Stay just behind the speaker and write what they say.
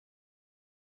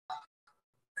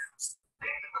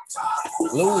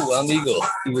Hello, I'm Eagle.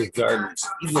 Eagle's Gardens.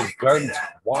 Eagle's Gardens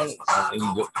one on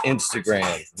Eagle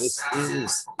Instagram. This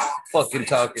is fucking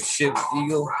talking shit with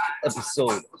Eagle,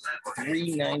 episode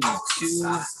 392.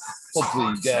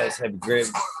 Hopefully, you guys have a great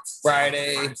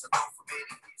Friday.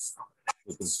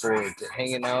 Looking forward to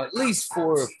hanging out at least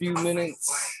for a few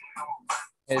minutes.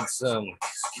 Had some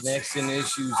connection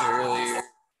issues earlier.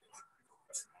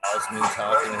 How's me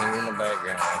talking here in the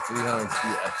background? 302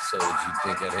 episodes. You'd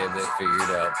think I'd have that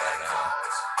figured out by now.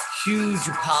 Huge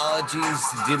apologies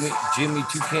to Jimmy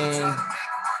Toucan.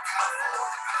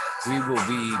 We will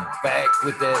be back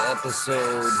with that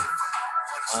episode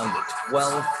on the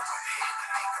 12th.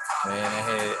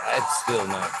 Man, I'm still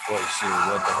not quite sure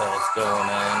what the hell's going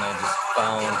on. I just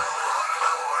found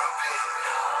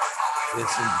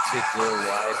this in particular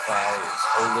Wi-Fi is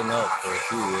holding up for a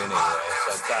few anyway.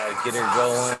 So I thought I'd get her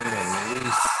going and at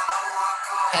least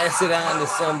pass it on to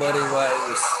somebody while it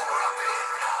was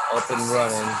up and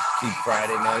running. Keep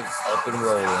Friday nights up and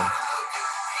rolling.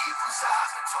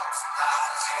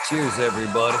 Cheers,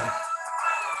 everybody.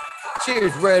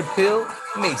 Cheers, Red Pill,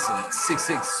 Mason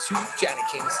 662, Johnny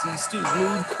KC, Stu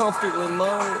Mood, Comfortably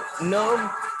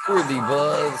Numb, Worthy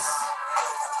Buzz.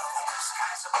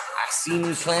 I seen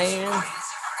you playing.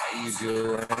 How you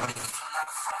doing?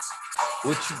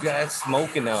 What you guys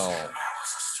smoking on?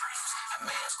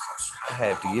 I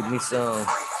have to give me some.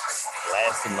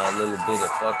 Last of my little bit of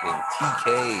fucking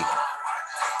TK.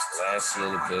 Last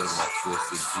little bit of my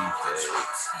twisted TK.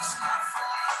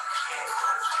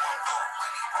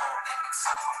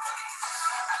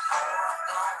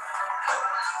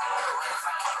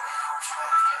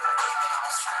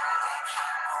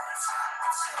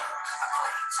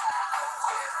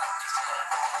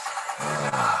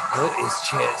 What is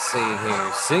chat saying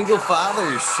here? Single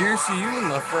fathers, cheers to you,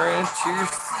 my friend. Cheers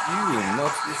to you, and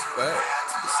much respect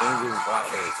to the single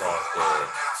fathers out there.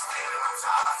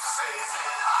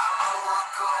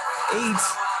 8,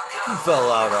 you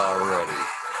fell out already.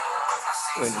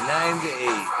 Went 9 to 8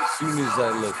 as soon as I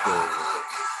looked over.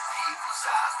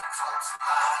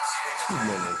 2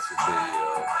 minutes of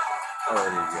video.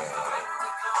 Already got it.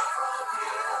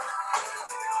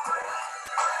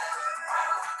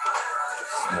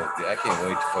 I can't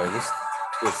wait to play this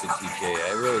Twisted TK.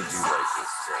 I really do like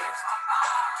this track.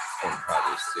 I'll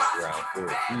probably stick around for a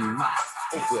few.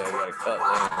 Hopefully I got a cut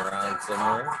laying around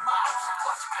somewhere.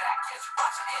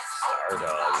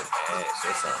 Stardog and Ash.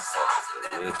 That sounds fucking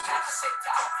delicious.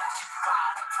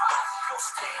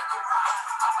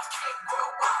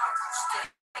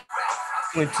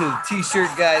 Went to the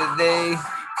t-shirt guy today.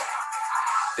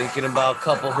 Thinking about a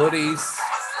couple hoodies.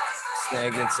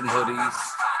 Snagging some hoodies.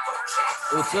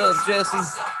 What's up,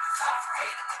 Jesse?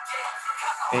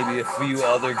 Maybe a few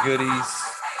other goodies.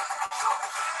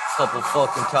 Couple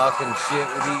fucking talking shit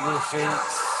with Eagle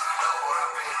shirts.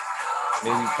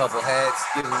 Maybe a couple hats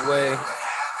given away.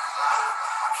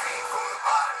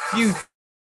 Few.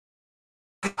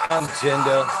 I'm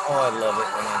Jendo. Oh, I love it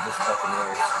when I just fucking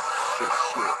wear shit.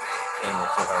 Damn,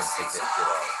 it's so hard to take that shit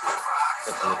off.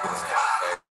 Just looking at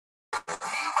that.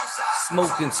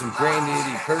 Smoking some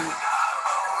Granddaddy Kurt.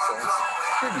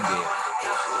 Pretty damn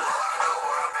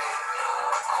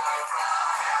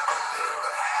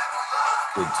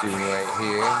good tune right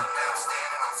here.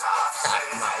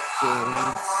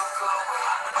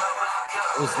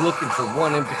 I was looking for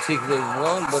one in particular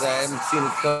but I haven't seen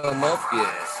it come up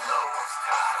yet.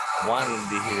 Wanted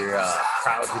to hear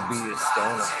Proud to Be a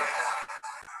Stoner.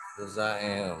 Because I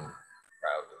am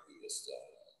proud to be a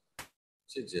stoner.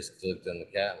 Should just clicked on the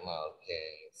Cottonmouth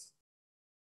Kings.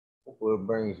 Hopefully it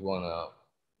brings one up.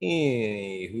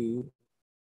 Anywho,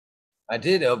 I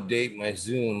did update my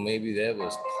Zoom. Maybe that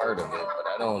was part of it, but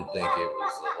I don't think it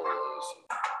was the whole issue.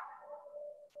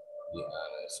 To be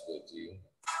honest with you.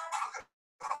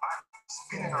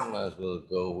 I might as well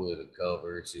go with a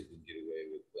cover, see if we can get away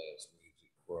with playing some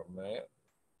music format.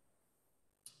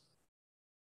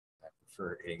 I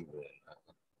prefer England.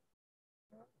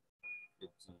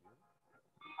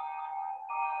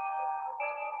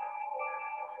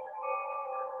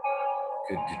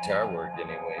 Good guitar work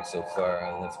anyway so far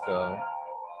on this go.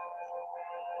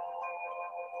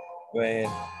 Man,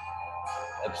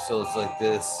 episodes like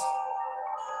this,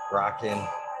 rocking,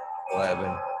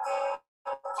 blabbing,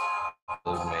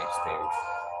 it makes me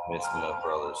miss my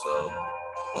brother so.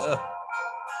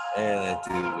 And that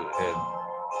dude had a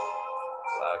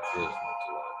lot of charisma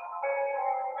to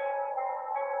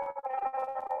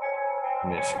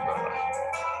him. Miss you, brother.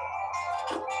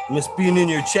 Miss being in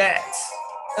your chats.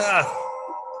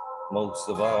 Most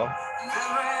of all.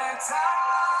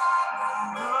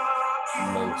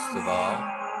 Most of all.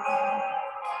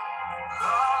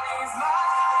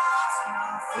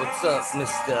 What's up,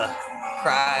 Mr.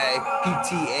 Cry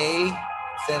PTA?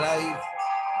 Said I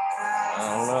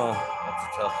don't know. That's a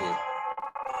toughie.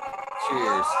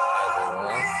 Cheers,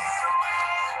 everyone.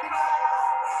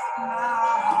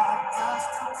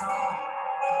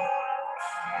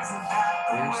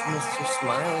 There's Mr.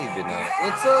 Smiley tonight.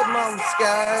 What's up, Mountain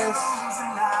Skies?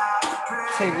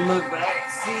 Take a look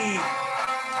back, see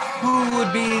who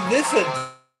would be this a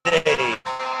day.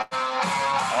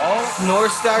 Oh,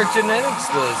 North Star Genetics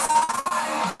was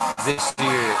this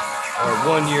year, or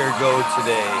 1 year ago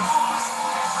today.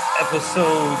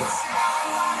 Episode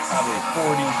probably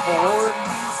 44,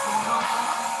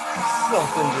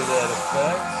 something to that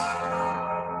effect.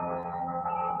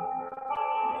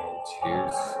 And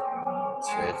cheers.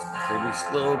 It's pretty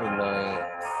slow tonight.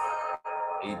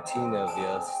 18 of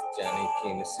us, Johnny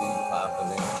Tennessee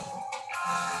popping in.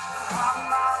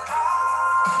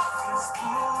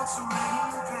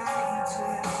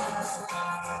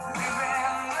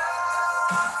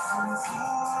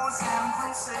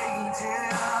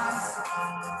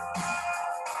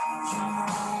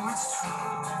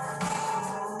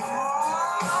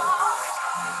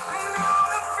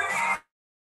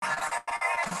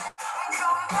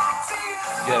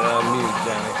 Get on mute,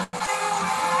 Johnny.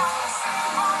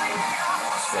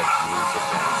 Check music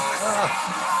out.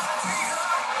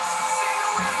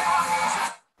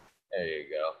 There you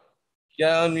go. Get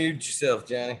unmute yourself,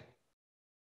 Johnny.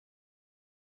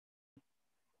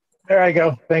 There I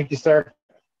go. Thank you, sir.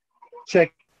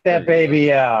 Check that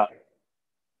baby out.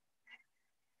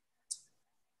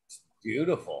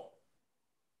 Beautiful.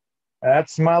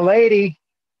 That's my lady.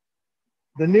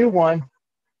 The new one.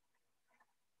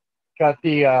 Got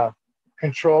the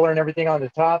controller and everything on the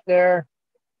top there.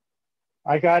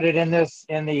 I got it in the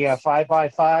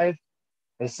 5x5.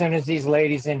 As soon as these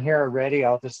ladies in here are ready,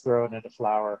 I'll just throw it into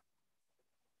flower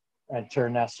and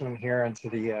turn this one here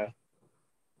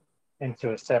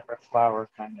into a separate flower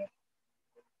kind of.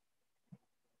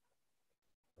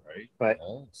 Right. But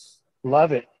nice.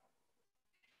 Love it.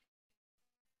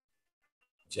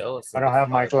 Jealous. I don't have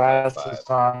my glasses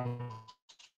on.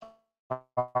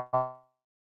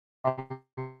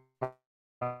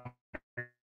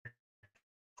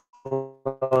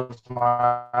 Close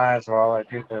my eyes while I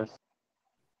do this.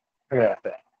 Look at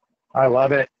that. I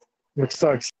love it. Looks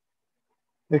so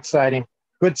exciting.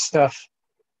 Good stuff.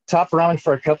 Top run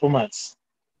for a couple months.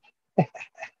 Nice.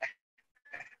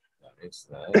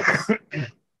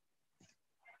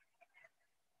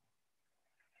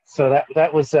 So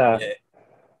that was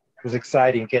was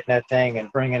exciting, getting that thing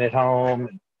and bringing it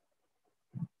home.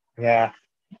 Yeah,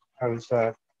 I was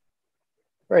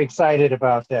very excited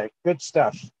about that. Good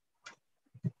stuff.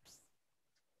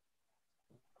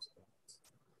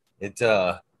 It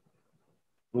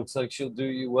looks like she'll do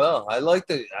you well. I like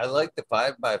the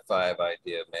 5x5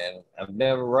 idea, man. I've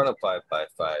never run a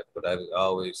 5x5, but I've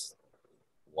always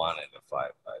wanted a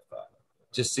 5x5.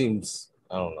 Just seems,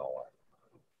 I don't know why.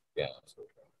 Yeah,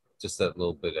 just that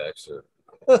little bit extra.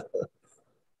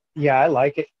 Yeah, I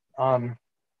like it.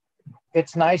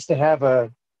 It's nice to have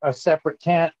a separate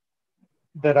tent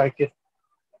that I could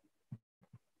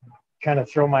kind of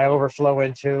throw my overflow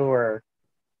into,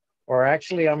 or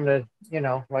actually I'm gonna,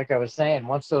 like I was saying,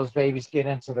 once those babies get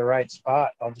into the right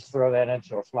spot, I'll just throw that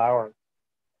into a flower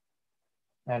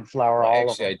and flower all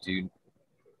of them.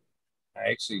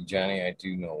 Actually, Johnny, I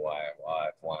do know why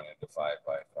I've wanted the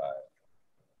 5x5.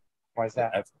 Why is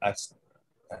that? I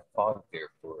thought there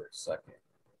for a second.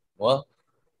 Well,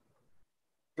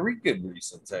 three good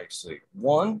reasons, actually.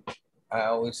 One, I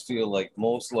always feel like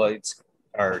most lights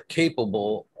are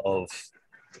capable of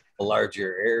a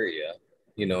larger area.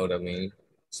 You know what I mean?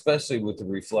 Especially with the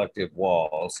reflective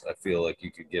walls, I feel like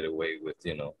you could get away with,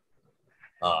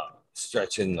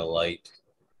 stretching the light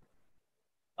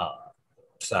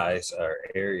size or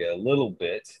area a little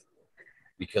bit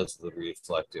because of the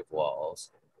reflective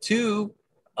walls. Two,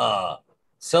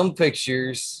 some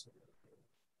pictures,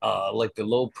 like the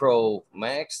Low Pro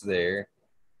Max there,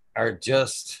 are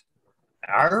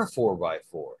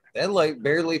 4x4. That light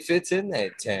barely fits in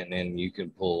that tent, and you can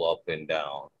pull up and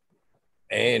down.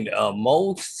 And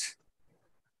most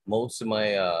of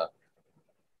my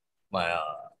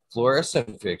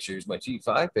fluorescent pictures, my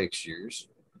G5 pictures,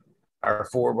 are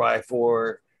 4x4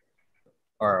 or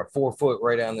 4 foot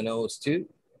right on the nose too.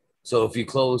 So if you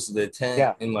close the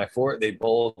tent in my fort, they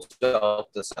bulge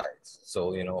off the sides.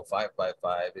 So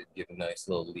 5x5, it'd give a nice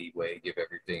little leeway, give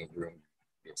everything room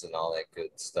and all that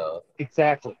good stuff.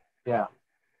 Exactly. Yeah.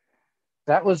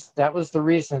 That was the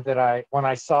reason that when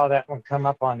I saw that one come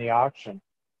up on the auction,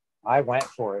 I went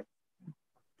for it.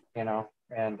 And a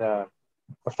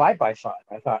 5x5.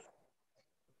 I thought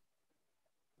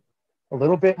a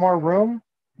little bit more room,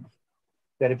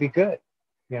 that'd be good,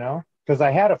 you know, because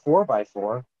I had a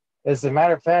 4x4. As a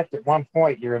matter of fact, at one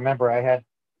point, you remember I had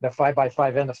the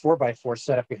 5x5 and the 4x4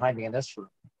 set up behind me in this room.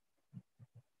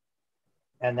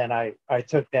 And then I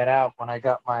took that out when I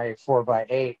got my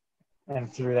 4x8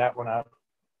 and threw that one up.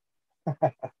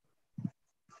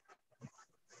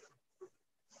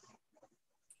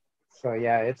 So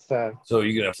yeah, it's So are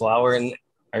you gonna flower in?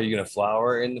 Are you gonna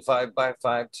flower in the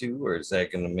 5x5 too, or is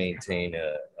that gonna maintain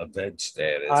a veg I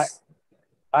status?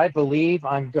 I believe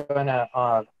I'm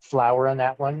gonna flower in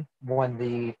that one when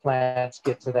the plants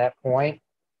get to that point.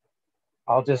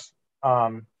 I'll just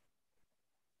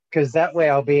because that way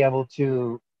I'll be able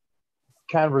to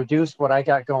kind of reduce what I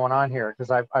got going on here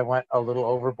because I went a little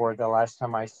overboard the last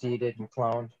time I seeded and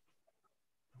cloned.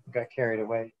 Got carried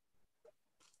away.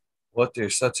 What,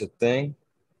 there's such a thing?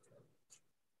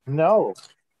 No,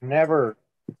 never,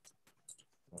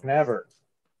 never.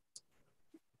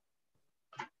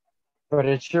 But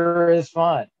it sure is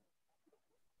fun.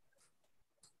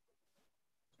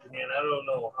 Man, I don't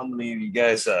know how many of you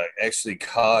guys actually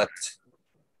caught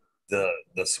the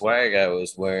swag I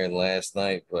was wearing last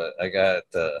night, but I got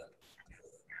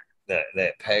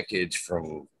that package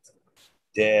from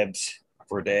Dabs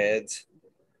for Dads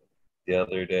the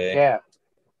other day. Yeah.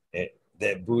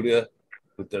 That Buddha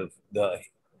with the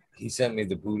he sent me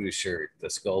the Buddha shirt, the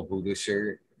skull Buddha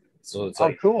shirt. So it's Oh,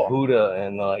 like cool. Buddha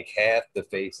and like half the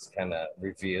face kind of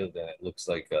revealed, and it looks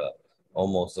like a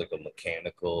almost like a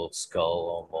mechanical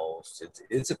skull almost.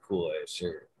 It's a cool ass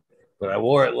shirt. But I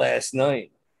wore it last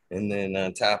night, and then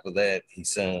on top of that, he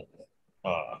sent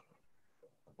a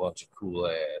bunch of cool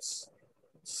ass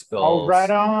Oh, right skulls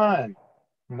on.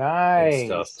 and stuff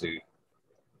Nice. to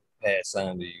pass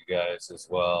on to you guys as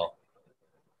well.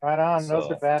 Right on. Those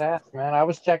are So badass, man. I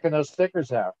was checking those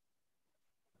stickers out.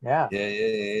 Yeah.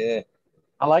 yeah.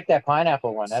 I like that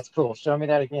pineapple one. That's cool. Show me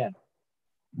that again.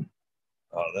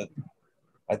 Oh, that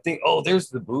I think. Oh, there's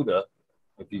the Buddha.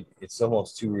 It's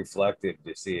almost too reflective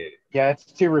to see it, Yeah, it's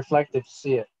too reflective to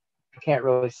see it. You can't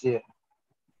really see it.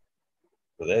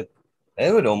 but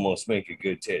that would almost make a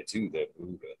good tattoo. That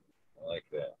Buddha, I like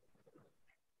that.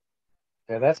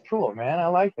 Yeah, that's cool, man. I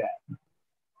like that.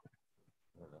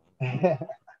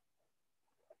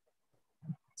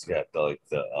 It's got the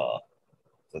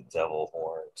devil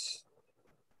horns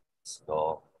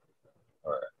skull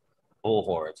or bull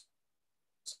horns.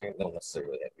 They don't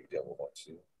necessarily have to be devil horns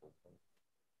too.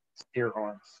 Steer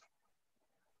horns.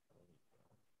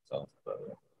 Sounds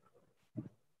better.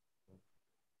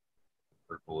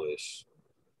 Purplish.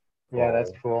 Yeah, that's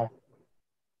Oh, cool.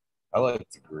 I like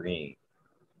the green.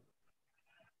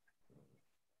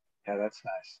 Yeah, that's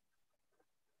nice.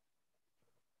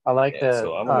 I like Yeah, the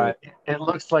so I'm gonna. it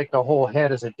looks like the whole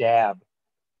head is a dab.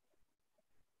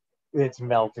 It's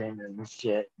melting and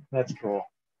shit. That's cool.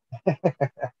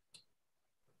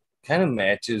 Kind of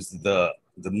matches the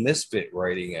misfit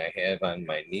writing I have on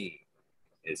my knee.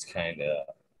 Is kind of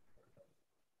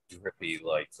drippy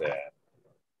like that.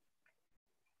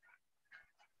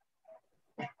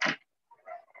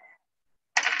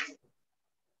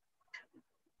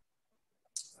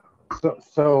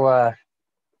 So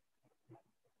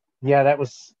yeah, that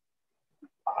was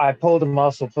I pulled a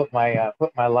muscle, put my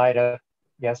light up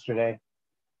yesterday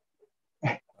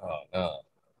Oh no.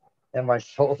 in my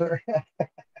shoulder.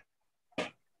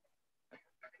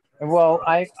 Well,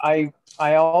 I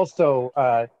also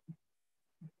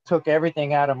took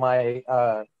everything out of my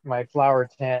flower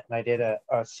tent and I did a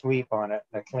sweep on it,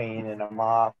 a clean and a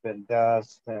mop and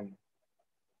dust and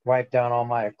wiped down all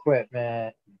my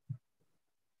equipment.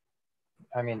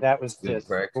 I mean, that It's was good just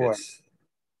boy, practice.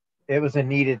 it was a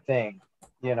needed thing,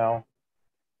 you know.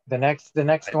 The next I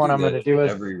one do I'm going to that do is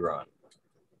every run.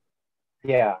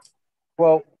 yeah.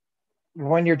 Well,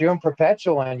 when you're doing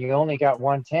perpetual and you only got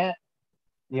one tent,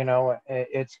 you know,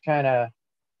 it's kind of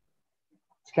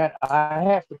I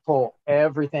have to pull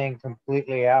everything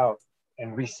completely out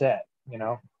and reset, you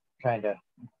know, kind of.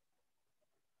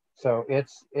 So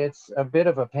it's a bit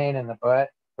of a pain in the butt,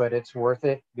 but it's worth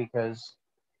it because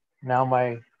now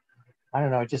my I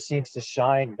don't know, it just seems to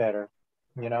shine better,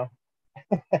 you know,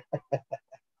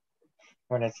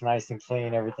 when it's nice and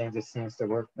clean, everything just seems to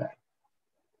work better.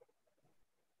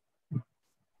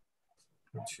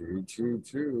 True.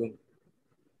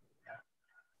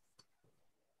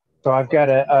 So I got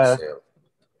a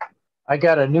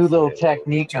new little Say hello to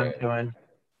technique I'm chat. doing.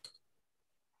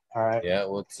 All right. Yeah,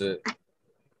 what's it?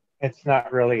 It's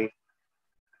not really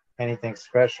anything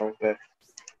special, but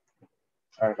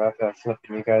sorry about that,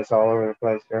 flipping you guys all over the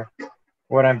place here.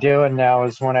 What I'm doing now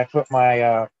is when I put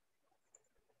my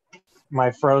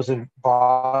frozen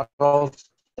bottles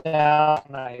down,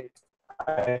 I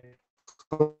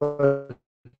put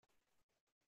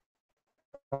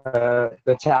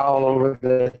the towel over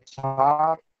the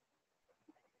top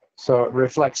so it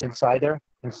reflects inside there,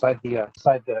 inside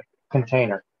the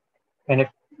container. And if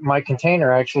my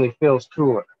container actually feels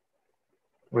cooler,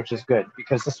 which is good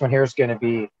because this one here is going to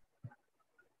be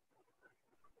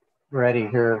ready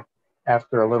here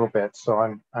after a little bit. So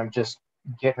I'm just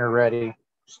getting her ready,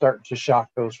 starting to shock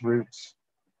those roots.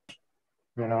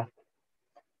 You know,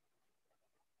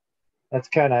 that's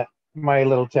kind of my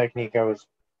little technique I was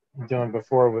doing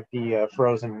before with the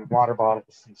frozen water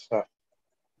bottles and stuff.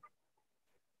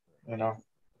 You know.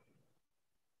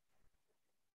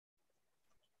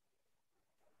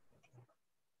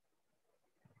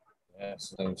 Yeah,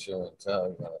 sling show and tell.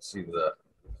 You want to see the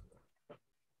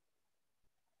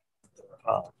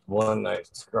one I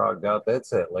scrogged out. That's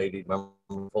that lady. Remember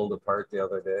pulled apart the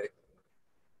other day?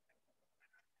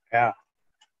 Yeah.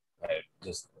 I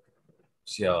just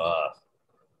she she's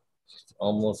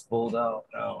almost pulled out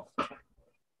now.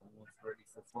 Almost ready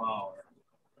for flower.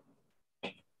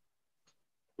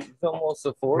 She's almost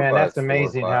a 4 Man, by that's 4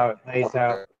 amazing by. how it lays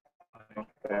out.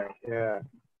 Yeah.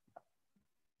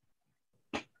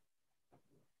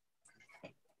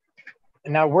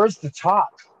 And now, where's the top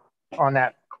on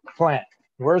that plant?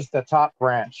 Where's the top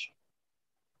branch?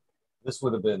 This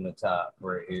would have been the top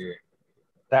right here.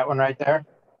 That one right there?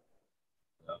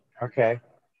 Yeah. Okay.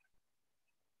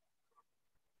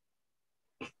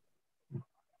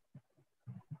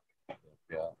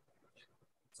 Yeah.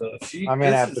 So she, I'm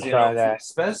gonna have to try that.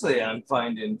 especially I'm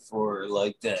finding for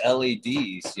like the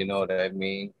LEDs, you know what I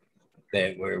mean?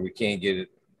 That where we can't get it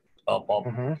up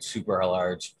super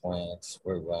large plants,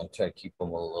 where we want to try to keep them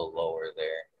a little lower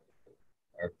there.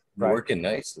 Are working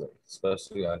nicely,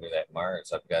 especially under that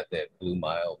Mars. I've got that Blue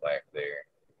Mile back there.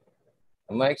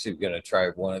 I'm actually gonna try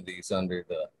one of these under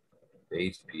the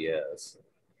HPS.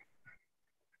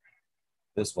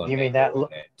 This one. You mean that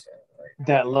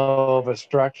that low of a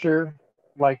structure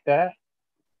like that?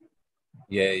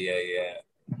 Yeah.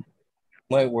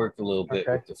 Might work a little bit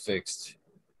with the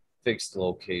fixed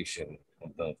location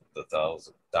of the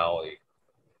 $1,000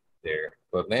 there.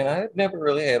 But man, I've never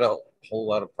really had a whole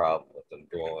lot of problem with them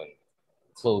going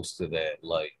close to that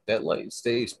light. That light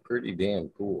stays pretty damn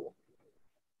cool.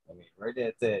 I mean, right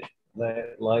at that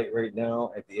light right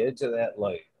now, at the edge of that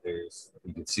light,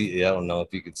 you can see, I don't know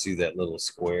if you can see that little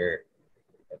square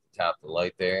at the top of the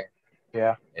light there.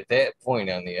 Yeah. At that point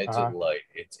on the edge of the light,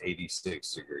 it's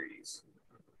 86 degrees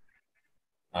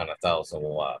on a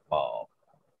 1,000-watt bulb,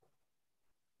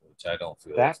 which I don't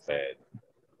feel is bad.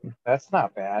 That's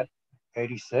not bad.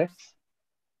 86.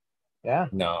 Yeah.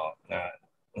 No,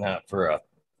 not for a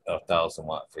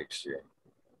 1,000-watt fixture.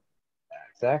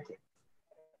 Exactly.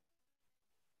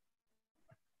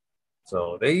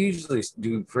 So they usually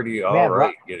do pretty all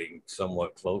right getting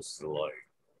somewhat close to the light.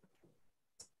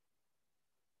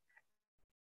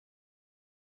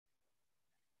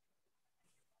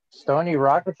 Stony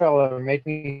Rockefeller made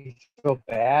me feel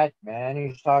bad, man.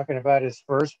 He's talking about his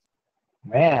first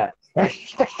man.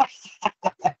 He's a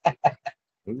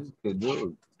good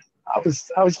dude. I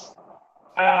was,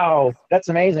 wow, that's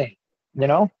amazing. You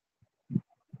know,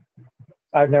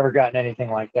 I've never gotten anything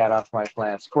like that off my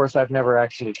plants. Of course, I've never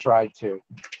actually tried to.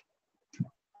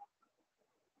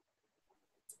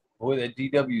 Boy, that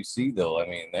DWC though, I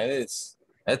mean, that's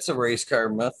a race car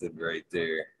method right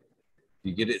there. If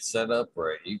you get it set up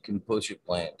right, you can push a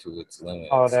plant to its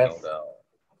limits, no doubt.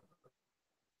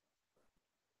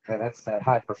 Yeah, that's that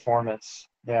high performance.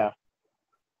 Yeah.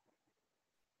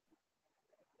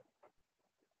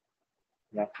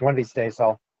 Yeah. One of these days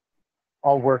I'll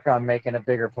work on making a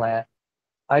bigger plant.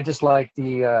 I just like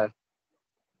the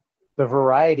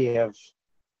variety of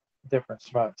different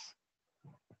smokes.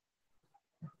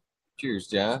 Cheers,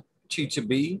 John. Chicha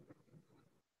B.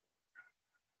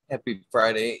 Happy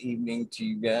Friday evening to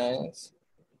you guys.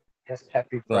 Yes,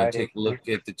 happy Friday. Want to take a look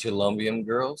at the Colombian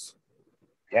girls?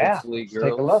 Yeah, hopefully, girls.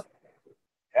 Take a look.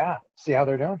 Yeah, see how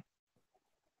they're doing.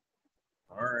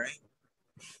 All right.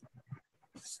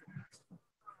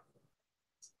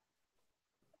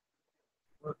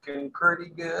 Looking pretty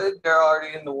good. They're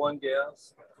already in the one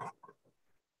gas.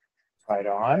 Right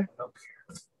on.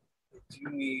 Okay. You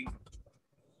need.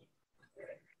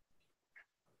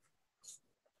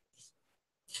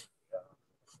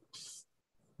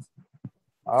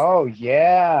 Oh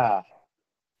yeah.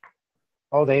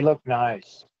 Oh, they look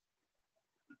nice.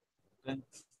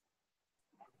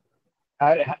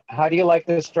 How do you like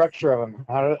the structure of them?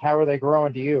 How are they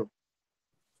growing to you?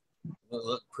 They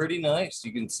look pretty nice.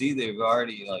 You can see they've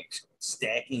already like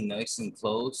stacking nice and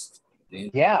close.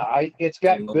 Yeah, it's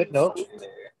got good note.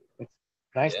 It's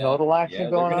nice nodal action they're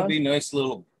going gonna on. be nice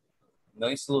little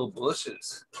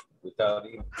bushes without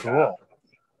even Cool.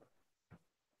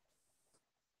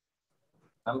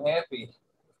 I'm happy.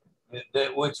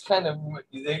 That which kind of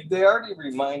they already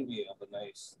remind me of a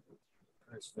nice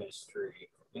Christmas tree.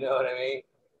 You know what I mean?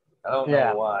 I don't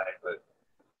know why, but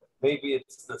maybe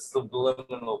it's the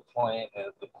subliminal plant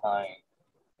of the pine.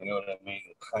 You know what I mean?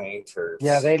 The pine turfs.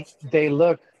 Yeah, they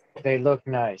look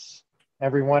nice.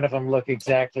 Every one of them look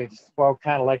exactly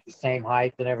kind of like the same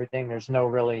height and everything. There's no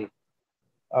really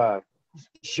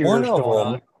shooters going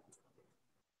on.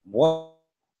 One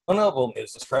of them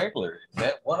is the straggler.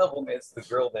 That one of them is the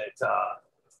girl that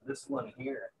this one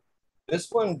here.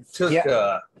 This one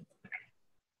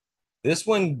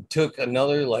took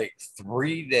another like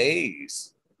 3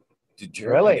 days to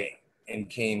germinate and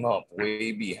came up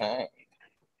way behind.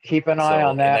 Keep an eye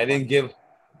on that. I don't give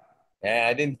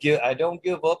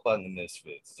up on the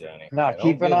Misfits, Johnny. No,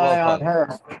 keep an eye on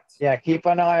her. Yeah, keep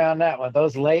an eye on that one.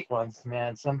 Those late ones,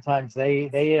 man, sometimes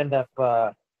they end up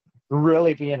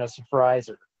really being a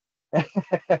surpriser.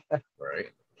 Right.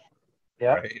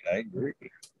 Yeah. Right, I agree.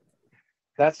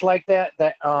 That's like that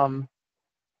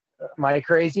my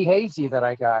crazy hazy that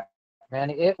I got. Man,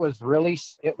 it was really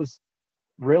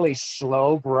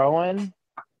slow growing.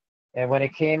 And when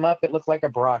it came up, it looked like a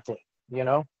broccoli, you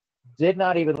know? Did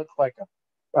not even look like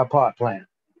a pot plant.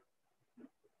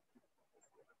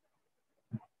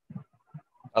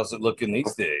 How's it looking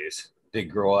these days? Did it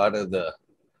grow out of the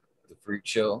freak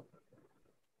show?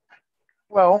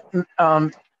 Well,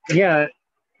 yeah,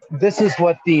 this is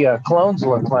what the clones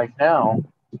look like now.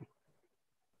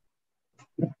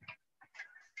 You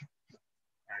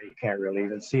can't really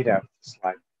even see that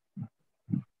slide.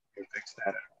 We'll fix that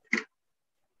up.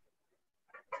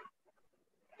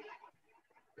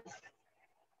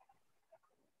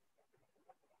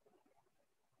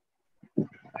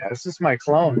 Yeah, this is my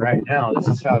clone right now. This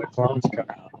is how the clones come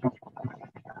out.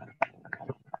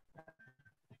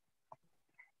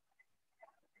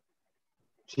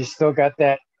 She's still got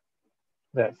that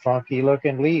funky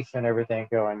looking leaf and everything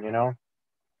going, you know?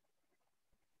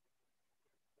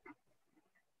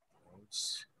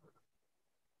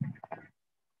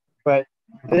 But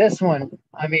this one,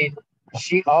 I mean,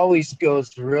 she always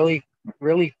goes really,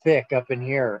 really thick up in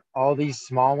here. All these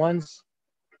small ones.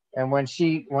 And when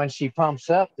she pumps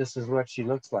up, this is what she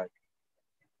looks like.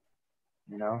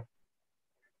 You know?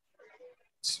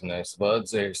 Some nice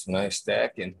buds there, some nice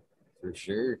stacking for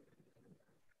sure.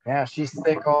 Yeah, she's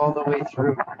thick all the way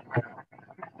through.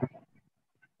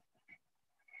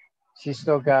 She's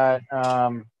still got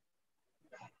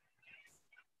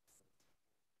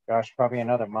gosh, probably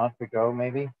another month to go,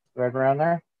 maybe, right around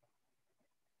there.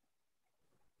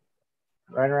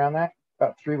 Right around that.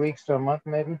 About 3 weeks to a month,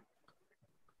 maybe.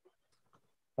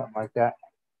 Something like that.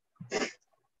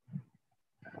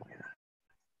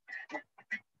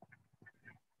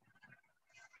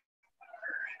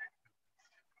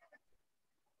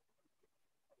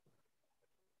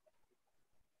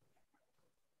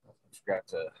 Forgot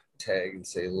to tag and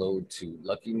say hello to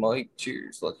Lucky Mike.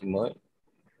 Cheers, Lucky Mike.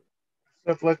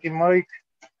 What's up, Lucky Mike?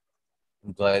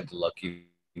 I'm glad Lucky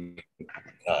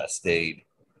stayed.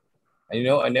 And, you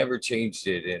know, I never changed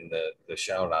it in the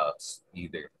shout outs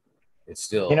either. It's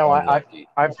still, you know,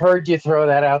 I've heard you throw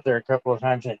that out there a couple of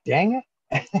times. And dang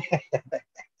it.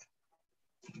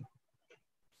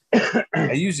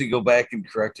 I usually go back and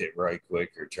correct it right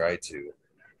quick or try to.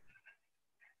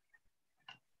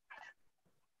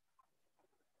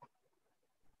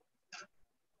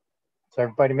 So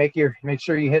everybody make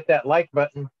sure you hit that like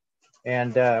button,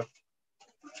 and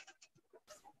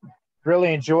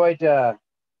really enjoyed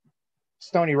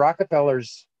Stony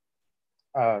Rockefeller's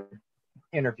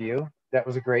interview. That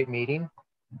was a great meeting.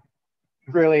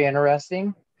 Really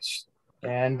interesting.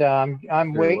 And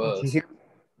I'm waiting to hear.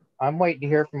 I'm waiting to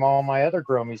hear from all my other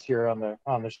Gromies here on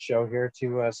the show here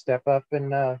to step up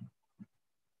and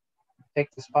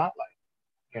take the spotlight.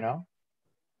 You know,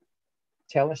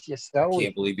 tell us your story. I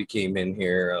can't believe you came in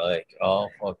here like all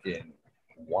fucking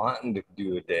wanting to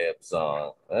do a dab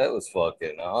song. That was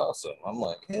fucking awesome. I'm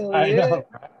like, hell yeah. I know.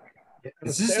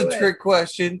 Is this a trick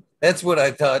question? That's what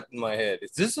I thought in my head.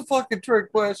 Is this a fucking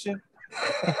trick question?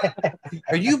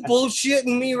 Are you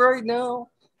bullshitting me right now?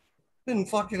 Been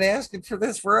fucking asking for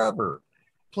this forever.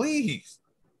 Please.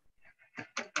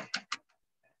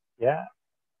 Yeah.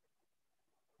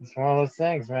 It's one of those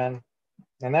things, man.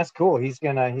 And that's cool. He's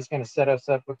gonna set us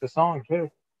up with the song too.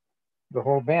 The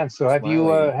whole band. So have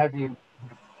you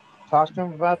talked to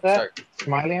him about that?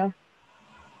 Smiley on?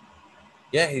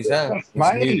 Yeah, he's on. He's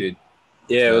Smiley. muted.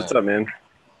 Yeah, what's up, man?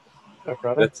 What's up,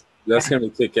 brother? That's gonna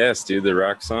kick ass, dude. The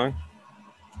rock song.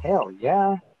 Hell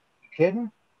yeah. You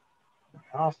kidding?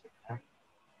 Awesome.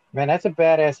 Man, that's a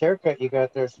badass haircut you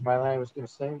got there, Smiley. I was gonna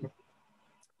say.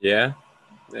 Yeah.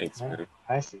 Thanks, Yeah, man.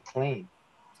 nice and clean.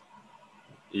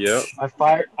 Yep.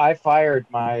 I fired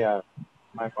my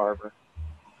my barber.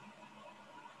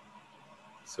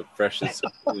 So fresh and so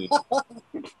clean.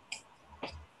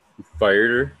 You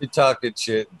fired her. You're talking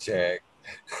shit, Jack.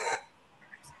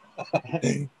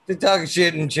 They're talking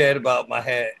shit in chat about my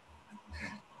hat.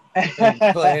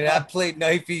 I played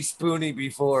knifey spoony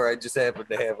before. I just happened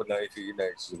to have a knifey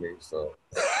next to me, so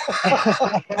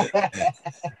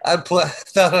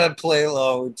thought I'd play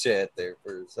along with chat there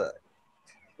for a sec.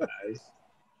 Nice.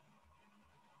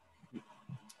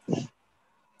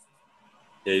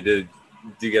 Yeah, you did.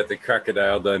 You got the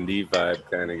Crocodile Dundee vibe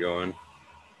kind of going.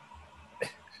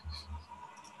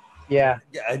 Yeah.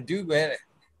 Yeah, I do, man.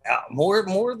 More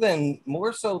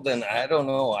so than I don't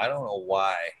know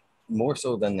why. More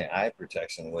so than the eye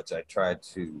protection, which I try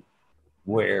to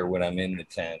wear when I'm in the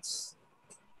tents,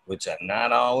 which I'm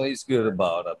not always good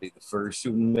about. I'll be the first to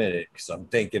admit it, because I'm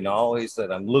thinking always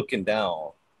that I'm looking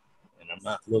down and I'm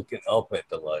not looking up at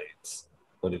the lights,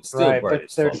 but it's still Right, bright but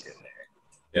as fuck in there.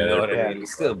 You know what I mean?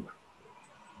 It's still.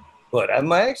 But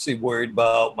I'm actually worried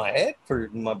about my head, for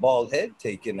my bald head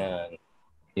taking on,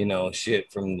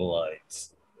 shit from the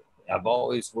lights. I've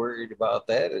always worried about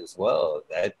that as well.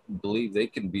 I believe they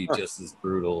can be just as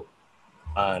brutal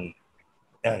on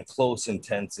close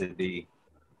intensity.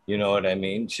 You know what I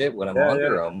mean? Shit, when I'm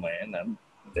under them, man,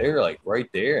 they're like right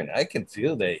there, and I can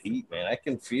feel that heat, man. I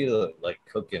can feel it like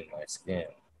cooking my skin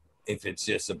if it's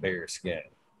just a bare skin.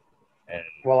 And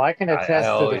well, I can attest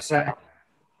to the fact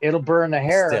it'll burn the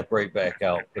hair. Step right back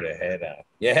out, put a head on.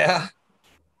 Yeah.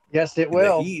 Yes, it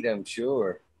will. The heat, I'm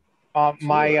sure.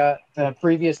 My the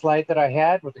previous light that I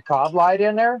had with the cob light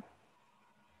in there,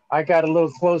 I got a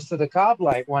little close to the cob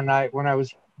light when I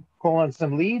was pulling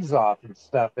some leaves off and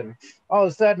stuff, and all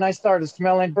of a sudden I started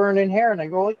smelling burning hair, and I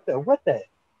go, what the?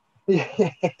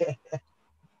 It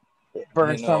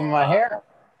burned some of my hair.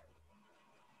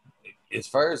 As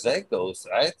far as that goes,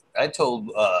 I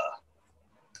told a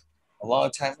long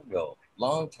time ago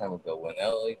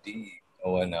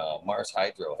when Mars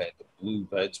Hydro had the blue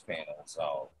veg panels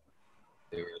out,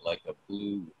 they were like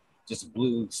just a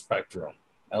blue spectrum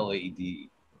LED.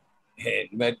 And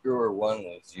MedGrower 1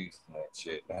 was using that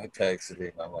shit. And I texted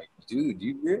him, I'm like, dude,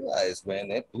 you realize, man,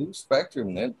 that blue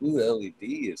spectrum, that blue LED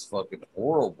is fucking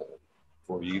horrible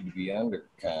for you to be under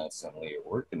constantly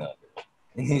or working under.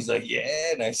 And he's like,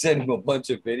 yeah. And I sent him a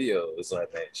bunch of videos on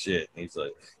that shit. And he's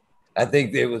like, I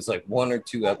think there was like 1 or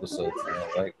 2 episodes, and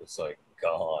that light was like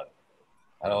gone.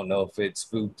 I don't know if it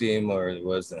spooked him or it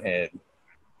wasn't had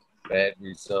bad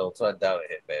results. I doubt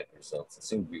it had bad results. It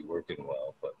seemed to be working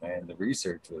well, but man, the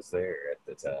research was there at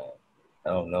the time. I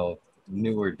don't know if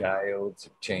newer diodes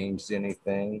have changed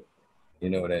anything. You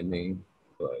know what I mean?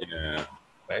 But yeah,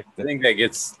 I think that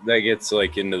gets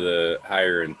like into the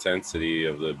higher intensity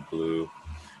of the blue,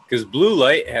 because blue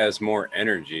light has more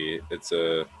energy. It's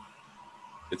a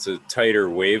tighter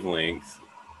wavelength,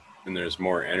 and there's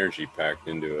more energy packed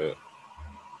into it.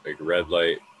 Like red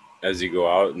light, as you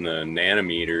go out in the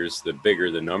nanometers, the bigger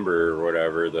the number or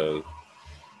whatever, the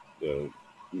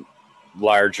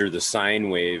larger the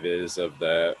sine wave is of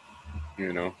that,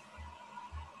 the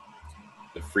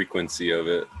frequency of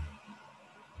it.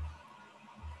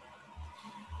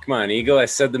 Come on, Eagle, I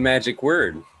said the magic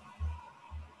word.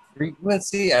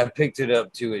 Frequency, I picked it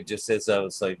up too. It just as I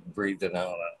was like breathing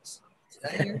out. I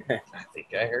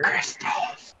think I heard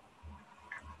crystals.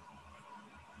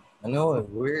 I know it's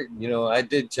weird. I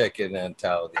did check in on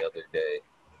Tao the other day.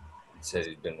 He said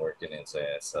he'd been working his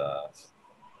ass off.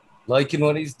 Liking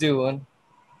what he's doing.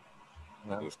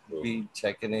 I'll be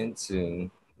checking in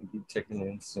soon.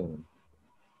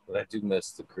 But I do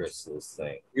miss the crystals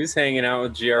thing. He was hanging out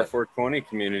with GR420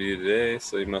 community today,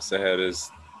 so he must have had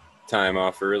his time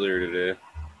off earlier today.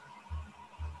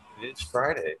 It's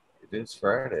Friday. You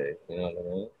know what I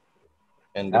mean?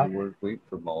 End of the work week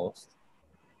for most.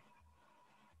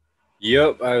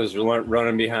 Yep, I was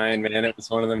running behind, man. It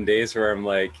was one of them days where I'm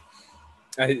like,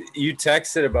 you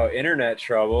texted about internet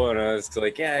trouble, and I was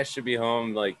like, yeah, I should be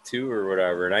home like 2 or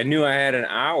whatever. And I knew I had an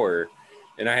hour,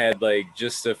 and I had like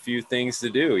just a few things to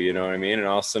do, you know what I mean? And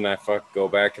all of a sudden I go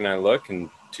back and I look,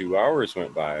 and 2 hours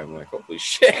went by. I'm like, holy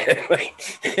shit.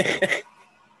 Like,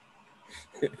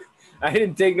 I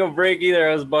didn't take no break either.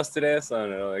 I was busted ass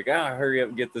on it. I'm like, hurry up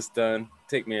and get this done.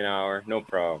 Take me an hour. No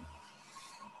problem.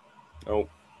 Nope.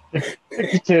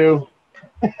 52.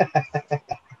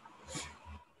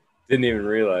 Didn't even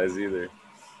realize either.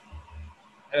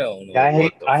 I don't know Yeah,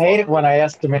 what the I hate fuck. it when I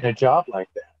estimate a job like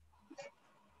that.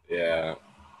 Yeah.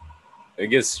 It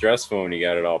gets stressful when you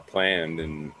got it all planned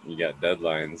and you got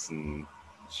deadlines and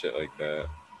shit like that.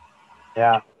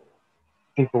 Yeah,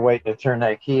 people wait to turn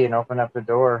that key and open up the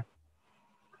door.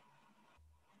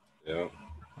 Yeah.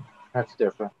 That's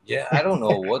different. Yeah, I don't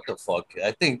know what the fuck.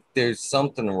 I think there's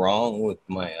something wrong with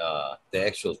my the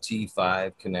actual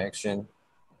T5 connection.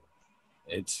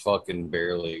 It's fucking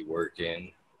barely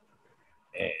working.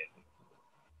 And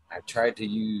I tried to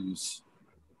use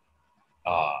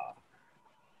uh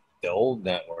the old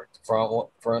network,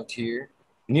 Frontier.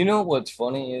 And you know what's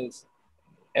funny is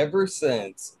ever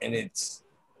since, and it's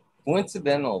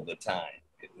coincidental the time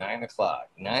at 9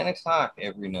 o'clock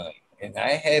every night. And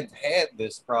I have had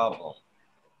this problem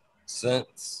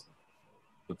since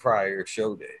the prior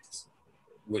show days,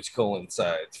 which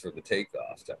coincides for the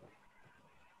takeoff time.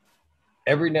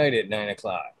 Every night at 9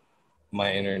 o'clock,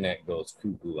 my internet goes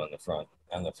cuckoo on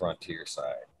the Frontier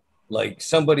side. Like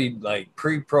somebody like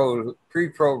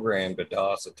pre-programmed a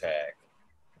DOS attack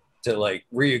to like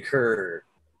reoccur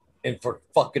and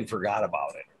fucking forgot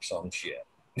about it or some shit.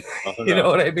 Oh, You know no.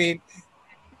 what I mean?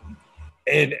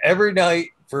 And every night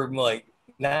from like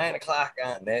 9 o'clock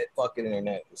on, that fucking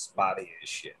internet was spotty as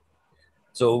shit.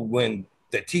 So when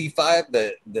the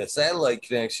T5, the satellite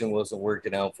connection wasn't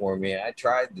working out for me, I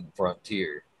tried the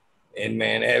Frontier. And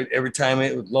man, every time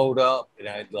it would load up and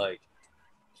I'd like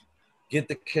get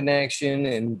the connection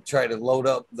and try to load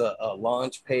up the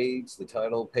launch page, the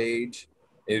title page,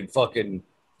 it would fucking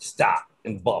stop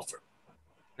and buffer,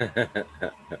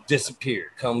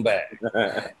 disappear, come back.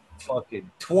 Fucking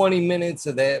 20 minutes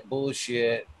of that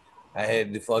bullshit. I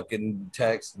had to fucking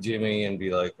text Jimmy and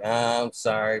be like, I'm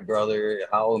sorry, brother.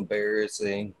 How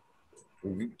embarrassing.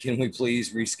 Can we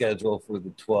please reschedule for the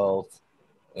 12th?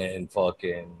 And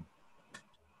fucking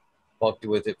fucked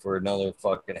with it for another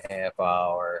fucking half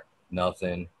hour.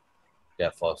 Nothing.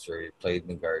 Got frustrated. Played in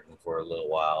the garden for a little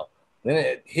while. Then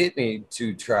it hit me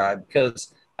to try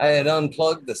because I had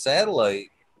unplugged the satellite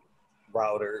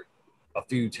router a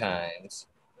few times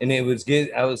and I was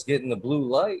getting the blue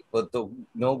light, but the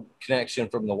no connection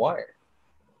from the wire.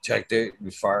 Checked it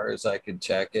as far as I could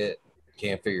check it.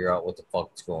 Can't figure out what the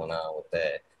fuck's going on with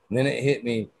that. And then it hit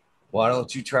me, why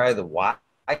don't you try the Wi-Fi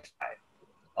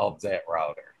of that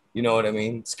router? You know what I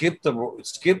mean? Skip the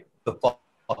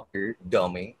fucker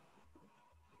dummy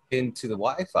into the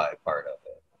Wi-Fi part of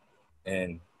it.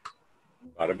 And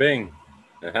Bada bing.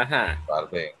 bada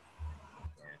bing.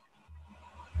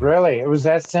 Really, it was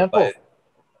that simple. But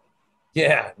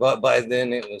yeah, but by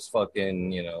then it was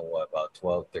fucking, about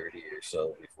 12:30 or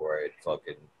so before I had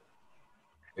fucking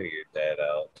figured that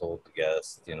out, told the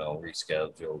guest,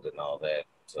 rescheduled and all that.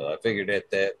 So I figured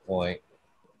at that point,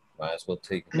 might as well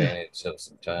take advantage of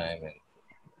some time and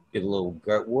get a little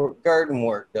garden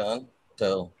work done.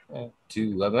 So I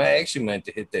actually meant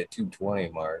to hit that 220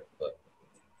 mark,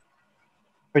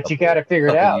 But you got to figure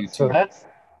it out. So YouTube.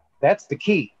 that's the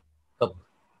key.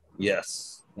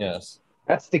 Yes.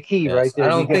 That's the key Yes. right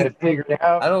there. You got to figure it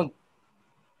out.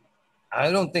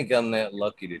 I don't think I'm that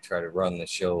lucky to try to run the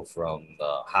show from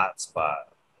the hotspot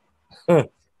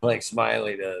like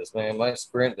Smiley does. Man, my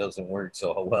Sprint doesn't work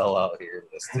so well out here in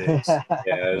the sticks.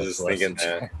 Yeah, I was just thinking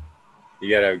that. You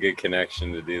gotta have a good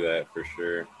connection to do that for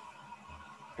sure.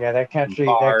 Yeah, that country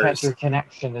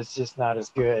connection is just not as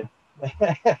good.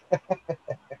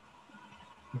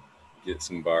 Get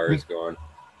some bars going.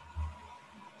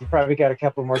 You probably got a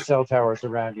couple more cell towers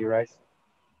around you, right,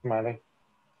 Smiley?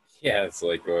 Yeah, it's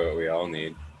like what we all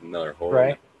need. Another hole.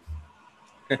 Right.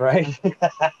 Right.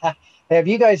 Have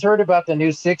you guys heard about the new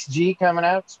 6G coming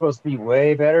out? It's supposed to be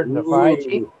way better than the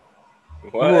 5G.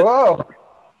 What? Whoa.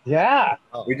 Yeah.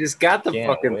 We just got the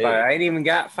fucking 5. I ain't even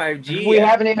got 5G. We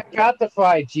haven't even got the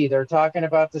 5G. They're talking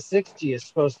about the 6G.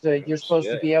 You're supposed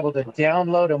to be able to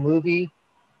download a movie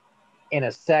in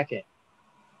a second.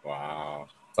 Wow.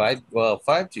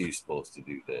 5G is supposed to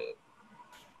do that.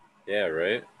 Yeah,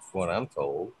 right? That's what I'm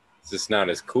told. It's just not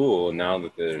as cool now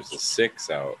that there's a 6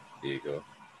 out, Diego.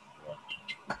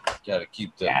 Gotta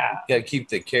keep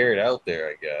the carrot out there,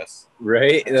 I guess.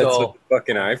 Right? That's what the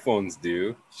fucking iPhones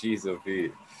do. Jeez,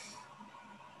 Pete.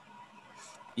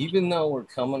 Even though we're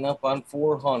coming up on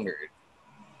 400,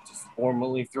 just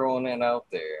formally throwing that out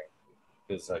there,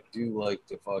 because I do like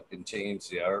to fucking change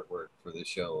the artwork for the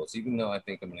shows. Even though I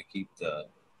think I'm gonna keep the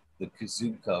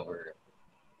kazoo cover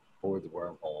for the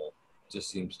wormhole, just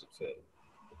seems to fit.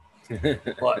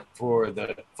 But for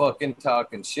the fucking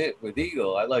talking shit with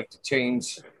Eagle, I like to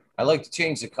change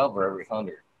the cover every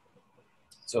 100,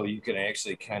 so you can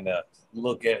actually kind of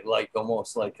look at like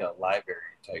almost like a library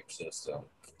type system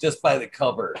just by the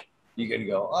cover you can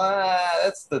go,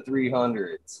 that's the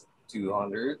 300s,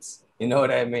 200s. You know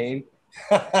what I mean?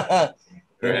 You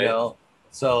Right. know.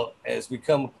 So as we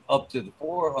come up to the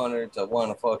 400s, I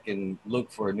want to fucking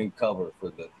look for a new cover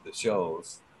for the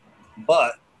shows.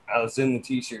 But I was in the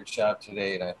t-shirt shop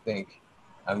today, and I think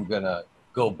I'm gonna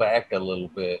go back a little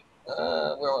bit. Where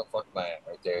the fuck am I at?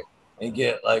 Right there, and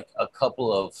get like a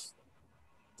couple of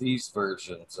these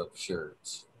versions of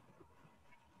shirts.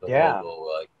 The Yeah,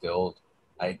 logo, like the old,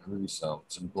 I grew some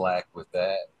black with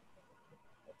that.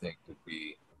 I think would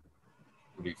be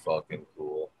pretty fucking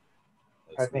cool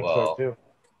I as think so well. too.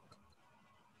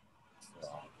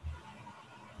 So,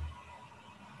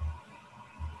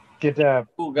 Get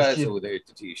cool guys should, over there at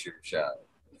the t-shirt shop.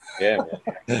 Yeah,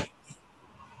 man.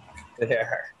 They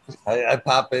are. I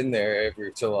pop in there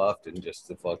every so often just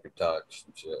to fucking talk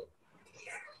some shit.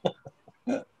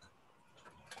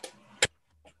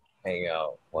 Hang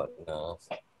out, whatnot.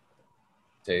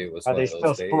 Tell you, it was are one they of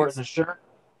those still sporting days. the shirt?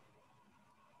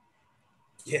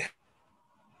 Yeah.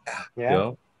 Yeah,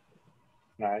 Yo,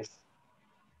 nice.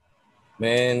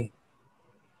 man,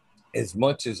 as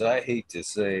much as I hate to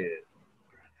say it,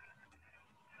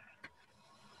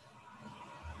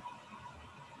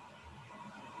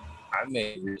 I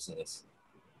made a business.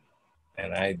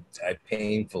 And I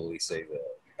painfully say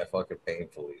that. I fucking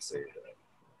painfully say that.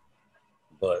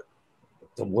 But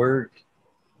the work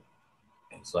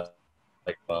is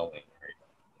like falling right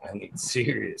now. I mean,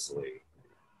 seriously.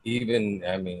 Even,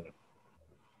 I mean,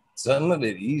 some of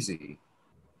it easy.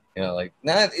 You know, like,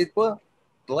 not it, well,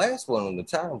 the last one on the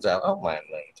tile's out. I don't mind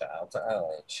laying tile.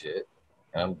 Tile ain't shit.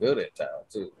 I'm good at tile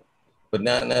too. But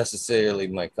not necessarily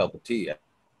my cup of tea. I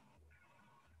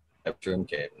have trim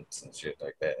cabinets and shit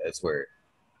like that. That's where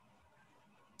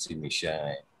see me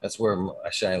shine. That's where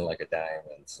I shine like a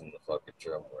diamond in the fucking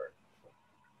trim work.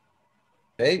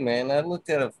 Hey man, I looked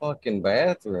at a fucking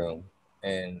bathroom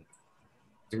and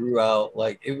threw out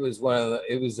like it was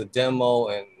it was a demo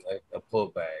and like a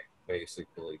putback,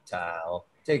 basically tile.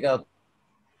 Take out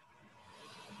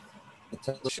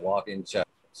the walk-in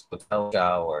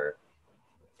shower,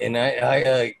 and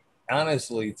I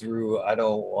honestly threw. I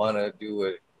don't want to do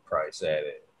it. Price at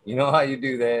it. You know how you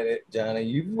do that, Johnny?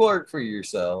 You work for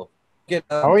yourself. Get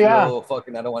out Oh and yeah. throw a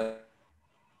fucking. I don't want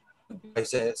to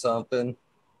price at something.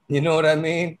 You know what I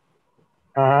mean?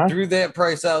 Uh-huh. Threw that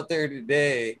price out there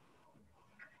today,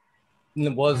 and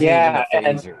it wasn't even a Yeah,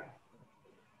 and phaser.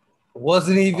 It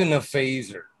wasn't even a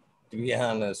phaser, to be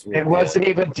honest it with you, wasn't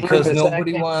even through because the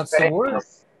nobody second wants to work.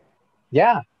 phase.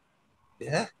 Yeah.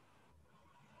 Yeah.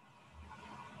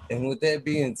 And with that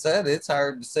being said, it's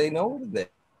hard to say no to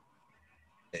that.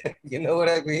 You know what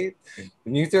I mean?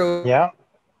 When you throw Yeah.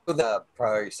 the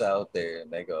price out there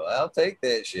and they go, I'll take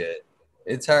that shit.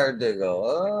 It's hard to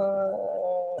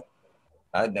go,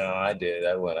 I know I did.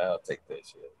 I went, I'll take that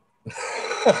shit.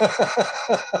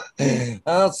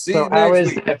 I'll see So you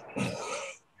next week.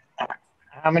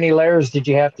 how many layers did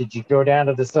you have? Did you go down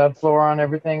to the subfloor on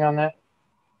everything on that?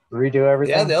 Redo Yeah,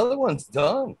 everything? the other one's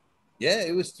done. Yeah,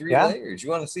 it was 3 Yeah. layers. You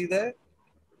want to see that?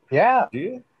 Yeah. Do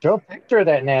you? Show a picture of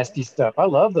that nasty stuff. I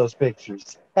love those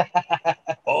pictures.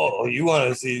 Oh, you want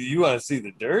to see? You want to see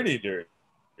the dirty dirt?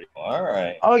 All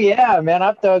right. Oh yeah, man.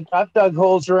 I've dug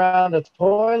holes around the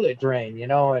toilet drain,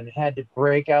 and had to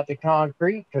break out the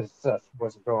concrete because stuff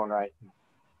wasn't going right.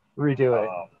 Redo it,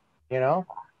 Oh, you know?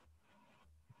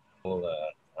 well,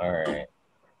 all right.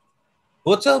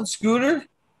 What's up, Scooter?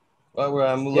 While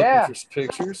I'm looking Yeah. for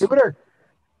pictures. Scooter,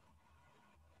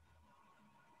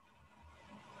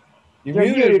 You're you're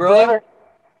muted, muted, brother.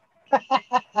 brother.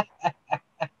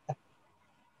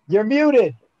 You're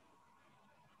muted.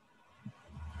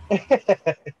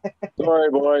 Sorry,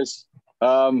 boys.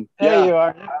 There Yeah, you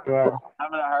are. There you are.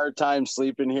 having a hard time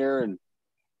sleeping here, and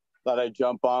thought I'd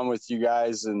jump on with you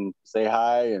guys and say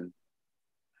hi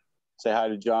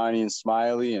to Johnny and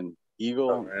Smiley and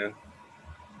Eagle. Oh, man.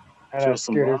 Show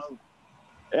some Scooters. love.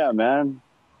 Yeah, man.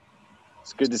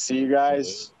 It's good to see you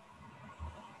guys.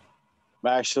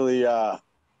 I'm actually a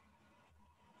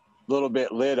little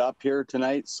bit lit up here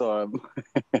tonight, so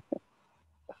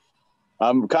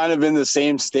I'm kind of in the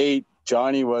same state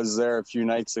Johnny was there a few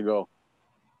nights ago.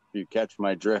 If you catch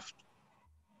my drift.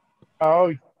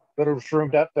 Oh, little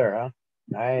shroomed up there, huh?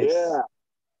 Nice. Yeah.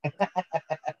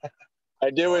 I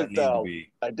did I with need to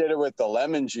be. I did it with the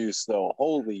lemon juice though.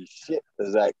 Holy shit,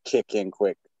 does that kick in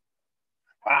quick?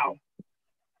 Wow.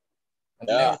 I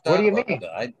Yeah. never thought What do you about mean?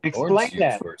 that. Explain Orange juice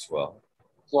that. works well.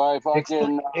 So I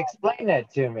fucking Explain that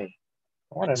to me.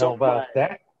 I want to know took about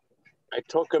that. I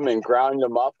took them and ground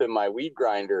them up in my weed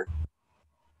grinder,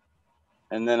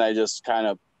 and then I just kind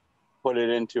of put it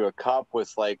into a cup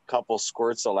with like a couple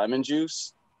squirts of lemon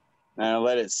juice, and I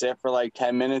let it sit for like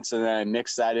 10 minutes, and then I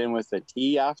mix that in with a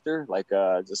tea after, like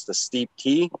just a steep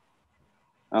tea.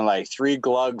 And like 3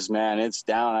 glugs, man, it's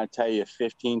down. I tell you,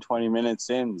 15, 20 minutes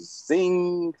in,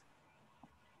 zing,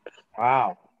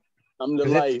 Wow. come to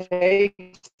 'Cause life. it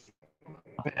takes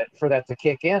a bit for that to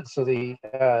kick in. So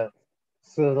the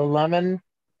lemon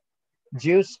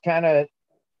juice kind of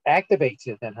activates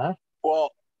it then, huh?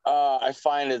 Well, I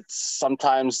find it's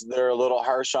sometimes they're a little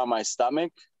harsh on my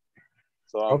stomach.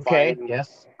 So Okay.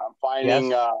 Yes. I'm finding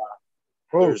Yes.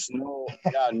 there's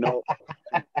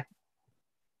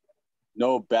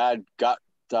no bad gut.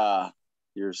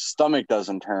 Your stomach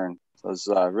doesn't turn. So it's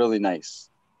really nice.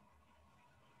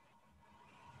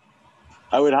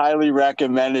 I would highly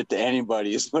recommend it to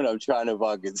anybody is what I'm trying to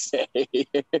fucking say.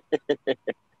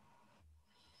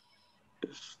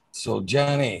 So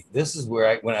Johnny, this is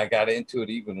where when I got into it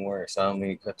even worse. I don't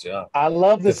mean to cut you off. I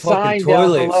love the fucking sign down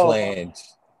toilet below. flange.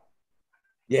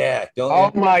 Yeah, don't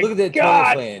Oh my look at that toilet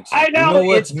God! flange. I You know know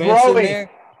what's it's missing growing.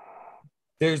 there?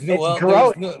 There's no It's well,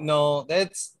 growing. there's no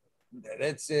that's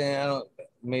I don't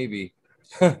maybe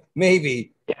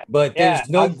maybe, Yeah. but Yeah. there's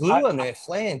no glue on that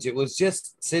flange. It was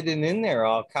just sitting in there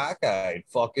all cockeyed,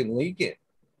 fucking leaking.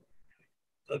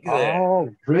 Look at that.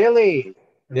 Oh, really?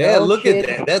 Yeah, No look at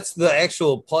kidding. that. That's the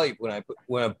actual pipe when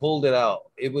I pulled it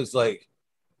out. It was like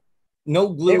no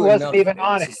glue It or wasn't nothing. even It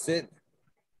on was it. just sitting.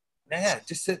 Yeah,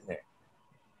 just sitting there.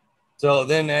 So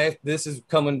then this is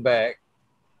coming back.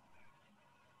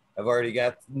 I've already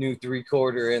got the new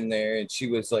 3/4 in there, and she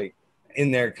was like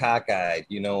in there cockeyed,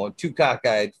 too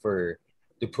cockeyed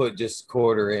to put just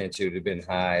 1/4 inch. It would have been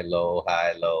high, low,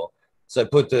 high, low. So I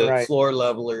put the Right. floor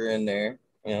leveler in there,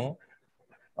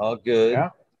 all good. Yeah.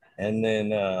 And then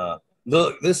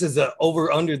look, this is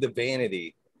over under the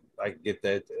vanity. I can get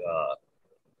that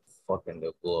fucking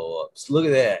to blow up. So look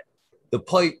at that. The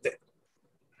pipe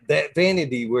that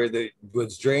vanity where the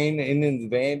was drained into the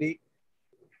vanity.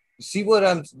 You see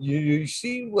what you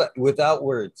see what without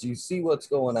words, you see what's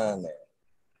going on there.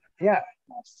 Yeah.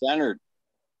 Centered.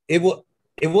 It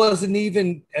wasn't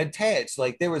even attached.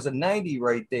 Like there was a 90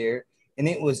 right there, and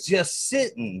it was just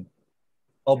sitting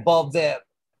above that.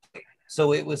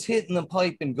 So it was hitting the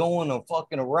pipe and going and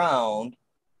fucking around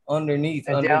underneath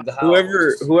And under down. the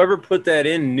house. Whoever put that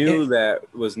in knew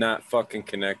that was not fucking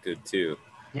connected too.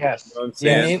 Yes. You know what I'm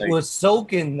saying? And it Like, was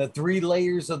soaking the 3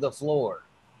 layers of the floor.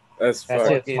 that's That's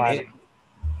fucking it, Smiley.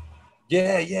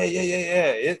 Yeah.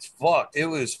 It's fucked. It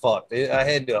was fucked. I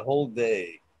had the whole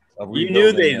day of You knew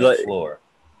rebuilding that floor.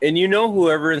 And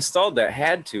whoever installed that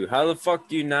had to. How the fuck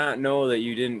do you not know that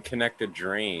you didn't connect a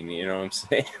drain? You know what I'm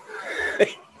saying?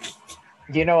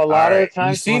 A lot of the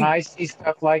times when I see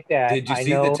stuff like that, did you I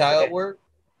see know the tile work,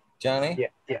 Johnny?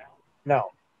 Yeah.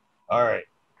 No. All right.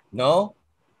 No?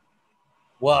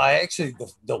 Well, I actually,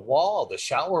 the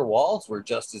shower walls were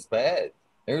just as bad.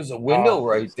 There's a window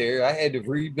right there. I had to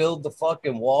rebuild the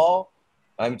fucking wall.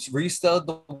 I'm restud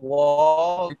the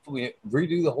wall,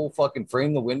 redo the whole fucking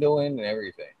frame the window in and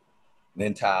everything, and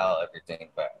then tile everything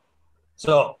back.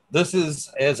 So this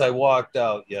is as I walked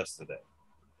out yesterday.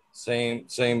 Same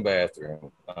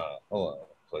bathroom. Hold on,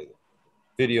 play the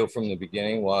video from the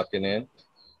beginning. Walking in.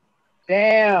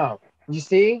 Damn. You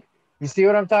see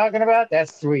what I'm talking about?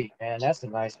 That's sweet, man. That's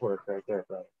some nice work right there,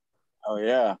 bro. Oh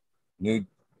yeah. New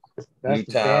That's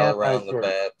tile around nice the work.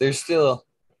 bath. There's still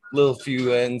a little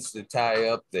few ends to tie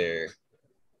up there.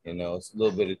 It's a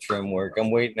little bit of trim work.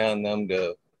 I'm waiting on them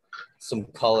some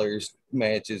colors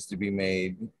matches to be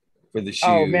made for the shoe.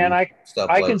 Oh man, I can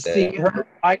that. see her.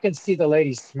 I can see the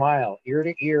lady smile ear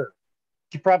to ear.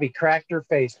 She probably cracked her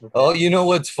face. Oh, you know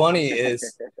what's funny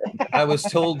is I was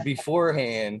told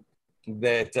beforehand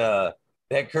that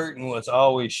that curtain was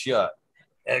always shut.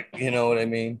 You know what I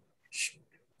mean?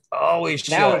 Always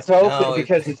shut. Now it's open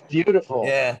because it's beautiful.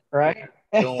 Yeah. Right?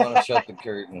 Don't want to shut the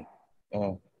curtain.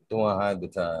 Don't want to hide the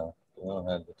tile. Don't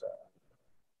hide the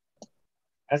tile.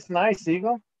 That's nice,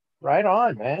 Eagle. Right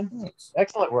on, man. Thanks.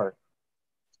 Excellent work.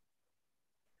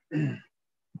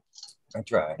 I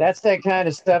try. That's that kind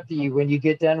of stuff that when you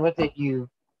get done with it, you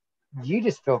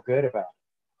just feel good about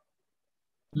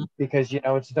it. Because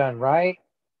it's done right.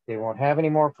 They won't have any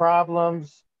more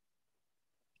problems.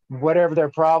 Whatever their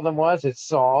problem was, it's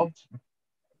solved.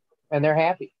 And they're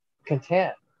happy,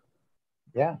 content.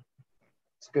 Yeah.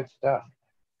 It's good stuff.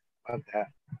 Love that.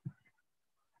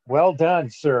 Well done,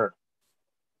 sir.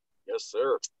 Yes,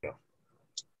 sir.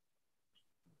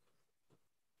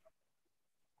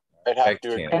 I'd have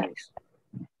to agree.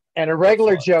 And a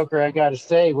regular joker, I got to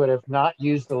say, would have not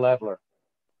used the leveler.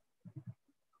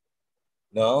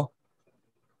 No?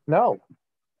 No.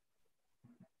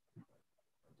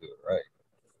 Do it right.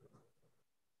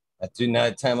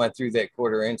 Time I threw that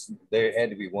 1/4 inch, there had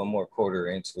to be one more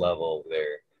 1/4 inch level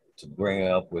there to bring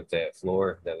it up with that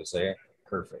floor that was there.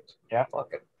 Perfect. Yeah.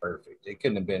 Fucking perfect. It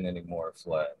couldn't have been any more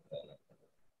flat than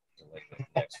to lay the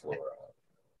next floor on.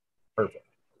 Perfect.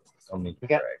 Don't need to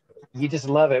brag. You just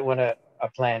love it when a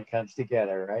plan comes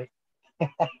together, right?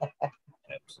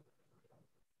 Absolutely.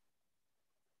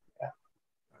 Yeah.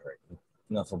 All right.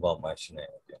 Enough about my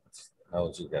shenanigans. How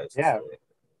was you guys today?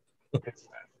 Good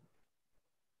stuff.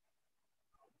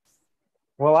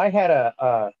 Well, I had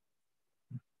a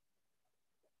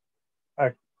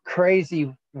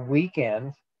crazy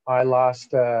weekend. I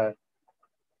lost 2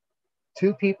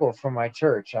 people from my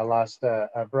church. I lost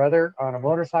a brother on a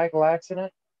motorcycle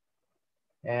accident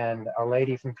and a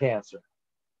lady from cancer.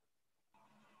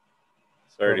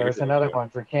 Sorry So there's another one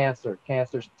for cancer.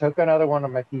 Cancer took another one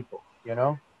of my people, you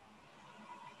know?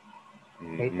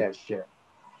 Hate that shit.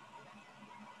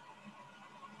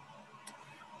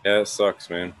 Yeah, it sucks,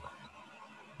 man.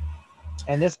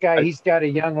 And this guy, he's got a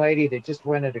young lady that just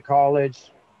went into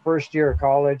college, first year of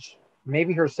college,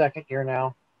 maybe her second year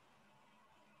now.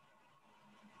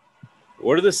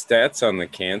 What are the stats on the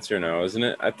cancer now, isn't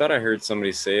it? I thought I heard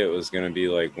somebody say it was going to be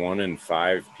like 1 in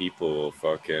 5 people will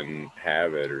fucking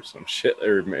have it or some shit.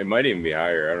 Or it might even be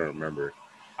higher. I don't remember.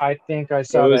 I think I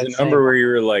saw it was that a number same where you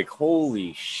were like,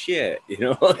 holy shit. You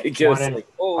know, like it was 1 in like,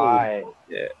 holy 5.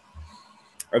 shit.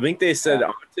 I think they said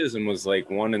autism was like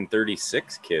 1 in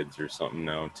 36 kids or something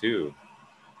now, too.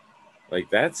 Like,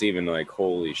 that's even like,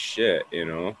 holy shit, you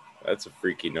know? That's a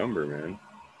freaky number, man.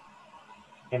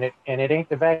 And it ain't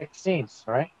the vaccines,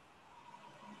 right?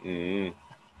 Mm-hmm.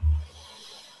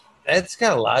 It's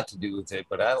got a lot to do with it,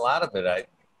 but a lot of it I'm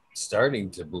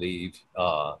starting to believe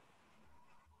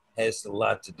has a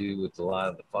lot to do with a lot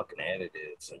of the fucking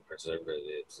additives and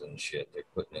preservatives and shit they're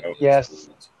putting in these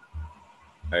foods.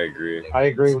 I agree. I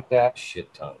agree with that.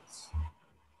 Shit tons.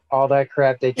 All that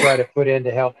crap they try to put in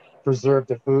to help preserve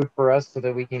the food for us so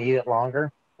that we can eat it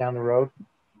longer down the road.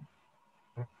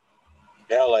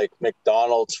 Yeah, like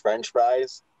McDonald's French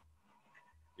fries.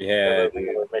 Yeah.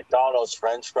 McDonald's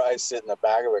French fries sit in the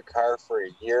back of a car for a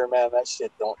year, man. That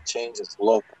shit don't change its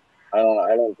look. I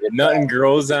don't get nothing that.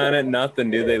 Grows on it,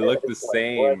 nothing, dude. They look the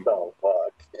same. What the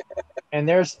fuck? And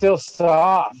they're still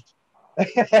soft.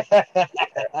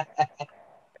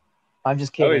 I'm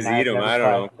just I kidding. always eat them. I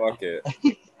don't know. Fuck it.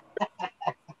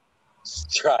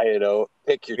 Just try it out.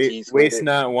 Pick your teeth. Waste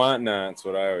not, want not. That's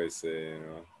what I always say. You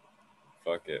know,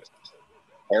 fuck it.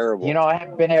 Terrible. You know, I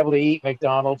haven't been able to eat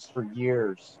McDonald's for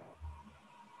years.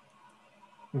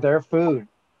 Their food,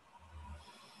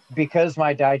 because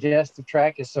my digestive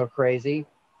tract is so crazy,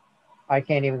 I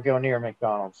can't even go near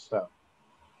McDonald's. So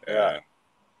yeah,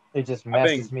 it just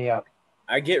messes me up.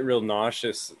 I get real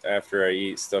nauseous after I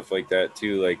eat stuff like that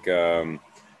too. Like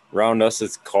around us,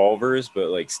 it's Culver's, but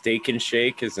like Steak and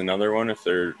Shake is another one if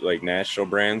they're like national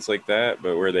brands like that.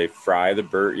 But where they fry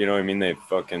the you know what I mean? They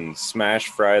fucking smash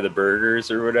fry the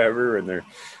burgers or whatever, and they're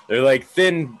like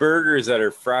thin burgers that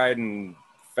are fried and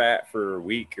fat for a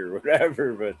week or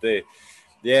whatever. But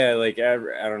like I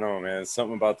don't know, man. It's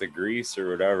something about the grease or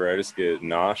whatever. I just get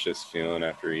nauseous feeling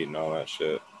after eating all that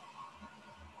shit.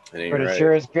 But it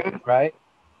sure is good, right?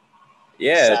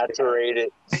 Yeah.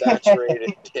 Saturated.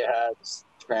 Yeah, it's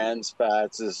trans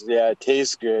fats. It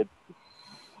tastes good.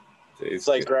 It's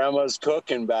like grandma's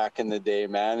cooking back in the day,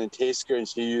 man. It tastes good. And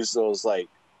she used those like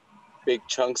big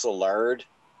chunks of lard.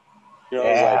 You know,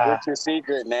 I was like, what's your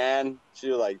secret, Nan? She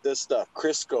was like, this stuff,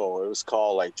 Crisco. It was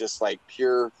called like just like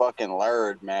pure fucking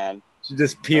lard, man. She's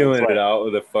just peeling it out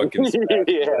with a fucking yeah,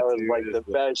 it was like the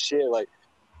best shit. Like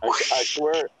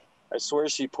I swear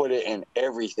she put it in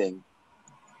everything.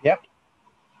 Yep.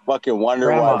 Fucking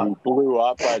wonder why we blew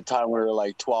up by the time we were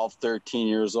like 12, 13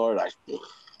 years old.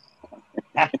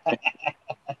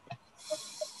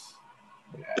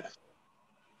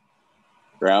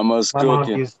 Grandma's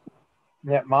cooking.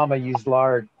 Mama used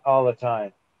lard all the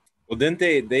time. Well, didn't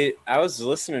I was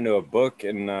listening to a book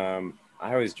and I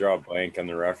always draw a blank on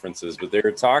the references, but they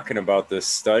were talking about this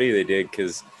study they did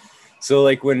so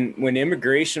like when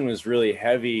immigration was really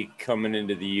heavy coming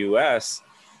into the US,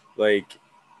 like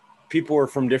people were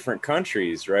from different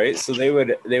countries, right? So they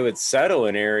would settle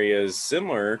in areas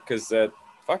similar because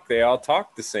they all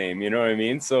talk the same, you know what I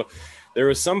mean? So there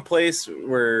was some place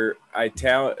where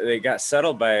they got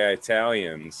settled by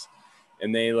Italians,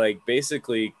 and they like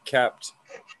basically kept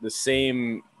the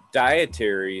same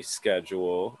dietary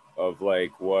schedule of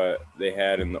like what they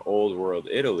had in the old world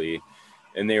Italy.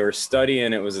 And they were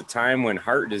studying, it was a time when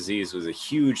heart disease was a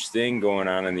huge thing going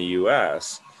on in the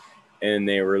US. And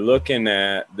they were looking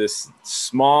at this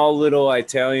small little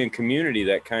Italian community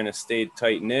that kind of stayed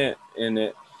tight knit in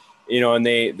it. and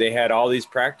they had all these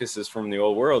practices from the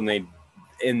old world, and they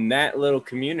in that little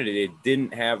community they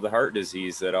didn't have the heart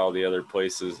disease that all the other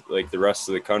places like the rest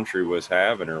of the country was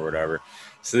having or whatever.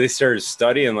 So they started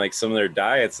studying like some of their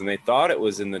diets, and they thought it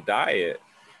was in the diet,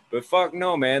 but fuck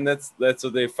no, man. That's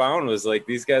what they found was like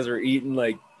these guys were eating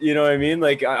like, you know what I mean,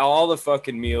 like all the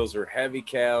fucking meals were heavy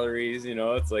calories,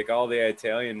 it's like all the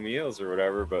Italian meals or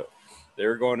whatever, but they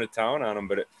were going to town on them.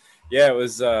 But it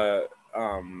was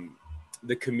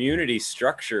the community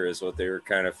structure is what they were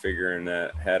kind of figuring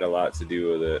that had a lot to do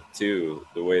with it too.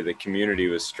 The way the community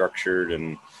was structured,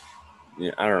 and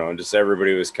I don't know, just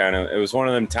everybody was it was one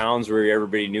of them towns where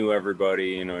everybody knew everybody,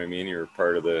 you know what I mean? You were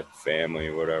part of the family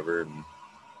or whatever. And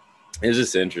it was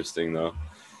just interesting though.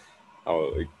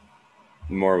 How the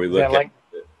more we look at it,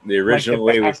 the original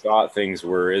way we thought things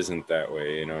were isn't that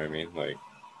way, you know what I mean?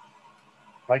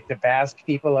 Like the Basque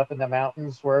people up in the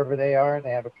mountains, wherever they are, they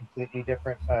have a completely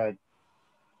different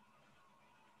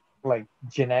like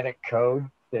genetic code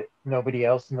that nobody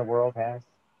else in the world has.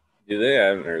 Do they? I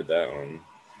haven't heard that one.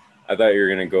 I thought you were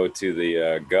gonna go to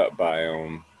the gut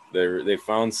biome. They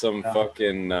found some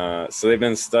fucking. So they've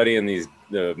been studying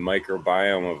the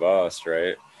microbiome of us,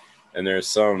 right? And there's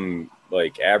some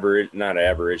like not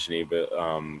aborigine, but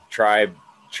tribe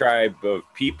of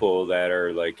people that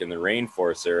are like in the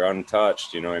rainforest. They're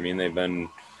untouched. You know what I mean? They've been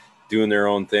doing their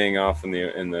own thing off in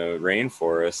the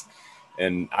rainforest,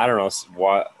 and I don't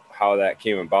know how that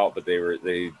came about, but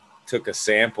they took a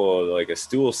sample, like a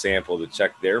stool sample, to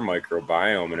check their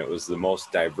microbiome, and it was the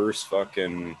most diverse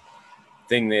fucking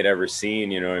thing they'd ever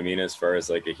seen, you know what I mean, as far as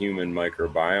like a human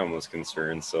microbiome was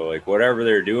concerned. So like whatever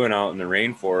they're doing out in the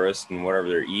rainforest and whatever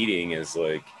they're eating is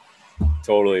like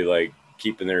totally like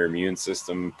keeping their immune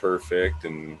system perfect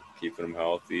and keeping them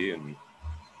healthy.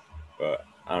 But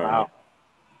I don't know.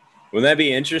 Wouldn't that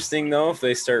be interesting though if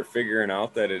they start figuring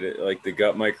out that it like the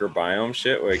gut microbiome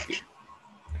shit, like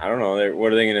I don't know,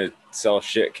 what are they gonna sell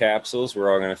shit capsules?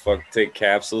 We're all gonna take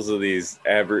capsules of these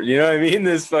you know what I mean?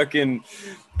 This fucking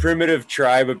primitive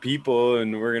tribe of people,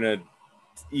 and we're gonna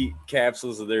eat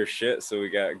capsules of their shit so we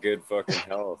got good fucking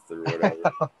health or whatever.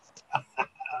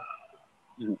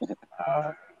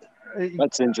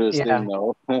 That's interesting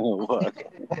though. Look.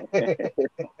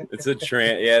 It's a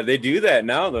yeah, they do that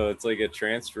now though. It's like a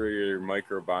transfer of your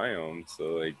microbiome.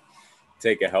 So like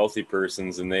take a healthy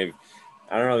person's, and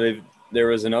there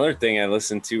was another thing I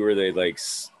listened to where they like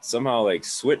somehow like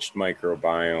switched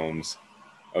microbiomes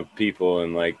of people,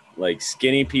 and like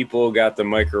skinny people got the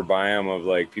microbiome of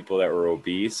like people that were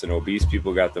obese, and obese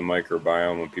people got the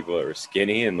microbiome of people that were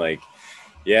skinny, and like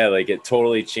yeah, like it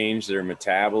totally changed their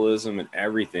metabolism and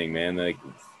everything, man. Like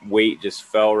weight just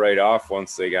fell right off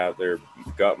once they got their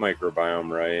gut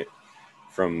microbiome right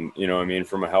from, you know what I mean,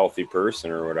 from a healthy person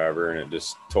or whatever, and it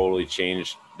just totally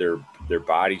changed their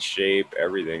body shape,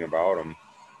 everything about them.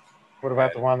 What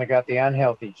about the one that got the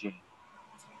unhealthy gene?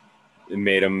 It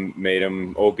made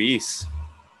him obese.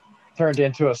 Turned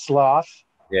into a sloth.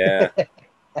 Yeah.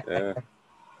 Yeah.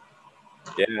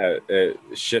 Yeah, it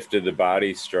shifted the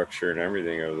body structure and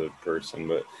everything of the person,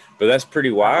 but that's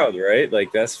pretty wild, right?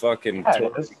 Like that's fucking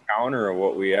totally counter of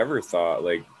what we ever thought.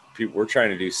 Like people, we're trying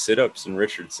to do sit-ups and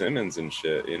Richard Simmons and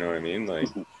shit. You know what I mean? Like,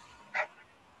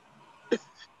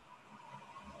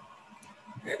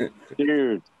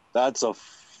 dude, that's a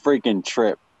freaking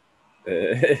trip.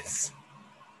 It's.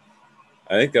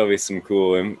 I think there'll be some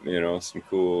cool, some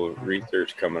cool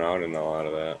research coming out in a lot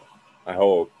of that. I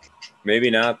hope.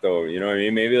 Maybe not though, you know what I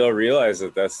mean? Maybe they'll realize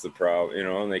that that's the problem,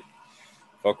 and like,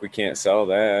 fuck, we can't sell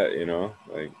that,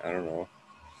 like, I don't know.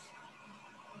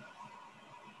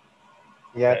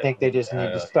 Yeah, I think they just need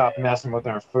to stop messing with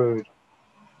our food.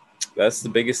 That's the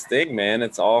biggest thing, man.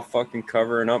 It's all fucking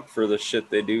covering up for the shit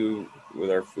they do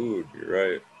with our food.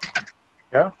 You're right.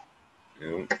 Yeah.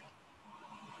 Yeah.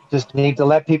 Just need to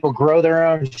let people grow their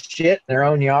own shit in their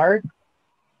own yard.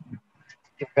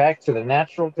 Get back to the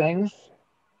natural things.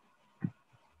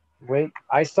 Wait,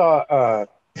 I saw a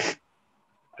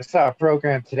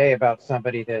program today about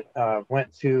somebody that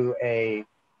went to it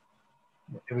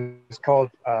was called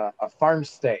a farm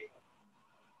stay,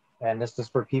 and this is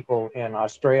for people in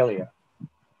Australia.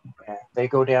 And they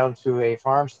go down to a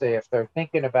farm stay if they're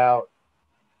thinking about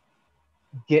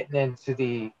getting into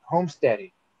the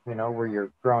homesteading, where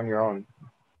you're growing your own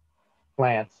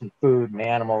plants and food and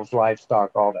animals,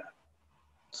 livestock, all that.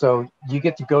 So you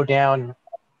get to go down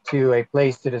to a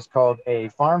place that is called a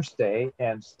farm stay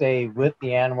and stay with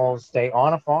the animals, stay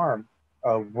on a farm,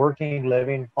 a working,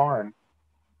 living farm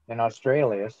in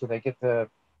Australia. So they get to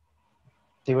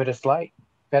see what it's like.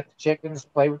 Pet the chickens,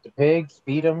 play with the pigs,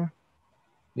 feed them,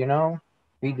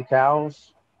 feed the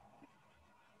cows.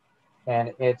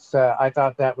 And it's I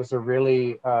thought that was a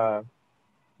really a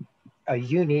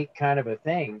unique kind of a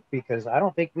thing because I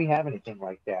don't think we have anything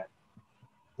like that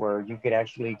where you could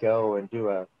actually go and do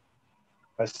a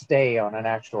stay on an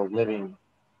actual living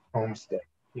homestead.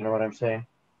 You know what I'm saying?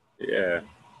 Yeah,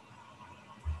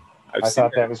 I've I seen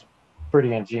thought that. that was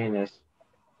pretty ingenious.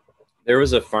 There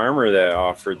was a farmer that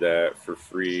offered that for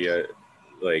free,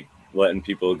 like letting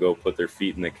people go put their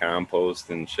feet in the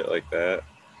compost and shit like that.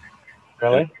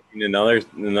 And Really?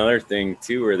 another thing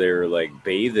too, where they were like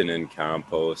bathing in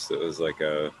compost. It was like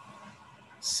a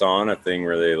sauna thing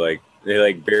where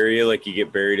they bury you like you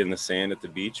get buried in the sand at the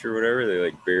beach or whatever. They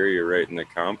like bury you right in the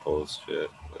compost shit.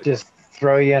 Like, Just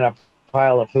throw you in a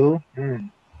pile of poo?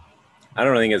 Mm. I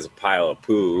don't think it's a pile of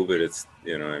poo, but it's,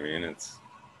 you know what I mean.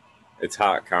 It's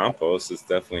hot compost. It's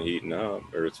definitely heating up,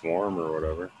 or it's warm or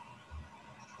whatever.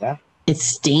 Yeah, It's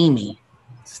steamy.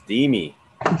 Steamy.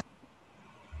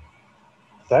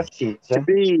 that's cheap. To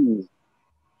be. Comes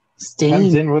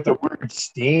Steamy. in with the word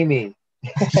steamy.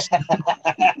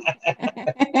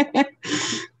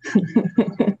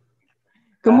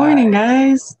 Good morning,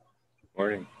 guys.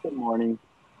 Morning. Good morning.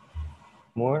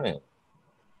 Morning.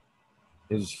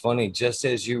 It was funny, just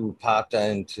as you popped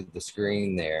onto the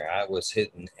screen there, I was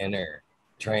hitting enter,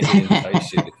 trying to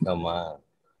entice you to come on.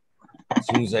 As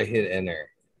soon as I hit enter,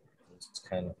 it's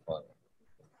kind of funny.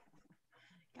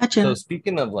 Gotcha. So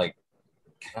speaking of like,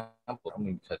 let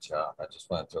me cut you off. I just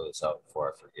want to throw this out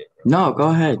before I forget. No, go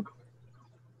ahead.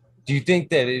 Do you think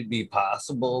that it'd be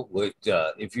possible with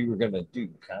if you were gonna do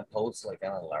compost like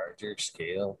on a larger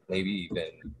scale, maybe even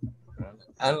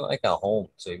I don't like a home,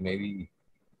 say maybe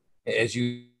as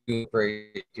you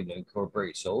can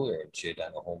incorporate solar and shit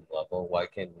on a home level, why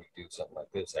can't we do something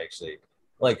like this? Actually,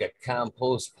 like a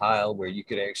compost pile where you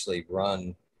could actually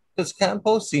run, because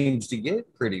compost seems to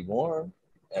get pretty warm,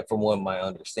 from what my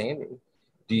understanding.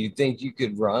 Do you think you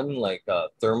could run like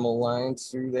thermal lines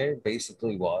through there,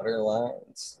 basically water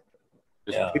lines,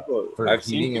 for I've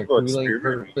seen heating or people cooling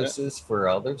experiment with it. purposes for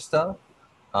other stuff?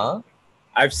 Huh?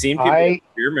 I've seen people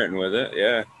experimenting with it.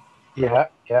 Yeah. Yeah,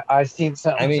 I've seen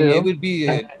something I mean, too. it would be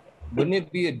wouldn't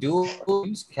it be a dual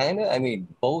use kind of? I mean,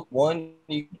 both one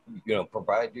you know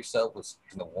provide yourself with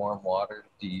the warm water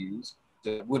to use.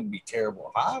 It wouldn't be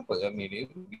terrible hot, but I mean, it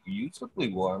would be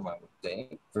usably warm. I would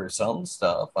think for some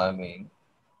stuff. I mean,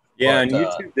 Yeah, on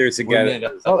but YouTube, there's a guy wouldn't that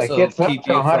it does Oh, it also gets up keep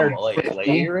to you from like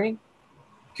 150. layering?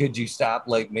 Could you stop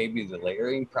like maybe the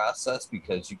layering process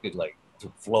because you could like to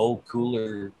flow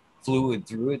cooler fluid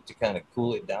through it to kind of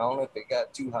cool it down if it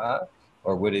got too hot?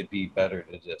 Or would it be better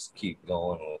to just keep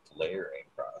going with the layering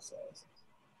process?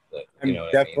 But, you know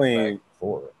what I mean? Back and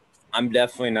forth. I'm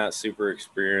definitely not super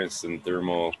experienced in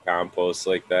thermal compost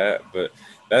like that, but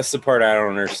that's the part I don't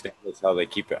understand is how they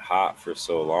keep it hot for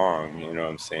so long, you know what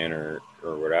I'm saying, or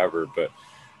whatever. But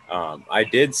I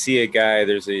did see a guy,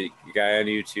 there's a guy on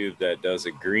YouTube that does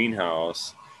a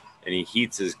greenhouse, and he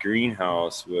heats his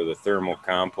greenhouse with a thermal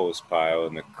compost pile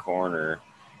in the corner,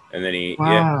 and then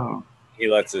Wow. he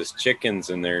lets his chickens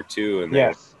in there too, and they're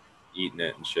Yes. eating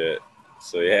it and shit.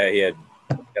 So yeah, he had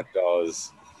kept all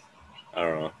his, I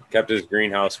don't know, kept his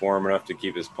greenhouse warm enough to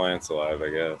keep his plants alive, I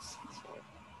guess.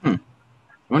 So.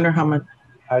 Wonder how much.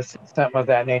 I've seen something of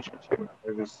that nature too.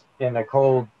 It was in a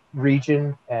cold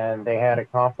region and they had a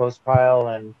compost pile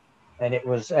and it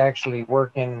was actually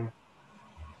working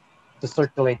to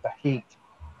circulate the heat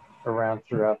around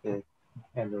throughout the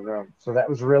in the room. So that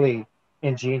was really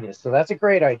ingenious. So that's a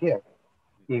great idea,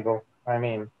 Eagle. I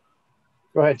mean,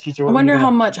 go ahead, teacher. I What were you wonder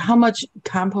gonna... how much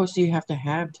compost do you have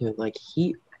to like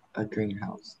heat a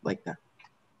greenhouse like that?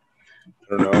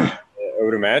 I don't know. I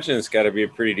would imagine it's got to be a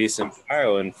pretty decent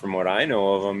pile, and from what I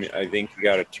know of them, I think you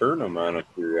got to turn them on a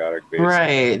periodic basis.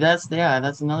 Right.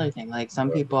 That's another thing. Like some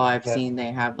people I've seen,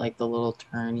 they have like the little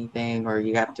turny thing, or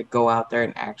you have to go out there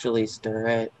and actually stir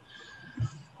it.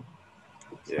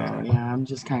 Yeah. So yeah, I'm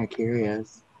just kind of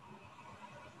curious.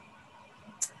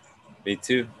 Me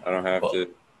too. I don't have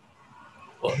to.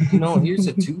 Well, you know, here's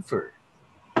a twofer.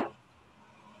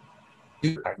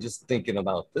 I'm just thinking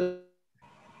about this.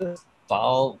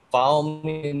 Follow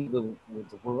me with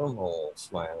the wormhole,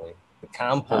 Smiley. The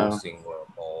composting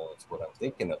wormhole is what I'm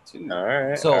thinking of too. All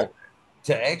right. So all right.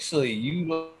 to actually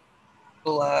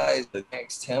utilize the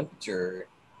max temperature,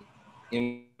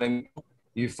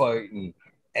 you're fighting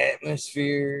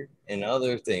atmosphere and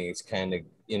other things, kind of,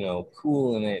 you know,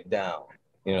 cooling it down.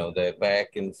 You know, that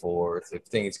back and forth. If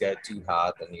things got too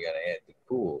hot, then you got to add the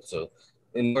cool. So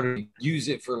in order to use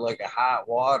it for like a hot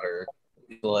water,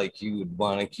 like you would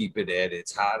want to keep it at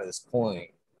its hottest point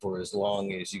for as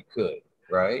long as you could,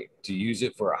 right? To use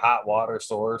it for a hot water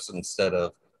source instead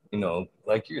of you know,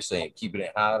 like you're saying, keeping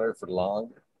it hotter for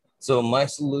longer. So my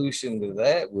solution to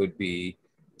that would be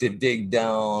to dig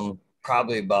down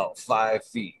probably about 5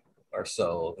 feet or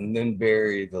so and then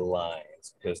bury the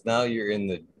lines, because now you're in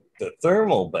the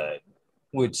thermal bed,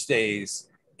 which stays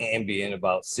ambient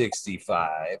about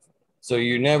 65. So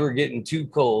you're never getting too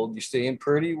cold. You're staying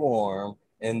pretty warm,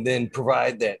 and then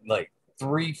provide that like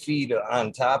 3 feet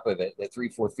on top of it, that 3,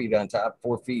 4 feet on top,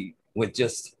 4 feet with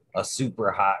just a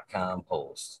super hot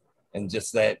compost and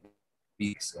just that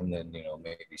weeks, and then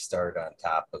maybe start on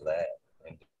top of that,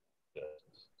 and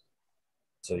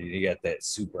so you got that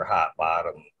super hot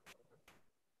bottom.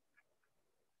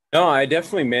 No, I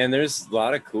definitely, man, there's a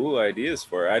lot of cool ideas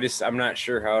for it. I'm not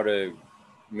sure how to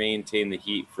maintain the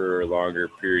heat for a longer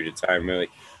period of time. Like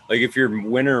if your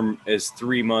winter is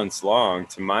 3 months long,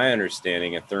 to my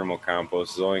understanding, a thermal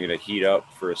compost is only going to heat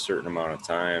up for a certain amount of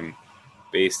time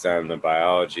based on the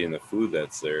biology and the food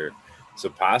that's there. So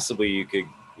possibly you could,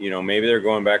 maybe they're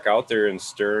going back out there and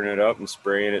stirring it up and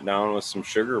spraying it down with some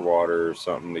sugar water or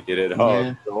something to get it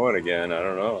up going again. I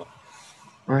don't know.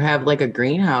 Or have like a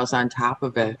greenhouse on top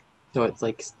of it, so it's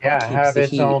like have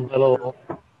its own little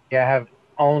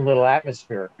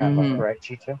atmosphere kind of, right,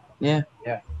 Chicha? Yeah,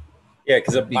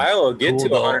 because a pile will get to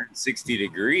 160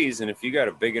 degrees, and if you got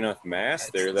a big enough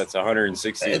mass there, that's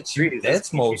 160 degrees.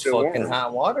 That's most fucking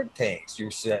hot water tanks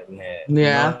you're setting at.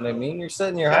 Yeah, you know what I mean, you're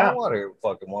setting your hot water at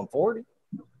fucking 140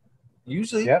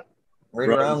 usually. Right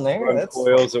around there. That's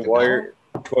coils of wire,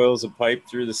 coils of pipe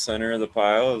through the center of the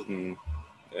pile, and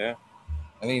I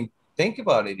mean, think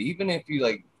about it. Even if you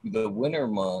like the winter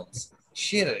months,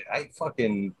 shit, I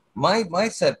fucking my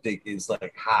septic is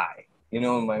like high. You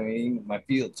know what I mean? My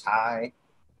field's high.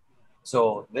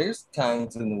 So there's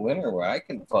times in the winter where I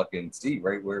can fucking see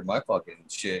right where my fucking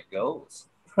shit goes.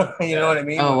 You know what I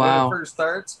mean? Oh, when wow. winter first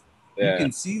starts, you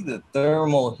can see the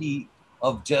thermal heat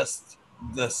of just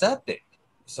the septic.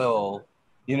 So,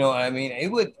 you know what I mean? I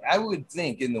would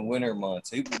think in the winter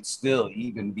months it would still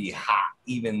even be hot,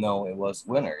 even though it was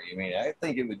winter. I mean,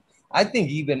 I think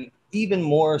even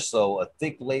more so a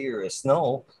thick layer of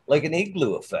snow, like an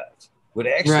igloo effect, would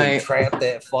actually trap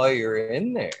that fire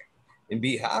in there and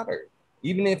be hotter.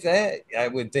 Even if that, I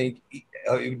would think it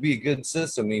would be a good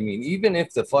system. I mean, even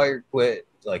if the fire quit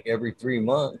like every 3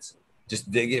 months,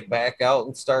 just dig it back out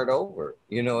and start over.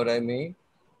 You know what I mean?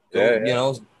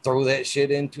 Throw that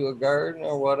shit into a garden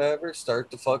or whatever,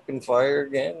 start the fucking fire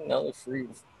again, another free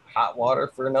hot water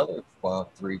for another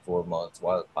 3-4 months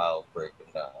while the pile's breaking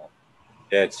down.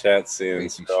 Yeah, chat's saying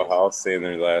house saying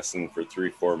they're lasting for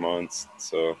 3-4 months.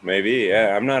 So maybe,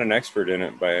 I'm not an expert in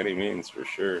it by any means, for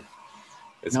sure.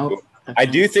 It's cool. I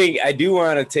do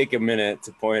want to take a minute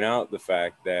to point out the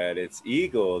fact that it's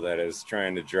Eagle that is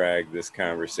trying to drag this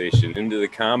conversation into the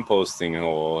composting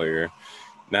hole here.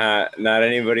 Not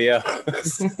anybody else.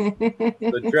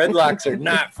 The dreadlocks are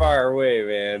not far away,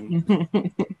 man.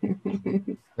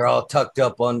 They're all tucked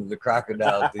up under the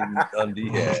crocodile Dundee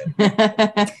head.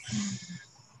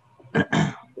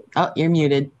 Oh, you're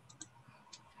muted.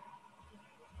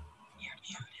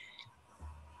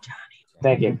 Johnny.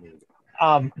 Thank you.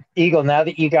 Eagle, now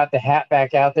that you got the hat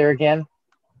back out there again,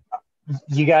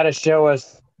 you got to show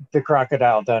us the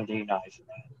crocodile Dundee knife.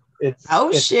 It's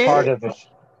part of it.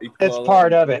 It's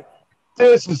part of it.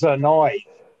 This is a noise.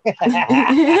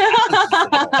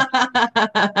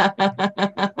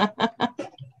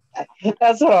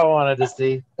 That's what I wanted to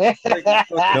see.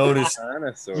 Notice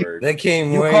that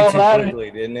came way too quickly,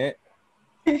 didn't it?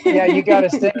 Yeah, you got to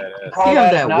stay. You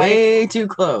have that way too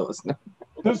close.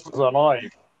 This is a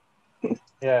knife.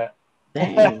 Yeah.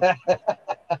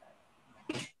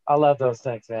 I love those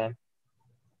things, man.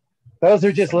 Those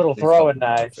are just little throwing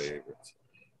knives.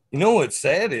 You know what's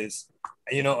sad is,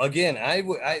 again,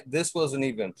 this wasn't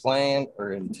even planned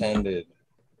or intended,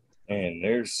 and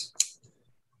there's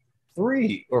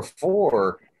 3 or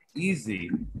 4 easy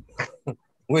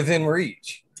within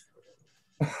reach.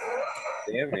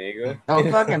 Damn, Eagle.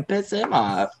 Don't fucking piss him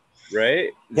off.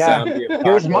 Right? Yeah.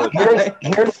 Here's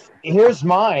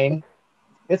mine.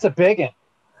 It's a big one.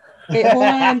 Hey, hold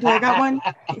on. Do I got one?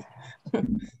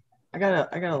 I got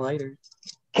a lighter.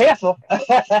 Careful.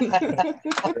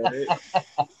 Right?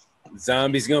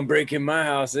 Zombies gonna break in my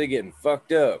house. They're getting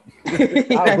fucked up.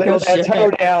 I'll whittle that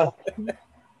toe down.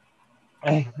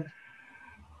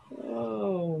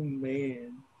 Oh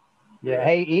man. Yeah.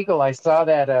 Hey, Eagle. I saw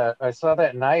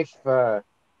that knife site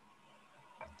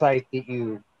that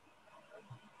you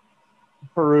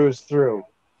perused through.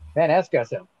 Man, that's got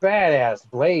some badass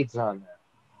blades on there.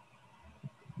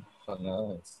 Oh,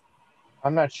 nice.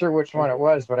 I'm not sure which one it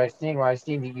was, but I seen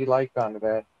that you liked onto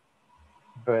that.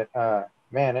 But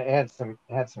Man, it had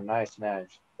some nice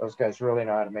knives. Those guys really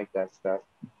know how to make that stuff.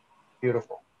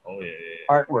 Beautiful Oh yeah,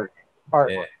 artwork.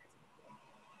 yeah.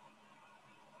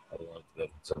 I love them.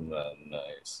 Some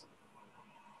nice.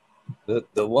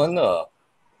 The one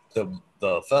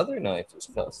the feather knife is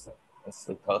custom. That's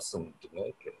the custom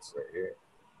Damascus right here.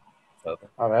 Feather.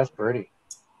 Oh, that's pretty.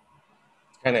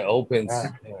 Kind of opens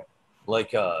Yeah.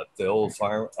 like the old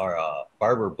farm or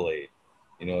barber blade.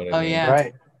 You know what I Oh, mean? yeah.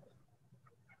 Right.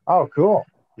 Oh, cool.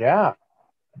 Yeah.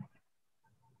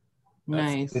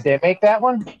 Nice. Did they make that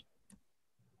one?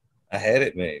 I had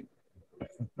it made.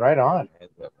 Right on. I had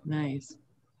that. Nice.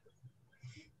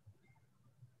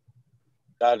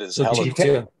 That is So hella you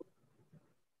Chicha,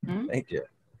 Hmm? thank you.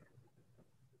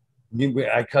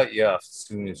 I cut you off as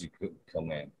soon as you could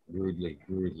come in, rudely,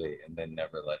 and then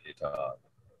never let you talk.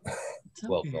 It's okay.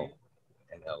 Welcome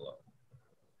and hello.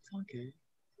 It's okay.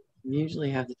 I usually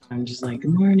have the time just like,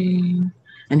 good morning.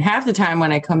 And half the time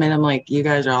when I come in, I'm like, you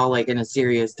guys are all like in a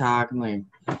serious talk. I'm like,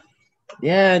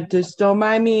 yeah, just don't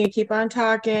mind me. Keep on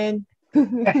talking.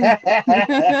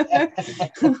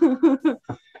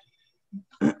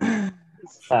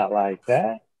 It's not like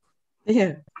that.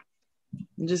 Yeah.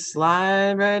 Just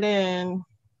slide right in.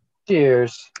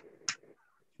 Cheers.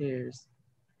 Cheers.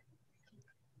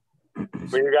 Well,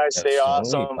 you guys stay That's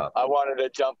awesome. Sony pop. I wanted to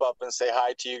jump up and say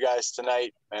hi to you guys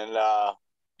tonight, and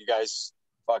you guys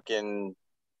fucking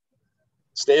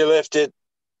stay lifted.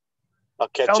 I'll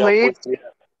catch Don't up leave. with you.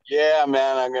 Yeah,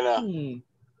 man. I'm Hmm.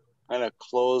 gonna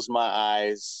close my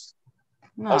eyes.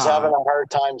 I was having a hard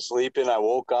time sleeping. I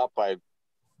woke up. I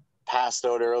passed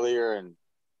out earlier, and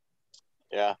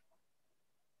yeah,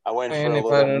 I went And for a if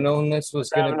little. I'd have known this was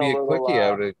going to having be a a little, quickie,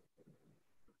 I would have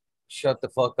shut the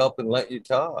fuck up and let you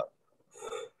talk.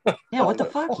 Yeah, what the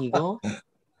fuck, Eagle?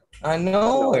 I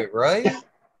know it, right?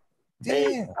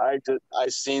 Hey, Damn. I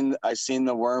seen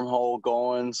the wormhole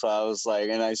going, so I was like,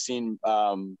 and I seen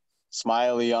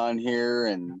Smiley on here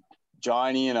and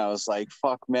Johnny, and I was like,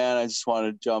 fuck, man, I just want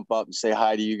to jump up and say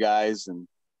hi to you guys and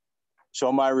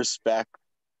show my respect.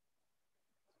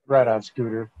 Right on,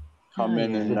 Scooter. Come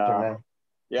in yeah. and Sister, man.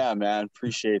 yeah, man,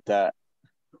 appreciate that.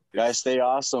 Guys, stay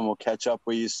awesome. We'll catch up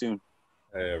with you soon.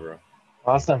 Hey, bro.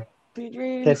 Awesome. Sweet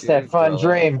dreams. It's that fun Brother.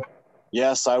 dream.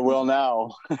 Yes, I will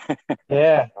now.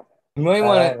 Yeah. You might All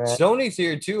want right, to. man. Stoney's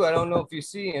here too. I don't know if you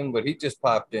see him, but he just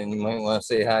popped in. You might want to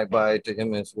say hi bye to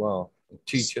him as well.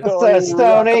 Chicha. What's up,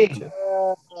 Stoney?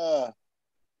 Uh,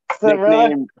 What's up, brother?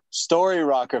 nickname Story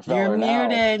Rockefeller. You're now.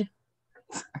 muted.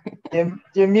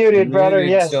 You're muted, brother.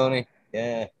 Muted, Yes. Stoney.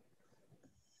 Yeah.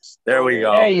 There we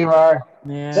go. There you are.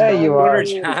 Yeah. There you are.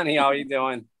 Johnny, how you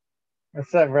doing?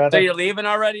 What's up, So brother? you're leaving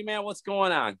already, man? What's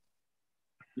going on?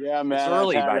 Yeah, man. It's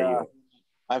early by you.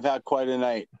 I've had quite a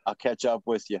night. I'll catch up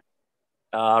with you.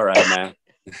 All right,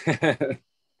 man.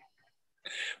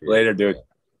 Later, dude.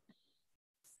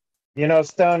 You know,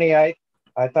 Stoney, I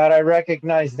thought I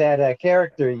recognized that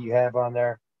character you have on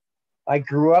there. I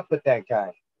grew up with that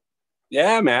guy.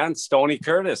 Yeah, man. Stoney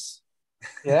Curtis.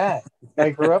 Yeah. I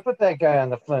grew up with that guy on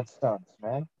the Flintstones,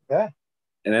 man. Yeah,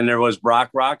 And then there was Brock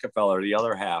Rockefeller, the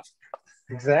other half.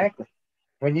 exactly.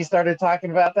 When you started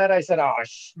talking about that, I said, oh,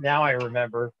 now I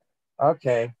remember.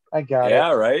 Okay, I got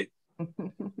Yeah, it. right?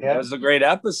 Yeah. That was a great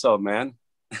episode, man.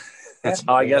 That's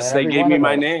how I Definitely, guess man. they Every gave one me of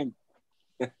my them. name.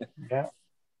 Yeah.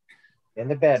 In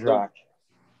the bedrock.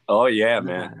 Oh, yeah,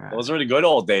 man. Those were the good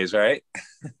old days, right?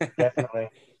 Definitely.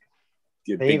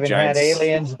 Get They big even giants. had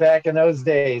aliens back in those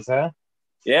days, huh?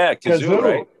 Yeah, Kazoo,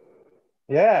 right?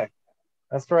 Yeah.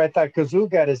 That's where I thought Kazoo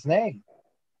got his name.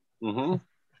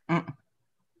 Mm-hmm.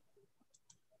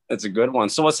 That's a good one.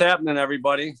 So what's happening,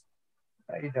 everybody?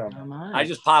 How you doing? Come on. I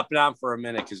just popped it on for a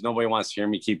minute because nobody wants to hear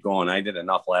me keep going. I did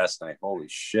enough last night. Holy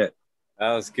shit.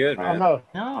 That was good, Oh, man. no.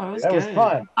 No, it was That good. was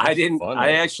fun. I didn't. Fun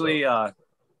I episode.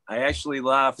 actually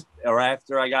left, or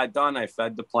after I got done, I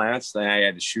fed the plants. Then I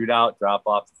had to shoot out, drop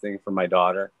off the thing for my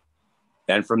daughter.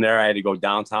 Then from there, I had to go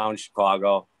downtown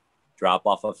Chicago, drop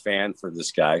off a fan for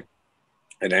this guy,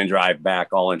 and then drive back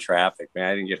all in traffic. Man,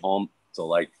 I didn't get home till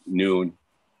like noon.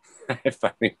 I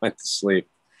finally went to sleep.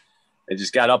 I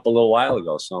just got up a little while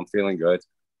ago, so I'm feeling good.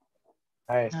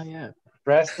 Nice. Oh, yeah.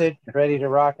 Rested, ready to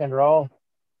rock and roll.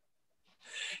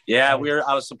 Yeah, I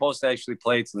was supposed to actually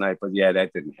play tonight, but yeah,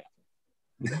 that didn't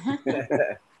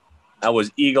happen. I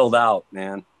was eagled out,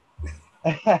 man.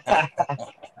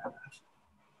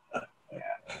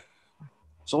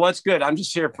 So what's good? I'm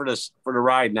just here for the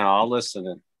ride now. I'll listen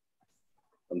and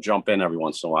I'll jump in every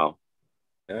once in a while.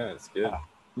 Yeah, it's good.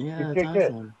 Yeah, Good, that's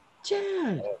good. awesome.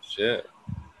 Chad. Oh, shit.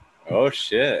 Oh,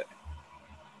 shit.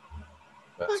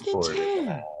 Fucking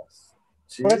Chad.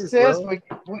 What's this?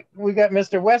 We got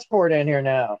Mr. Westport in here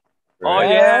now. Oh Right?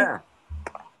 yeah.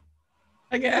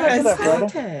 Hi guys. What's up, brother?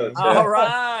 Okay. All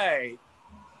right.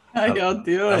 How y'all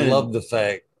doing? I love the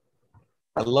fact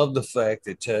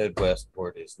that Ted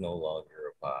Westport is no longer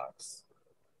a box.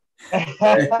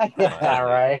 Yeah,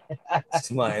 right.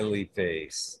 Smiley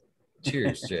face.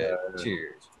 Cheers, Chad.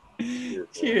 Cheers.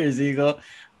 Cheers, Eagle.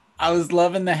 I was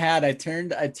loving the hat. I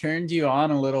turned you on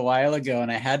a little while ago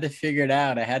and I had to figure it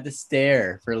out. I had to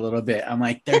stare for a little bit. I'm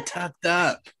like, they're tucked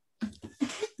up.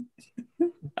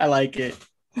 I like it.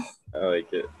 I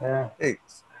like it. Yeah.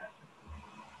 Thanks.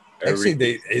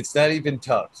 Actually, it's not even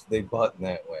tucked. They button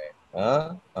that way.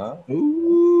 Huh?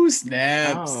 Ooh,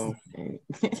 snaps. Oh.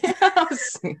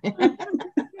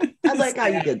 I like how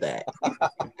you did that.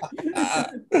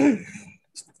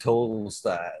 Total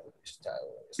style.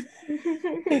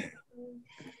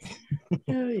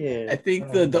 Hell yeah. I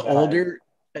think the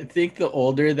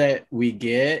older that we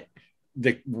get,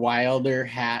 the wilder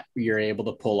hat you're able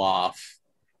to pull off.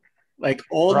 Like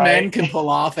old Right. men can pull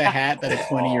off a hat that a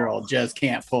 20-year-old just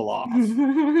can't pull off.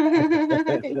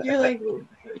 You're like,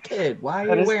 kid, why are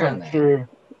That you is wearing so that? true.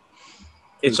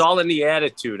 It's all in the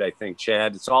attitude, I think,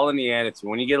 Chad. It's all in the attitude.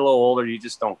 When you get a little older, you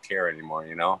just don't care anymore,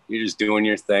 you know? You're just doing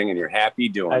your thing and you're happy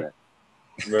doing it.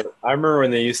 I remember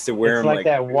when they used to wear It's them like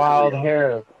that wild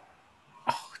hair.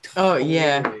 Oh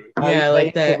yeah, They yeah, like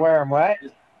used to that. wear them what?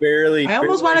 barely. I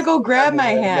almost want to go grab my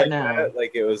hat now. That,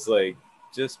 like it was like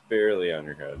just barely on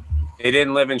your head. They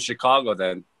didn't live in Chicago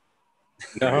then.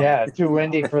 No. Yeah, too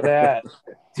windy for that.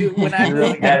 Dude, when I You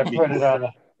really got to put it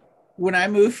on. when I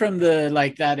moved from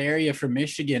that area from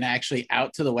Michigan, actually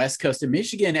out to the West Coast of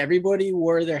Michigan, everybody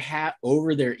wore their hat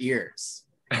over their ears.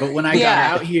 But when I got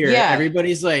out here,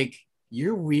 everybody's like,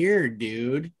 "You're weird,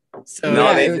 dude." So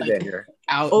No, they it did that here.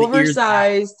 out the ears out.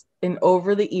 Oversized and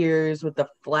over the ears with a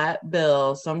flat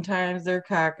bill. Sometimes they're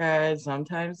cockeyed,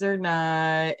 sometimes they're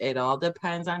not. It all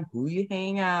depends on who you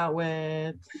hang out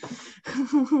with.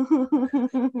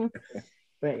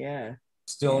 But yeah.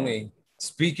 Stoney,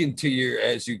 speaking to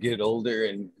as you get older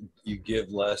and you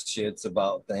give less shits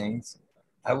about things.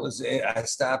 I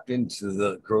stopped into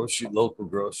the local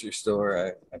grocery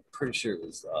store. I'm pretty sure it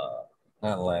was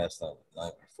not last night, the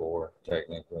night before,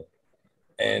 technically.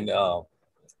 And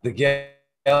the gal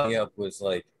up was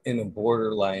like in a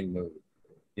borderline mood.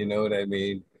 You know what I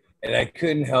mean? And I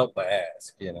couldn't help but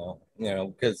ask,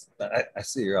 because I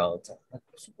see her all the time.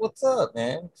 What's up,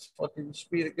 man? Fucking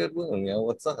speed of goodwill,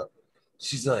 what's up?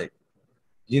 She's like,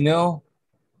 I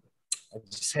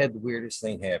just had the weirdest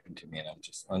thing happen to me, and I'm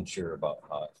just unsure about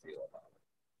how I feel about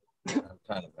it. I'm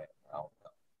kind of mad. I don't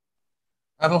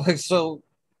know. I'm like, so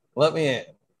let me in.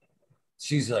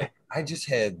 She's like, I just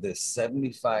had this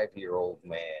 75-year-old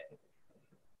man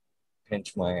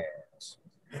pinch my ass.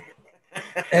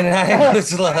 And I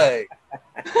was like,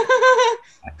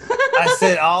 I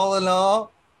said, all in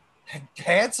all,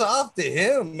 hats off to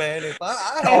him, man. If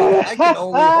I can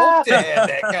only hope to have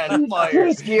that kind of fire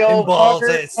and balls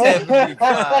at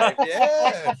 75.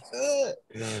 Yeah.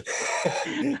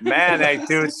 Man, that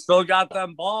dude still got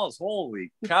them balls.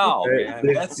 Holy cow,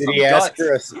 man. That's Did some he ask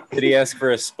guts. did he ask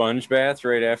for a sponge bath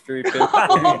right after he picked?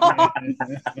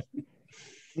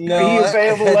 No, are you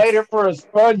available later for a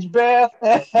sponge bath? You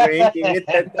ain't gonna get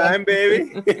that time,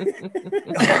 baby.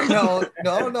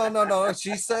 No.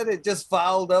 She said it just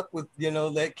followed up with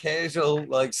that casual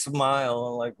like smile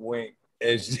and like wink.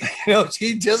 As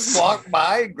she just walked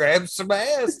by and grabbed some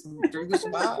ass through the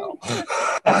smile.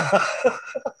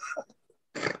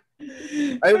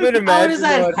 I would imagine.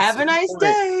 Have a nice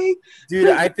day. Dude,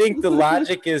 I think the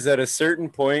logic is at a certain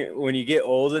point when you get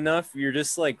old enough, you're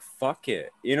just like, fuck it.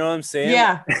 You know what I'm saying?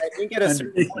 Yeah. I think at a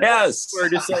certain point, Yes. we're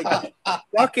just like,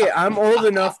 fuck it. I'm old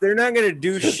enough. They're not going to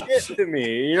do shit to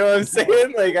me. You know what I'm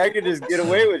saying? Like, I could just get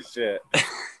away with shit.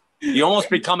 You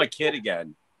almost become a kid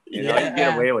again. You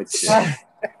get away with shit.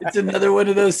 It's another one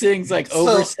of those things like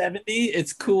over 70,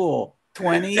 it's cool.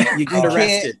 20, you get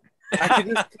arrested. I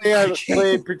can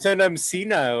just pretend I'm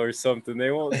senile or something. They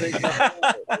won't think.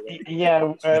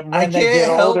 Yeah, when they get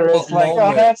older, it's like,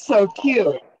 oh, that's so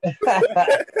cute.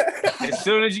 As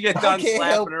soon as you get done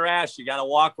slapping her ass, you got to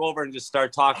walk over and just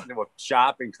start talking to a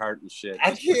shopping cart and shit.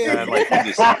 I can't. Like you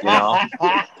just,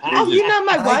 Oh, you're not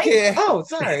my wife? Oh,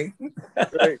 sorry.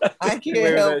 I can't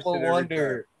help but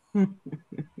wonder,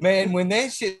 man, when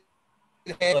that shit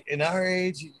in our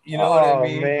age, what I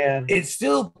mean? Man. It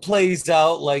still plays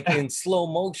out like in slow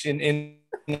motion in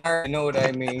I know what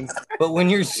I mean. But when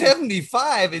you're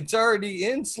 75, it's already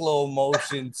in slow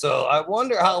motion. So I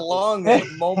wonder how long that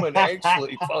moment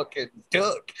actually fucking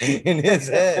took in his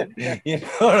head. You know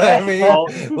what I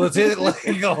mean? Was it like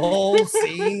a whole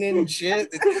scene and shit?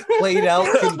 It played out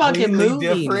completely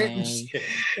different. Man. Shit.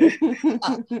 It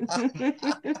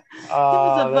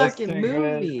was a fucking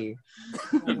movie.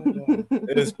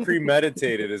 It was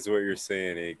premeditated, is what you're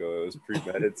saying, Ego. It was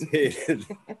premeditated.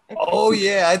 Oh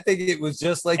yeah, I think it was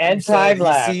just like and time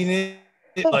lapse. Seen it,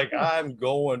 like I'm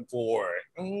going for it,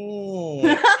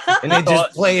 and they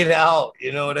just play it out.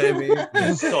 You know what I mean?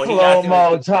 So slow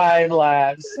mo time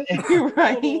lapse,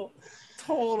 right?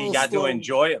 Total. He got to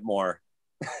enjoy it more.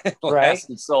 It right?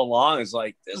 Lasted so long. It's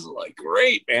like this is like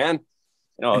great, man.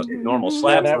 You know, normal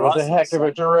slap. That was a heck of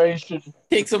a duration.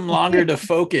 Takes them longer to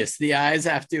focus. The eyes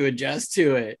have to adjust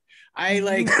to it. I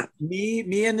like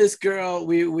me and this girl,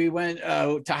 we went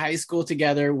to high school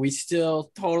together. We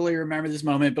still totally remember this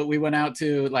moment, but we went out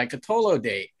to like a Tolo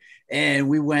date and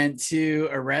we went to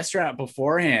a restaurant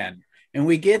beforehand and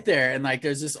we get there and like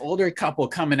there's this older couple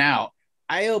coming out.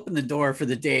 I open the door for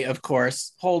the date, of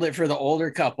course, hold it for the older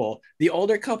couple. The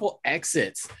older couple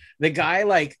exits. The guy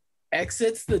like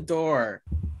exits the door,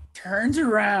 turns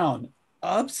around,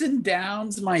 ups and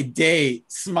downs my date,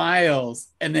 smiles,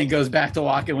 and then goes back to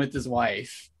walking with his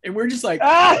wife. And we're just like,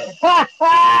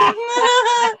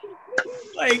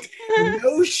 like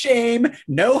no shame,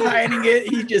 no hiding it.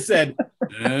 He just said,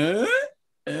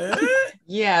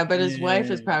 yeah, but his wife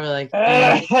is probably like,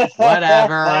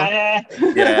 whatever.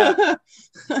 Yeah.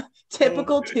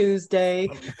 Typical Tuesday.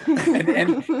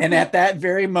 and at that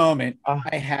very moment,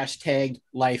 I hashtagged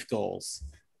life goals.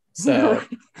 So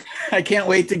I can't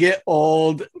wait to get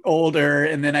older,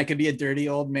 and then I could be a dirty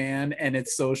old man, and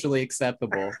it's socially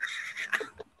acceptable.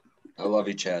 I love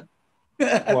you, Chad.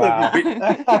 Wow. I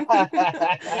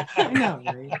know,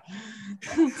 right?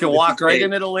 You can walk right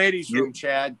into the ladies' room,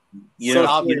 Chad. You know,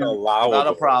 not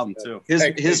a problem too.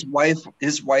 His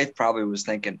wife probably was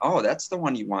thinking, "Oh, that's the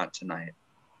one you want tonight."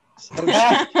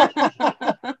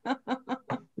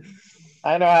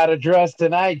 I know how to dress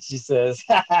tonight, she says.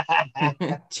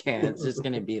 Chad's just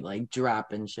gonna be like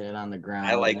dropping shit on the ground.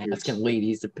 I like asking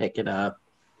ladies to pick it up.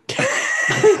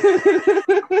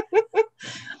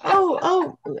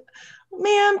 oh,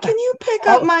 ma'am, can you pick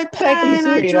up my pen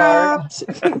I dropped?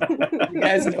 You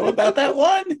guys know about that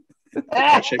one?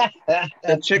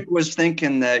 The chick was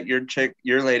thinking that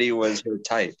your lady was her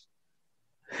type.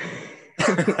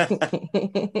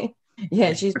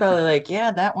 Yeah, she's probably like,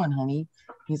 yeah, that one, honey.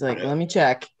 He's like, let me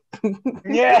check.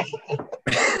 Yeah.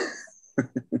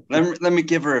 Let me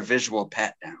give her a visual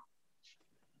pat down.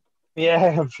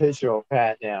 Yeah, visual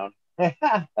pat down.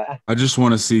 I just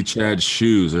want to see Chad's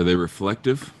shoes. Are they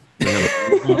reflective?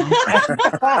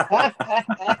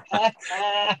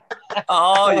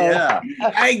 Oh yeah,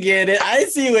 I get it. I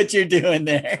see what you're doing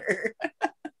there.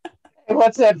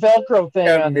 What's that Velcro thing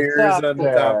on the top on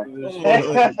there?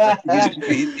 the top of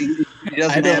the He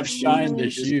doesn't I don't have shine the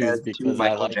shoes. shoes because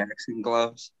Michael Jackson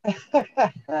gloves.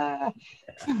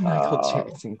 Michael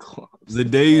Jackson gloves. The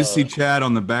day you see Chad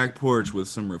on the back porch with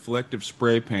some reflective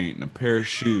spray paint and a pair of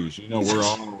shoes, you know we're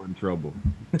all in trouble.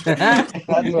 That's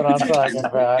what I'm talking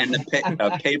about. And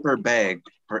a paper bag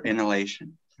for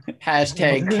inhalation.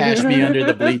 Hashtag cash me under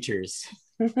the bleachers.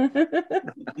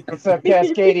 What's up,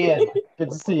 Cascadian? Good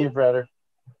to see you, brother.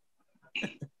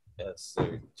 Yes,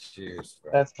 sir. Cheers,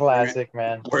 bro. That's classic,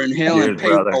 man. We're inhaling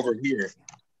paint brother. over here.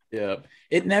 Yep.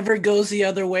 It never goes the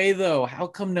other way, though. How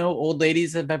come no old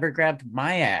ladies have ever grabbed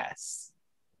my ass?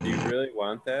 Do you really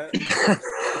want that?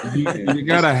 You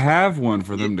gotta have one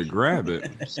for them to grab it.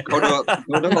 Go to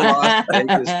Las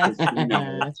Vegas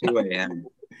casino at 2 a.m.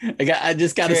 I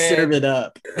just gotta serve it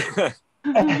up.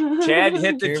 Chad,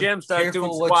 hit the gym, start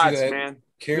doing squats, man.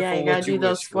 Careful Yeah, you gotta what do you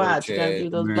those wish squats. for, You gotta Chad. do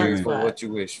those Man. butt Careful squats. what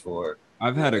you wish for.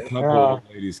 I've had a couple of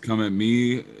ladies come at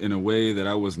me in a way that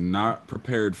I was not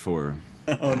prepared for.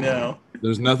 Oh no.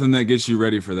 There's nothing that gets you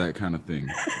ready for that kind of thing.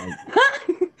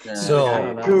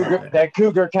 So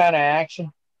cougar kind of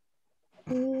action.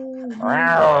 She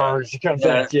comes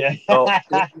at you.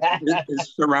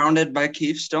 Is surrounded by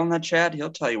Keith still in the chat? He'll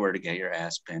tell you where to get your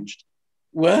ass pinched.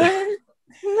 What?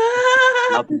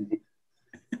 Nothing.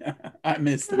 I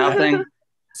missed that. Nothing.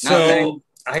 So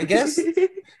I guess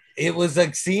it was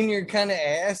like senior kind of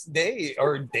ass day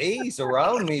or days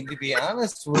around me, to be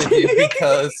honest with you,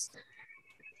 because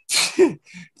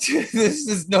this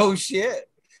is no shit.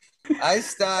 I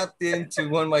stopped into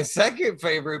one of my second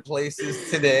favorite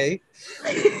places today.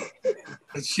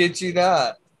 Shit you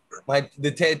not,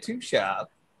 the tattoo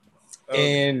shop,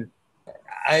 and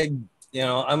I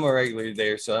I'm a regular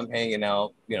there, so I'm hanging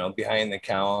out, behind the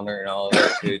counter and all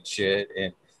that good shit.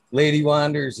 And lady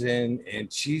wanders in,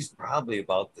 and she's probably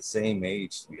about the same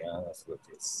age, to be honest with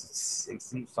you.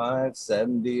 65,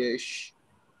 70-ish.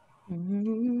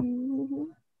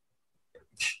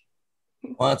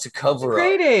 Wants to cover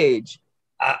Great up age.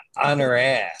 On her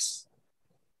ass.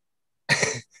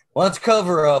 Wants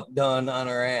cover up done on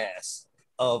her ass.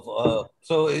 So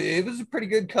it was a pretty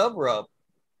good cover up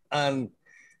on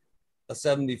a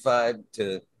 65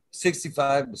 to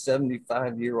 75 to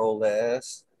 75-year-old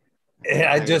ass.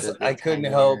 And I couldn't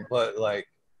help but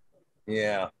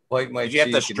bite my Did you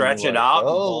have to cheek stretch it out and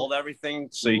hold everything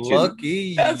so you can?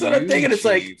 Lucky. That's what I'm thinking. It's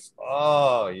like,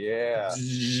 oh yeah,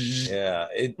 yeah.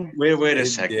 Wait a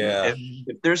second. Yeah.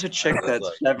 If there's a chick that's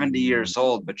 70 years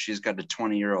old, but she's got a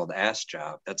 20-year-old ass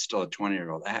job, that's still a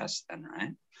 20-year-old ass, then,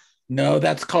 right? No,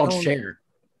 that's called share.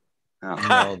 Oh.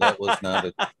 No, that was not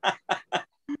a.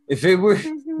 If we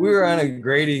were on a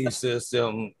grading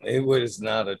system, it was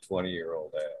not a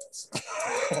 20-year-old ass.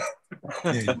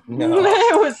 No,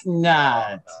 it was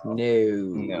not.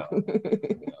 No.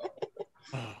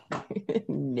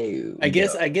 No. I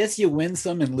guess you win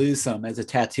some and lose some as a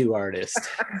tattoo artist.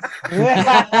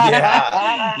 Yeah.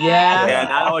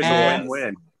 Not always a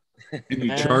win-win. And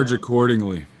you charge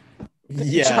accordingly.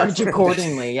 Yeah. Charge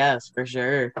accordingly, yes, for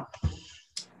sure.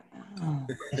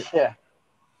 Yeah.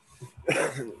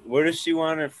 What does she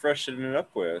want to freshen it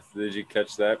up with? Did you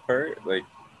catch that part? Like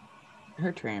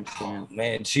her tramp stamp.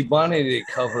 Man, she wanted it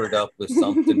covered up with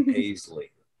something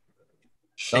paisley.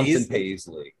 Something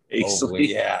paisley. Oh,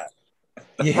 yeah.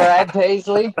 Brad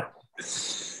Paisley.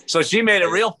 So she made it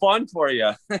real fun for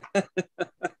you.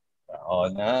 Oh,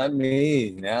 not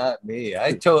me. I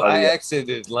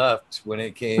exited left when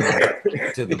it came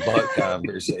to the butt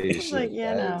conversation.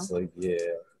 I was like, yeah.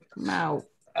 I'm out.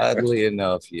 Oddly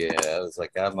enough, yeah. I was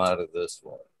like, I'm out of this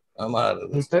one.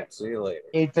 See you later.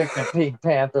 He took the Pink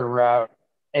Panther route.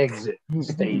 Exit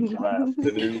stage left.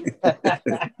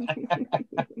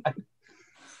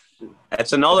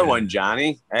 That's another one,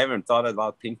 Johnny. I haven't thought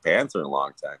about Pink Panther in a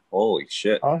long time. Holy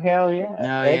shit. Oh, hell yeah.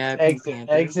 No,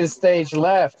 exit stage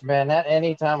left, man. That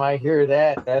anytime I hear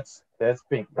that, that's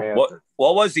Pink Panther.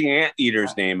 What was the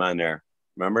anteater's name on there?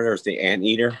 Remember there's the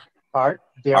anteater? The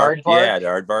aardvark? Yeah, the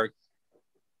aardvark.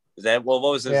 Is that what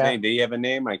was his name? Did he have a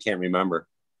name? I can't remember.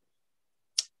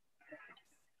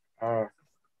 I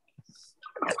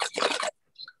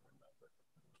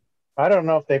don't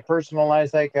know if they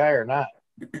personalized that guy or not.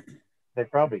 They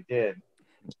probably did.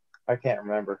 I can't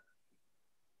remember.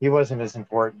 He wasn't as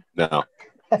important. No.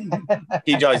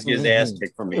 He just gets his ass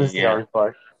kicked from me. Yeah.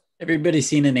 Everybody's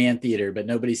seen an anteater, but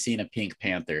nobody's seen a Pink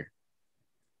Panther.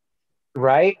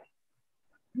 Right?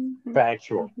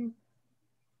 Factual.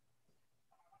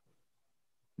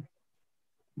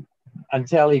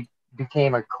 Until he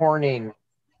became a Corning.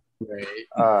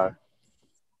 Right.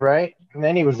 Right? And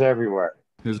then he was everywhere.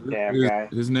 His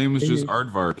name was just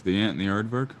Aardvark, the ant and the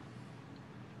Aardvark.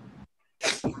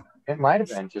 It might have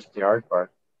been just the Aardvark.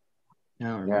 I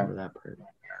don't remember that part.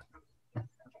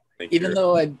 Even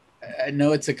though I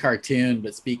know it's a cartoon,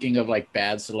 but speaking of like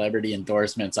bad celebrity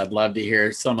endorsements, I'd love to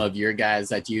hear some of your guys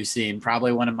that you've seen.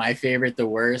 Probably one of my favorite, the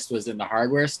worst, was in the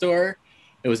hardware store.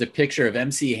 It was a picture of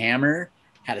MC Hammer,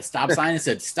 had a stop sign and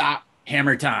said, "Stop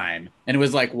Hammer Time." And it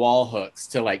was like wall hooks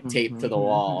to like tape to the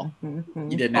wall. You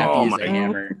didn't have to use a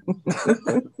hammer.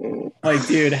 Like,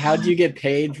 dude, how'd you get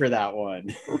paid for that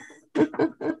one?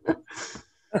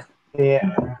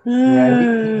 Yeah.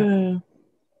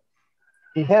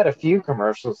 He had a few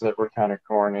commercials that were kind of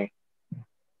corny.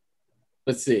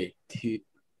 Let's see. He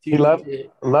loved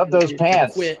those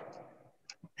pants. Quit.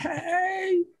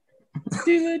 Hey,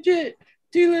 too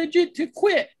legit to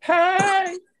quit.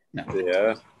 Hey. No.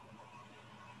 Yeah.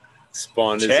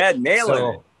 Spawned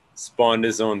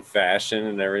his own fashion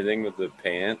and everything with the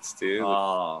pants too.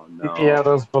 Oh no. Yeah,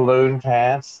 those balloon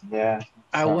pants. Yeah.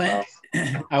 I went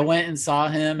and saw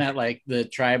him at like the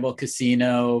Tribal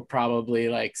Casino probably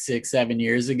like 6-7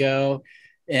 years ago,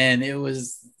 and it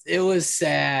was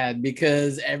sad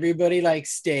because everybody like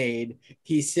stayed.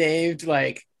 He saved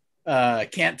like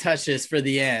Can't Touch This for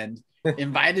the end,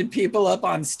 invited people up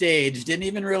on stage, didn't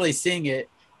even really sing it,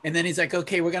 and then he's like,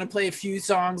 okay, we're gonna play a few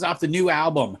songs off the new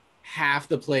album. Half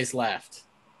the place left.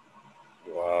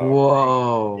 Wow.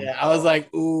 Whoa. Yeah, I was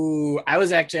like, ooh. I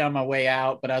was actually on my way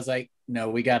out, but I was like, no,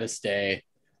 we gotta stay.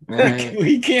 Right.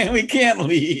 we can't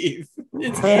leave.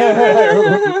 It's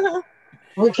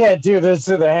We can't do this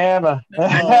to the Hammer.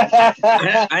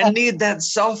 I need that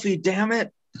selfie, damn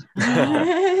it.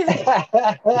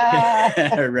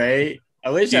 Right. I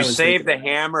wish you I was saved the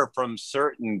Hammer from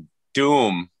certain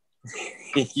doom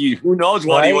Who knows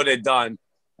what he Right? would have done?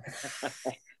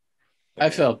 I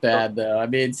felt bad though. I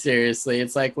mean, seriously,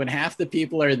 it's like when half the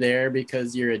people are there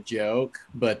because you're a joke,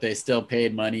 but they still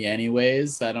paid money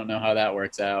anyways. I don't know how that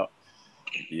works out.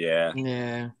 Yeah.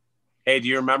 Yeah. Hey, do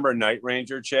you remember Night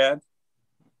Ranger, Chad?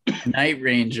 Night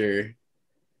Ranger.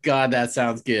 God, that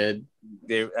sounds good.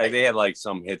 They had like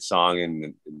some hit song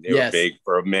and they were Yes. big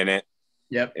for a minute.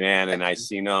 Yep. Man, and I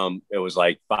seen them. It was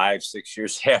like 5-6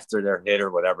 years after their hit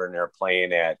or whatever, and they're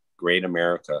playing at Great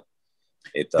America.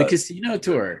 The casino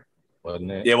tour.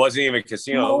 Wasn't it? It wasn't even a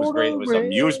casino. It was great. It was an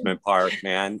amusement park,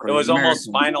 man. It was almost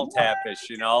Spinal Tap-ish,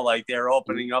 you know, like they're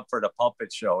opening up for the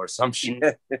puppet show or some shit.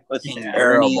 It was In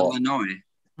terrible. Illinois.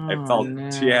 I felt,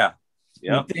 yeah.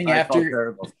 One thing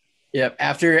after, yep,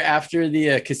 after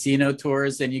the casino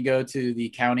tours, then you go to the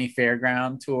county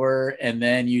fairground tour, and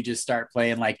then you just start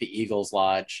playing like the Eagles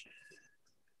Lodge.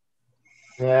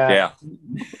 Yeah.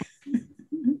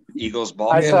 Eagles I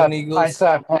Ballroom.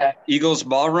 saw Pat. Eagles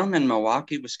Ballroom in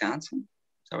Milwaukee, Wisconsin.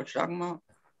 Is that what you're talking about?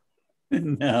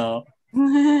 No.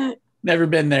 Never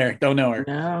been there. Don't know her.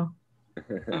 No.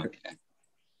 Okay.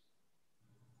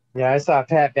 Yeah, I saw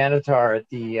Pat Benatar at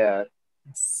the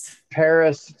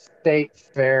Paris State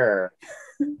Fair.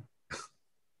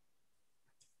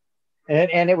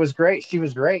 And it was great. She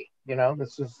was great. You know,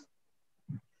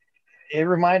 it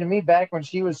reminded me back when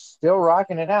she was still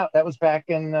rocking it out. That was back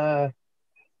in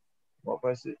what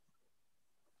was it?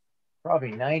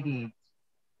 Probably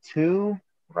 92,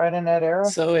 right in that era.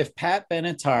 So if Pat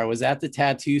Benatar was at the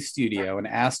tattoo studio and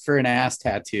asked for an ass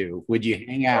tattoo, would you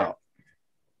hang out?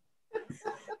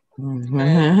 Probably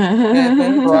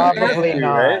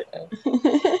not. Right?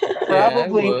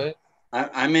 Probably.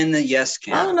 I'm in the yes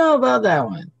camp. I don't know about that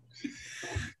one.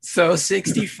 So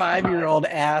 65-year-old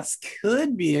ass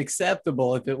could be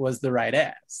acceptable if it was the right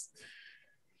ass.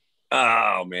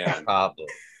 Oh man, probably.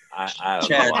 I don't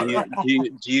Chad, know.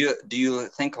 do you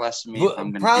think less of me if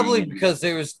I'm going Probably because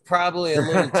there was probably a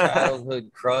little childhood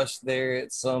crush there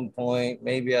at some point.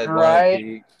 Maybe I'd want to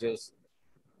be just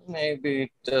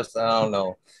I don't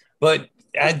know. But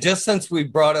just since we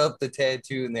brought up the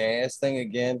tattoo and the ass thing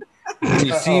again, when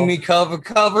you see me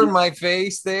cover my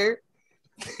face there,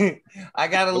 I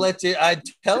gotta let you. I'm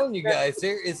telling you guys,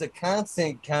 there is a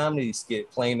constant comedy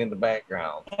skit playing in the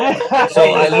background. So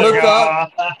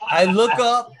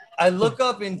I look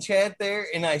up in chat there,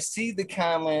 and I see the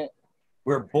comment: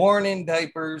 "We're born in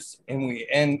diapers,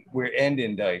 and we're end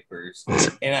in diapers."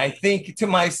 And I think to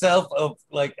myself of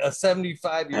like a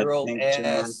 75-year-old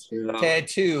ass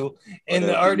tattoo, and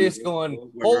the artist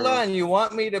going, "Hold on, you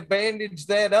want me to bandage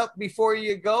that up before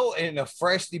you go?" And a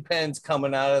fresh Depends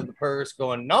coming out of the purse,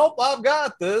 going, "Nope, I've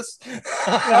got this."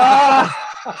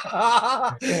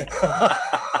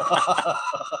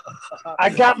 I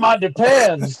got my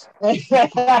Depends.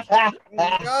 Got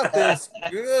this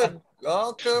good.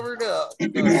 All covered up.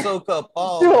 Gonna soak up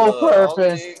all Dual the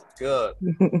purpose. Good.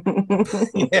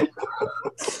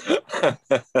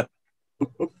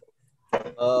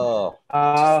 Oh,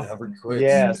 never quit.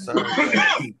 Yes.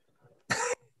 Sorry.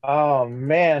 Oh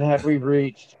man, have we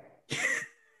reached?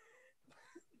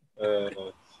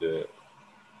 Shit.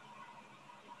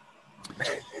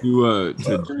 To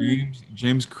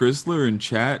James Chrysler in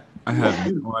chat, I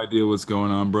have no idea what's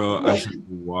going on, bro. I just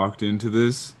walked into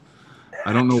this.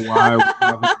 I don't know why we're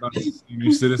talking about the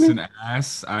senior citizen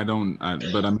ass.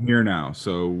 But I'm here now,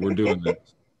 so we're doing it.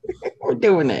 We're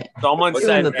doing it. Someone We're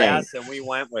said doing the thing. ass, and we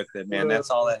went with it, man. That's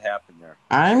all that happened there.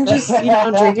 I'm just,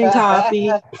 drinking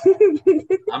coffee.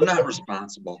 I'm not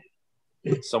responsible.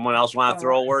 Someone else want to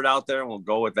throw a word out there, and we'll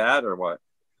go with that, or what?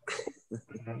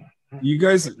 You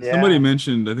guys, somebody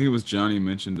mentioned, I think it was Johnny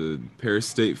mentioned the Paris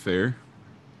State Fair.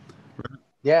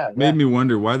 Yeah. Made me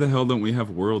wonder, why the hell don't we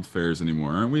have world fairs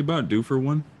anymore? Aren't we about due for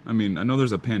one? I mean, I know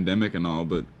there's a pandemic and all,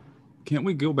 but can't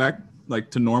we go back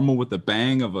like to normal with the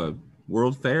bang of a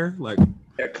world fair? Like,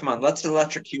 yeah, come on, let's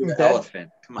electrocute the elephant.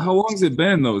 Come on. How long's it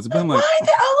been though? It's been like, why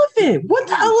the elephant?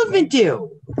 What's the elephant do?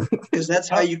 Because that's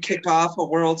how you kick off a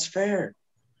World's Fair.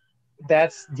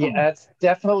 That's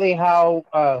definitely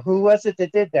how. Who was it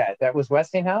that did that? That was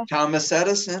Westinghouse. Thomas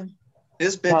Edison.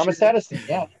 Thomas Edison.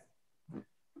 Yeah.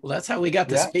 Well, that's how we got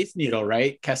the Space Needle,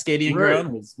 right? Cascadian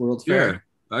Ground was World's Fair.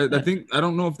 I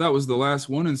don't know if that was the last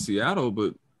one in Seattle,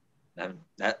 but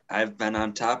I've been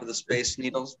on top of the Space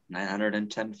Needles,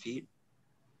 910 feet.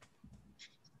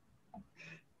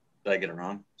 Did I get it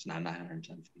wrong? It's not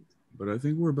 910 feet. But I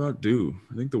think we're about due.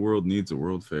 I think the world needs a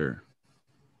world fair.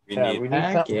 We need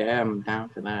something. Yeah, I'm down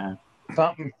for that.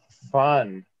 Something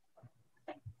fun.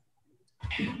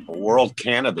 A World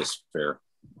Cannabis Fair.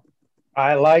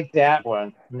 I like that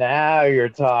one. Now you're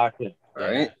talking.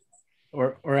 Right?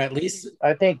 or at least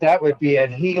I think that would be a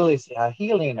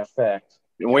healing effect.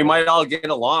 We might all get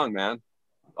along, man.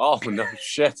 Oh no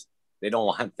shit. They don't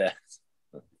want that.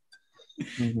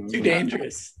 Too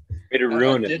dangerous. Way to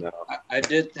ruin it now. I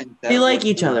did think that we like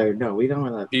each other. No, we don't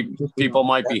want to. People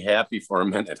might be happy for a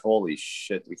minute. Holy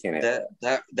shit, we can't have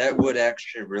that would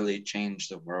actually really change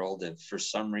the world if for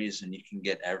some reason you can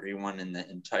get everyone in the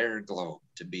entire globe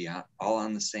to be all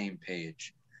on the same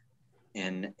page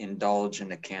and indulge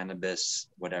in a cannabis,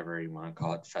 whatever you want to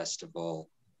call it, festival,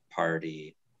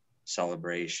 party,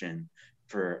 celebration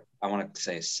for, I want to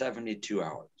say 72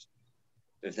 hours.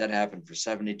 If that happened for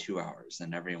 72 hours,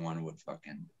 then everyone would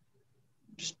fucking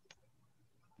just,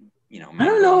 I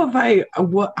don't know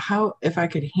if I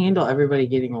could handle everybody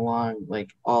getting along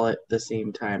like all at the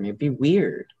same time. It'd be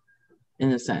weird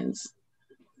in a sense.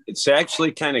 It's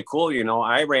actually kind of cool.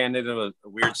 I ran into a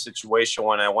weird situation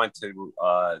when I went to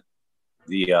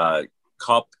the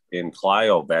Cup in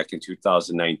Clio back in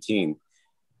 2019.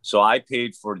 So I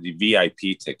paid for the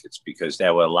VIP tickets because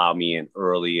that would allow me in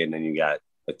early, and then you got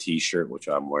a t-shirt, which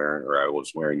I'm wearing, or I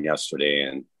was wearing yesterday,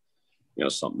 and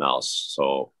something else.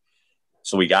 So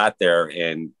we got there,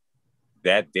 and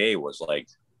that day was like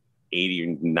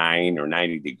 89 or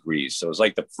 90 degrees. So it was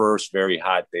like the first very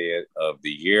hot day of the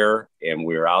year. And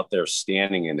we were out there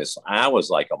standing in this, I was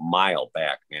like a mile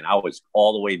back, man. I was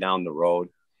all the way down the road,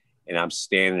 and I'm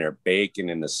standing there baking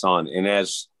in the sun. And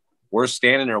as we're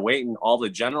standing there waiting, all the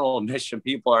general admission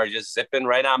people are just zipping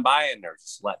right on by, and they're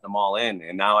just letting them all in.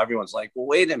 And now everyone's like, well,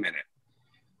 wait a minute.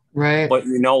 Right. But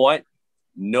you know what?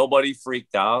 Nobody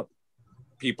freaked out.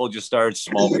 People just started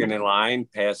smoking in line,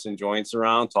 passing joints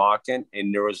around, talking,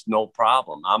 and there was no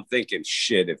problem. I'm thinking,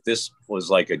 shit, if this was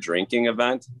like a drinking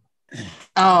event,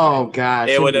 oh gosh,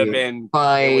 it would have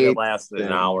lasted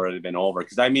an hour. It would have been over.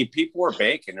 Because I mean, people were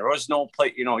baking. There was no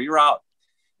place. You're out.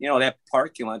 That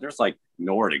parking lot. There's like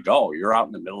nowhere to go. You're out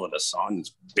in the middle of the sun.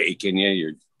 It's baking you.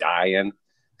 You're dying.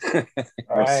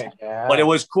 Right. Yeah. But it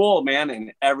was cool, man,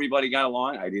 and everybody got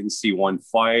along. I didn't see one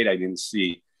fight. I didn't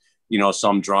see,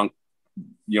 some drunk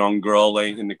young girl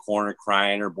laying in the corner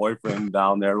crying, her boyfriend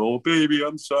down there, oh baby,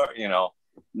 I'm sorry,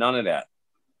 none of that.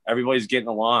 Everybody's getting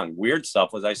along. Weird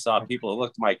stuff was I saw people that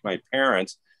looked like my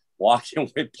parents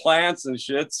walking with plants and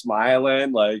shit,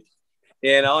 smiling, like,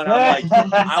 and I'm like,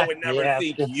 I would never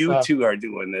think you two are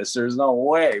doing this. There's no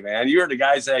way, man. You're the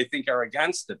guys that I think are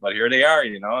against it, but here they are,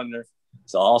 and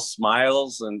it's all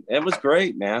smiles, and it was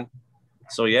great, man.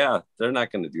 So yeah, they're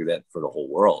not going to do that for the whole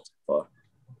world, but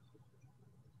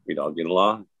we'd all get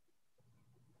along.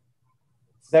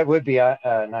 That would be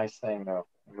a nice thing, though.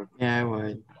 Yeah, I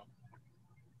would.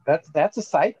 That's a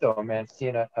sight, though, man.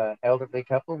 Seeing an elderly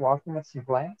couple walking with some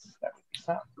plants. That would be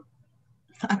something.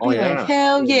 I'd be like,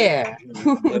 hell yeah.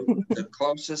 The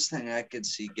closest thing I could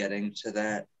see getting to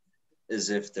that is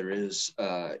if there is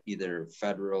either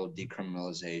federal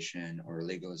decriminalization or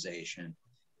legalization,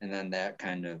 and then that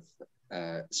kind of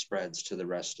spreads to the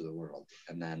rest of the world.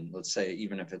 And then let's say,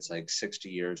 even if it's like 60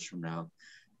 years from now,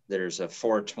 there's a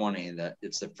 420 that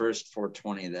it's the first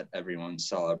 420 that everyone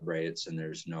celebrates, and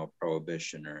there's no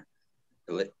prohibition or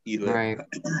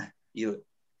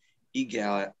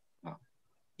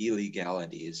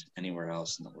illegalities anywhere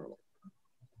else in the world.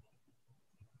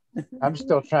 I'm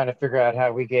still trying to figure out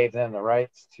how we gave them the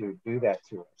rights to do that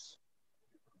to us.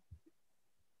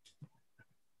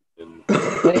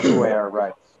 Take away our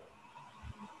rights.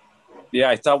 Yeah,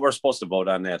 I thought we're supposed to vote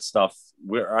on that stuff.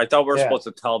 I thought we're supposed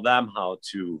to tell them how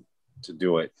to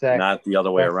do it, exactly. Not the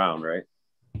other way around, right?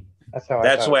 That's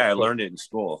the way I learned it in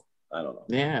school. I don't know.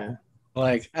 Yeah.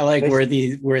 I like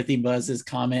Worthy Buzz's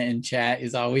comment in chat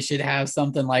is we should have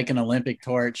something like an Olympic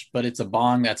torch, but it's a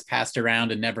bong that's passed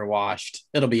around and never washed.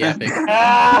 It'll be epic.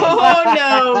 Oh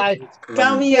no!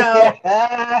 Count me out.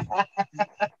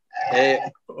 Hey,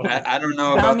 I don't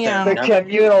know about that.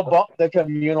 The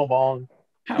communal bong.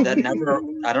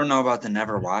 I don't know about the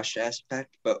never wash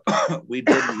aspect, but we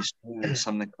did use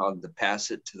something called the pass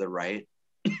it to the right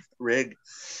rig.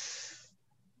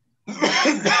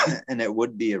 And it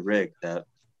would be a rig that,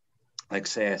 like,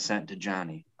 say I sent to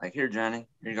Johnny, like, here, Johnny,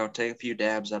 here you go, take a few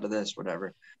dabs out of this, whatever.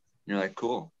 And you're like,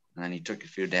 cool. And then he took a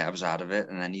few dabs out of it,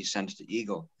 and then he sent it to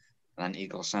Eagle. And then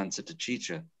Eagle sends it to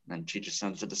Chicha. And then Chicha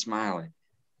sends it to Smiley.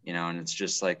 And it's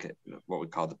just like what we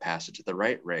call the pass it to the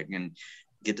right rig. And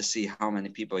get to see how many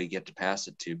people you get to pass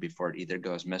it to before it either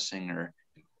goes missing or,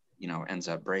 ends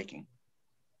up breaking.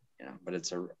 But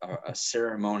it's a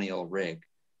ceremonial rig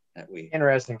that we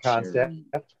interesting concept.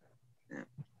 Yeah.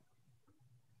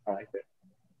 I like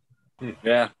it.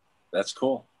 Yeah, that's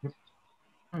cool.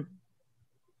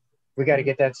 We got to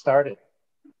get that started.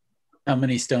 How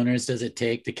many stoners does it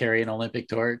take to carry an Olympic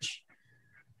torch?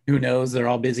 Who knows? They're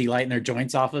all busy lighting their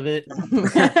joints off of it.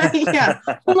 Yeah.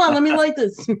 Hold on, let me light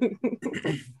this.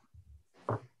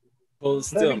 Hold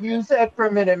still. Let me use that for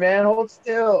a minute, man. Hold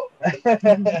still.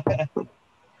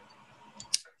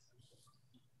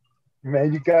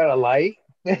 Man, you got a light?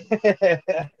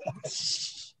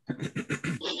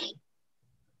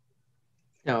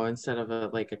 No, instead of a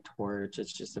torch,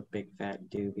 it's just a big fat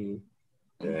doobie.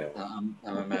 Yeah. I'm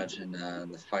imagining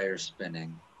the fire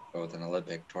spinning with an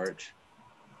Olympic torch.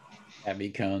 Abby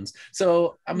cones.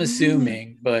 So I'm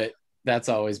assuming, but that's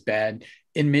always bad.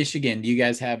 In Michigan, do you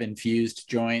guys have infused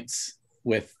joints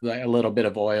with a little bit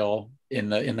of oil in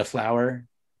the flour,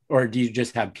 or do you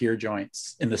just have pure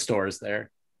joints in the stores there?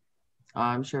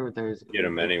 I'm sure there's. Get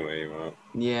them anyway. Well.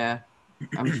 Yeah,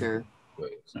 I'm sure.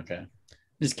 Okay,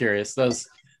 just curious. Those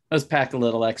pack a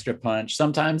little extra punch.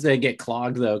 Sometimes they get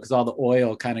clogged though, because all the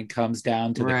oil kind of comes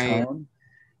down to the cone,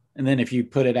 and then if you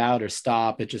put it out or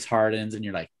stop, it just hardens, and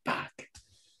you're like, fuck.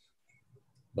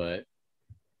 But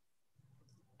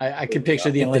I could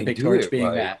picture the Olympic torch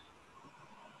being that.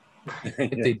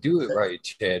 If they do it right,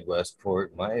 Chad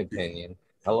Westport, in my opinion,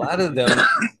 a lot of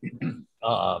them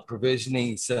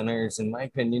provisioning centers, in my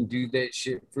opinion, do that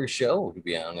shit for show, to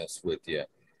be honest with you.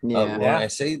 Yeah. When I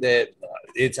say that,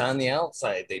 it's on the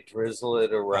outside. They drizzle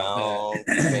it around,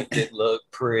 make it look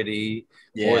pretty,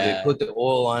 or they put the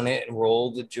oil on it and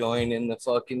roll the joint in the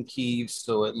fucking keys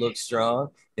so it looks strong.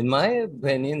 In my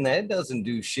opinion, that doesn't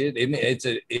do shit. It's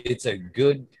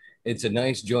a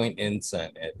nice joint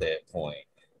incense at that point.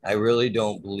 I really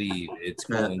don't believe it's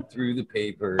going through the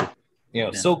paper,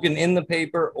 soaking in the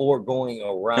paper or going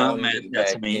around and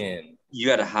back in. You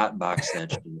got to hot box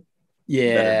that shit.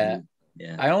 Yeah.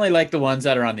 I only like the ones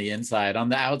that are on the inside. On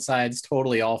the outside, it's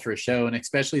totally all for show, and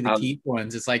especially the keep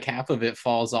ones, it's like half of it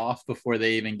falls off before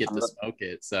they even get to smoke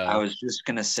it. So I was just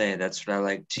gonna say that's what I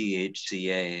like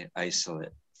THCA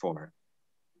isolate for.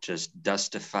 Just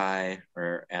dustify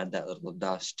or add that little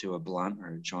dust to a blunt or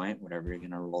a joint, whatever you're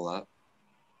gonna roll up.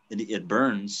 It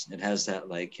burns. It has that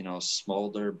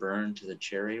smolder burn to the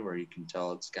cherry where you can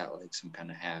tell it's got like some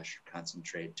kind of hash or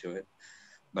concentrate to it.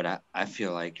 But I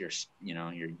feel like you're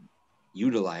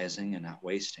utilizing and not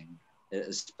wasting,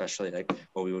 especially like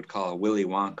what we would call a Willy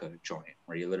Wonka joint,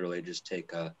 where you literally just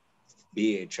take a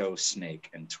BHO snake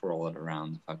and twirl it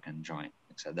around the fucking joint.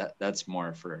 So that's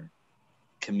more for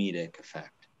comedic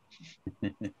effect.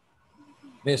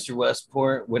 Mr.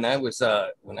 Westport, when I was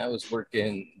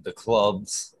working the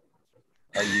clubs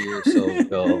a year or so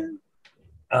ago,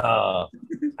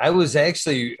 I was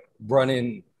actually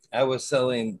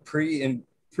selling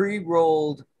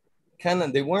pre-rolled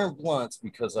they weren't blunts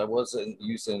because I wasn't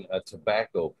using a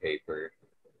tobacco paper.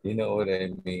 You know what I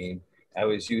mean? I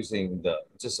was using the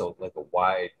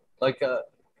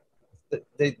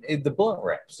blunt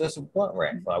wraps. Just a blunt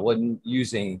wrap. I wasn't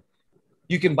using.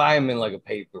 You can buy them in like a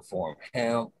paper form,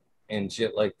 hemp and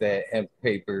shit like that, hemp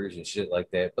papers and shit like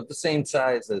that, but the same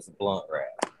size as the blunt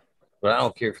wrap. But I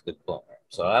don't care for the blunt wrap.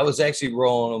 So I was actually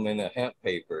rolling them in a hemp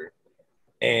paper,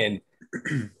 and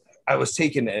I was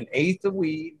taking an eighth of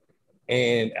weed.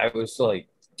 And I was like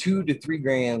 2 to 3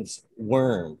 grams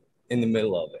worm in the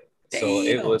middle of it. Damn. So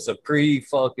it was a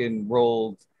pre-fucking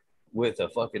rolled with a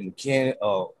fucking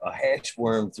a hash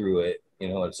worm through it,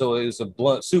 So it was a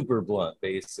blunt, super blunt,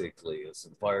 basically. It was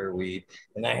some fireweed.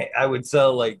 And I would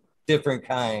sell like different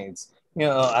kinds.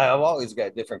 I've always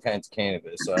got different kinds of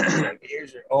cannabis. So I was like,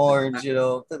 here's your orange, I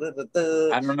don't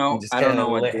know. I don't know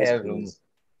what this is.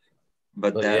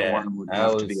 But that one would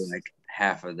have to be like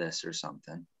half of this or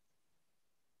something.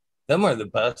 Them are the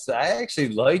best. I actually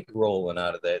like rolling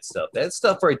out of that stuff. That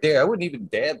stuff right there, I wouldn't even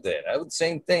dab that.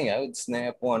 Same thing. I would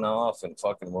snap one off and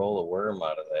fucking roll a worm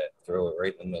out of that, throw it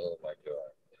right in the middle of my jar.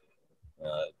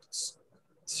 It's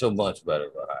so much better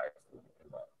of a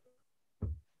high.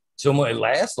 So it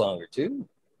lasts longer too.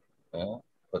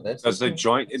 But that's the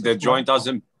joint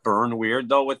doesn't burn weird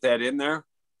though with that in there.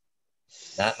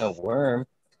 Not in a worm.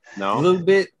 No. A little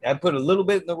bit. I put a little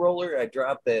bit in the roller. I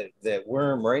drop that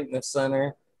worm right in the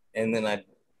center. And then I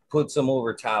put some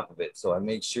over top of it. So I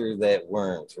make sure that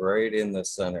worm's right in the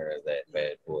center of that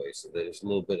bad boy. So there's a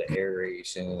little bit of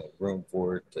aeration and room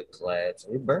for it to collapse.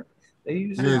 They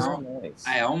usually are nice.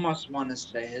 I almost want to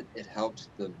say it helps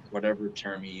the whatever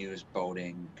term you use,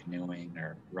 boating, canoeing,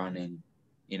 or running.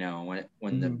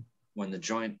 When the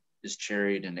joint is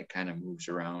cherried and it kind of moves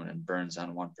around and burns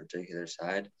on one particular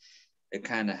side, it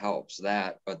kind of helps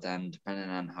that. But then depending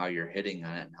on how you're hitting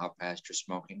on it and how fast you're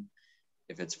smoking,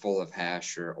 if it's full of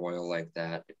hash or oil like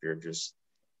that, if you're just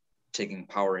taking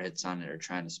power hits on it or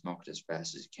trying to smoke it as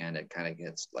fast as you can, it kind of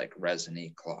gets like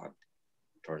resiny clogged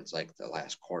towards like the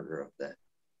last quarter of that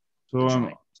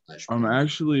So I'm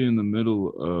actually in the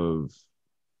middle of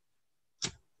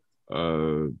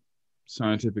a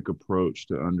scientific approach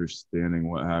to understanding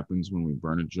what happens when we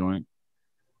burn a joint.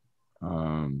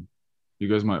 You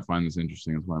guys might find this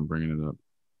interesting. That's why I'm bringing it up.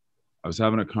 I was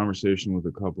having a conversation with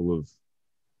a couple of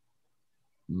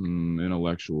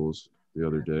intellectuals the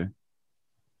other day,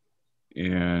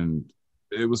 and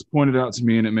it was pointed out to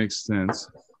me, and it makes sense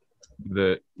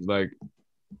that like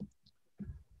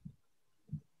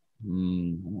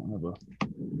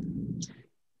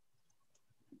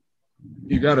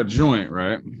you got a joint,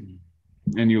 right?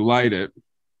 And you light it,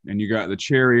 and you got the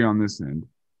cherry on this end.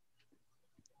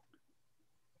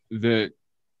 That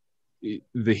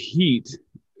the heat,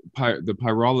 the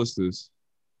pyrolysis,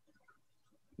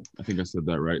 I think I said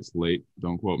that right. It's late.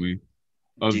 Don't quote me.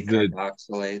 Of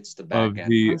decarboxylates the back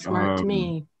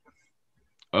end.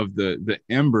 Of the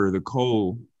ember, the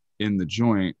coal in the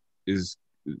joint is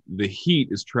the heat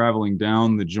is traveling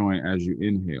down the joint as you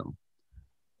inhale.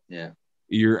 Yeah.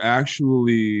 You're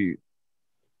actually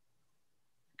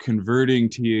converting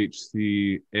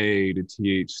THCA to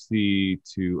THC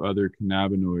to other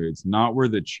cannabinoids, not where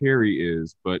the cherry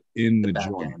is, but in the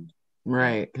joint. End.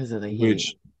 Right, because of the heat.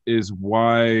 Which is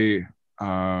why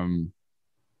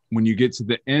when you get to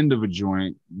the end of a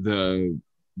joint, the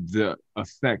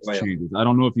effect changes. I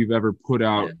don't know if you've ever put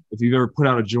out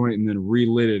a joint and then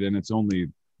relit it and it's only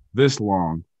this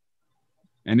long,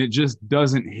 and it just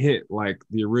doesn't hit like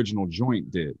the original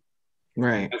joint did.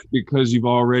 Right. That's because you've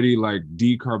already like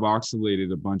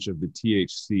decarboxylated a bunch of the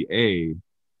THCA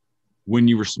when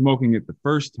you were smoking it the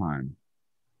first time,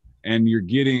 and you're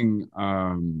getting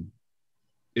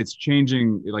it's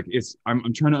changing. Like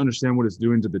I'm trying to understand what it's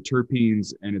doing to the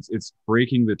terpenes, and it's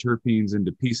breaking the terpenes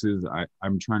into pieces.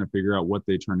 I'm trying to figure out what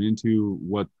they turn into,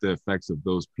 what the effects of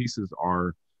those pieces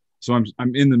are. So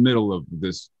I'm in the middle of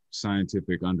this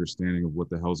scientific understanding of what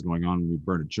the hell's going on when we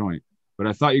burn a joint. But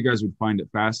I thought you guys would find it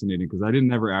fascinating because I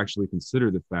didn't ever actually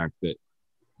consider the fact that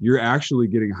you're actually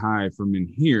getting high from in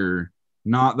here,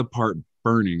 not the part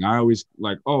burning. I always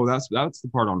like, oh, that's the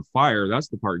part on fire. That's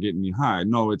the part getting me high.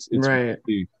 No, it's right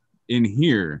really in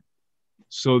here.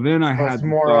 So then I had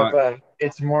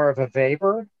it's more of a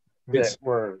vapor that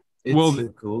we're. It's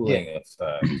the cooling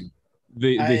effect.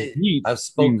 The heat. I've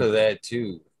spoke of that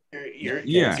too. You're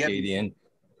Canadian.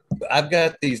 I've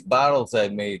got these bottles I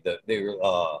made that they're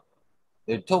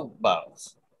tote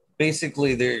bottles.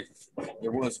 Basically, there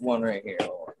was one right here.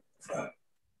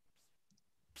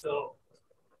 So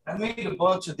I made a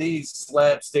bunch of these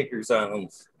slab stickers on them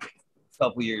a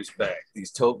couple years back.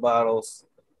 These tote bottles.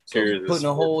 So putting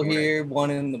a hole here,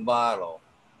 one in the bottle.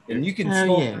 And you can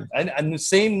smoke. And the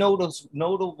same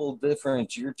notable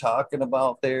difference you're talking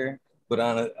about there, but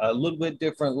on a little bit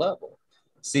different level.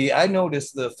 See, I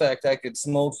noticed the fact I could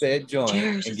smoke that joint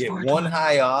and get one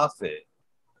high off it,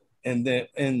 and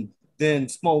then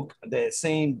smoke that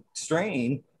same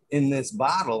strain in this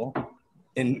bottle,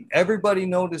 and everybody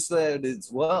noticed that as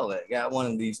well. I got one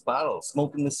of these bottles,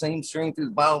 smoking the same strain through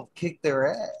the bottle, kicked their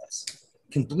ass.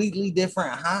 Completely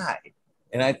different high,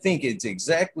 and I think it's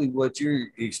exactly what you're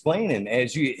explaining.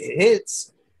 As you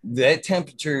hits, that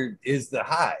temperature is the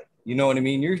high. You know what I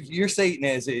mean? You're saying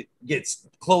as it gets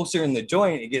closer in the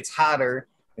joint, it gets hotter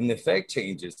and the effect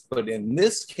changes. But in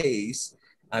this case,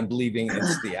 I'm believing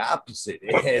it's the opposite.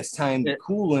 It has time to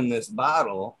cool in this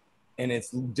bottle, and it's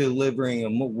delivering a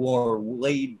more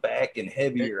laid back and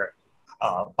heavier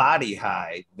body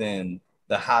high than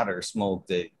the hotter smoke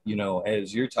that, you know,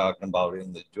 as you're talking about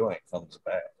in the joint comes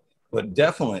back. But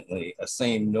definitely a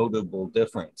same notable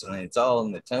difference, and it's all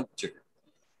in the temperature,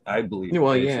 I believe.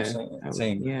 Well, yeah.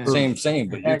 Same.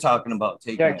 But you're talking about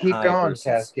taking keep going,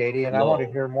 Cascady, and I want to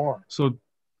hear more. So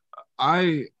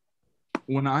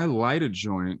when I light a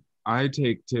joint, I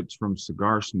take tips from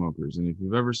cigar smokers. And if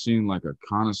you've ever seen like a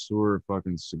connoisseur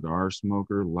fucking cigar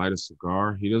smoker light a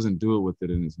cigar, he doesn't do it with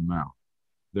it in his mouth.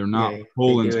 They're not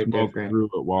pulling smoke through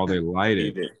it while they light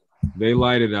it. They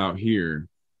light it out here,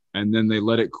 and then they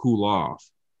let it cool off,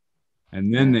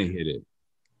 and then they hit it.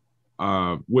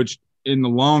 Which in the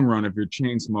long run, if you're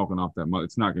chain smoking off that much,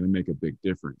 it's not going to make a big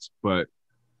difference. But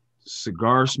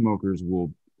cigar smokers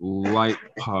will light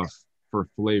puff for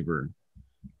flavor.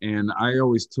 And I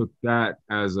always took that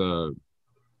as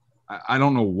I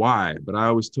don't know why, but I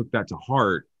always took that to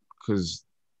heart because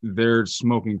they're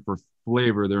smoking for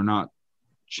flavor. They're not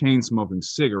chain smoking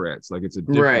cigarettes. Like it's a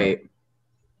different. Right.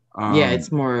 Yeah,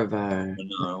 it's more of a.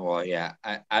 No, well, yeah,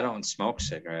 I don't smoke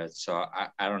cigarettes, so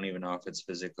I don't even know if it's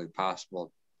physically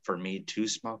possible for me to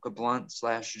smoke a blunt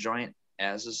 / joint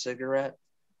as a cigarette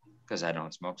because I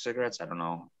don't smoke cigarettes. I don't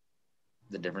know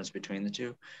the difference between the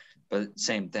two, but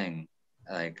same thing.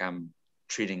 like I'm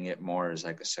treating it more as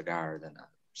like a cigar than a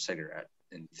cigarette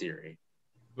in theory.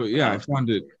 But yeah, I found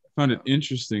it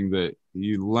interesting that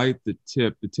you light the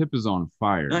tip. The tip is on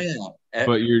fire. Oh, yeah.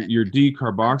 But you're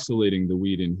decarboxylating the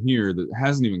weed in here that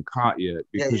hasn't even caught yet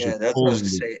because you're that's what I was gonna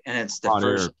say. And it's the hot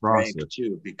air first across drag it.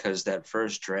 too, because that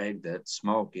first drag, that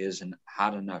smoke isn't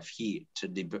hot enough heat to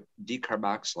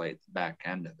decarboxylate the back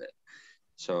end of it.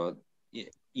 So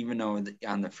even though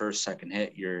on the first, second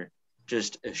hit, you're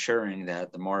just assuring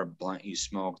that the more blunt you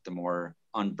smoke, the more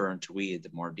unburnt weed, the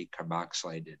more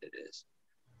decarboxylated it is.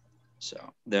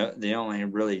 So the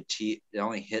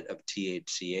only hit of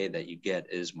THCA that you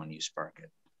get is when you spark it.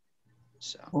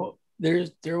 So well,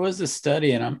 there was a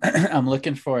study, and I'm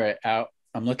looking for it out.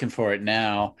 I'm looking for it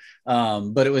now,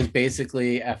 but it was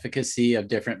basically efficacy of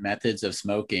different methods of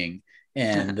smoking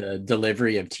and the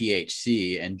delivery of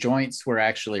THC, and joints were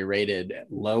actually rated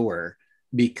lower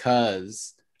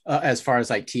because as far as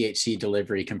like THC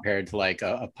delivery compared to like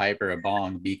a pipe or a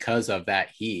bong, because of that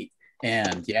heat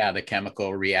and the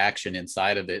chemical reaction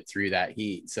inside of it through that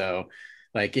heat. So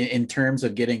like in terms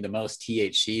of getting the most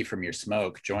THC from your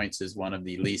smoke, joints is one of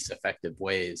the least effective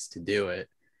ways to do it.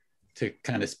 To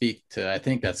kind of speak to, I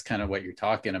think that's kind of what you're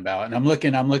talking about. And I'm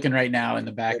looking right now in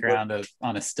the background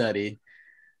on a study.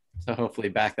 So hopefully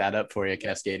back that up for you,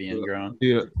 Cascadian Grown.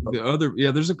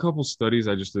 There's a couple studies.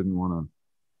 I just didn't want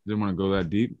to go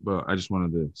that deep, but I just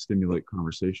wanted to stimulate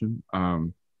conversation.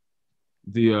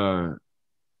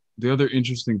 The other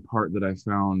interesting part that I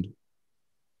found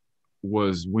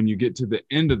was when you get to the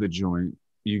end of the joint,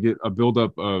 you get a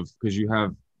buildup of, because you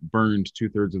have burned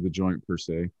 2/3 of the joint per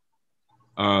se.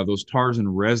 Those tars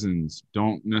and resins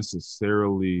don't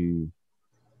necessarily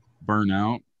burn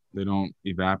out. They don't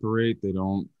evaporate. They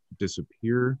don't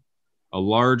disappear. A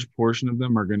large portion of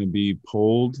them are going to be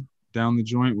pulled down the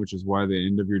joint, which is why the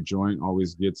end of your joint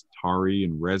always gets tarry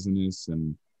and resinous,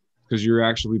 and because you're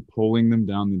actually pulling them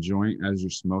down the joint as you're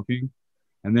smoking.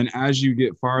 And then as you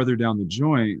get farther down the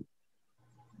joint,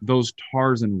 those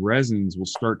tars and resins will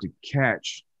start to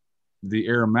catch the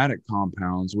aromatic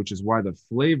compounds, which is why the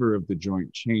flavor of the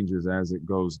joint changes as it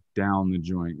goes down the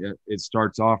joint. It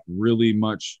starts off really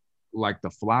much like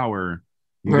the flower.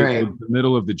 You get to the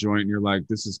middle of the joint and you're like,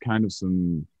 this is kind of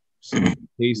some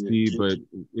tasty, but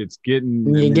it's getting...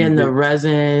 You're getting the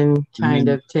resin kind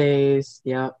of taste.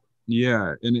 Yep.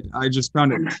 Yeah, and I just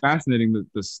found it fascinating that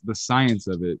the science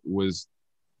of it was,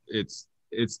 it's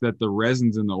that the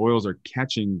resins and the oils are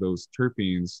catching those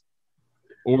terpenes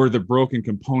or the broken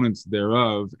components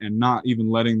thereof and not even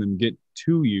letting them get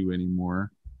to you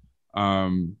anymore.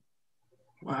 Wow.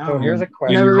 So here's a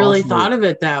question. Never really thought of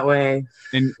it that way.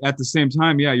 And at the same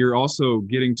time, you're also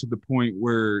getting to the point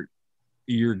where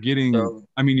you're getting,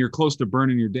 you're close to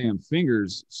burning your damn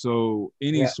fingers. So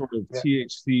any sort of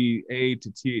THCA to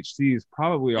THC is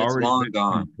probably already long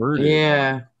gone. Converted.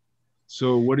 Yeah.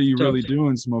 So what are you really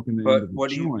doing smoking the end of the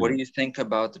joint? What do you think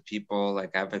about the people,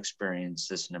 like I've experienced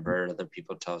this and I've heard other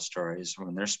people tell stories,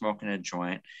 when they're smoking a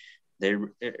joint,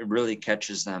 it really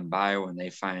catches them by when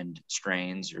they find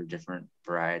strains or different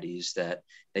varieties that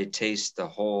they taste the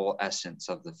whole essence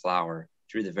of the flower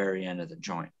through the very end of the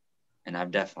joint. And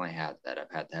I've definitely had that.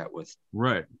 I've had that with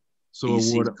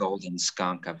Golden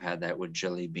Skunk. I've had that with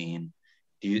Jelly Bean.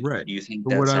 Do you think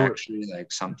that's actually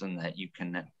like something that you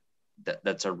can,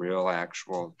 that's a real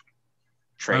actual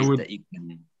trait that you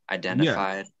can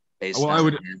identify based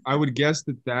on? I would guess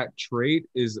that trait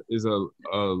is a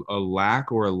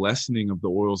lack or a lessening of the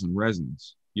oils and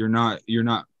resins. You're not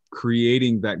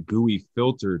creating that gooey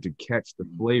filter to catch the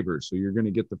flavor, so you're going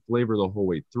to get the flavor the whole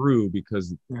way through,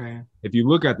 because if you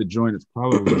look at the joint, it's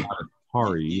probably not a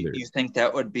tarry either. You think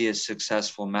that would be a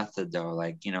successful method though?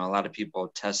 Like, a lot of people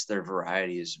test their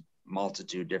varieties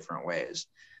multitude different ways,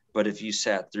 but if you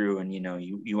sat through and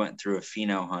you went through a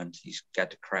pheno hunt, you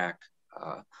got to crack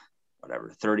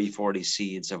 30-40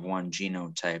 seeds of one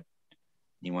genotype.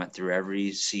 You went through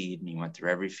every seed and you went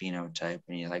through every phenotype,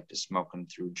 and you like to smoke them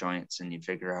through joints, and you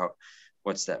figure out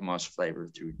what's that most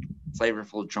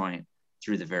flavorful joint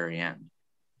through the very end.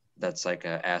 That's like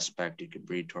an aspect you could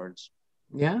breed towards.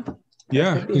 Yeah.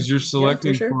 Yeah, because you're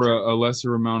selecting for a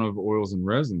lesser amount of oils and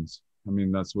resins.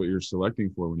 That's what you're selecting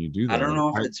for when you do that. I don't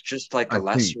know if it's just like a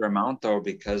lesser amount though,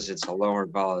 because it's a lower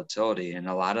volatility, and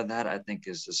a lot of that I think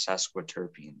is the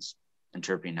sesquiterpenes and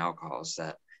terpene alcohols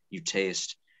that you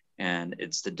taste. And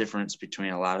it's the difference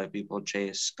between, a lot of people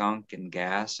chase skunk and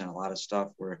gas and a lot of stuff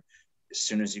where as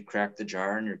soon as you crack the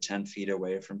jar and you're 10 feet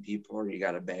away from people, or you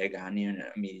got a bag on you, and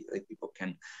immediately people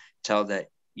can tell that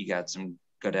you got some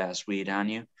good ass weed on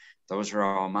you. Those are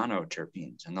all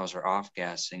monoterpenes, and those are off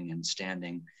gassing and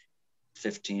standing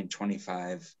 15,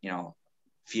 25,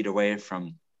 feet away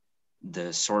from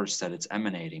the source that it's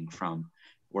emanating from.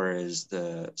 Whereas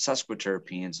the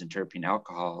sesquiterpenes and terpene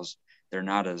alcohols, they're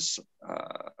not as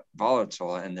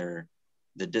volatile, and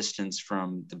the distance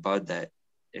from the bud that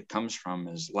it comes from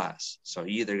is less. So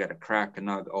you either got to crack a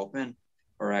nug open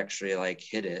or actually like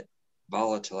hit it,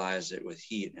 volatilize it with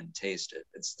heat and taste it.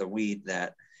 It's the weed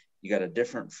that you got a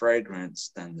different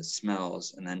fragrance than the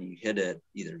smells, and then you hit it,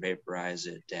 either vaporize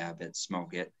it, dab it,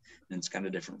 smoke it, and it's got a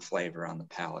different flavor on the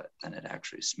palate than it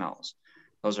actually smells.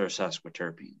 Those are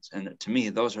sesquiterpenes. And to me,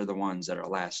 those are the ones that are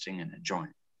lasting in a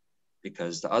joint,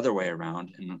 because the other way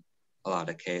around, in a lot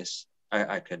of cases,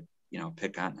 I could,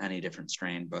 pick on any different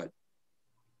strain, but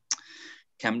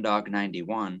ChemDog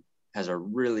 91 has a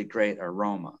really great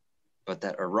aroma, but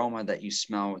that aroma that you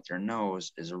smell with your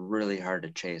nose is really hard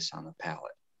to chase on the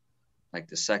palate. Like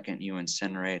the second you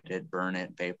incinerate it, burn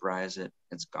it, vaporize it,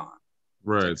 it's gone.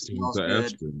 Right. It's like, it's the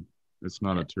ester. It's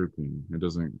not a terpene. It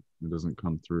doesn't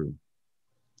come through.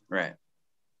 Right.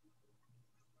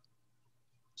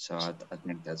 So I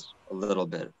think that's a little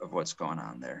bit of what's going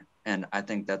on there. And I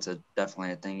think that's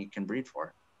definitely a thing you can breed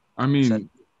for. I mean,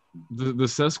 the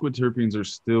sesquiterpenes are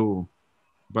still,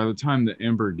 by the time the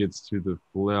ember gets to the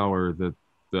flower that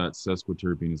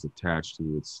sesquiterpene is attached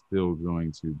to, it's still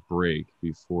going to break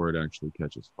before it actually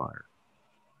catches fire.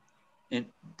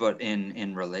 But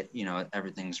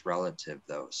everything's relative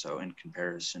though. So in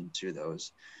comparison to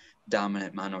those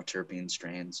dominant monoterpene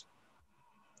strains,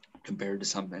 compared to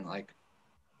something like,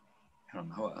 I don't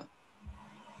know,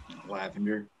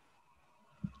 lavender,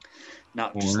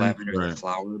 not just orange, lavender the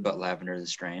flower, but lavender the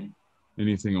strain.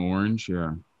 Anything orange,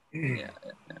 yeah. Yeah.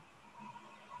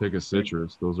 Pick a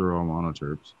citrus; those are all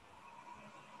monoterps.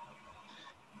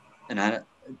 And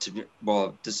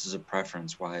this is a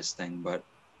preference-wise thing, but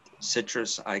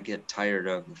citrus I get tired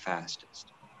of the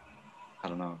fastest. I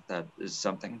don't know if that is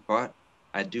something, but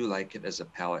I do like it as a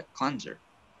palate cleanser.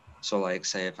 So like,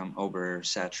 say if I'm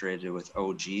oversaturated with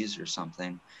OGs or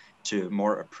something, to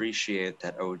more appreciate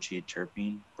that OG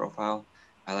terpene profile,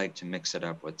 I like to mix it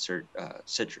up with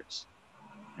citrus,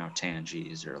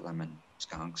 tangies or lemon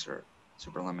skunks or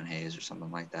super lemon haze or something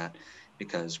like that.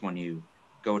 Because when you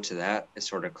go to that, it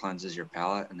sort of cleanses your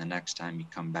palate, and the next time you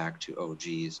come back to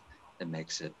OGs, it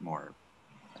makes it more,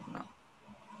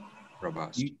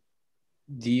 robust.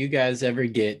 Do you guys ever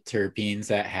get terpenes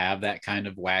that have that kind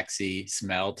of waxy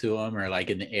smell to them, or like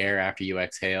in the air after you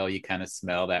exhale, you kind of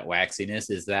smell that waxiness?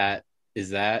 Is that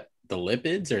the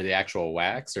lipids or the actual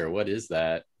wax, or what is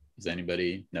that? Does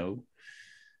anybody know?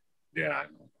 Yeah.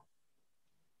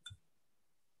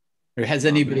 Or has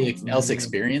anybody else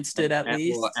experienced it at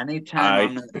least? Well,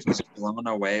 anytime I'm just blown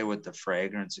away with the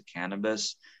fragrance of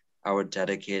cannabis, I would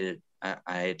dedicate it. I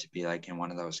hate to be like in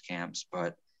one of those camps,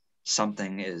 but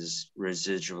something is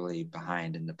residually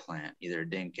behind in the plant. Either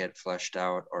it didn't get fleshed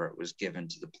out, or it was given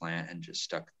to the plant and just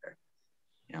stuck there.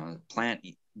 The plant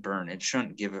burn, it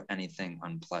shouldn't give anything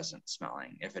unpleasant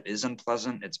smelling. If it is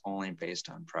unpleasant, it's only based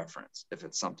on preference. If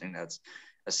it's something that's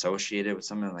associated with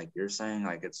something like you're saying,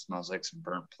 like it smells like some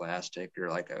burnt plastic or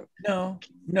like a no,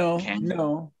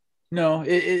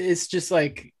 it's just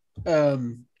like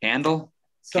candle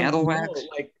wax,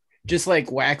 like just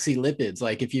like waxy lipids.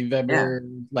 Like if you've ever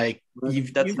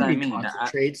you've made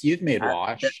concentrates, you've made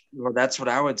wash. Well, that's what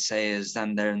I would say is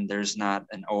then there's not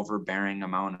an overbearing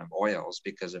amount of oils,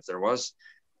 because if there was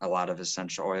a lot of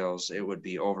essential oils, it would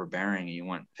be overbearing. You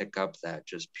wouldn't pick up that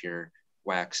just pure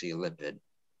waxy lipid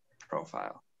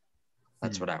profile.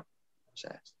 That's what I would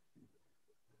say.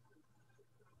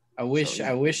 I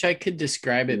wish I could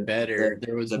describe it better.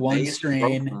 There was one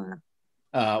strain.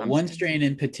 One strain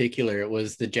in particular, it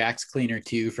was the Jax Cleaner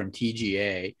 2 from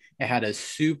TGA. It had a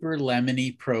super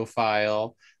lemony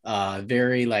profile,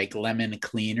 very like lemon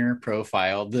cleaner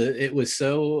profile. It was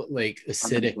so like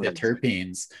acidic, the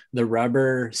terpenes, the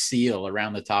rubber seal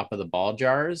around the top of the ball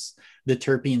jars, the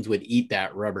terpenes would eat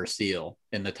that rubber seal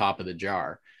in the top of the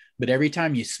jar. But every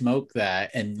time you smoke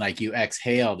that and like you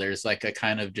exhale, there's like a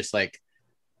kind of just like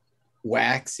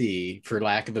waxy, for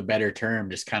lack of a better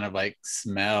term, just kind of like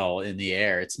smell in the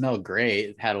air. It smelled great.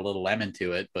 It had a little lemon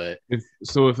to it, but if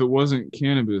it wasn't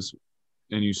cannabis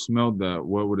and you smelled that,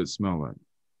 what would it smell like?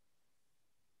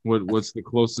 What's the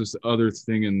closest other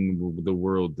thing in the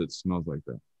world that smells like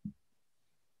that?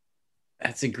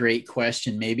 That's a great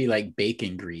question. Maybe like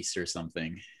bacon grease or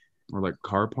something, or like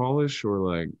car polish, or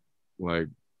like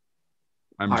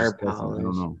I'm car polish. I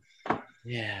don't know.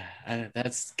 Yeah,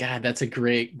 that's a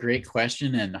great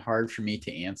question and hard for me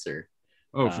to answer.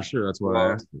 Oh, for sure. That's why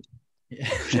I asked it.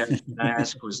 Can I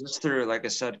ask, was this through, like I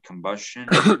said, combustion?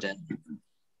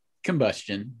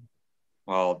 Combustion.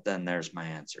 Well, then there's my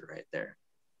answer right there.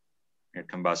 You're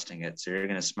combusting it, so you're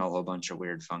gonna smell a whole bunch of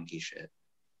weird, funky shit.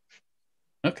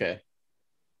 Okay.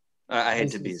 I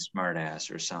hate to be a smart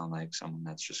ass or sound like someone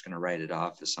that's just gonna write it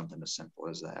off as something as simple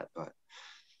as that, but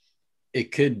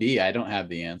it could be. I don't have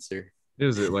the answer.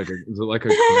 Is it like a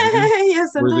yeah,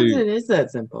 sometimes it is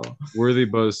that simple. Worthy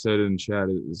Buzz said in chat,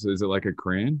 is it like a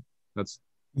crayon? That's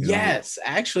yes,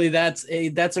 actually that's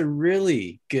a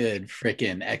really good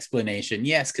freaking explanation.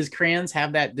 Yes, because crayons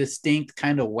have that distinct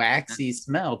kind of waxy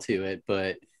smell to it,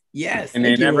 but yes, and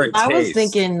they never taste. I was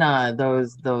thinking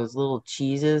those little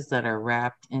cheeses that are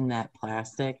wrapped in that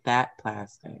plastic, that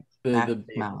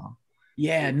smell.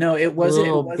 Yeah, no, it wasn't.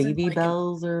 The little it wasn't baby like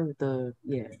bells or the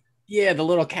Yeah, the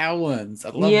little cow ones. I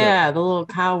love the little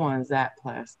cow ones, that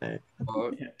plastic.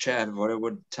 Well, Chad, what it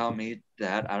would tell me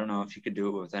that I don't know if you could do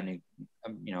it with any,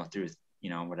 through,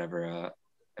 whatever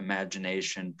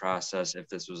imagination process, if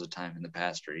this was a time in the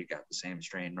past or you got the same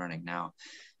strain running now.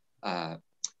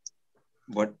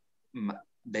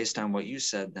 Based on what you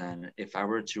said, then if I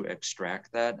were to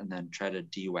extract that and then try to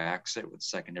de-wax it with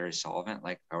secondary solvent,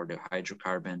 like if I were to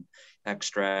hydrocarbon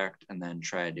extract and then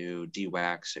try to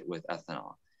de-wax it with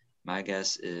ethanol, my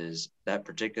guess is that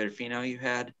particular phenol you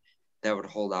had, that would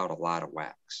hold out a lot of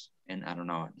wax. And I don't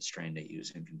know the strain to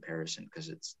use in comparison because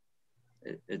it's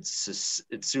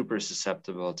super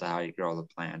susceptible to how you grow the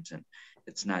plant, and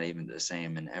it's not even the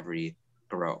same in every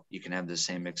grow. You can have the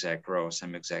same exact grow,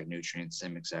 same exact nutrients,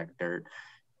 same exact dirt,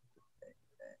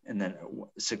 and then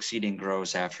succeeding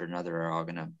grows after another are all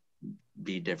going to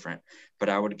be different. But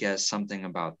I would guess something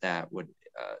about that would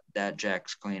that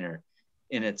Jack's Cleaner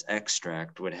in its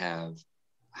extract would have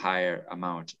higher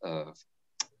amount of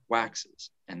waxes.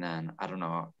 And then I don't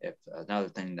know if another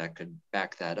thing that could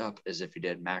back that up is if you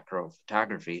did macro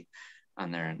photography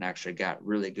on there and actually got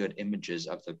really good images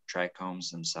of the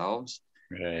trichomes themselves,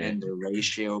 right, and the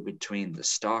ratio between the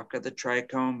stalk of the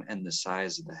trichome and the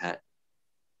size of the head.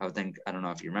 I don't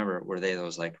know if you remember, were they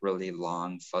those like really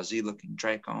long, fuzzy looking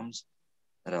trichomes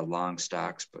that have long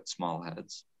stalks but small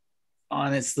heads?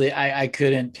 Honestly, I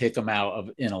couldn't pick them out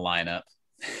in a lineup.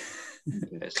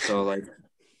 Okay, so like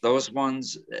those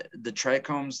ones, the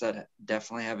trichomes that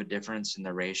definitely have a difference in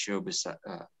the ratio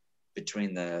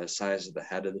between the size of the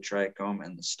head of the trichome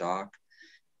and the stalk.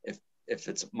 If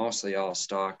it's mostly all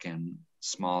stalk and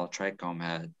small trichome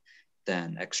head,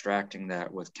 then extracting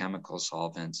that with chemical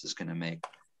solvents is going to make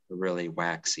a really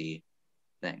waxy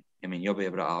thing. I mean, you'll be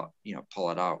able to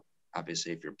pull it out,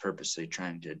 obviously, if you're purposely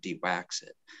trying to de-wax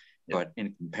it. Yep. But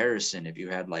in comparison, if you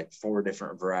had like 4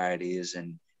 different varieties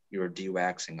and you were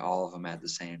de-waxing all of them at the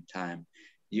same time,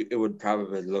 it would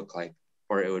probably look like,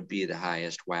 or it would be the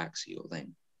highest wax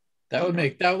yielding. That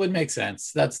would make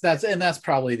sense. That's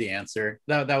probably the answer.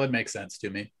 That would make sense to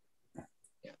me.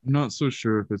 I'm not so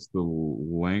sure if it's the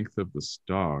length of the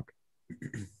stalk.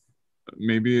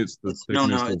 Maybe it's the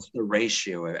thickness. It's the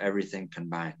ratio of everything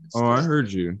combined. I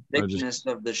heard you. Thickness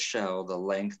of the shell, the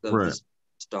length of the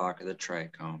stalk of the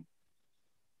trichome.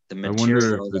 The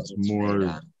material. I wonder if it's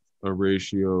more a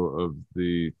ratio of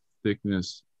the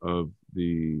thickness of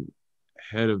the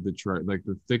head of the like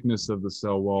the thickness of the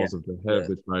cell walls of the head of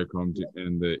the trichome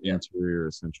and the interior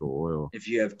essential oil. If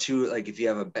you have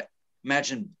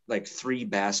imagine like 3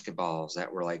 basketballs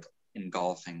that were like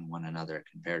engulfing one another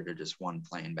compared to just one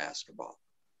plain basketball.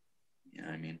 You know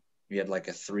what I mean? You had like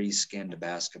a 3-skinned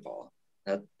basketball.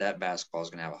 That basketball is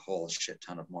going to have a whole shit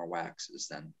ton of more waxes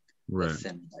than the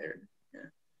thin layered. Yeah.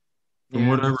 From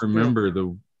what I remember,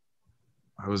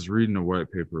 I was reading a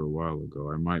white paper a while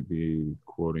ago. I might be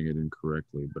quoting it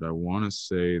incorrectly, but I want to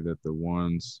say that the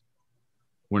ones,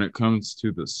 when it comes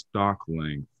to the stalk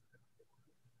length,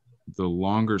 the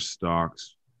longer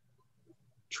stalks,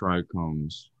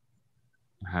 trichomes,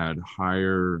 had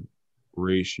higher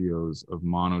ratios of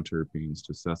monoterpenes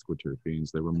to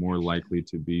sesquiterpenes. They were more likely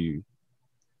to be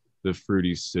the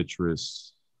fruity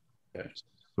citrus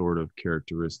sort of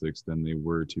characteristics than they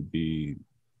were to be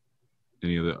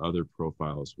any of the other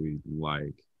profiles we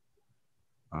like,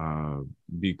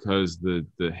 because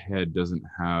the head doesn't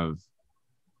have,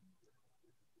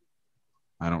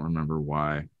 I don't remember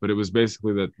why, but it was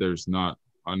basically that there's not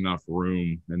enough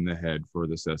room in the head for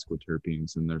the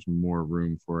sesquiterpenes and there's more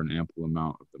room for an ample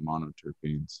amount of the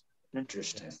monoterpenes.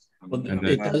 Interesting. Well,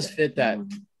 it does fit that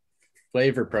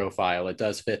flavor profile. It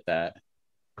does fit that.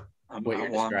 I'm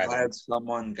glad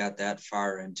someone got that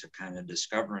far into kind of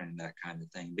discovering that kind of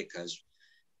thing, because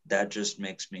that just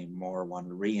makes me more want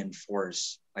to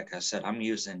reinforce. Like I said, I'm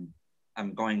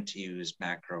going to use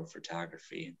macro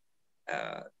photography,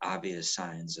 obvious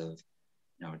signs of,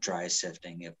 dry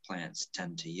sifting if plants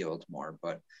tend to yield more.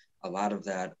 But a lot of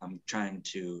that I'm trying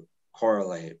to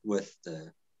correlate with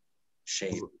the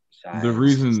shape. The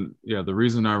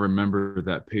reason I remember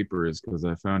that paper is because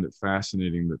I found it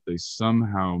fascinating that they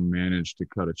somehow managed to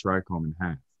cut a trichome in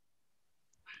half.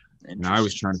 And I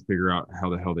was trying to figure out how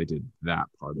the hell they did that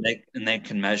part of it. And they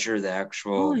can measure the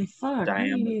actual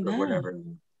diameter or whatever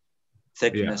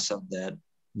thickness of that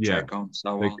trichome.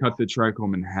 So they cut the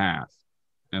trichome in half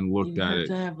and looked at it. You have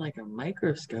to have like a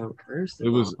microscope first.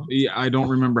 I don't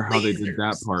remember how they did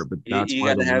that part, but that's you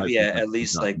got to have at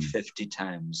least like 50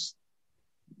 times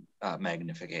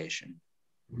magnification.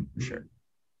 Sure.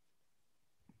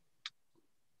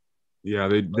 Yeah,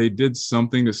 they did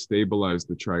something to stabilize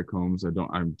the trichomes. I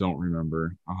don't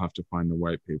remember. I'll have to find the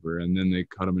white paper. And then they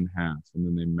cut them in half, and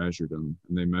then they measured them,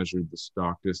 and they measured the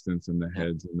stalk distance and the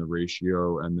heads and the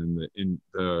ratio, and then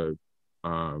the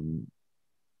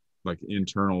like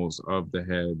internals of the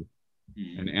head,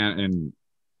 and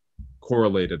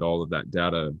correlated all of that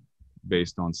data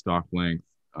based on stalk length,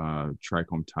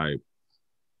 trichome type,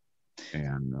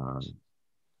 and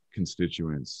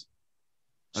constituents.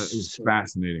 It was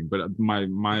fascinating, but my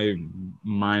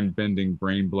mind-bending,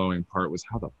 brain-blowing part was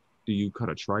how the do you cut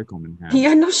a trichome in half?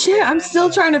 Yeah, no shit. I'm still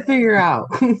trying to figure out.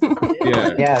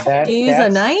 That use a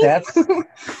knife.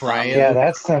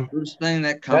 That's some first thing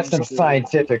that comes. That's some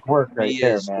scientific work right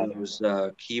there, man. Those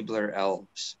Keebler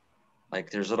elves,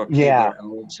 like there's little Keebler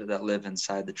elves that live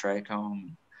inside the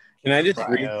trichome. Can I just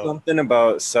read something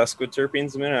about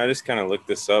sesquiterpenes a minute? I just kind of looked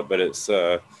this up, but it's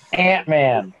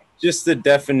Ant-Man. Just the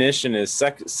definition is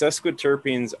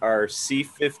sesquiterpenes are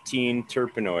C15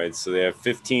 terpenoids, so they have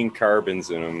 15 carbons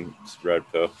in them, red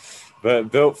pill.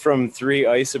 But built from 3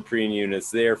 isoprene units,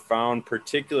 they are found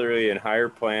particularly in higher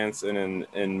plants and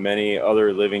in many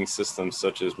other living systems,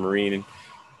 such as marine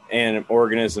and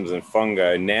organisms and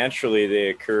fungi. Naturally, they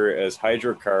occur as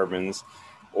hydrocarbons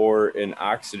or in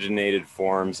oxygenated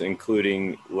forms,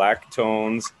 including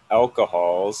lactones,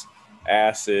 alcohols,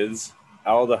 acids,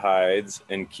 aldehydes,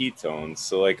 and ketones.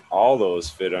 So like all those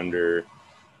fit under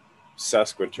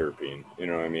sesquiterpene, you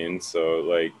know what I mean? So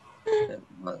like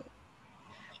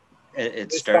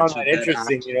it starts with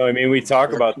interesting, you know what I mean? We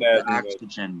talk about that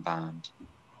oxygen bond.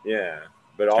 Yeah,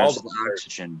 but all the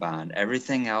oxygen bond.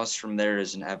 Everything else from there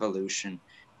is an evolution.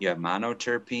 You have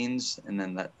monoterpenes, and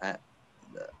then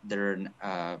they're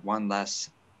one less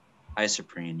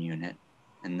isoprene unit.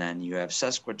 And then you have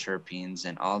sesquiterpenes,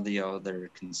 and all the other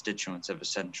constituents of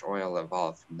essential oil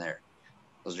evolve from there.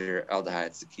 Those are your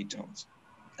aldehydes, the ketones,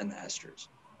 and the esters.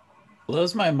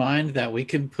 Blows my mind that we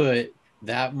can put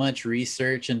that much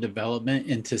research and development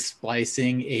into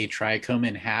splicing a trichome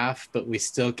in half, but we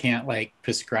still can't like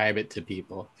prescribe it to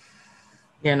people.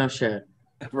 Yeah, no shit.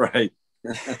 Right.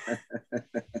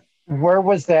 Where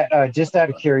was that? Just out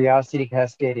of curiosity,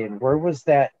 Cascadian, where was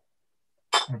that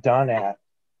done at?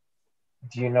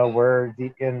 Do you know where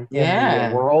in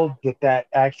the world that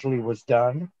actually was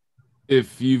done?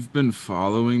 If you've been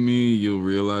following me, you'll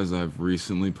realize I've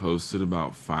recently posted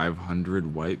about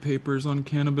 500 white papers on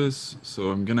cannabis. So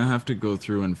I'm gonna have to go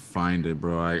through and find it,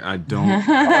 bro. I don't.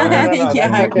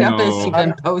 I've noticed you've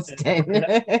been posting.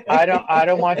 I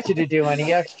don't want you to do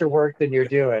any extra work than you're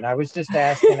doing. I was just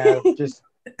asking out, just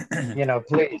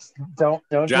please don't.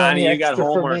 Johnny, do any you got extra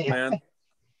homework, man.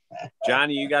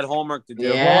 Johnny, you got homework to do.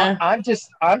 Yeah. Well,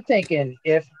 I'm thinking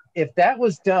if that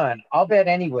was done, I'll bet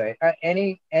anyway,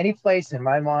 any place in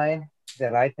my mind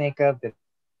that I think of that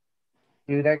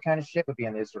do that kind of shit would be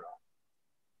in Israel.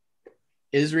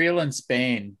 Israel and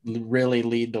Spain really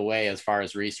lead the way as far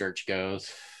as research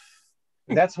goes.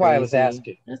 That's why I was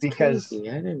asking. That's because crazy.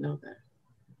 I didn't know that.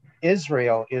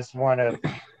 Israel is one of,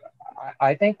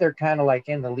 I think they're kind of like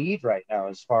in the lead right now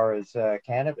as far as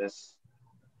cannabis.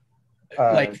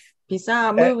 Peace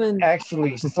out, moving.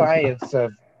 Actually, science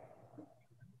of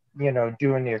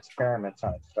doing the experiments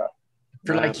on stuff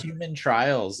for like human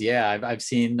trials. Yeah, I've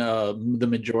seen the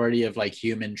majority of like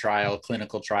human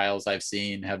clinical trials I've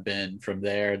seen have been from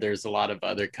there. There's a lot of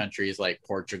other countries like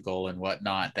Portugal and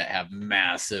whatnot that have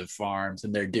massive farms,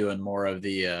 and they're doing more of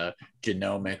the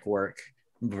genomic work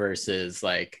versus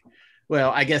like,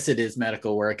 well, I guess it is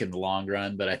medical work in the long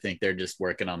run, but I think they're just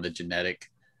working on the genetic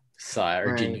side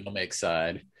or genomic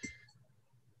side.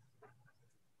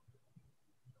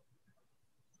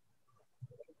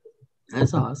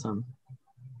 That's awesome.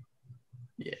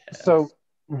 Yeah. So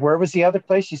where was the other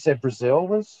place? You said Brazil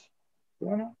was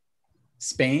doing it?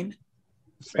 Spain.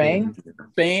 Spain,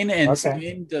 and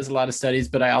Spain does a lot of studies,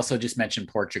 but I also just mentioned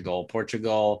Portugal.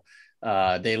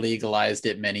 They legalized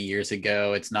it many years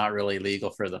ago. It's not really legal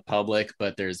for the public,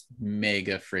 but there's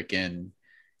mega freaking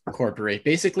corporate,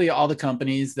 basically all the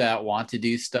companies that want to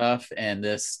do stuff and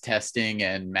this testing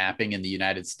and mapping in the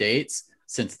United States,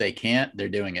 since they can't, they're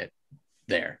doing it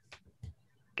there.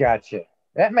 Gotcha.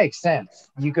 That makes sense.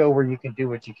 You go where you can do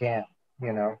what you can,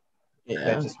 you know. Yeah.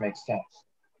 That just makes sense.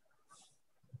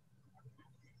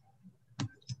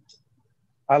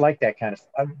 I like that kind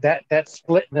of that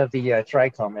splitting of the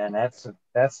trichome, man. That's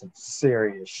some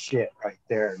serious shit right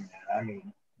there, man. I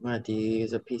mean, what do you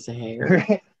use a piece of hair?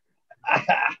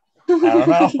 I don't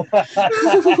know. I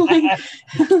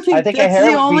think that's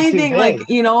the only thing, like,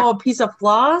 you know, a piece of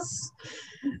floss.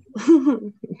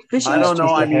 I don't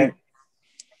know. I mean,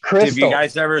 crystal. Have you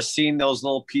guys ever seen those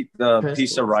little piece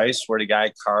of rice where the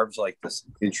guy carves like this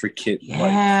intricate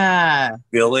like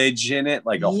village in it,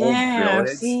 like a whole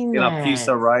village in a piece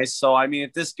of rice? So I mean,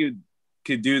 if this could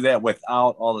do that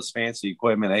without all this fancy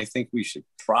equipment, I think we should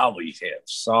probably have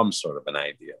some sort of an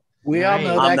idea. We all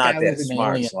know I'm that not guy that was an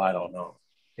smart, alien. so I don't know.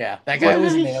 Yeah, that guy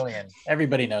was an alien.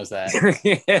 Everybody knows that.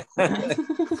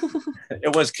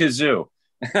 It was Kazoo.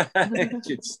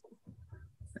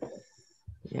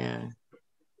 Yeah.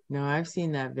 No, I've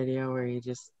seen that video where he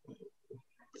just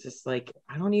like,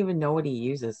 I don't even know what he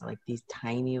uses, like these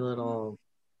tiny little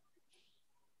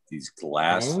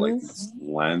glass like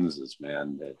lenses,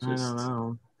 man. That just, I don't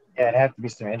know. Yeah, it'd have to be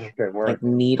some intricate work. Like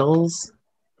needles.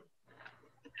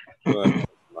 Mind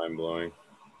blowing.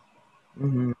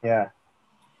 Mm-hmm. Yeah.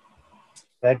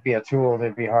 That'd be a tool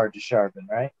that'd be hard to sharpen,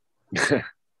 right?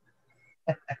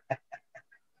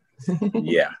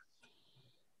 Yeah.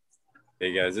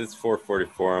 Hey guys, it's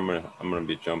 4:44. I'm gonna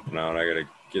be jumping out. I gotta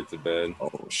get to bed.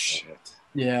 Oh shit.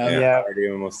 Yeah. Already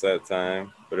almost that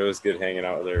time. But it was good hanging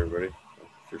out with everybody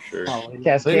for sure.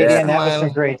 Cascadian, that was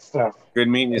some great stuff. Good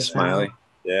meeting you, Smiley.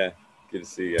 Yeah. Good to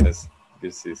see you guys.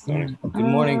 Good to see you, Stoney. Good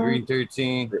morning, Green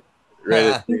 13. Right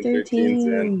at Green 13's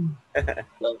in.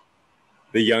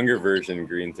 The younger version,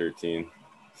 Green 13.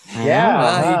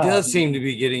 Yeah, he does seem to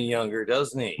be getting younger,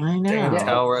 doesn't he? I know. Damn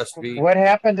Tower SB. What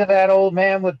happened to that old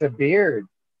man with the beard?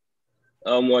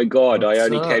 Oh my God, I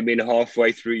only up? came in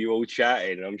halfway through you all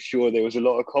chatting. I'm sure there was a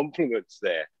lot of compliments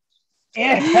there.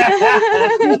 There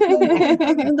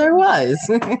was.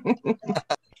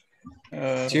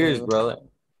 Cheers, brother.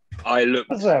 I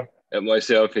looked at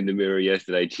myself in the mirror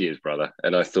yesterday, cheers, brother,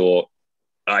 and I thought,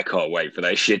 I can't wait for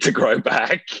that shit to grow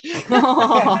back.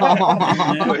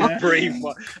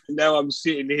 Now I'm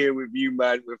sitting here with you,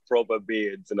 man, with proper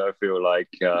beards, and I feel like,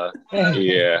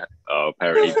 yeah. Oh,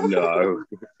 apparently no.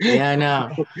 Yeah, I know.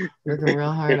 Working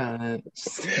real hard on it.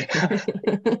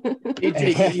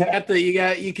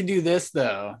 You can do this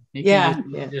though. You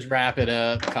can just wrap it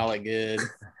up, call it good.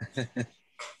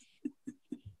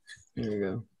 There you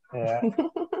go. Yeah.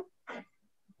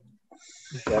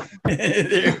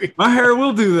 My hair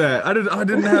will do that. I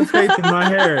didn't have faith in my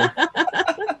hair.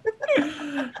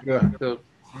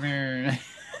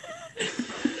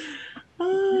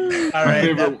 All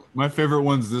right. My favorite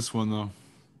one's this one though.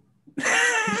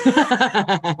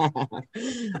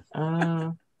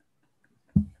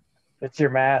 It's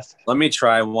your mask. Let me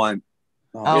try one.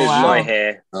 Here's my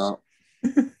hair. Oh.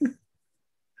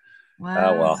 Wow.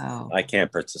 Oh well, I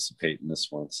can't participate in this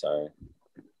one. Sorry.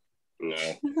 No.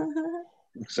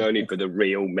 It's only for the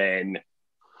real men.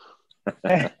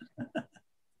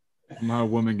 My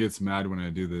woman gets mad when I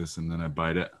do this and then I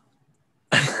bite it.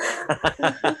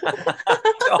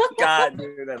 Oh God,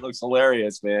 dude, that looks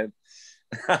hilarious, man.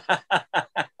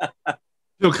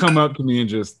 He'll come up to me and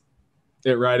just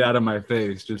it right out of my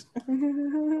face. Just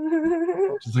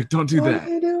like, don't do What that. are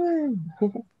you doing?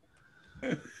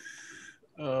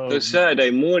 So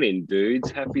Saturday morning,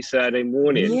 dudes. Happy Saturday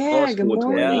morning. Yeah, Past good 4:20.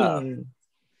 morning.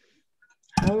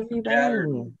 How have you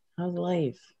been? How's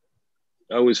life?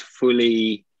 I was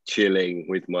fully chilling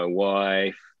with my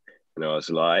wife, and I was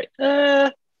like,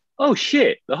 oh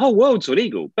shit, the whole world's on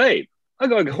Eagle, babe. I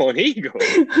gotta go on Eagle.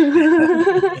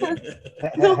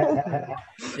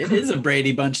 It is a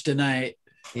Brady Bunch tonight.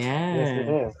 Yeah. Yes, it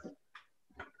is.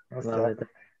 That's Love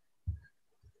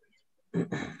it.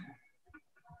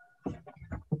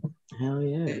 Hell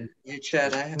yeah. Yeah,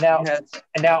 Chad,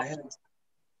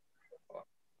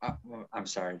 I'm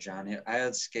sorry, Johnny. I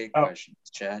had skate questions,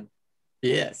 Chad.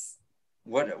 Yes.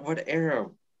 What era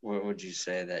would you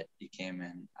say that you came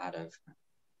in out of?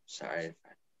 Sorry.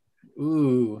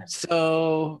 Ooh,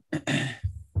 so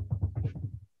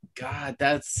God,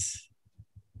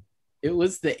 it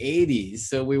was the 80s.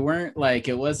 So we weren't like,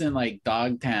 it wasn't like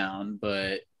Dogtown,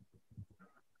 but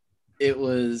it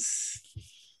was,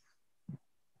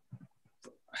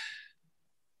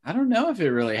 I don't know if it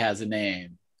really has a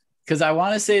name. Because I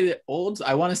want to say old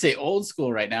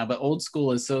school right now, but old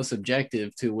school is so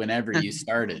subjective to whenever you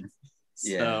started.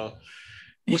 Yeah. So,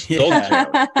 What's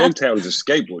Dogtown? Dogtown's a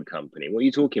skateboard company. What are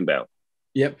you talking about?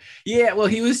 Yep. Yeah. Well,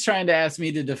 he was trying to ask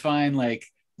me to define like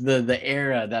the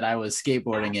era that I was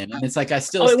skateboarding in, and it's like I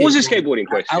still. Oh, it was a skateboarding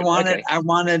question. I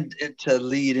wanted it to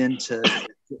lead into.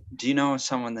 Do you know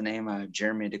someone the name of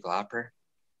Jeremy DeGlopper?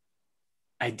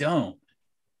 I don't.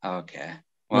 Okay.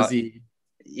 Well, was he?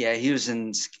 Yeah, he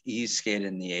skated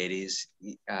in the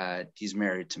 80s. He's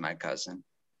married to my cousin.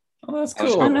 Oh, that's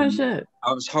cool. No shit.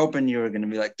 I was hoping you were going to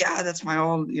be like, yeah, that's my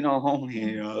old,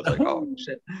 homie. I was like, oh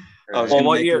shit. I was Well, going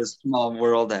what to make year- it a small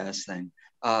world ass thing.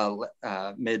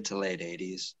 Mid to late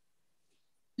 80s.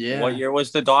 Yeah. What year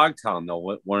was the Dogtown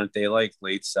though? Weren't they like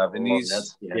late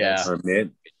 70s? Yeah. Or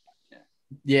mid?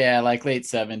 Yeah, like late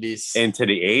 70s. Into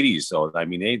the 80s though. I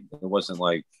mean, it wasn't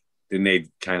like, didn't they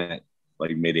kind of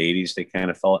like mid 80s? They kind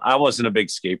of fell. I wasn't a big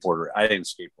skateboarder. I didn't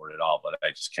skateboard at all, but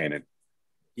I just kind of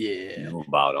knew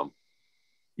about them.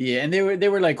 Yeah, and they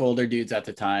were like older dudes at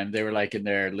the time. They were like in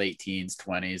their late teens,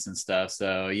 20s and stuff.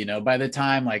 So, by the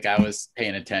time like I was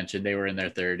paying attention, they were in their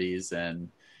 30s, and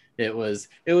it was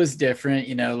different,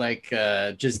 like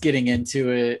just getting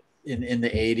into it in the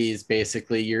 80s.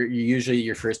 Basically, usually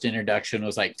your first introduction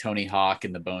was like Tony Hawk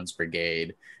and the Bones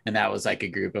Brigade, and that was like a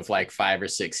group of like 5 or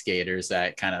 6 skaters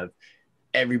that kind of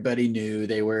everybody knew.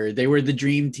 They were the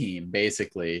dream team,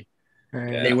 basically.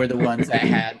 Right. They were the ones that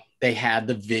had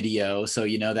the video, so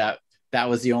that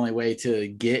was the only way to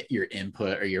get your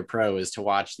input or your pro is to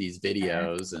watch these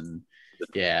videos. And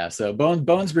yeah, so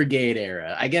Bones Brigade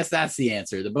era, I guess that's the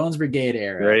answer. The Bones Brigade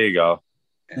era. There you go.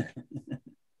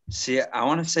 See, I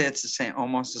want to say it's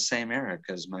almost the same era,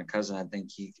 because my cousin,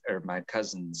 my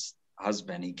cousin's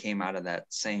husband, he came out of that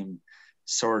same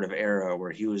sort of era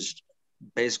where he was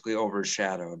basically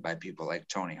overshadowed by people like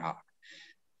Tony Hawk.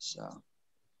 So.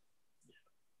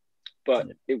 But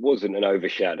it wasn't an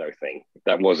overshadow thing.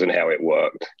 That wasn't how it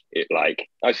worked.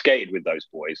 I skated with those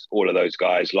boys, all of those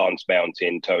guys, Lance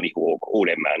Mountain, Tony Hawk, all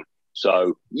them, man.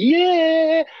 So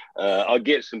yeah, I'll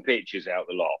get some pictures out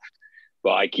the loft,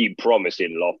 but I keep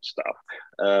promising loft stuff.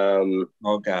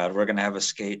 Oh God, we're gonna have a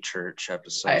skate church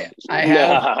episode. I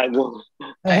have all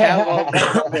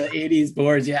the 80s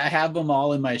boards. Yeah, I have them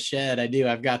all in my shed. I do.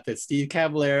 I've got the Steve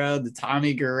Caballero, the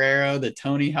Tommy Guerrero, the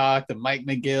Tony Hawk, the Mike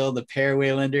McGill, the Per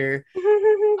Waylander.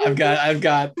 I've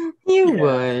got. You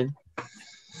would.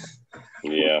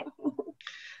 Yeah.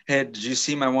 Hey, did you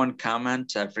see my one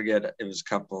comment? I forget. It was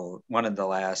one of the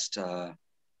last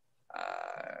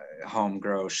home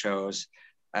grow shows.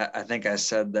 I think I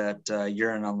said that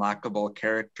you're an unlockable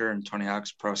character in Tony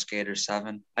Hawk's Pro Skater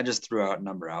 7. I just threw out a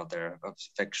number out there of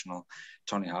fictional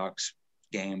Tony Hawk's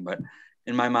game, but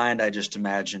in my mind, I just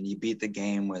imagine you beat the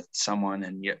game with someone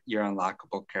and your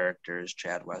unlockable character is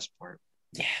Chad Westport.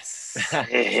 Yes.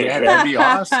 Yeah, that'd be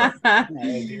awesome.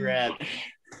 That'd be rad.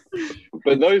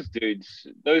 But those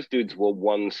dudes were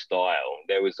one style.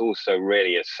 There was also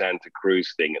really a Santa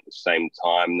Cruz thing at the same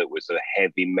time that was a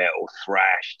heavy metal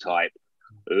thrash type,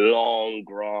 long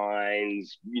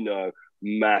grinds,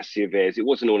 massive airs. It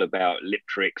wasn't all about lip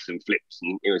tricks and flips,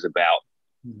 and it was about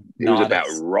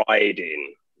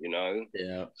riding,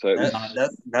 Yeah. So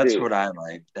that's what I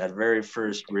like. That very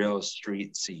first real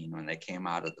street scene when they came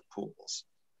out of the pools.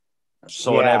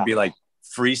 So that'd be like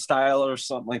freestyle or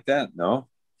something like that, no?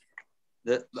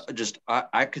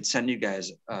 I could send you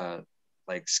guys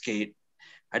like skate.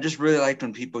 I just really liked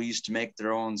when people used to make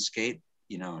their own skate,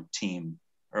 team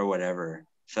or whatever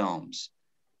films,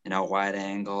 wide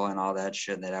angle and all that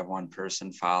shit. They'd have one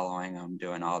person following them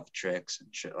doing all the tricks and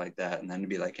shit like that, and then it'd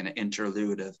be like an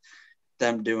interlude of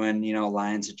them doing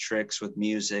lines of tricks with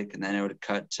music, and then it would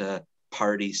cut to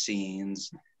party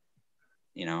scenes,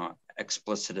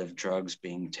 explicit of drugs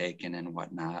being taken and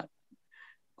whatnot.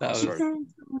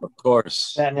 Of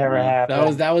course. That never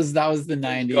happened. That was the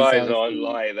 90s. Guys aren't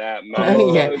like that,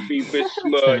 man. Yeah. Don't be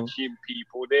besmirching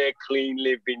people. They're clean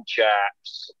living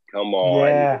chaps. Come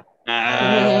on.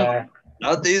 Yeah.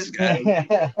 Not these guys.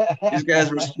 These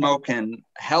guys were smoking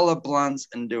hella blunts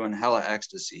and doing hella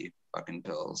ecstasy fucking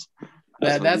pills.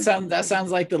 That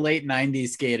sounds like the late 90s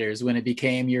skaters when it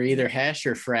became you're either Hesh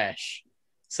or Fresh.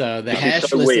 So the Hesh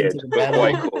so listened weird, to the but metal.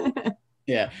 quite cool.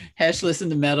 Yeah. Hesh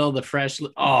listened to metal, the Fresh.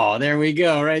 Oh, there we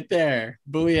go. Right there.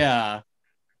 Booyah.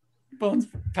 Bones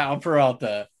Pal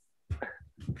Peralta.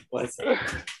 What's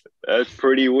That's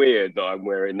pretty weird that I'm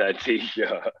wearing that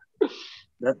t-shirt.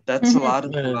 That's a lot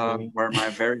of where my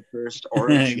very first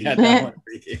origin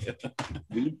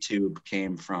WeedTube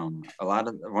came from. One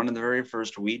of the very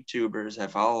first WeedTubers I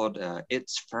followed,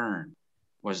 It's Fern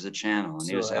was the channel, and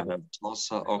he was out of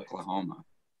Tulsa, Oklahoma.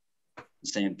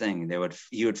 Same thing.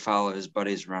 He would follow his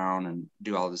buddies around and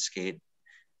do all the skate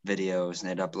videos,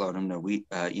 and they'd upload them to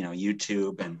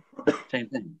YouTube, and same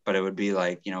thing. But it would be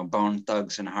like Bone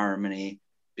Thugs and Harmony,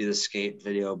 be the skate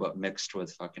video, but mixed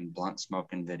with fucking blunt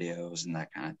smoking videos and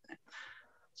that kind of thing.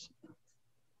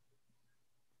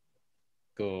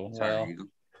 Cool. Sorry, Well, Eagle.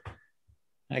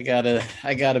 I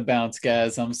gotta bounce,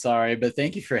 guys. I'm sorry, but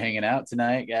thank you for hanging out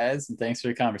tonight, guys, and thanks for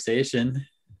the conversation.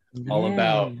 All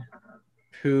about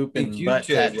poop and butt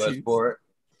tattoos.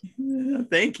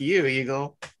 Thank you,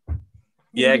 Eagle.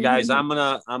 Yeah, guys, I'm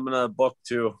gonna book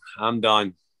too. I'm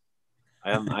done.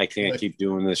 I can't keep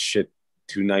doing this shit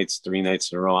 2 nights, 3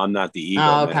 nights in a row. I'm not the Eagle.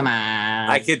 Oh, man. come on.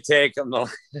 I could take them. All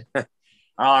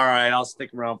right, I'll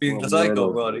stick around. Being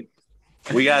psycho, buddy.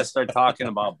 We gotta start talking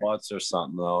about butts or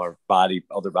something though, or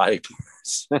other body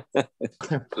parts.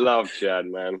 Love Chad,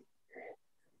 man.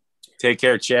 Take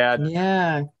care, Chad.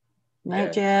 Yeah.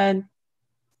 Night, Chad.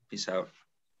 Peace out.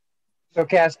 So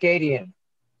Cascadian,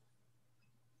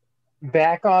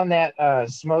 back on that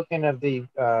smoking of the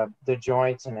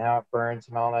joints and how it burns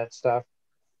and all that stuff.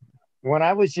 When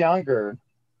I was younger,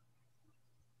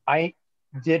 I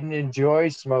didn't enjoy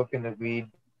smoking the weed.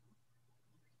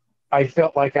 I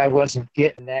felt like I wasn't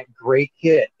getting that great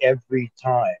hit every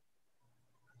time.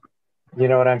 You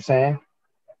know what I'm saying?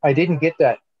 I didn't get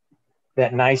that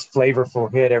nice flavorful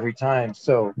hit every time.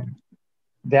 So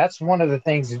that's one of the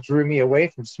things that drew me away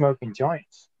from smoking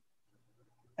joints,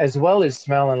 as well as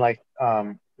smelling like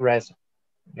resin.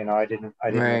 You know, I didn't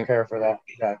Right. care for that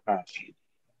much.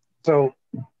 So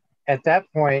at that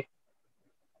point,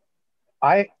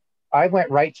 I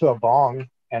went right to a bong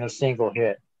and a single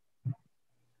hit.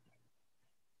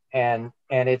 And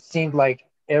it seemed like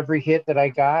every hit that I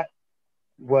got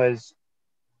was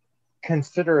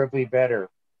considerably better.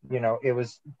 You know, it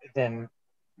was than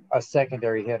a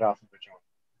secondary hit off of a joint.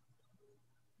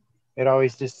 It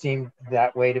always just seemed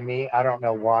that way to me. I don't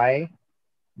know why,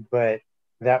 but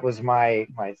that was my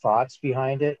thoughts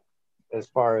behind it. As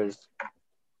far as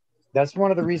that's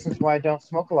one of the reasons why I don't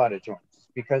smoke a lot of joints,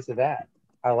 because of that.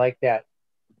 I like that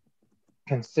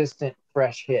consistent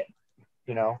fresh hit,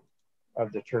 you know,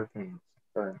 of the terpenes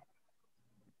or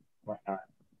whatnot.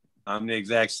 I'm the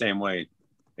exact same way,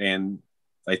 and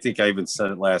I think I even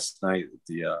said it last night.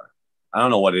 I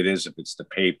don't know what it is, if it's the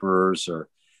papers or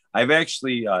I've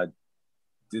actually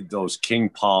did those King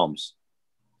Palms.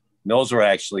 Those were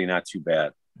actually not too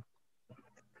bad,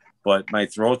 but my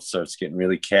throat starts getting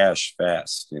really cash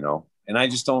fast, you know. And I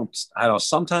just don't. I don't know.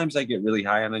 Sometimes I get really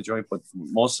high on a joint, but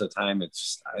most of the time it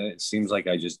seems like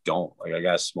I just don't. Like I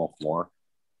gotta smoke more.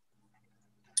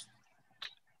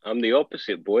 I'm the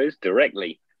opposite, boys,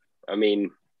 directly. I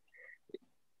mean,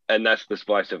 and that's the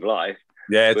spice of life.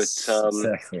 Yeah, but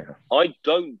exactly. I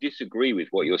don't disagree with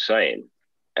what you're saying.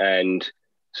 And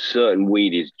certain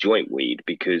weed is joint weed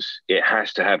because it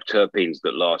has to have terpenes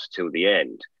that last till the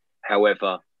end.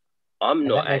 However, I'm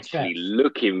not actually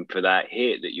looking for that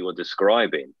hit that you're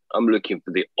describing. I'm looking for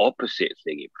the opposite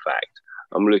thing, in fact.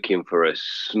 I'm looking for a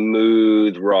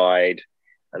smooth ride,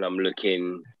 and I'm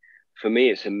looking... For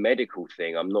me, it's a medical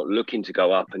thing. I'm not looking to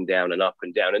go up and down and up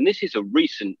and down. And this is a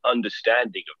recent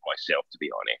understanding of myself, to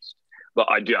be honest. But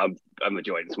I'm a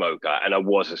joint smoker, and I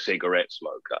was a cigarette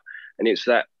smoker. And it's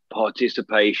that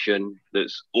participation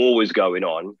that's always going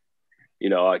on. You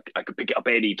know, I could pick it up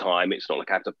any time. It's not like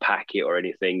I have to pack it or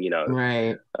anything, you know.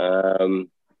 Right.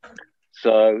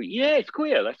 So, yeah, it's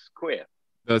queer. That's queer.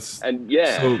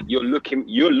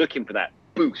 You're looking for that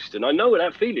boost. And I know what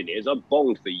that feeling is. I've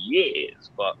bonged for years,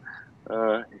 but...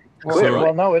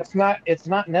 well, no, it's not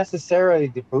necessarily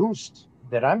the boost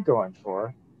that I'm going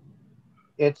for.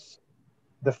 It's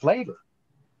the flavor.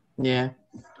 Yeah.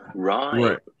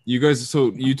 Right. You guys,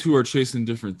 so you two are chasing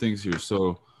different things here.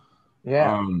 So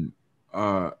yeah.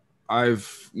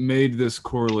 I've made this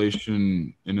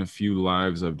correlation in a few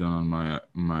lives I've done on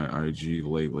my IG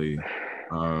lately.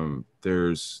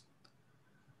 There's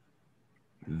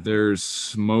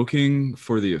smoking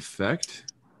for the effect,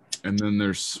 and then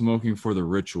there's smoking for the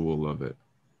ritual of it.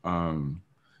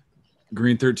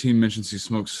 Green 13 mentions he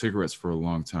smoked cigarettes for a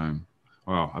long time.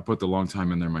 Wow, I put the long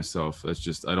time in there myself. That's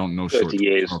just, I don't know short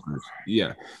smokers.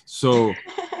 Yeah. So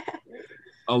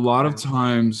a lot of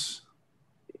times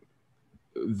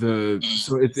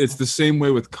it's the same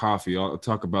way with coffee. I'll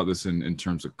talk about this in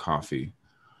terms of coffee.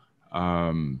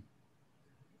 When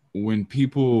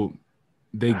people,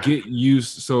 they get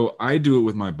used, so I do it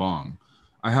with my bong.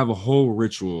 I have a whole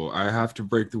ritual. I have to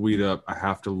break the weed up. I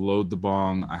have to load the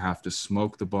bong. I have to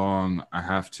smoke the bong. I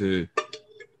have to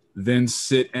then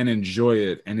sit and enjoy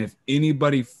it. And if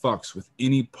anybody fucks with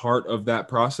any part of that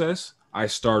process, I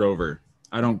start over.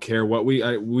 I don't care what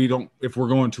we don't. If we're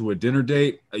going to a dinner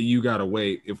date, you gotta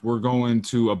wait. If we're going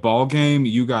to a ball game,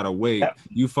 you gotta wait. Yep.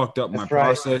 You fucked up my That's right.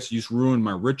 process. You ruined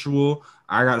my ritual.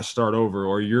 I gotta start over,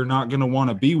 or you're not gonna want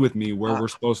to be with me where we're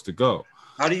supposed to go.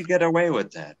 How do you get away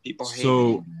with that? People hate So-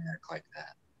 me when they act like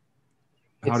that.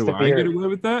 How It's do the I get beard. away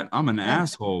with that? I'm an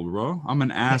asshole, bro. I'm an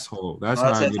asshole. That's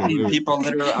Well, how I that's get away it. with it. People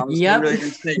literally, I was Yep. literally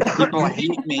gonna say, people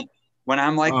hate me when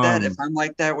I'm like that. If Um, I'm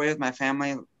like that way with my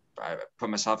family, I put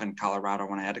myself in Colorado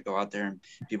when I had to go out there and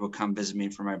people come visit me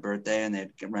for my birthday and they'd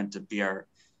rent a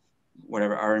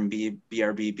whatever R&B,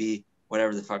 BRBB,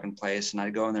 whatever the fucking place. And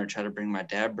I'd go in there and try to bring my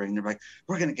dad. They're like,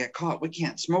 we're gonna get caught. We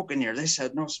can't smoke in here. They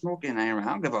said no smoking. I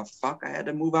don't give a fuck. I had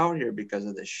to move out here because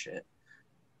of this shit.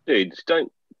 Dudes,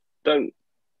 don't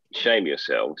shame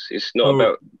yourselves. It's not Oh.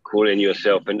 about calling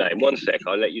yourself a name. One sec,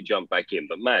 I'll let you jump back in.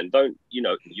 But man, don't,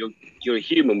 you're a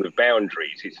human with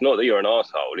boundaries. It's not that you're an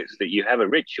asshole. It's that you have a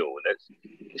ritual.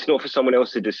 It's not for someone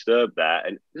else to disturb that.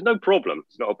 And there's no problem.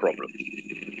 It's not a problem.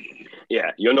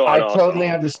 Yeah, you're not I an totally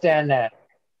arsehole. understand that,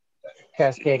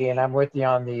 Cascadian. I'm with you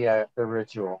on the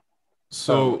ritual.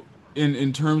 So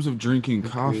in terms of drinking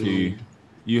coffee,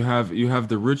 you have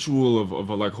the ritual of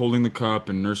like holding the cup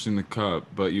and nursing the cup,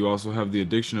 but you also have the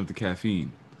addiction of the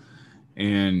caffeine.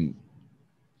 And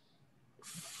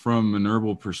from an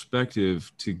herbal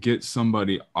perspective, to get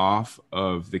somebody off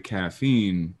of the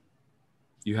caffeine,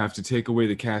 you have to take away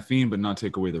the caffeine but not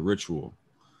take away the ritual.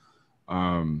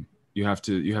 You have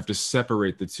to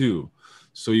separate the two.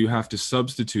 So you have to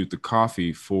substitute the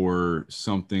coffee for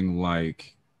something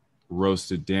like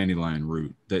roasted dandelion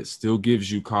root that still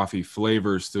gives you coffee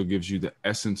flavor, still gives you the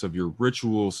essence of your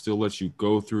ritual, still lets you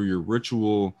go through your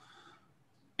ritual,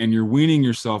 and you're weaning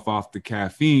yourself off the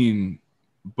caffeine,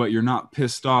 but you're not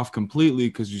pissed off completely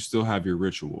because you still have your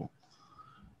ritual.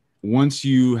 Once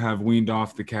you have weaned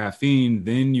off the caffeine,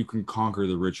 then you can conquer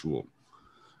the ritual.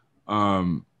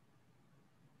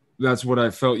 That's what I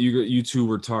felt. You two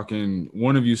were talking.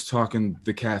 One of you's talking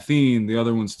the caffeine, the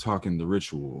other one's talking the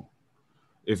ritual.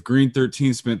 If Green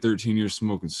 13 spent 13 years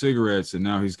smoking cigarettes and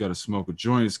now he's got to smoke a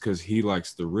joint, it's because he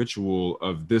likes the ritual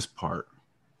of this part.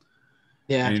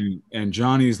 Yeah. And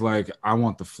Johnny's like, I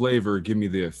want the flavor, give me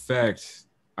the effect.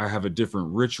 I have a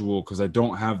different ritual because I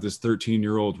don't have this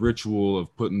 13-year-old ritual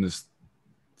of putting this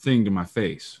thing to my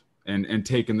face and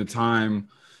taking the time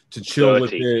to chill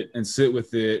with it and sit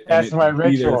with it. That's and my it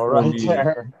be there ritual for right me.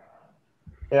 there.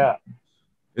 Yeah.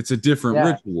 It's a different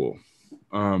Yeah. ritual.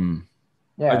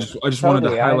 Yeah. I just wanted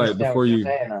totally. to I highlight understand what you're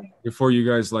saying. before you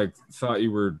guys like thought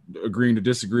you were agreeing to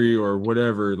disagree or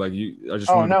whatever. Like I just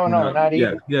Oh, wanted to no, point no, out- not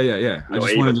yeah, even. yeah. I Not just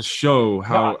even. wanted to show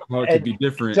how it could be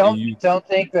different. and you- Don't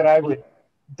think that I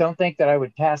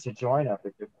would pass a joint up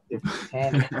if it's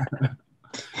handy.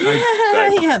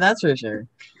 Yeah, that's for sure.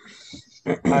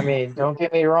 I mean, don't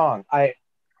get me wrong. I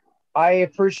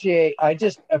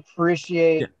just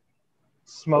appreciate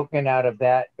smoking out of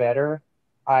that better.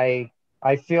 I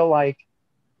feel like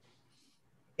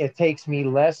it takes me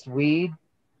less weed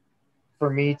for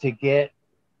me to get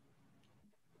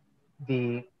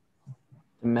the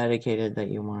medicated that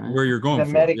you want. where you're going the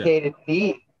for, medicated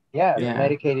need. Yeah, the Yeah.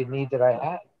 medicated need that I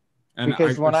have. And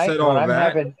Because when I've said all I'm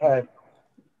that having to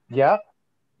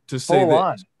say full that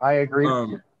on. I agree with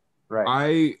you.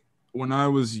 Right. when I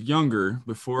was younger,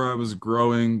 before I was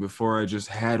growing, before I just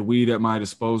had weed at my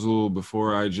disposal,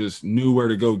 before I just knew where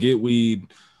to go get weed,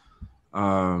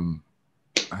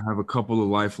 I have a couple of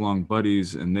lifelong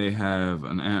buddies and they have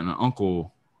an aunt and an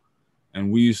uncle,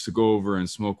 and we used to go over and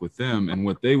smoke with them. And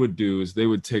what they would do is they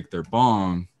would take their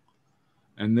bong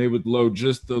and they would load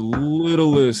just the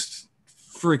littlest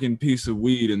freaking piece of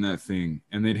weed in that thing,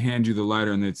 and they'd hand you the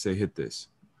lighter and they'd say, hit this.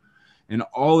 And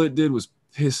all it did was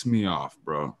piss me off,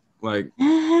 bro. Like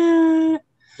it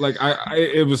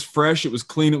was fresh, it was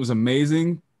clean, it was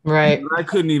amazing. Right. But I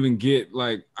couldn't even get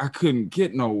I couldn't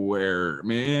get nowhere,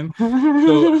 man. So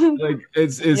like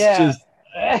it's just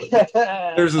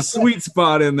there's a sweet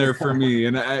spot in there for me,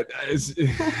 and it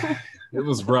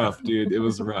was rough, dude. It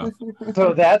was rough.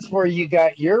 So that's where you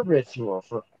got your ritual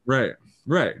from. Right.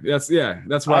 That's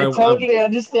why I totally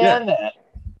understand that.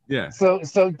 Yeah. So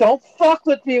don't fuck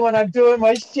with me when I'm doing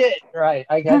my shit. Right,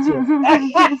 I got you.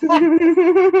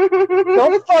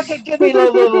 Don't fucking give me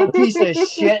that little piece of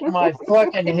shit in my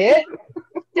fucking head.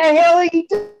 The hell are you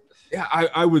doing? Yeah,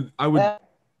 I would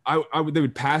they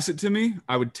would pass it to me,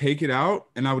 I would take it out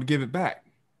and I would give it back.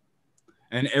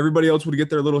 And everybody else would get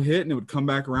their little hit and it would come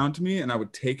back around to me and I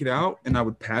would take it out and I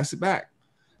would pass it back.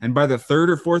 And by the third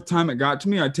or fourth time it got to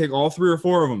me, I'd take all 3 or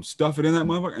 4 of them, stuff it in that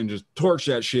motherfucker, and just torch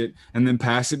that shit, and then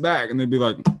pass it back. And they'd be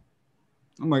like,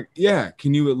 I'm like, yeah,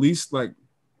 can you at least like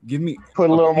give me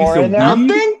put a little piece more of in there? weed?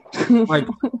 Nothing? Like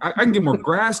I can get more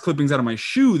grass clippings out of my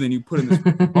shoe than you put in this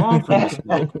bong for me to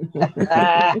smoke.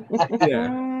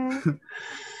 Yeah.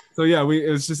 So yeah,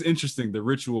 it's just interesting, the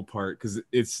ritual part, because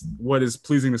it's what is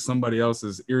pleasing to somebody else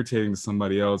is irritating to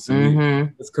somebody else,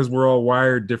 and it's because we're all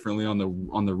wired differently on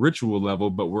the ritual level,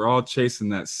 but we're all chasing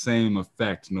that same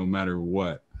effect no matter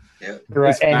what. Yeah.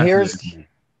 Right. And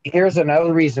here's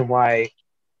another reason why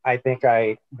I think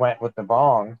I went with the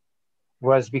bong,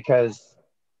 was because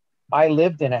I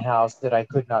lived in a house that I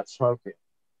could not smoke it.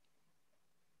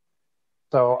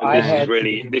 So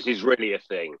this is really a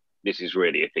thing. This is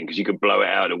really a thing because you could blow it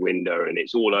out a window and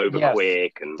it's all over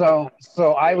quick. And so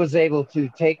I was able to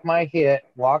take my hit,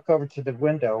 walk over to the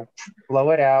window, blow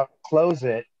it out, close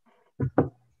it,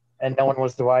 and no one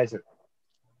was the wiser.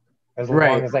 As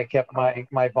long as I kept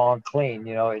my bong clean,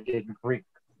 it didn't creak.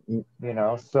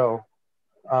 So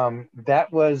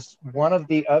that was one of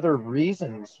the other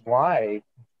reasons why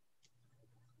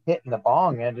hitting the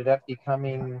bong ended up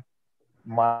becoming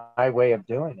my way of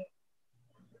doing it.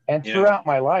 And throughout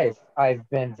my life, I've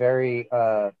been very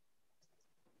a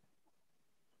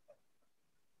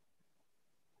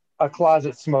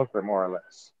closet smoker, more or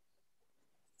less.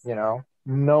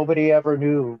 Nobody ever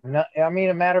knew. I mean,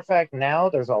 a matter of fact, now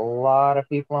there's a lot of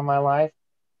people in my life.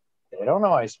 They don't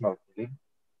know I smoke weed.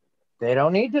 They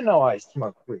don't need to know I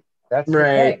smoke weed. That's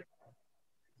right.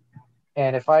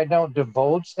 And if I don't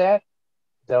divulge that,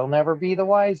 they'll never be the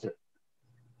wiser.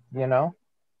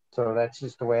 So that's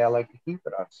just the way I like to keep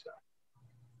it on stuff.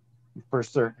 For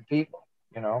certain people,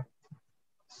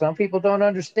 some people don't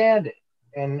understand it,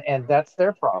 and that's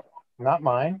their problem, not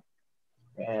mine.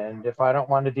 And if I don't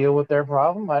want to deal with their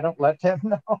problem, I don't let them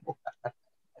know.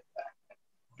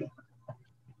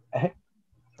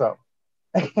 So,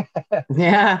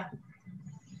 yeah.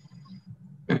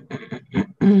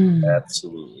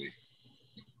 Absolutely.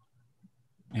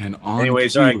 And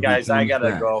anyways, all right, guys, I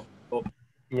gotta go. Oh,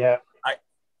 yeah,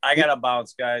 I gotta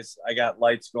bounce, guys. I got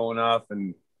lights going off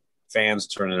and fans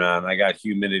turning on. I got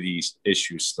humidity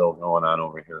issues still going on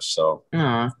over here, so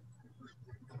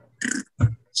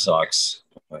sucks.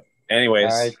 But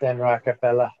anyways, all right then,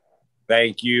 Rockefeller.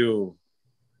 Thank you.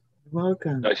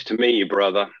 Welcome. Nice to meet you,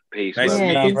 brother. Peace. Nice to meet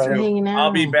you thanks for hanging out.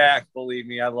 I'll be back. Believe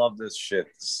me, I love this shit.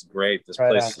 This is great. This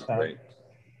place is great.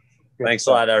 Thanks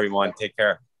a lot, everyone. Take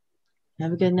care.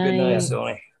 Have a good night. Good night,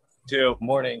 Sony. Two.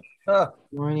 Morning.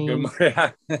 Morning. Good morning.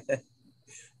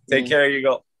 Take care. You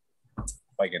go.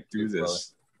 If I can do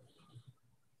this.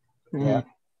 Yeah.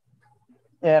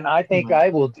 And I think I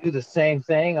will do the same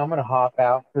thing. I'm going to hop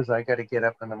out because I got to get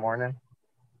up in the morning,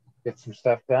 get some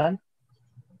stuff done.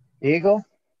 Eagle,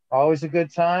 always a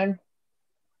good time.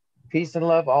 Peace and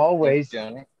love always.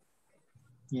 Thanks, Johnny.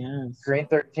 Yes. Green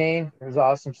 13, it was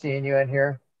awesome seeing you in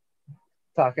here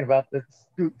talking about the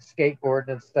skateboard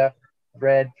and stuff.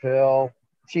 Red Pill,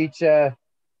 Chicha,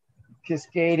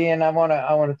 Cascadian. I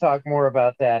want to talk more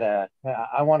about that.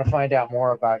 I want to find out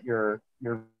more about your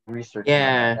research.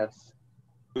 Yeah.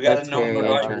 We got to know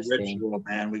about your ritual,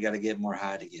 man. We got to get more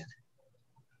high together.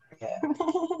 Yeah.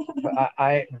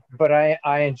 But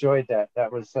I enjoyed that.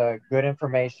 That was good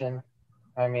information.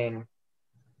 I mean,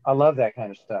 I love that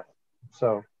kind of stuff.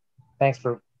 So thanks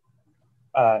for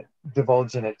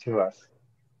divulging it to us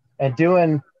and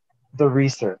doing the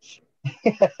research.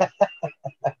 Because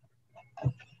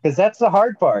that's the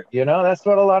hard part, that's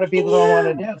what a lot of people don't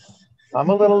want to do. I'm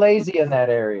a little lazy in that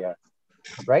area.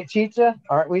 Right, Chicha?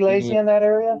 Aren't we lazy in that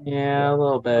area? Yeah, a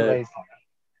little bit. Lazy.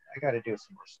 I got to do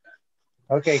some more stuff.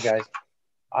 Okay, guys.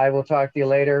 I will talk to you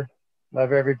later.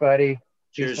 Love everybody.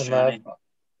 Cheers, Peace and Johnny. love.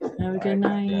 Have a good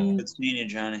night. Good seeing you,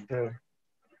 Johnny.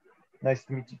 Nice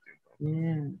to meet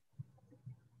you.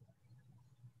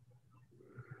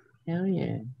 Yeah. Hell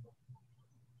yeah.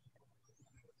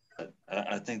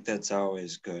 I think that's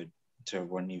always good to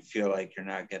when you feel like you're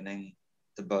not getting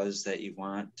the buzz that you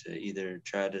want, to either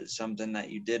try to something that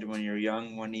you did when you're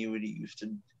young, when you used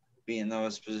to be in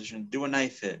those positions, do a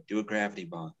knife hit, do a gravity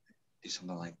bong, do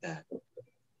something like that.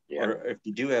 Yeah. Or if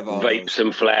you do have all vape those,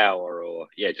 some flour, or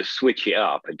just switch it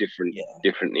up, a different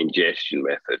ingestion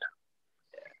method.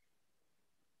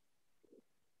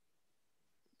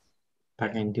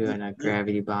 Fucking doing a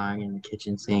gravity bong in the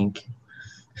kitchen sink.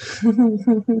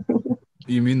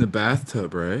 You mean the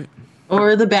bathtub, right?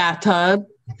 Or the bathtub.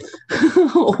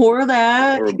 Or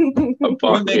that. Or a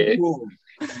bucket.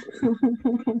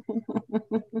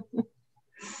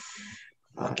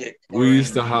 We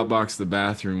used to hotbox the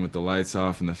bathroom with the lights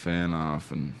off and the fan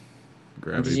off and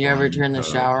gravity. Did you ever turn the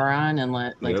shower on and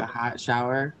let a hot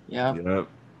shower? Yep. Yep.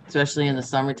 Especially in the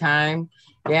summertime.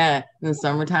 Yeah, in the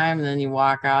summertime, and then you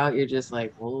walk out, you're just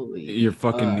like, holy. Your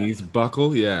fucking knees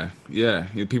buckle. Yeah.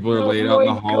 People are Oh laid out in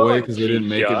my the hallway God, because they didn't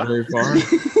make it Chicha. very far.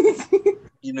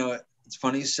 You know, it's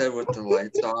funny you said with the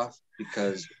lights off,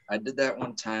 because I did that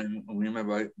one time when me and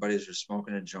my buddies were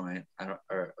smoking a joint,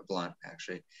 or a blunt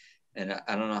actually, and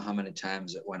I don't know how many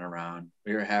times it went around.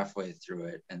 We were halfway through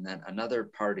it, and then another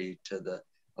party to the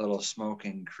little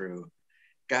smoking crew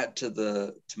got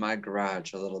to my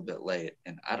garage a little bit late,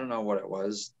 and I don't know what it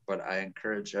was, but I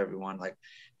encourage everyone, like,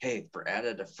 hey, for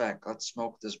added effect, let's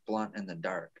smoke this blunt in the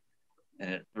dark. And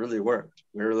it really worked.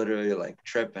 We were literally like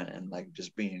tripping and like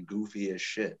just being goofy as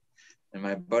shit. And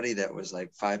my buddy that was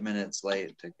like 5 minutes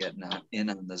late to get in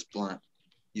on this blunt,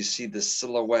 you see the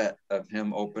silhouette of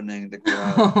him opening the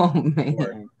garage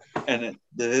door, and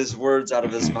his words out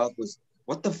of his mouth was,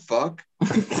 "What the fuck?"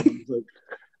 Like,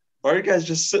 why are you guys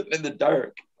just sitting in the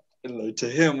dark? And like, to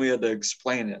him, we had to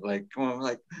explain it. Like, come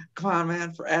on,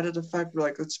 man, for added effect, we're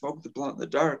like, let's smoke the blunt in the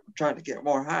dark. We're trying to get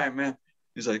more high, man.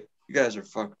 He's like, you guys are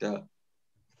fucked up.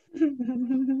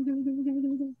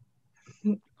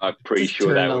 I'm pretty Just sure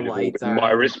turn that the would have lights been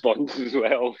my on. response as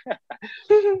well.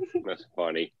 That's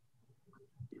funny.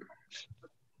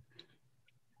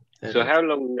 So how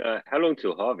long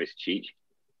till harvest, Cheech?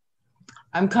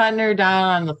 I'm cutting her down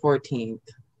on the 14th.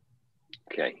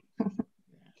 Okay.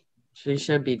 She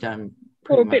should be done.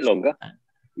 A bit longer.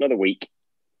 Another week.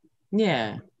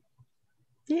 Yeah.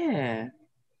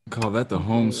 Call that the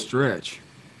home stretch.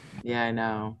 Yeah, I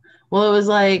know. Well, it was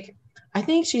like, I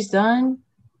think she's done.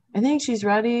 I think she's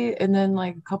ready. And then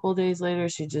like a couple of days later,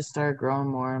 she just started growing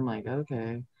more. I'm like,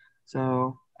 okay.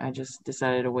 So I just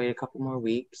decided to wait a couple more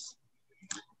weeks.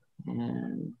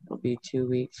 And it'll be 2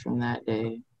 weeks from that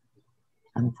day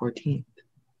on the 14th.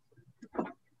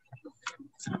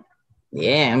 So,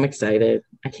 yeah, I'm excited.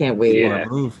 I can't wait. Smart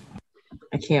move.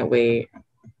 I can't wait.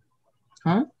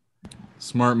 Huh?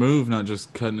 Smart move, not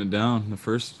just cutting it down the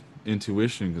first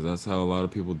intuition, because that's how a lot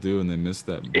of people do, and they miss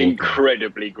that.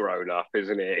 Incredibly grown up,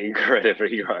 isn't it?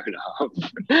 Incredibly grown up.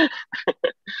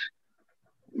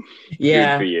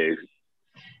 Yeah. Good for you.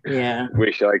 Yeah.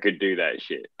 Wish I could do that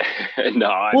shit.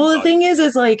 No. Well, the thing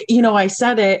is like, you know, I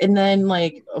said it, and then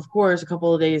like, of course, a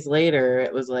couple of days later,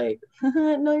 it was like,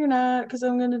 no, you're not, because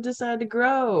I'm gonna decide to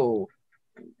grow.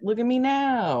 Look at me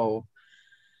now.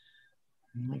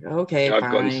 I'm like, okay,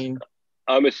 fine.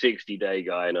 I'm a 60-day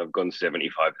guy, and I've gone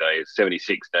 75 days,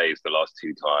 76 days the last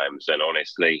 2 times, and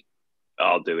honestly,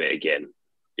 I'll do it again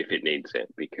if it needs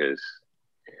it, because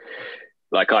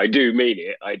like, I do mean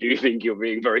it. I do think you're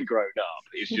being very grown up.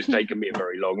 It's just taken me a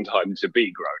very long time to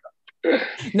be grown up.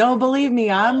 No, believe me,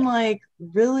 I'm like,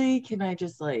 really? Can I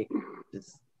just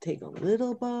take a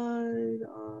little bud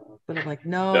off? But I'm like,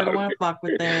 no, I don't want to fuck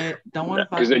with it. Don't want to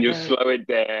fuck with it. Because then you'll slow it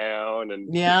down.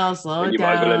 And yeah, I'll slow it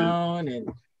down. And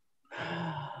I'm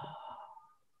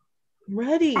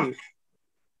ready.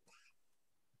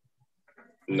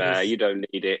 Nah, you don't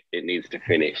need it. It needs to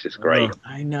finish. It's great.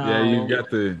 I know. Yeah, you got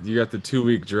the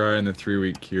 2-week dry and the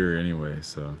 3-week cure anyway.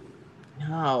 So.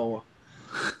 No.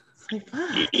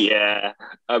 Yeah,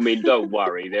 I mean, don't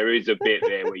worry. There is a bit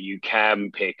there where you can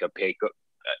pick up.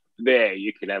 There,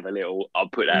 you can have a little. I'll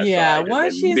put that. Yeah, aside,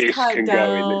 once she's cut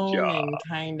down and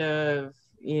kind of,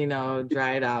 you know,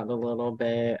 dried out a little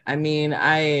bit. I mean,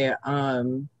 I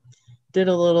did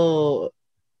a little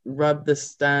rub the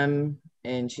stem,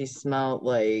 and she smelled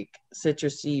like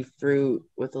citrusy fruit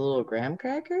with a little graham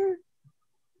cracker.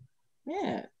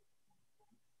 Yeah,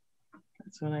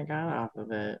 that's when I got off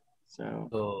of it.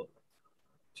 So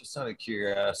just out of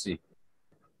curiosity,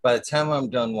 by the time I'm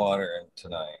done watering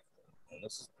tonight, and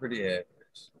this is pretty average,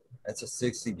 that's a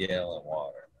 60-gallon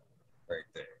water right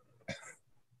there.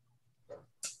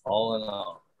 All in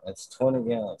all, that's 20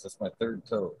 gallons. That's my third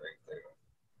tote right there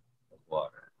of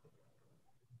water.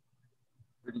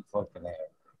 Pretty fucking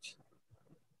average.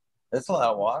 That's a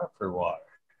lot of water per water.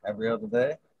 Every other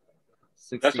day?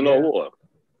 That's a lot of water.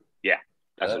 Yeah,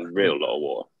 that's a real lot of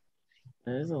water.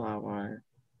 That is a lot of water.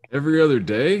 Every other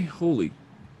day? Holy.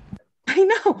 I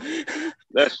know.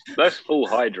 That's full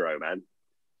hydro, man.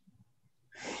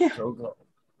 Yeah. Cocoa.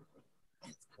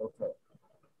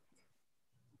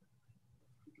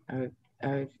 I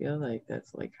would feel like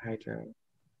that's like hydro.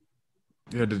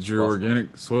 Yeah, did your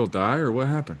organic soil die or what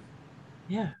happened?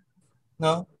 Yeah.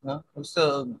 No, I'm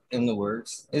still in the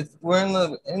works. We're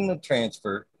in the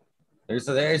transfer.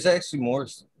 There's actually more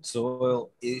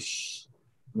soil-ish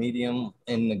medium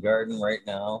in the garden right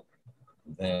now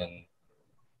than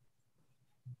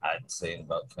I'd say in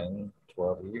about 10,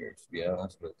 12 years, to be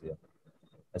honest with you.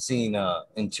 I seen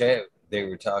in chat they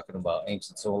were talking about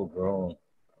ancient soil grown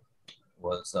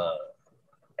was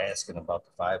asking about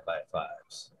the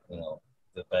 5x5s, you know,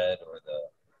 the bed or the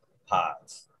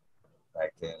pods.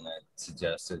 Back then, I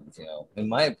suggested, you know, in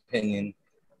my opinion,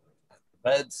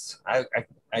 beds, I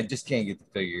just can't get to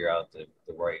figure out the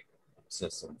right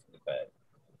system for the bed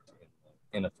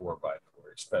in a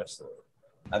 4x4, especially.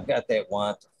 I've got that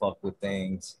want to fuck with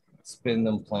things, spin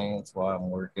them plants while I'm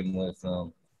working with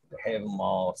them, to have them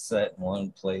all set in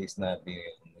one place, not being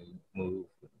able to move,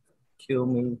 kill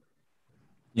me.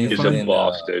 It's a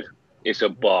bastard. It's a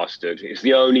bastard. It's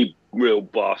the only real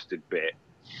bastard bit.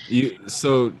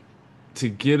 So to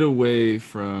get away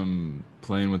from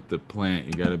playing with the plant,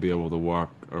 you got to be able to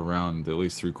walk around at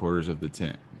least 3/4 of the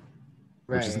tent,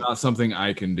 which is not something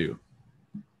I can do.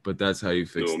 But that's how you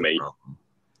fix the problem.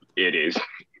 It is,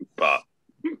 but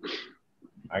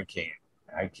I can't.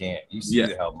 You see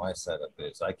how my setup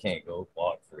is. I can't go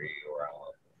walk free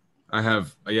around. I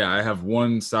have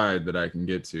one side that I can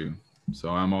get to, so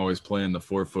I'm always playing the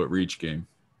 4-foot reach game.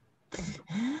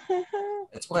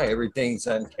 That's why everything's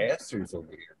on casters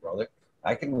over here, brother.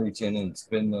 I can reach in and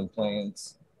spin the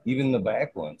plants, even the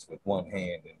back ones, with one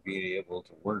hand and be able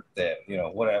to work that, you know,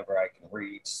 whatever I can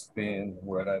reach, spin,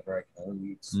 whatever I can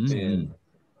reach, spin.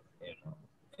 You know,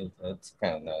 it's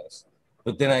kind of nice.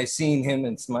 But then I seen him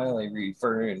and Smiley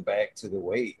referring back to the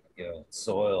weight, you know,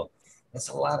 soil. That's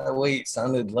a lot of weight.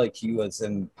 Sounded like he was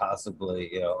in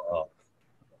possibly, you know,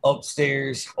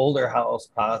 upstairs, older house,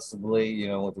 possibly, you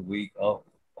know, with a weak up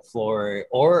floor,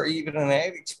 or even an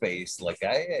attic space like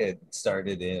I had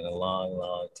started in a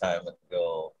long time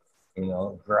ago. You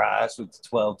know, garage with the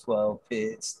 12-12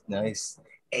 pits, nice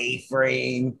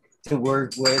A-frame to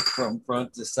work with from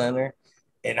front to center.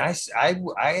 And I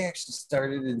actually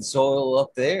started in soil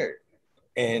up there,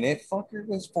 and it fucker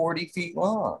was 40 feet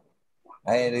long.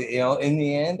 I had, you know, in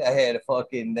the end, I had a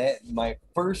fucking my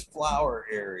first flower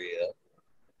area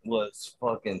was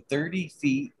fucking 30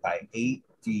 feet by 8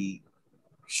 feet,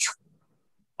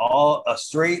 all a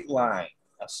straight line.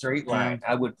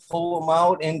 I would pull them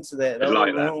out into that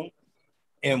other room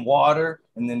and water,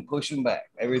 and then push them back.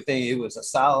 Everything, it was a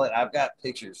solid. I've got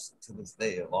pictures to this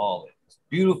day of all of it. It's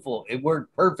beautiful. It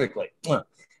worked perfectly. I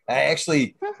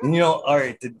actually, you know, all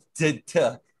right, this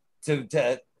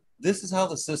is how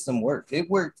the system worked.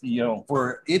 It worked, you know,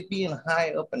 for it being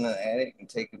high up in the attic and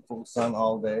taking full sun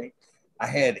all day. I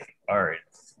had, all right,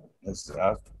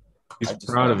 He's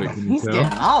proud of it. Can you He's tell?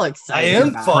 getting all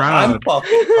excited. I'm fucking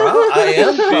proud. I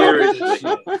am seriously.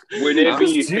 Whenever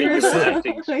you think of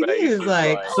acting space, He's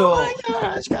like, so oh my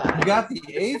gosh, guys. you got the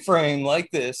A-frame like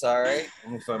this, all right?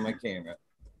 Let me find my camera.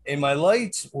 And my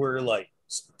lights were like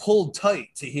pulled tight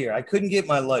to here. I couldn't get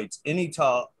my lights any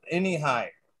higher.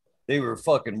 They were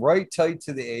fucking right tight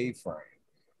to the A-frame.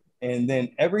 And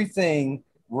then everything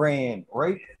ran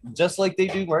right just like they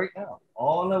do right now,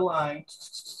 all on the line.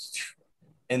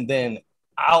 And then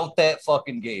out that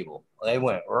fucking gable. They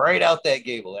went right out that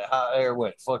gable. That hot air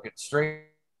went fucking straight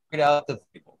out the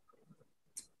gable.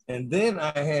 And then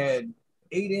I had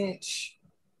 8-inch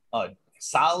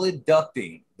solid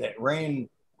ducting that ran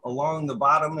along the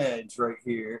bottom edge right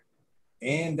here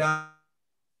and down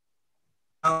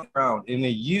around in a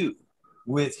U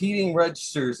with heating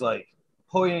registers like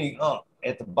pointing up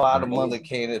at the bottom of the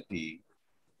canopy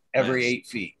every 8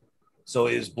 feet. So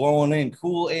it was blowing in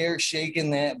cool air,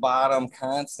 shaking that bottom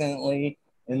constantly.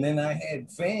 And then I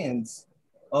had fans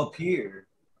up here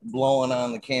blowing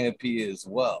on the canopy as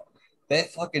well.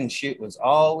 That fucking shit was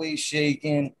always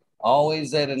shaking,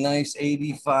 always at a nice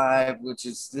 85, which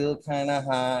is still kind of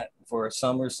hot for a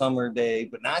summer day,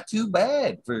 but not too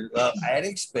bad for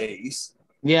attic space.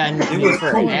 Yeah, and it was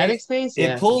for attic space.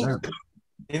 It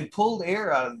pulled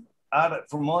air out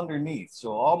from underneath.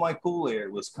 So all my cool air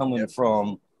was coming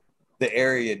from the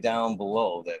area down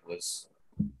below that was,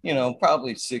 you know,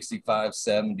 probably 65,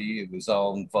 70. It was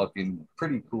all fucking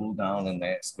pretty cool down in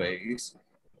that space.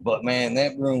 But man,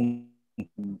 that room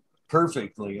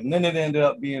perfectly. And then it ended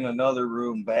up being another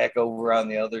room back over on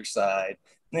the other side,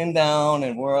 then down,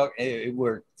 and it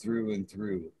worked through and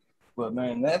through. But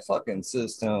man, that fucking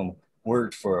system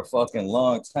worked for a fucking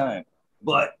long time.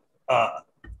 But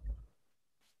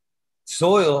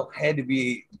soil had to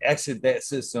be exit that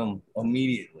system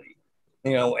immediately.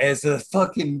 You know, as the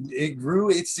fucking it grew,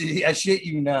 I shit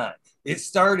you not. It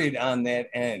started on that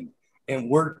end and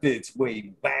worked its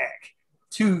way back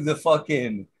to the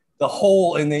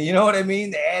hole in the, you know what I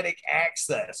mean? The attic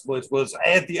access, which was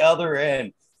at the other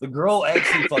end. The girl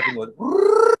actually fucking went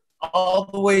all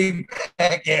the way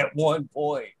back at one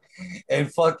point.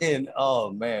 And fucking,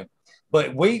 oh man.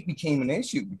 But weight became an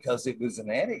issue because it was an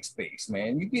attic space,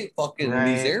 man. You get fucking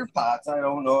these air pots. I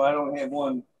don't know. I don't have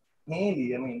one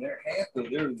handy. I mean, they're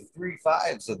the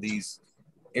 3/5s of these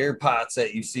air pots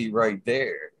that you see right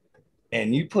there.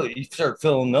 And you start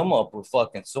filling them up with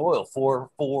fucking soil, 4,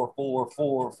 4, 4,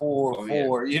 4, 4, Oh,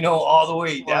 4, you know, all the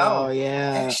way down. Oh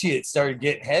yeah. That shit started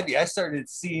getting heavy. I started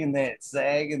seeing that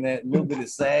sag and that little bit of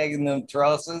sag in them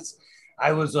trusses.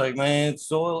 I was like, man,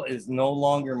 soil is no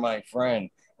longer my friend.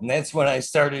 And that's when I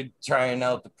started trying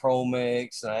out the Pro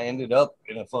Mix, and I ended up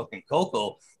in a fucking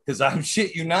cocoa because I'm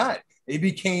shit you not. It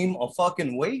became a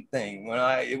fucking weight thing. When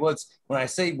I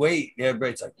say weight,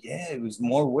 everybody's like, yeah, it was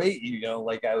more weight, you know,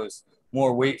 like I was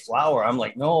more weight flour. I'm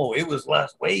like, no, it was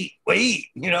less weight.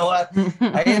 You know, I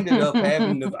ended up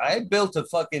I built a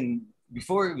fucking,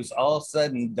 before it was all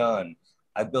said and done,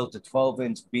 I built a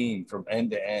 12-inch beam from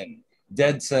end to end,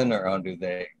 dead center under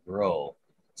that grow.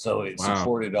 So it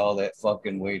supported all that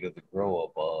fucking weight of the grow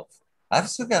above. I've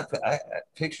still got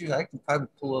pictures. I can probably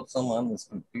pull up some on this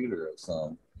computer or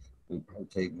some. It would probably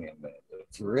take me a minute. But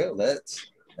for real, that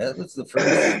was the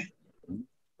first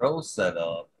grow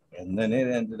setup. And then it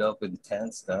ended up in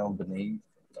tents down beneath,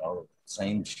 all the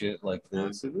same shit like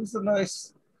this. It was a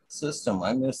nice system.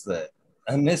 I miss that.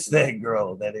 I miss that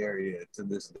grow, that area to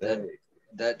this day.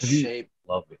 That shape,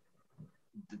 love it.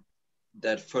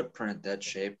 That footprint, that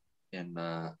shape, and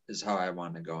is how I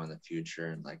want to go in the future,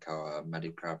 and like how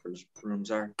Medicropper's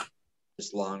rooms are.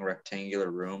 Just long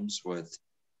rectangular rooms with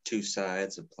 2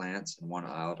 sides of plants and 1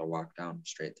 aisle to walk down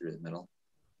straight through the middle.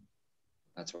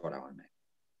 That's what I want to make.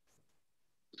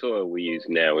 Soil we use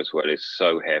now as well is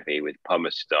so heavy with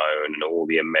pumice stone and all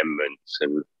the amendments,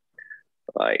 and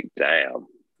like, damn,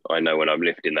 I know when I'm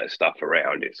lifting that stuff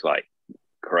around, it's like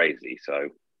crazy. So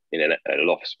in a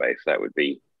loft space, that would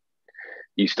be,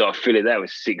 you start filling that with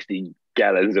 60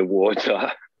 gallons of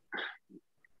water.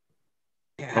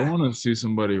 I want to see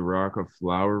somebody rock a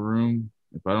flower room.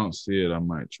 If I don't see it, I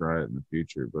might try it in the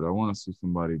future, but I want to see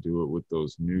somebody do it with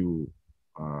those new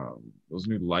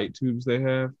light tubes they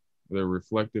have. They're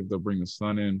reflective. They'll bring the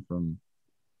sun in from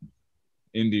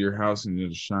into your house and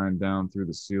it'll shine down through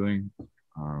the ceiling.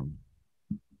 I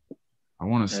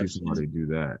want to see somebody do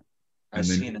that. I've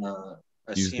seen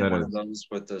one of those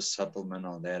with the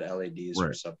supplemental. They had LEDs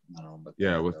for supplemental, but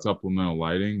with supplemental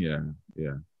lighting. Yeah.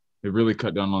 It really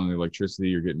cut down on the electricity.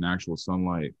 You're getting actual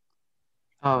sunlight.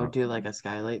 Oh, do like a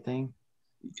skylight thing?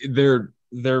 They're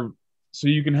so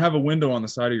you can have a window on the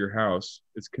side of your house.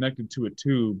 It's connected to a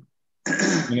tube.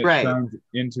 And it shines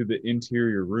into the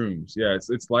interior rooms. Yeah,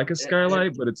 it's like a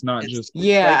skylight, but it's not just.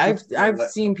 Yeah, I've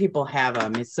seen people have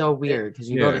them. It's so weird because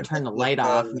you go to turn the light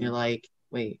off and you're like,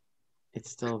 wait, it's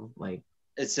still like.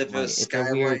 It's if a skylight,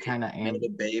 it's a weird kind of made a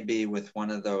baby with one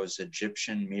of those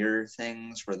Egyptian mirror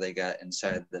things where they got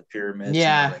inside the pyramids.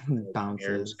 Yeah,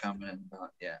 bounces coming.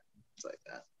 Yeah, it's like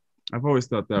that. I've always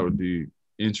thought that would be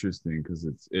interesting because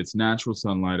it's natural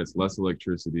sunlight, it's less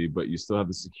electricity, but you still have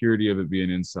the security of it being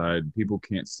inside. People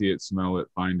can't see it, smell it,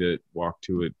 find it, walk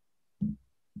to it,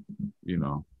 you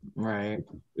know. Right.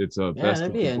 It's a best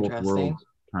of both worlds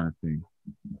kind of thing.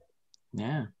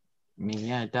 Yeah, I mean,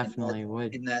 yeah, it definitely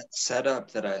would. In that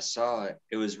setup that I saw,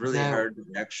 it was really hard to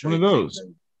actually. One of those.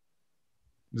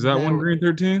 Is that one Green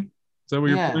 13? Is that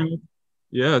what you're playing with?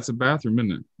 Yeah, it's a bathroom,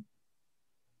 isn't it?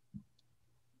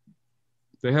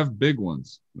 They have big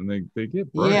ones, and they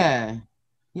get bright. Yeah,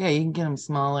 you can get them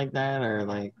small like that, or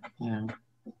like, you know.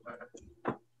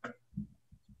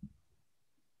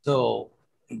 So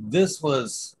this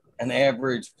was an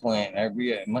average plant.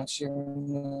 Am I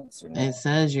sharing this or not? It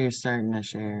says you're starting to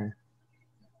share.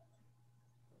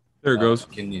 There it goes.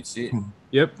 Can you see it?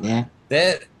 Yep. Yeah.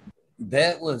 This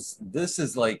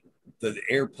is like the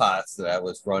air pots that I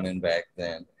was running back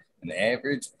then. An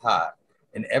average pot.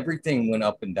 And everything went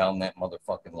up and down that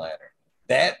motherfucking ladder.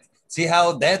 See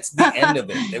how that's the end of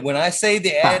it. And when I say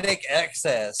the attic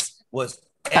access was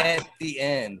at the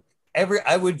end,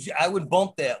 I would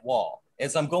bump that wall.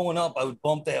 As I'm going up, I would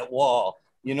bump that wall.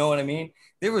 You know what I mean?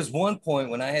 There was one point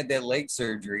when I had that leg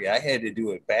surgery, I had to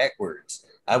do it backwards.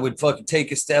 I would fucking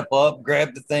take a step up,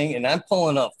 grab the thing, and I'm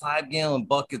pulling up 5-gallon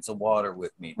buckets of water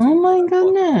with me. Oh my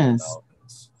goodness.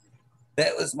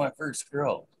 That was my first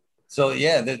grow. So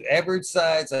yeah, the average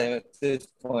size. At this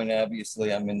point,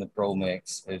 obviously, I'm in the Pro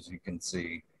Mix, as you can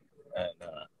see. And,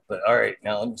 but all right,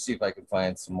 now let me see if I can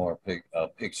find some more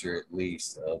picture at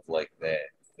least of like that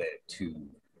tube.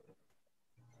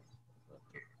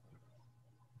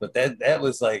 But that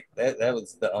was like that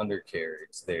was the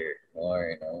undercarriage there. All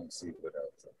right, now let me see what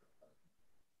else.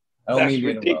 That's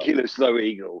ridiculous, though,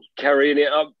 Eagle. Carrying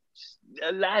it up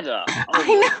a ladder.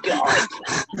 Oh my god.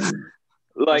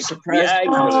 Like, surprised.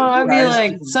 I'd be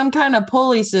like some kind of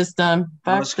pulley system.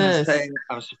 Fuck this. I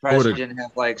was surprised you didn't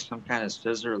have like some kind of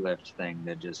scissor lift thing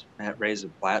to just raise a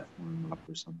platform up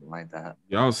or something like that.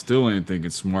 Y'all still ain't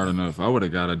thinking smart enough. I would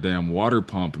have got a damn water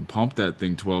pump and pumped that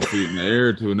thing 12 feet in the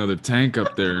air to another tank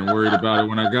up there and worried about it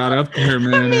when I got up there,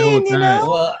 man.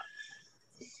 Well,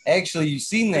 actually, you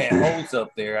seen that hose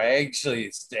up there. I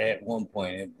actually, at one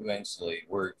point, eventually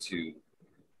worked to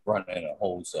running a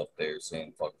hose up there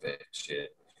saying, fuck that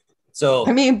shit. So,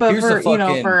 I mean, but for, for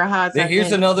a hot second.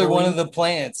 Here's another one of the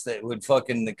plants that would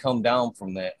fucking come down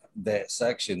from that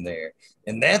section there.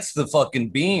 And that's the fucking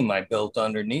beam I built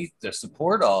underneath to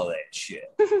support all that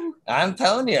shit. I'm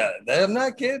telling you, I'm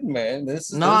not kidding, man.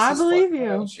 I believe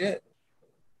you. Shit.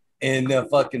 And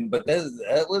but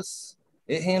that was,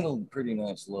 it handled pretty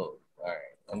nice load. All right,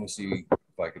 let me see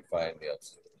if I can find the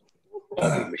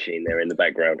upstairs. Machine there in the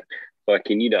background.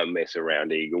 Fucking, you don't mess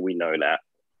around, Eagle. We know that.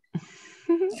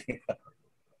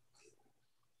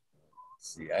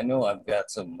 See, I know I've got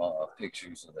some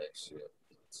pictures of that shit.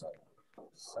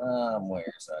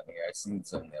 Somewhere on here. I seen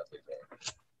some the other day.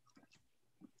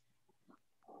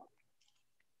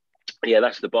 Yeah,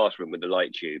 that's the bathroom with the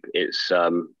light tube. It's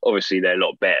obviously they're a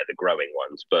lot better, the growing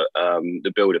ones, but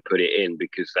the builder put it in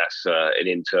because that's an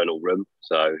internal room.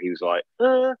 So he was like,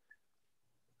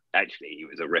 actually, it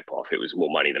was a rip-off. It was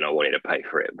more money than I wanted to pay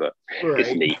for it, but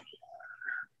it's neat.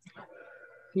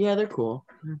 Yeah, they're cool.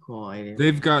 They're cool ideas.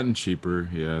 They've gotten cheaper.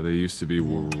 Yeah, they used to be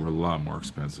were a lot more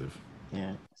expensive.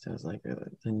 Yeah, so it's like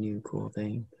a new cool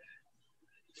thing.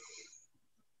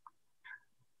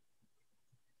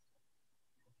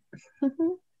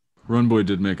 Runboy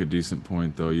did make a decent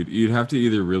point, though. You'd have to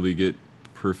either really get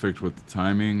perfect with the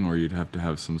timing, or you'd have to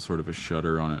have some sort of a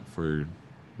shutter on it for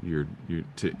you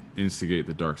to instigate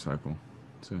the dark cycle.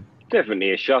 So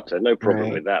definitely a shutter. No problem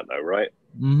with that, though, right?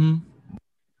 Mm-hmm.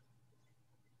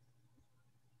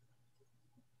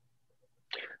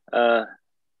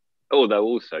 Although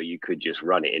also you could just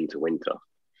run it into winter,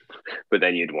 but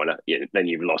then then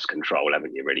you've lost control,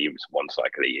 haven't you? Really, it was one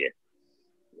cycle a year.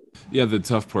 Yeah, the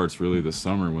tough part's really the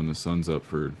summer when the sun's up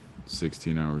for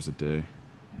 16 hours a day.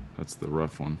 That's the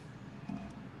rough one.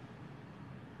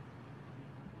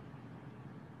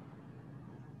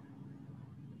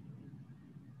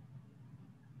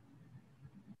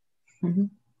 Come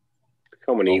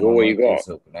on, Eagle, what you got?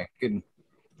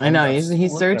 I know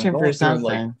he's searching for something.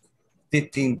 Like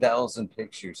 15,000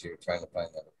 pictures here, trying to find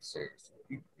that upstairs.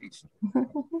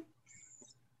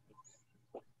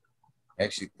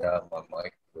 Actually, my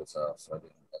mic was off, so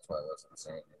that's why I wasn't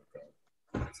saying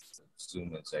anything. As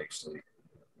soon as actually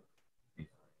the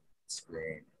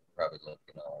screen, probably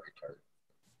looking all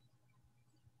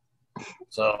retarded.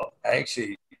 So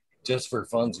actually, just for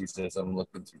funsies, as I'm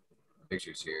looking through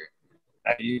pictures here,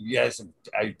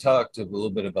 I talked a little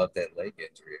bit about that leg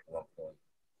injury at one point.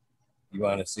 You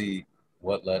want to see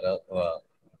what led up?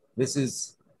 This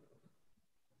is.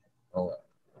 Hold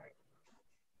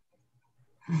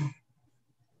on.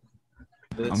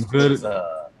 I'm good.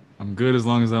 I'm good as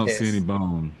long as I don't see any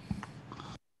bone.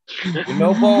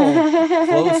 No bone.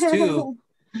 Close to.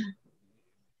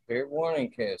 Fair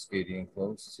warning, cascading.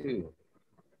 Close to.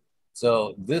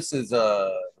 So this is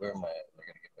where am I at? We're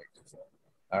gonna get back to this one.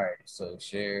 All right. So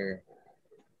share.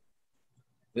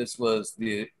 This was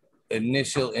the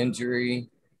initial injury.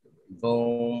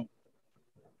 Boom.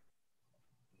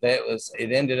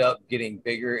 It ended up getting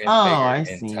bigger and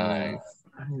bigger in time.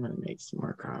 I'm gonna make some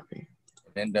more coffee.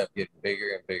 It ended up getting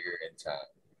bigger and bigger in time.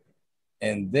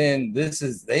 And then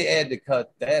they had to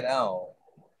cut that out.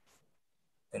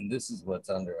 And this is what's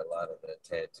under a lot of the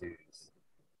tattoos.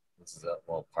 This is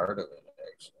part of it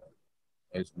actually.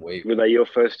 There's way. Were they your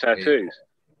first tattoos?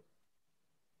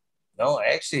 No,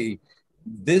 actually,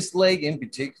 this leg in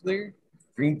particular,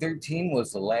 Green 13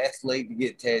 was the last leg to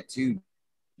get tattooed.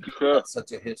 That's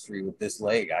such a history with this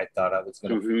leg. I thought I was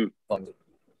going to fuck it.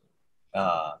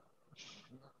 I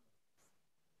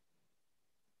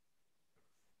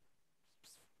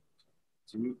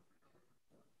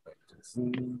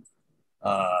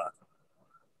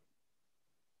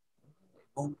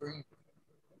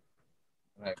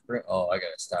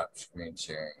gotta stop screen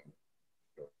sharing.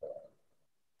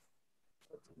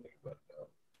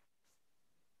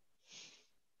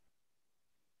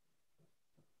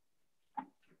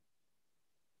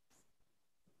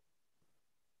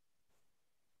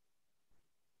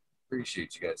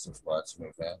 Appreciate you guys just watching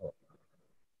me, man. I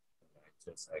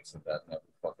just exited that never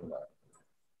fucking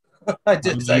life. I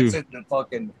just exited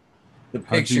the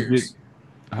pictures.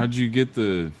 How'd you get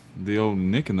the old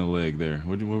nick in the leg there?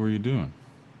 What were you doing?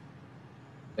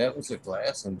 That was a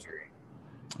glass injury.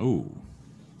 Oh.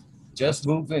 just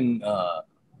moving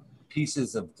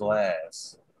pieces of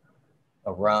glass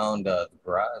around the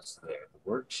garage there, the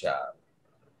workshop.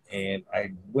 And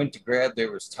I went to grab,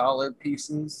 there was taller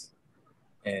pieces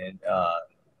and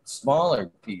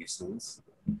smaller pieces.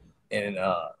 And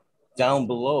down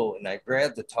below, and I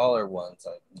grabbed the taller ones.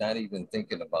 I'm not even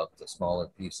thinking about the smaller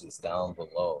pieces down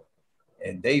below.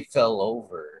 And they fell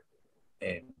over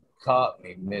and caught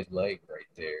me mid-leg right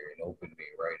there and opened me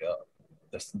right up.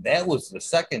 That was the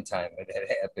second time it had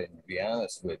happened, to be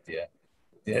honest with you.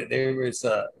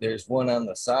 There's one on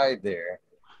the side there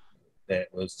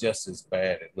that was just as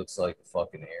bad. It looks like a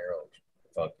fucking arrow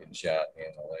fucking shot me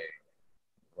in the leg.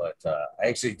 But I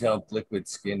actually dumped liquid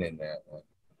skin in that one.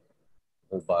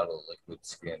 A whole bottle of liquid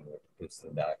skin would piss the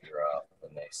doctor off.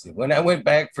 And they see when I went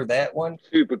back for that one,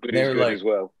 super good, they were like, as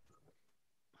well.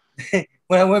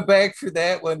 When I went back for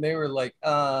that one, they were like,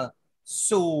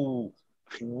 so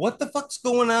what the fuck's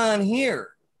going on here?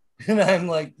 And I'm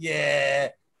like, yeah,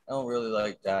 I don't really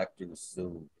like doctors,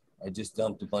 so I just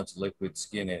dumped a bunch of liquid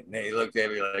skin in. And they looked at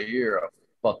me like, you're a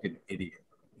fucking idiot.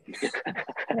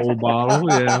 Whole bottle,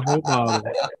 yeah, whole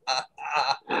bottle.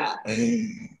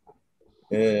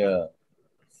 Yeah.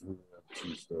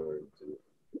 True story, too.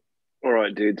 All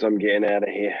right, dudes, I'm getting out of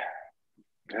here.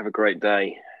 Have a great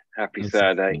day. Happy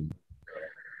Saturday.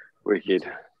 Wicked.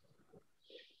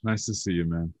 Nice to see you,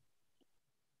 man.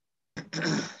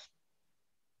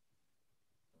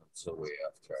 So way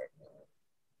off track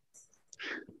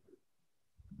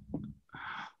now.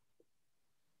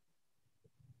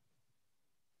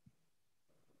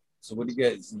 So what do you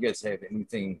guys have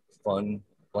anything fun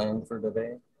planned for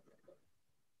today?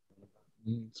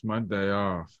 It's my day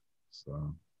off,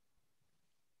 so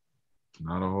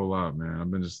not a whole lot, man.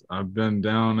 I've been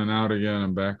down and out again.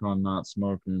 I'm back on not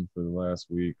smoking for the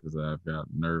last week because I've got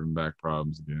nerve and back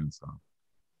problems again. So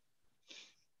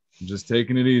I'm just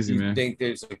taking it easy, man. You think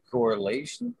there's a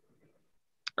correlation?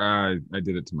 I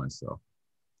did it to myself.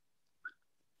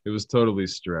 It was totally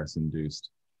stress induced.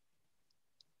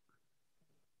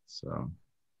 So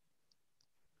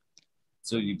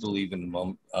you believe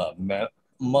in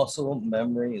muscle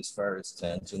memory as far as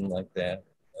tension like that?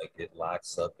 Like it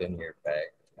locks up in your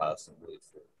back possibly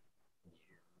for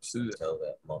years until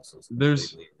that muscle's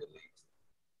completely released?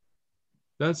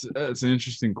 That's an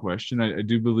interesting question. I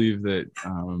do believe that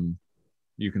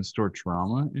you can store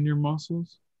trauma in your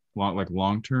muscles, like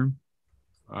long-term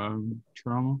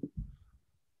trauma.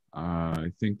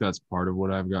 I think that's part of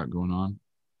what I've got going on.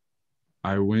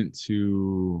 I went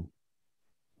to,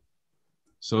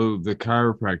 so the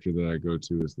chiropractor that I go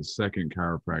to is the second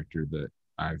chiropractor that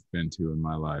I've been to in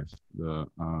my life.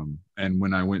 And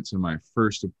when I went to my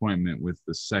first appointment with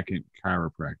the second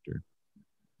chiropractor,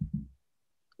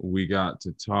 we got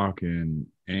to talking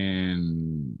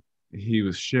and he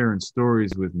was sharing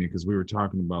stories with me because we were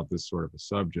talking about this sort of a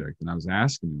subject, and I was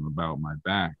asking him about my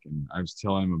back, and I was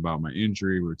telling him about my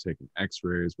injury. We were taking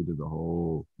x-rays. We did the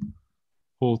whole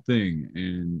thing,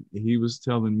 and he was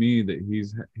telling me that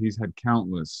he's had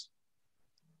countless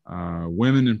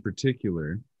women in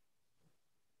particular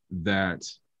that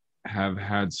have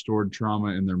had stored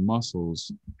trauma in their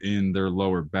muscles in their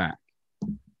lower back,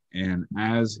 and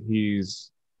as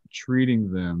he's treating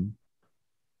them,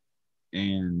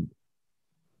 and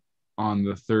on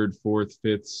the third, fourth,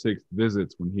 fifth, sixth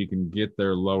visits, when he can get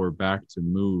their lower back to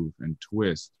move and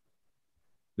twist,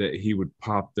 that he would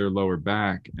pop their lower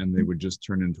back and they would just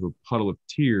turn into a puddle of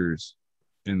tears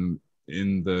in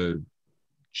the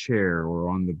chair or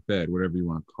on the bed, whatever you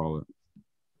want to call it,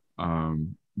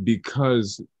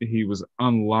 because he was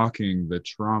unlocking the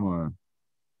trauma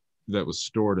that was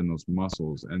stored in those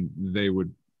muscles, and they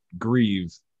would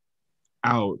grieve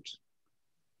out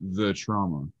the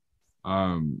trauma.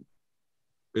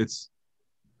 It's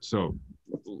so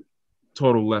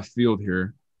total left field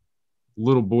here.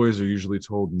 Little boys are usually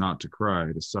told not to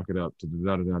cry, to suck it up, to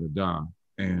da-da-da-da-da.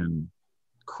 And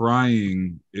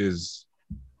crying is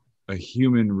a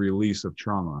human release of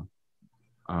trauma.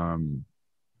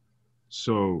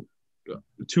 So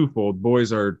twofold,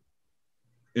 boys are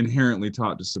inherently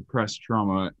taught to suppress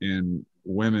trauma, and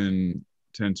women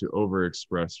tend to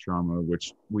overexpress trauma,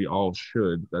 which we all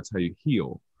should. That's how you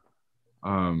heal.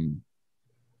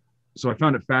 So I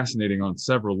found it fascinating on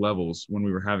several levels when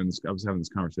we were having this. I was having this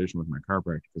conversation with my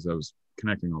chiropractor because I was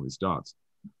connecting all these dots.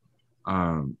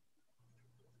 And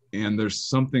there's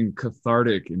something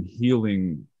cathartic and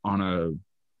healing on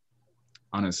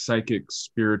a psychic,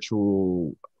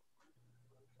 spiritual,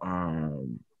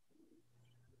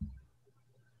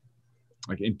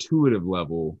 like intuitive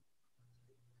level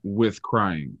with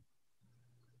crying.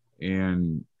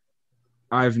 And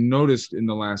I've noticed in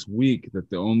the last week that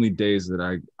the only days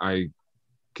that I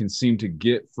can seem to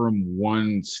get from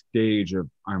one stage of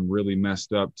I'm really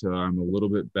messed up to I'm a little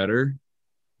bit better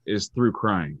is through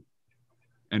crying.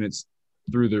 And it's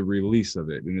through the release of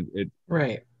it. And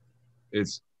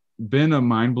it's been a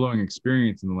mind-blowing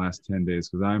experience in the last 10 days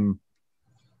because I'm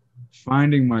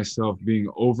finding myself being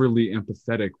overly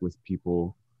empathetic with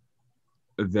people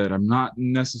that I'm not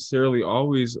necessarily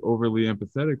always overly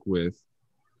empathetic with,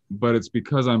 but it's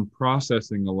because I'm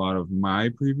processing a lot of my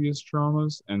previous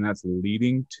traumas, and that's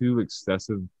leading to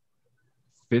excessive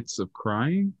fits of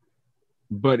crying.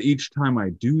 But each time I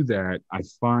do that, I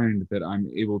find that I'm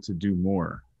able to do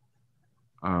more.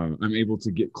 I'm able to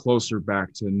get closer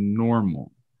back to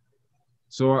normal.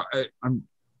 So I'm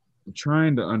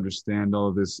trying to understand all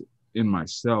of this in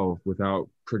myself without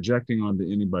projecting onto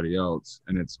anybody else.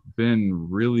 And it's been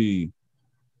really,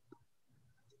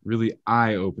 really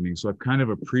eye-opening. So I've kind of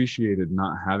appreciated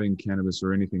not having cannabis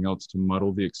or anything else to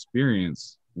muddle the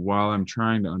experience while I'm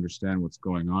trying to understand what's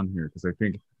going on here. Because I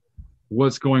think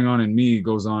what's going on in me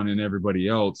goes on in everybody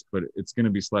else, but it's going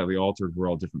to be slightly altered. We're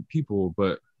all different people,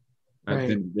 but I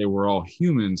think they were all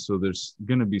human. So there's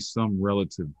going to be some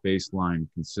relative baseline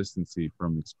consistency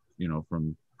from,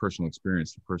 from personal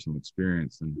experience to personal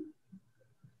experience. And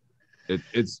I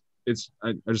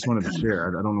just wanted to share.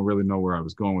 I don't really know where I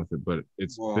was going with it, but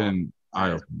it's been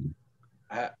eye-opening.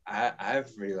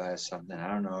 I've realized something. I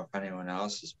don't know if anyone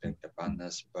else has picked up on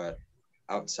this, but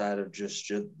outside of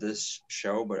just this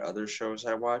show, but other shows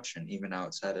I watch, and even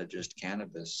outside of just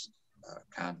cannabis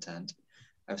content,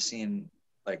 I've seen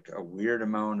like a weird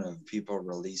amount of people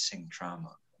releasing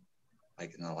trauma,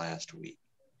 like in the last week.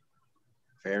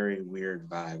 Very weird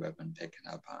vibe I've been picking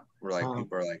up on. Where like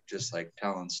people are like just like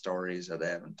telling stories that they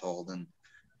haven't told in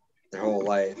their whole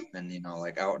life, and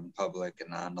like out in public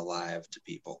and on the live to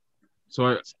people.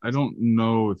 So I don't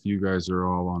know if you guys are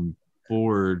all on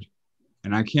board,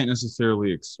 and I can't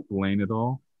necessarily explain it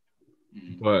all,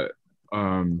 but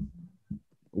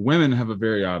women have a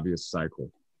very obvious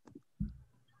cycle.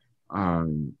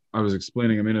 I was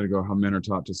explaining a minute ago how men are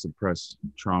taught to suppress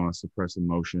trauma, suppress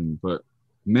emotion, but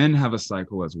men have a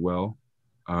cycle as well.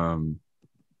 And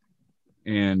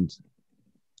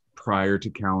prior to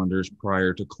calendars,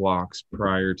 prior to clocks,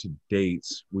 prior to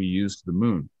dates, we used the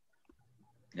moon.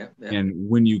 Yep. And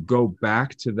when you go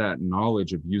back to that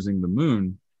knowledge of using the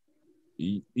moon,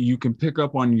 you can pick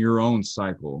up on your own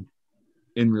cycle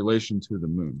in relation to the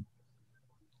moon.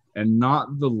 And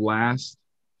not the last,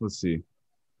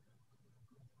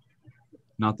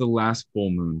 not the last full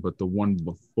moon, but the one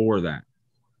before that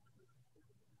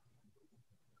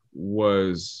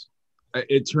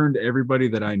it turned everybody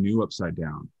that I knew upside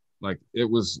down. Like it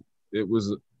was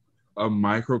a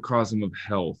microcosm of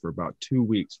hell for about 2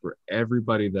 weeks for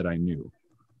everybody that I knew.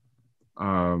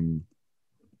 And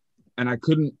I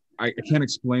can't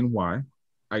explain why.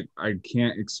 I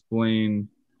can't explain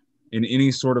in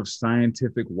any sort of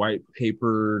scientific white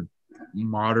paper,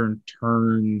 modern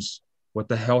terms, what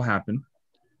the hell happened.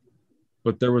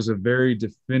 But there was a very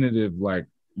definitive like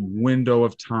window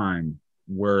of time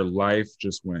where life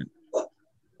just went.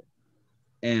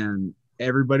 And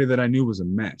everybody that I knew was a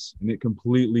mess, and it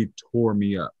completely tore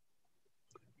me up.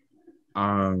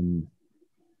 I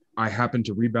happened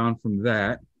to rebound from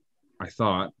that. I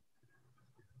thought,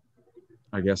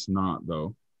 I guess not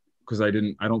though, because I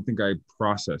don't think I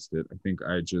processed it. I think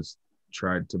I just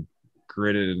tried to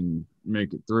grit it and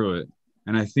make it through it.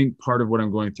 And I think part of what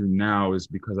I'm going through now is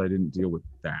because I didn't deal with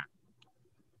that.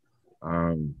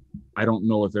 I don't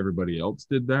know if everybody else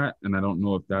did that, and I don't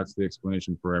know if that's the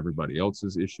explanation for everybody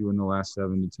else's issue in the last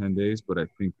 7 to 10 days, but I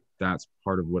think that's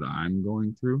part of what I'm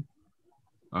going through.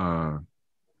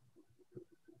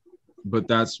 But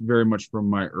that's very much from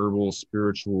my herbal,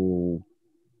 spiritual,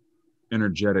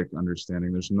 energetic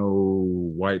understanding. There's no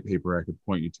white paper I could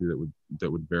point you to that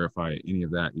would verify any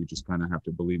of that. You just kind of have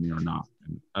to believe me or not,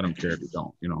 and I don't care if you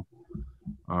don't,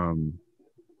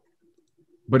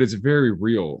 but it's very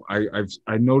real.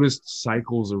 I noticed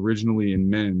cycles originally in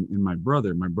men in my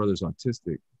brother. My brother's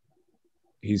autistic.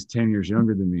 He's 10 years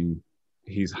younger than me.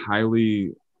 He's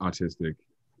highly autistic.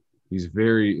 He's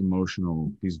very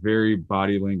emotional. He's very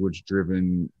body language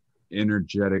driven,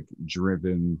 energetic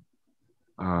driven.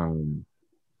 And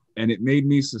it made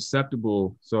me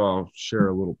susceptible. So I'll share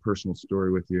a little personal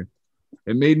story with you.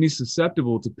 It made me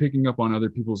susceptible to picking up on other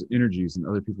people's energies and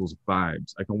other people's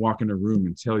vibes. I can walk in a room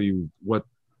and tell you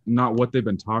not what they've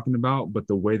been talking about, but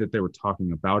the way that they were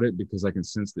talking about it, because I can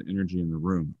sense the energy in the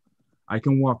room. I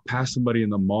can walk past somebody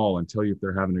in the mall and tell you if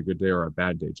they're having a good day or a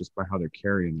bad day just by how they're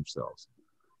carrying themselves.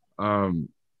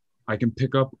 I I can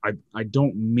pick up, I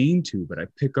don't mean to, but I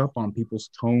pick up on people's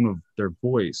tone of their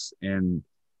voice and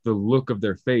the look of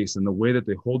their face and the way that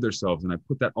they hold themselves. And I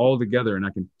put that all together and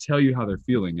I can tell you how they're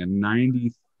feeling. And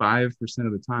 95%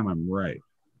 of the time I'm right.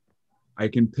 I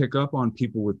can pick up on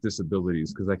people with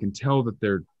disabilities because I can tell that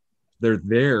they're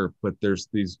there, but there's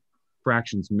these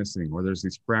fractions missing, or there's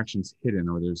these fractions hidden,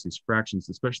 or there's these fractions,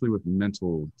 especially with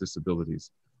mental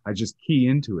disabilities. I just key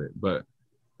into it, but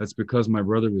that's because my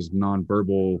brother was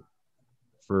nonverbal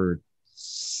for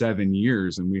 7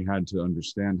 years, and we had to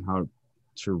understand how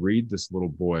to read this little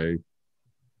boy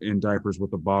in diapers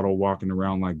with a bottle walking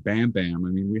around like Bam Bam. I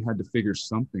mean, we had to figure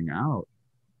something out.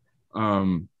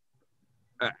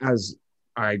 As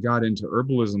I got into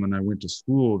herbalism and I went to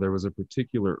school, there was a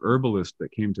particular herbalist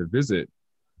that came to visit,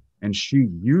 and she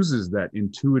uses that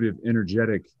intuitive,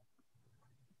 energetic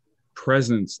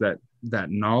presence, that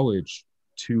knowledge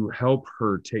to help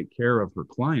her take care of her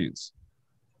clients.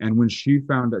 And when she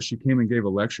found out, she came and gave a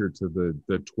lecture to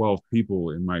the 12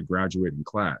 people in my graduating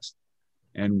class.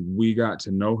 And we got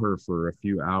to know her for a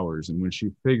few hours. And when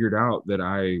she figured out that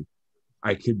I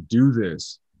could do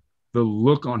this, the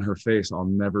look on her face, I'll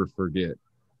never forget.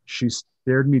 She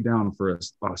stared me down for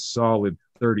a solid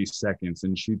 30 seconds.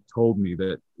 And she told me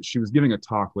that she was giving a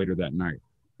talk later that night.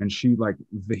 And she like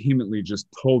vehemently just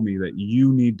told me that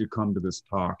you need to come to this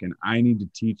talk and I need to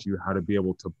teach you how to be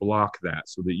able to block that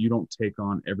so that you don't take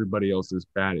on everybody else's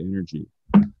bad energy.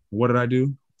 What did I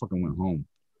do? Fucking went home.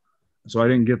 So I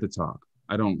didn't get the talk.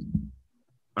 I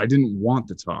didn't want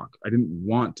the talk. I didn't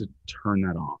want to turn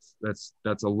that off.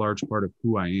 That's a large part of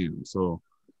who I am. So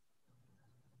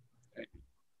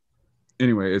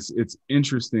anyway, it's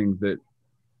interesting that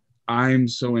I'm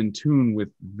so in tune with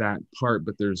that part,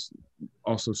 but there's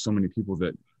also so many people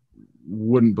that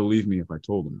wouldn't believe me if I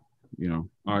told them. You know,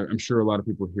 I'm sure a lot of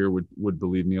people here would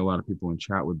believe me. A lot of people in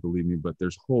chat would believe me, but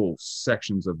there's whole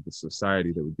sections of the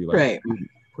society that would be like, right,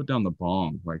 put down the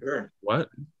bomb. Like, sure. What?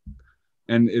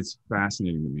 And it's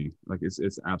fascinating to me. Like,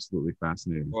 it's absolutely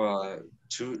fascinating. Well,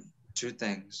 two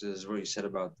things is what you said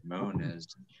about the moon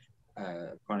is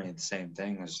funny. The same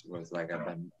thing is with, like, I've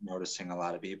been noticing a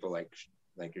lot of people like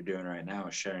you're doing right now,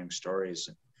 sharing stories.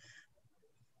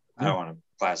 I don't want to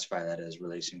classify that as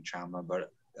releasing trauma,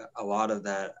 but a lot of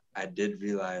that I did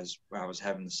realize I was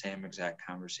having the same exact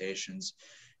conversations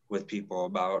with people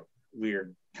about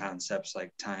weird concepts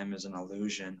like time is an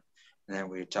illusion. And then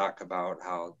we talk about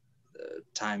how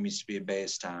time used to be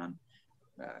based on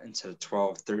instead of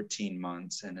 12, 13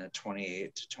 months and a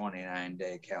 28 to 29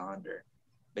 day calendar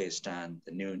based on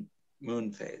the new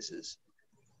moon phases.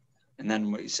 And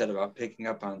then what you said about picking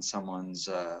up on someone's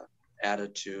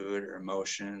attitude or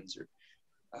emotions, or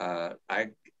I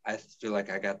feel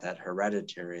like I got that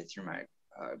hereditary through my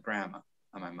grandma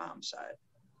on my mom's side.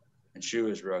 And she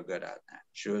was real good at that.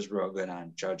 She was real good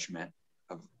on judgment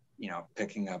of,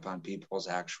 picking up on people's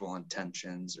actual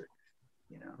intentions, or,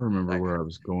 I remember where I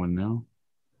was going now.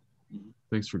 Mm-hmm.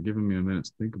 Thanks for giving me a minute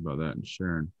to think about that and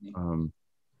sharing. Mm-hmm.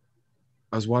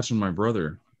 I was watching my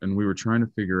brother and we were trying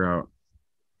to figure out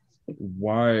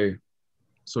why.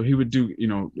 So he would do,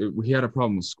 he had a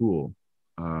problem with school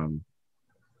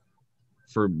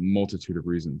for a multitude of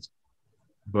reasons.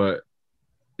 But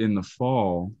in the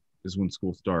fall is when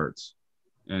school starts.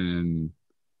 And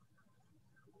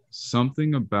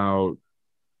something about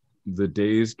the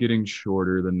days getting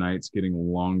shorter, the nights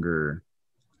getting longer,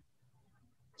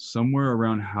 somewhere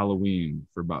around Halloween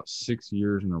for about 6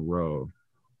 years in a row,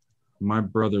 my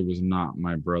brother was not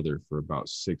my brother for about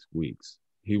 6 weeks.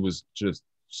 He was just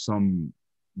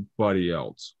somebody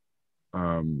else.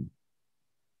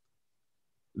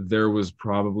 There was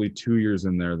probably 2 years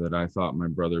in there that I thought my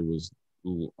brother was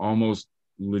almost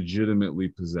legitimately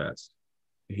possessed.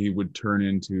 He would turn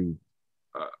into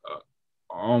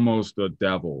almost a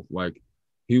devil. Like,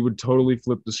 he would totally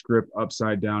flip the script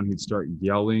upside down. He'd start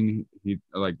yelling. He'd,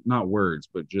 like, not words,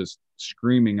 but just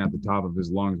screaming at the top of his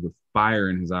lungs with fire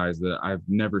in his eyes that I've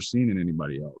never seen in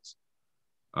anybody else.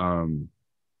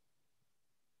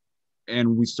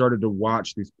 And we started to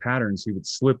watch these patterns. He would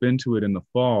slip into it in the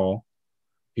fall.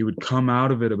 He would come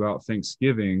out of it about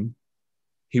Thanksgiving.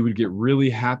 He would get really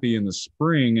happy in the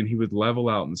spring, and he would level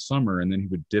out in the summer, and then he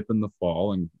would dip in the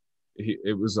fall. And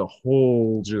it was a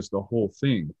whole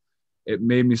thing. It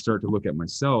made me start to look at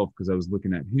myself because I was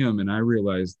looking at him, and I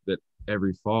realized that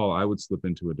every fall I would slip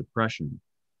into a depression.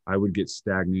 I would get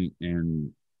stagnant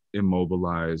and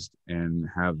immobilized and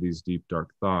have these deep,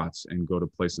 dark thoughts and go to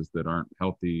places that aren't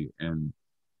healthy. And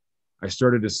I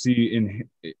started to see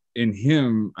in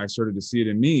him, I started to see it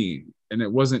in me. And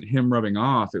it wasn't him rubbing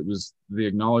off. It was the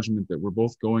acknowledgement that we're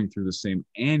both going through the same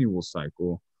annual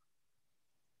cycle.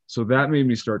 So that made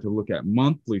me start to look at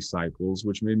monthly cycles,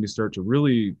 which made me start to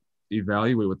really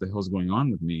evaluate what the hell's going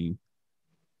on with me.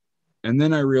 And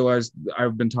then I realized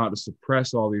I've been taught to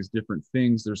suppress all these different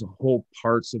things. There's a whole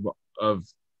parts of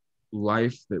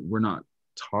life that we're not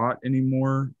taught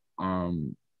anymore,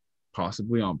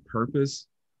 possibly on purpose.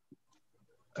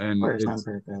 And Or on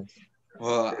purpose.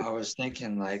 Well, I was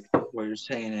thinking like what you're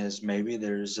saying is maybe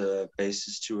there's a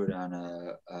basis to it on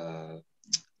a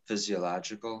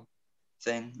physiological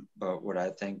thing, but what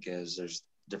I think is there's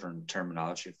different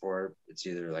terminology for it. It's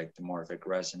either like the morphic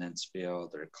resonance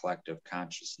field or collective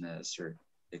consciousness or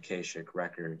the Akashic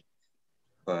record.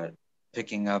 But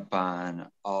picking up on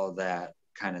all that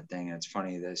kind of thing, it's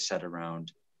funny they said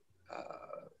around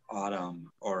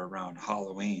autumn or around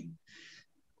Halloween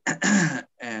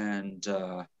and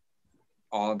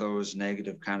all those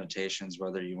negative connotations,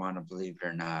 whether you want to believe it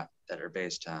or not, that are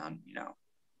based on, you know,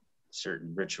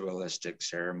 certain ritualistic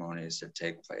ceremonies that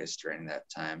take place during that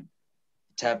time,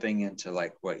 tapping into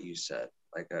like what you said,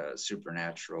 like a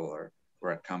supernatural or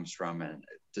where it comes from, and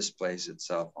it displays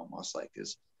itself almost like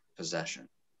as possession.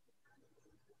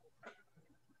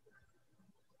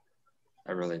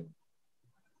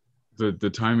 The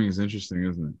timing is interesting,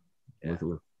 isn't it? Yeah.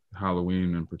 With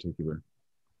Halloween in particular.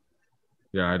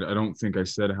 Yeah, I don't think I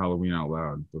said Halloween out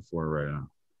loud before right now.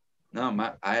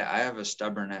 No, I have a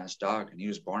stubborn ass dog, and he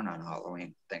was born on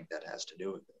Halloween. I think that has to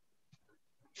do with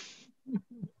it.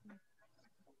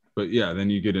 But yeah, then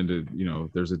you get into, you know,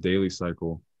 there's a daily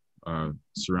cycle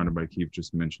surrounded by Keith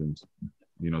just mentioned,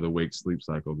 you know, the wake sleep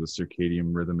cycle. The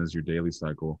circadian rhythm is your daily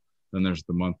cycle. Then there's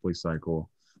the monthly cycle.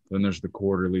 Then there's the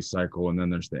quarterly cycle, and then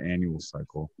there's the annual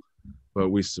cycle. But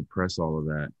we suppress all of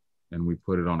that, and we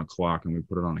put it on a clock, and we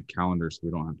put it on a calendar so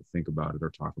we don't have to think about it or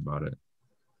talk about it.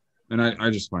 And I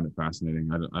just find it fascinating.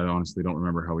 I honestly don't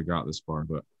remember how we got this far,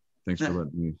 but thanks for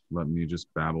letting me just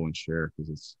babble and share,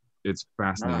 because it's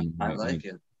fascinating. No, I like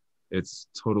it. It's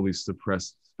totally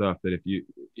suppressed stuff that if you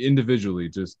individually,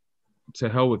 just to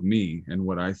hell with me and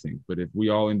what I think, but if we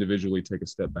all individually take a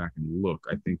step back and look,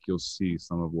 I think you'll see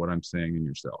some of what I'm saying in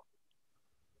yourself.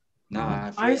 No,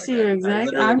 I see it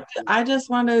exactly. I just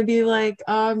want to be like,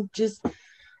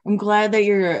 I'm glad that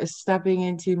you're stepping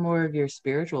into more of your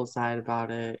spiritual side about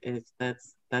it.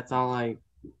 That's all I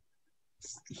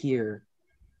hear.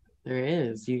 There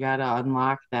is. You got to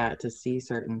unlock that to see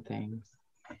certain things.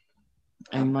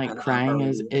 And like crying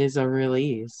is a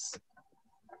release.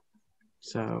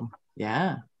 So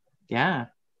yeah. Yeah,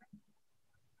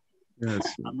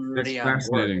 it's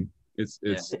fascinating.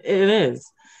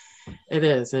 It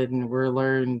is, and we're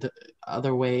learned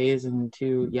other ways and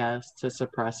to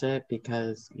suppress it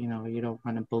because, you know, you don't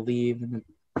want to believe in,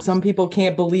 some people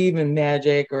can't believe in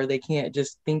magic, or they can't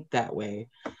just think that way.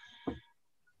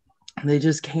 They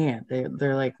just can't.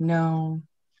 They're like, no.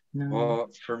 Well,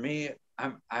 for me,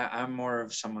 I'm more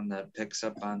of someone that picks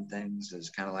up on things as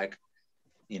kind of like,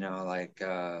 you know, like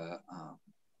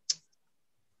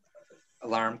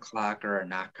alarm clock or a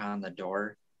knock on the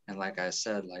door. And like I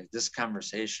said, like this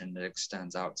conversation that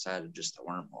extends outside of just the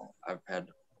wormhole.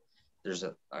 There's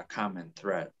a common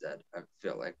thread that I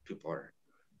feel like people are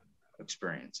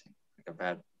experiencing. Like I've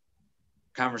had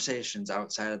conversations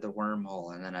outside of the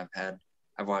wormhole, and then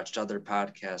I've watched other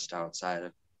podcasts outside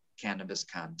of cannabis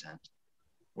content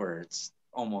where it's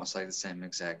almost like the same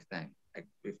exact thing. Like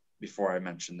before I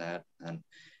mentioned that, and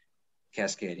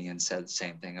Cascadian said the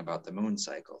same thing about the moon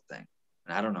cycle thing.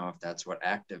 And I don't know if that's what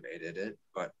activated it,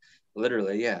 but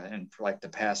literally, yeah. And for like the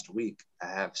past week, I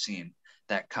have seen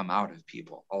that come out of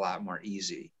people a lot more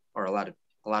easy, or a lot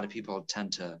of people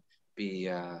tend to be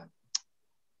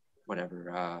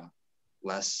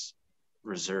less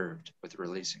reserved with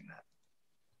releasing that.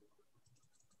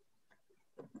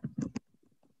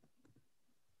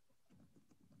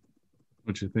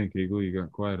 What you think, Eagle? You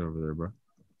got quiet over there, bro.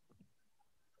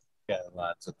 Got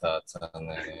lots of thoughts on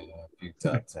that. A few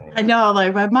thoughts. Anyway. I know,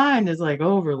 like my mind is like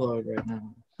overload right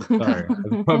now. Sorry,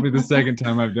 it's probably the second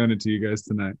time I've done it to you guys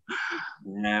tonight.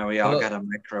 Yeah, we all got to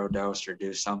microdose or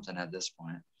do something at this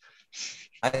point.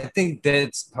 I think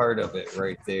that's part of it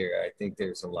right there. I think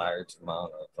there's a large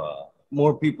amount of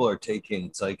more people are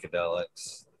taking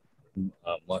psychedelics,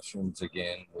 mushrooms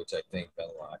again, which I think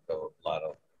unlock a lot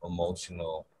of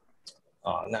emotional,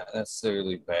 not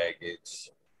necessarily baggage,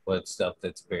 but stuff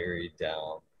that's buried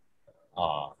down.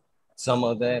 Some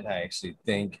of that I actually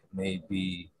think may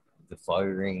be the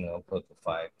firing of the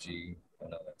 5G. I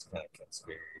know that's kind of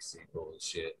conspiracy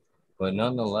bullshit, but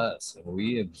nonetheless,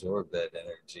 we absorb that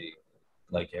energy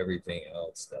like everything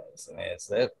else does. And as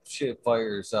that shit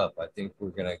fires up, I think we're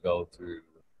gonna go through,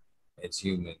 as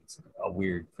humans, a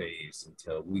weird phase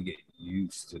until we get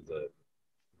used to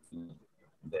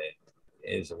that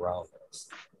is around us,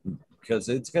 because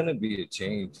it's going to be a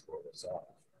change for us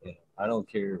all. You know, I don't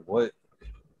care what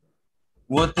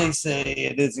they say,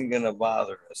 it isn't going to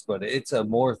bother us, but it's a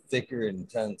more thicker,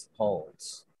 intense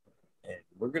pulse. And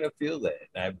we're going to feel that.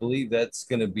 And I believe that's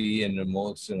going to be in an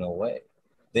emotional way.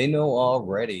 They know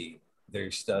already,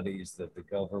 there's studies that the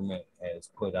government has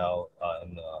put out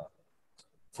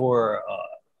for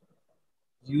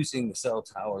using the cell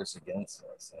towers against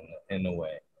us in a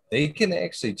way. They can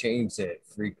actually change that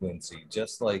frequency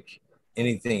just like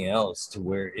anything else to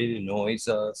where it annoys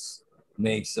us,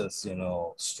 makes us, you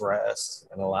know, stressed,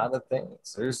 and a lot of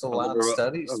things. There's a lot of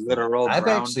studies. I've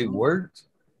actually worked.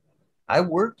 I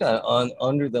worked on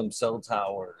under them cell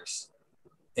towers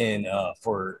in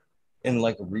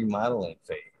like a remodeling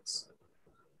phase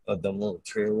of them little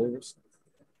trailers.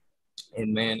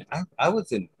 And man, I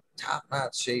was in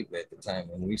top-notch shape at the time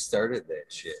when we started that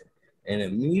shit. And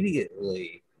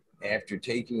immediately after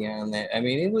taking on that, I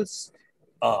mean, it was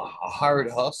a hard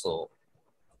hustle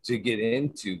to get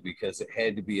into because it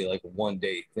had to be like a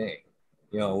one-day thing.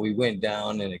 You know, we went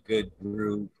down in a good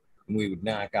group and we would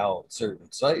knock out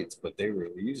certain sites, but they were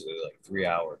usually like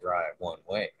 3-hour drive one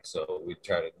way. So we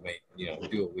try to make, you know,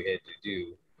 do what we had to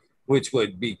do, which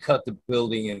would be cut the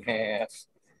building in half,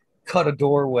 cut a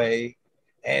doorway,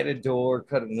 add a door,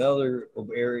 cut another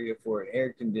area for an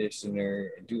air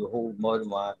conditioner, and do a whole mud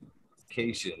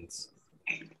modifications.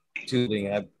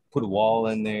 Tooling, I put a wall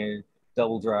in there,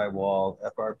 double drywall,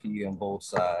 FRP on both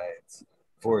sides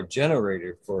for a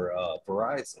generator for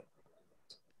Verizon.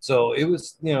 So it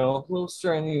was, you know, a little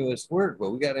strenuous work,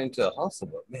 but we got into a hustle.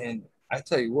 But man, I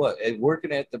tell you what,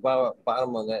 working at the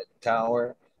bottom of that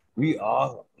tower, we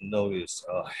all noticed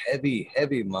a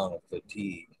heavy amount of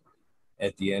fatigue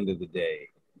at the end of the day.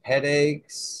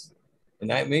 Headaches, and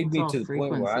that made me to the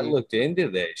point where I looked into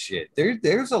that shit.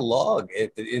 There's a log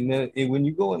when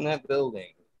you go in that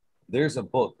building, there's a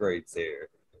book right there.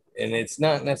 And it's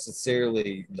not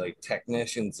necessarily like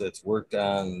technicians that's worked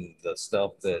on the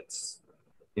stuff that's,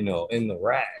 you know, in the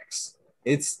racks.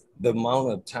 It's the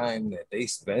amount of time that they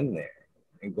spend there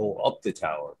and go up the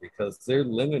tower, because they're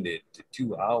limited to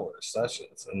 2-hour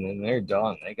sessions, and then they're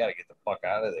done. They got to get the fuck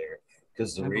out of there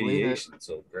because the radiation's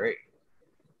so great.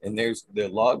 And there's the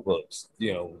logbooks,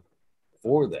 you know,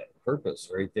 for that purpose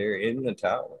right there in the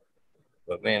tower.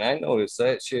 But man, I noticed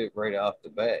that shit right off the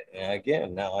bat. And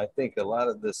again, now I think a lot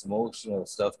of this emotional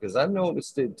stuff, because I've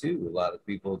noticed it too. A lot of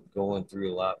people going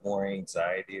through a lot more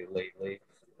anxiety lately,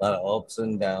 a lot of ups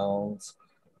and downs.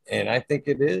 And I think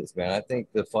it is, man. I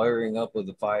think the firing up of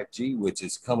the 5G, which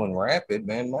is coming rapid,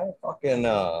 man. My fucking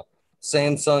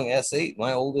Samsung S8,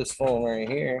 my oldest phone right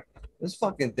here, this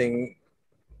fucking thing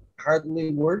hardly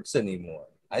works anymore.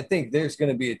 I think there's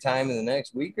going to be a time in the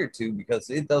next week or two, because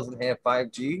it doesn't have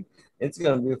 5G. It's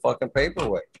going to be a fucking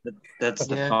paperweight. That's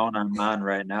the phone I'm on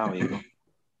right now, Eagle.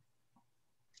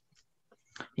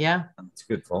 Yeah. It's a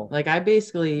good phone. Like, I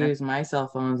basically use my cell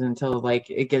phones until like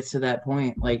it gets to that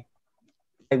point. Like,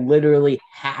 I literally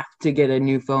have to get a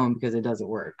new phone because it doesn't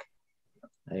work.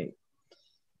 Like,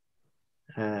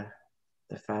 the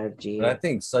 5G. But I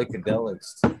think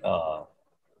psychedelics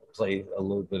play a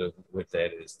little bit of what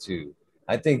that is too.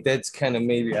 I think that's kind of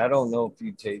maybe, I don't know if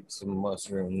you take some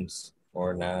mushrooms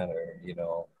or not, or, you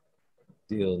know,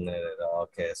 dealing that at all,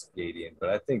 Cascadian, but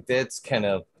I think that's kind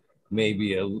of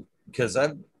maybe because I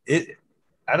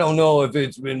don't know if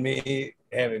it's been me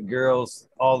having girls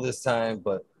all this time,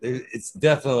 but it's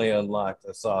definitely unlocked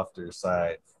a softer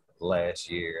side last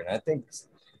year. And I think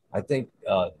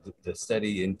the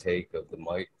steady intake of the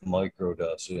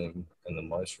microdosing and the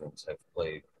mushrooms have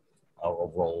played a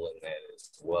role in that as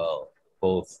well,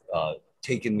 both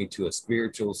taking me to a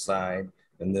spiritual side,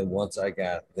 and then once I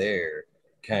got there,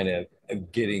 kind of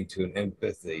getting to an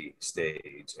empathy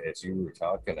stage, as you were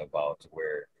talking about,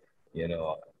 where, you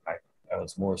know, I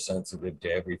was more sensitive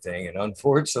to everything. And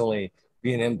unfortunately,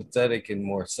 being empathetic and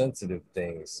more sensitive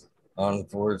things,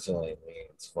 unfortunately,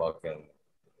 means fucking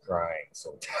crying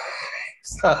sometimes.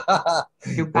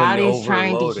 Your body's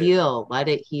trying to heal. Let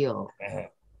it heal.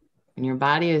 And your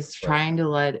body is trying to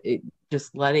let it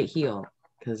heal,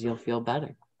 because you'll feel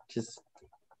better. Just,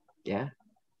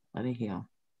 let it heal.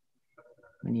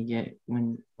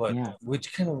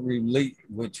 Which kind of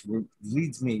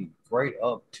leads me right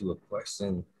up to a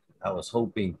question I was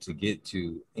hoping to get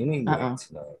to anyway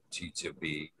tonight, Chicha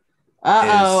B.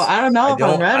 I don't know if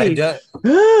I'm ready.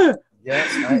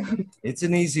 Yes, it's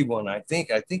an easy one. I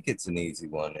think it's an easy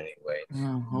one anyway.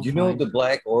 You know the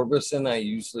black Orbison I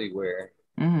usually wear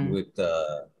with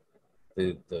the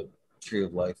Tree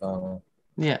of Life on it?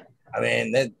 Yeah. I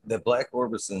mean, the black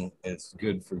Orbison is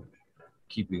good for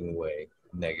keeping away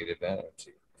negative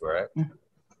energy, correct?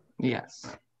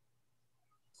 Yes.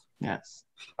 Yes.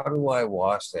 How do I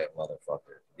wash that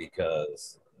motherfucker?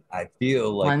 Because I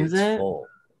feel like Cleanse it's it? full.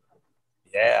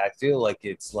 Yeah, I feel like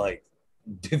it's like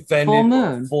defended Full or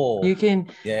moon. full. You can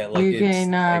Yeah, like you it's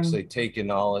can actually taken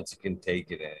all it can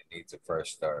take it and it needs a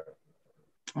fresh start.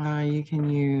 you can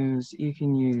use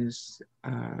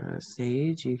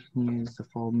sage, you can use the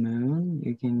full moon,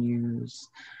 you can use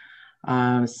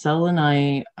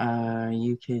selenite,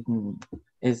 you can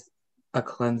is a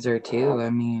cleanser too. I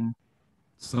mean,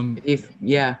 Some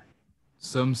yeah.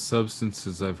 Some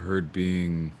substances I've heard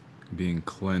being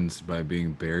cleansed by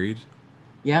being buried.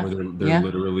 Yeah. Where they're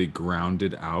literally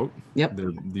grounded out. Yep.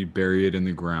 You bury it in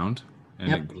the ground and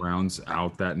Yep. it grounds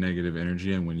out that negative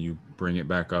energy, and when you bring it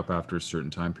back up after a certain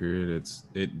time period,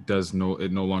 it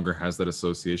no longer has that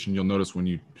association. You'll notice when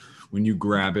you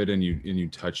grab it and you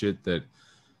touch it that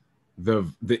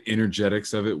the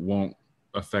energetics of it won't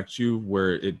affect you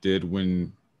where it did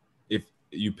when, if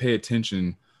you pay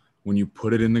attention, when you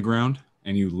put it in the ground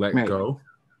and you let go,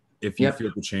 if you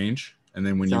feel the change, and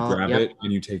then when you grab it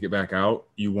and you take it back out,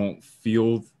 you won't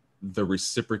feel the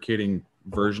reciprocating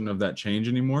version of that change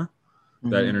anymore.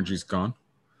 That energy's gone.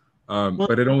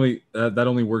 But it only that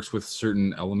only works with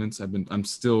certain elements. I'm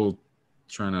still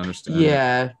trying to understand.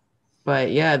 Yeah,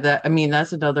 but yeah,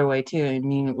 that's another way too. I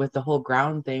mean, with the whole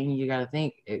ground thing, you got to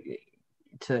think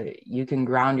you can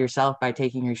ground yourself by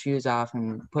taking your shoes off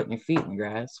and putting your feet in the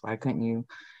grass. Why couldn't you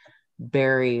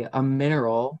bury a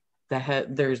mineral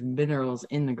there's minerals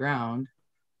in the ground?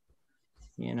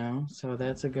 So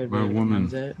that's a good way to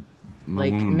cleanse it.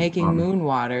 Like making moon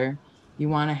water, you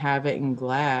want to have it in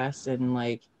glass,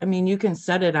 and you can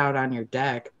set it out on your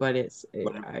deck, but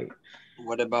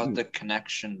what about the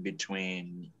connection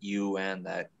between you and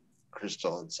that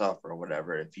crystal itself or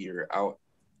whatever? If you're out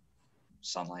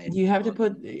sunlight, you have to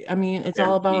put, it's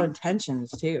all about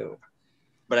intentions too.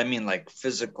 But I mean, like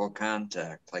physical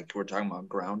contact, like we're talking about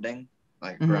grounding,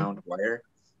 like ground wire.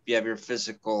 If you have your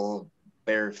physical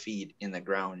bare feet in the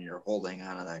ground, you're holding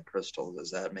onto that crystal,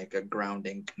 does that make a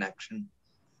grounding connection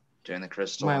between the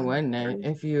crystal? Why wouldn't it?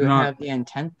 If you have the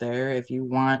intent there, if you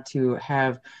want to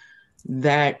have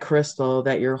that crystal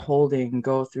that you're holding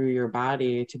go through your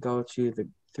body to go through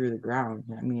the ground,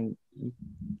 right?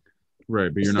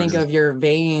 But you're not think of your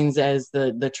veins as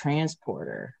the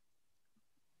transporter.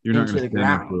 You're not going to stand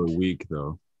there for a week,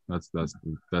 though. That's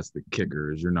the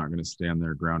kicker, is you're not going to stand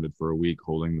there grounded for a week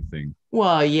holding the thing.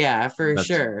 Well, yeah, for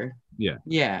sure. Yeah.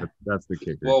 That's the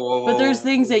kicker. But there's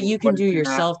things that you can do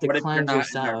yourself to cleanse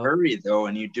yourself. In a hurry, though,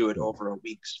 and you do it over a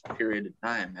week's period of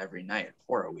time every night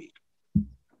for a week.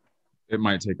 It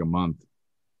might take a month,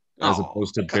 as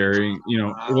opposed to burying.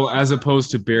 As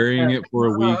opposed to burying it for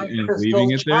a week and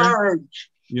leaving it there.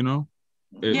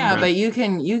 But you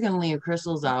can leave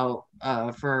crystals out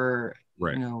for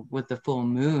with the full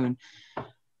moon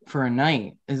for a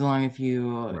night, as long as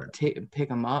you pick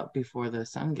them up before the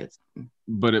sun gets them.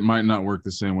 But it might not work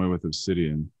the same way with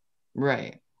obsidian,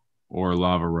 right? Or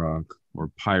lava rock or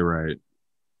pyrite.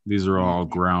 These are all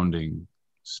grounding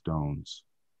stones.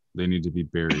 They need to be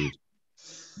buried.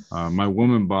 My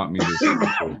woman bought me this.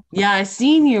 Yeah, I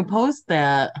seen you post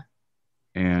that.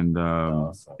 And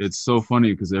it's so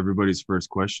funny because everybody's first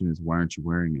question is, why aren't you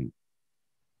wearing it?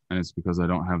 And it's because I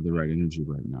don't have the right energy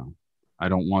right now. I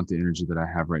don't want the energy that I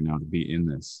have right now to be in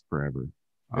this forever.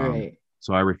 Right.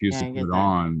 So I refuse to put it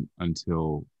on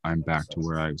until I'm back to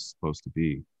where I'm supposed to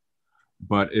be.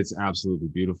 But it's absolutely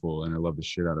beautiful, and I love the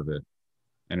shit out of it.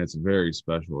 And it's very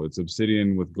special. It's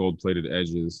obsidian with gold-plated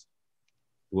edges,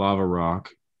 lava rock,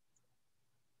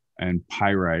 and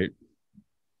pyrite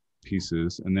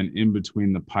pieces, and then in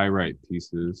between the pyrite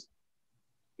pieces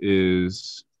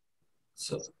is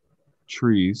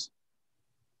trees.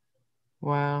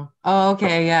 Wow. Oh,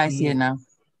 okay. Yeah, I see it now.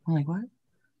 I'm like, what?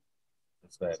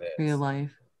 That's badass. Real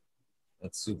life.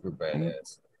 That's super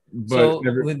badass. But so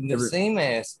with the same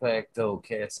aspect though,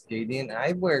 Cascadian,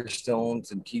 I wear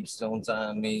stones and keep stones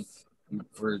on me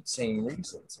for the same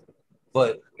reasons.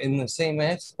 But in the same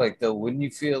aspect though, wouldn't you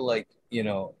feel like,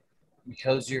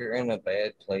 because you're in a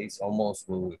bad place, almost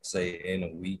we would say in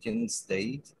a weakened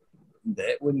state,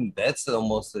 that's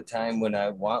almost the time when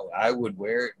I would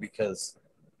wear it, because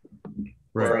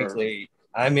frankly,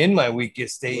 I'm in my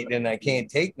weakest state and I can't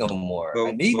take no more.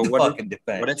 I need the fucking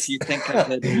defense. What if you think of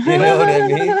it? You know what I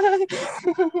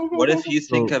mean? What if you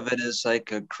think of it as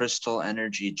like a crystal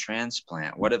energy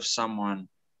transplant? What if someone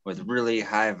with really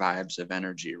high vibes of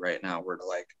energy right now were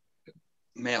to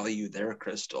mail you their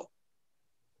crystal?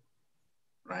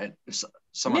 Right?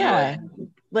 Someone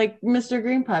like Mr.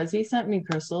 Green Paws, he sent me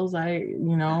crystals.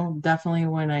 Definitely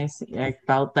when I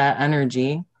felt that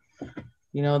energy.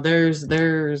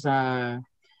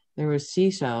 There was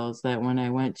seashells that when I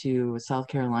went to South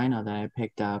Carolina that I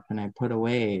picked up and I put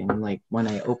away, and like when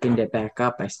I opened it back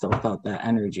up, I still felt that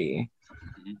energy.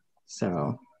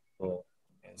 So, cool.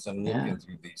 As I'm looking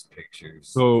through these pictures,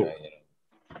 so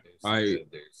I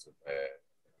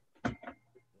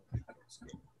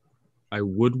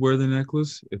would wear the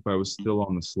necklace if I was still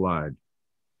on the slide,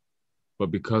 but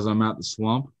because I'm at the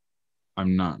slump,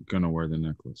 I'm not gonna wear the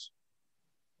necklace.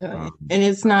 And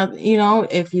it's not,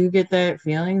 if you get that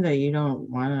feeling that you don't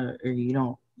want to, or you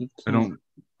can't.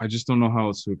 I just don't know how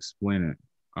else to explain it.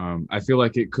 I feel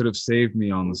like it could have saved me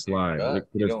on the slide. It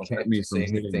could have kept me from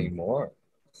hitting more.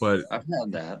 But I've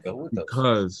had that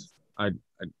because I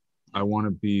want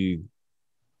to be.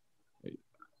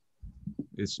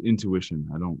 It's intuition.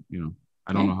 I don't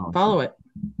know how. Follow it.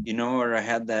 Where I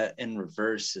had that in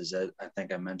reverse is that I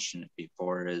think I mentioned it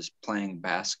before, is playing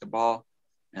basketball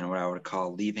and what I would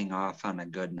call leaving off on a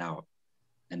good note.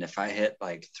 And if I hit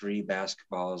like 3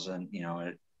 basketballs and,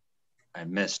 I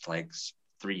missed like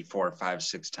 3, 4, 5,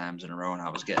 6 times in a row and I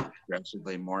was getting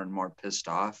progressively more and more pissed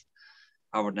off,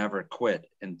 I would never quit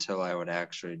until I would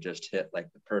actually just hit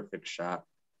like the perfect shot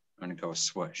and go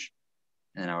swoosh.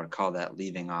 And I would call that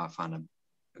leaving off on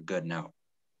a good note,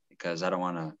 because I don't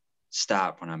want to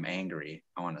stop when I'm angry.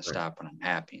 I want to stop when I'm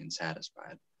happy and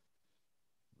satisfied.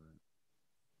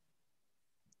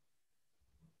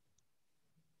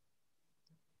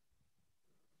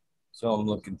 So I'm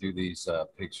looking through these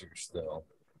pictures still.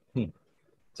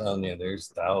 Telling you, there's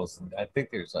thousands. I think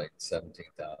there's like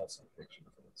 17,000 pictures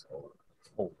of this whole.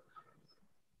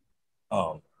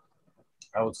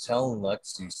 I was telling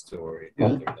Lexi's story the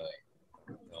other night.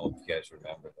 I don't know if you guys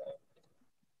remember that.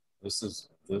 This is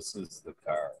the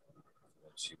car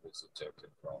that she was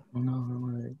ejected from. No,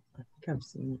 I think I've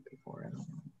seen it before. I don't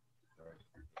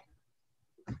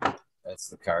know. That's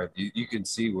the car. You can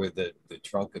see where the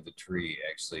trunk of the tree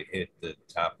actually hit the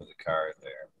top of the car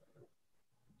there.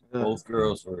 Both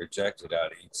girls were ejected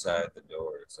out of each side of the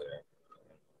doors there.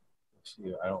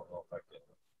 I don't know if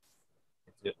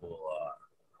it will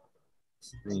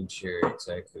screen share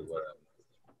exactly what I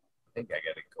think I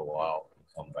got to go out and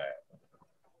come back.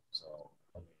 So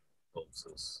let me close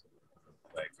this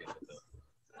back into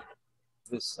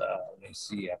this. Let me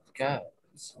see. I forgot.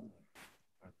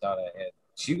 I thought I had.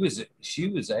 She was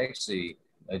actually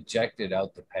ejected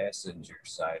out the passenger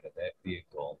side of that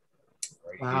vehicle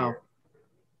right here.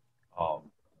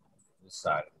 This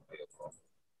side of the vehicle.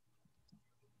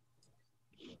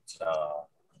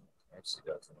 Actually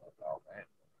doesn't look all that.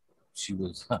 She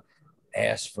was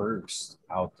ass first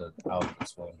out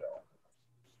this window.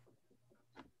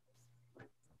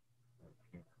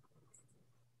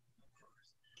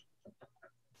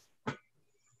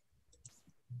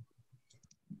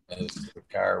 As the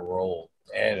car rolled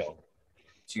at him,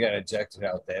 she got ejected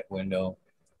out that window.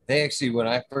 They actually, when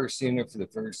I first seen her for the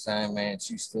first time, man,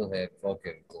 she still had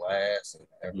fucking glass and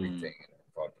everything in her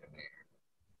fucking hair.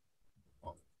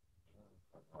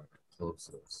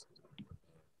 Close.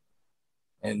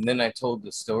 And then I told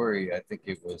the story, I think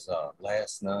it was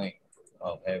last night,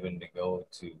 of having to go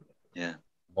to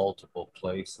multiple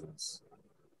places.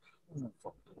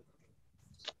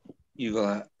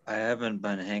 I haven't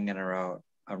been hanging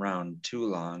around too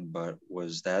long, but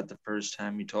was that the first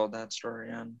time you told that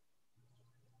story on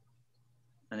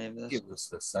any of this? It was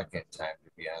the second time, to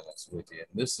be honest with you.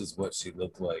 And this is what she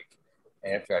looked like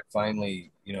after I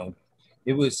finally,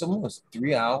 it was almost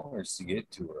 3 hours to get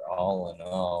to her, all in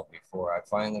all, before I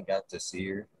finally got to see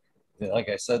her. Like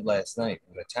I said last night,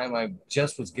 by the time I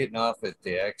just was getting off at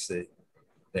the exit,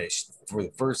 for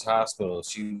the first hospital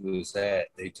she was at,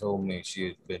 they told me she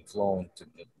had been flown to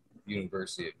the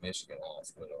University of Michigan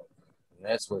Hospital. And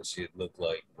that's what she had looked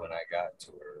like when I got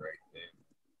to her right there.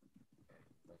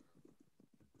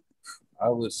 I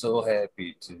was so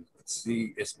happy to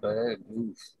see. It's bad.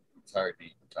 It's hard to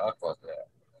even talk about that.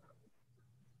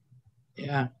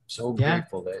 Yeah. So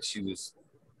grateful that she was.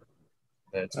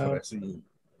 That's what I see.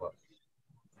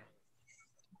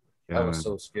 I was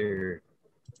so scared.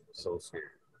 So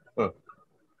scared. Huh.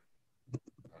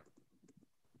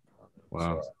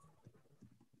 Wow.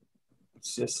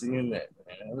 It's just seeing that,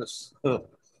 man. It was.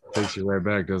 Takes you right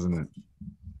back, doesn't it?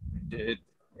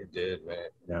 It did, man.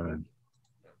 Yeah, man.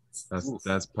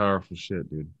 That's powerful shit,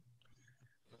 dude.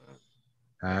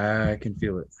 I can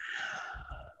feel it.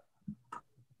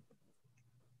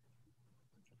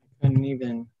 I couldn't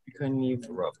even. It's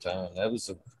a rough time. That was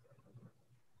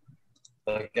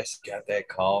I guess got that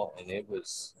call, and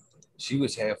she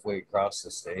was halfway across the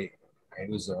state. It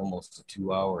was almost a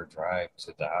 2-hour drive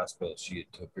to the hospital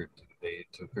they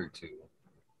took her to.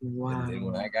 Wow. And then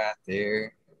when I got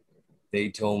there, they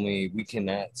told me we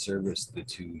cannot service the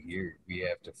 2 here. We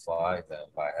have to fly them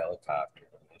by helicopter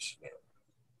to Michigan.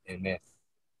 And then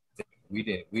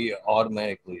we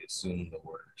automatically assumed the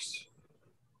worst.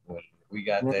 When we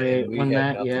got that, we had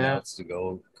nothing else to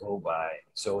go by.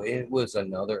 So it was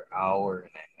another hour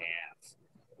and a half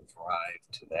drive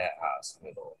to that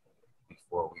hospital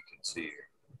before we could see her.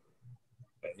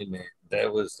 And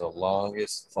that was the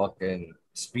longest,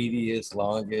 speediest,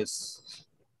 longest.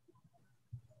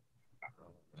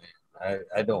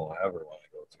 I don't ever want to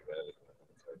go through that.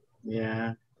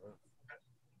 Yeah.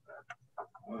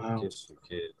 Wow. Just for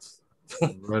kids.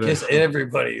 Just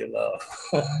everybody you love.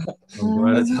 I'm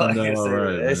glad That's it all I turned can out say all to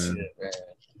right, that man. shit, man.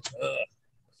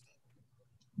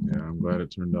 Yeah, I'm glad it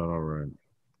turned out all right.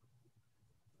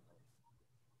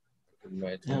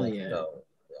 Hell yeah.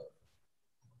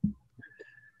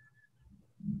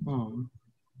 Oh.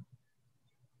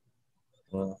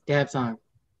 Well, dab song.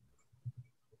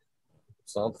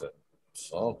 Something.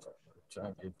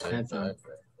 Trying to get that song. back.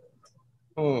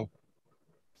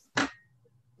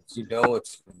 You know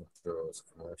it's going to throw us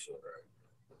commercial,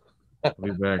 right? I'll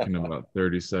be back in about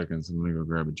 30 seconds. I'm going to go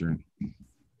grab a drink.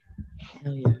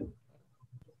 Hell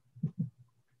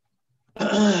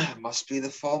yeah. Must be the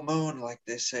full moon, like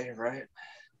they say, right?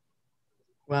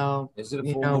 Well, is it a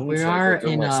full moon? We are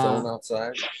in stone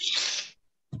outside.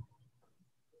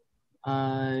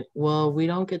 Well, we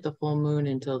don't get the full moon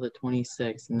until the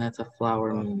 26th, and that's a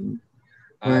flower moon.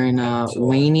 We're in a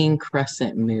waning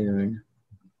crescent moon.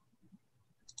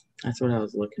 That's what I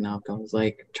was looking up. I was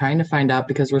like trying to find out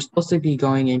because we're supposed to be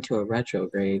going into a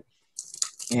retrograde,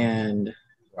 and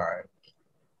all right,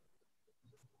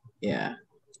 yeah,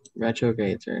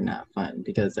 retrogrades are not fun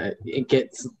because it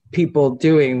gets people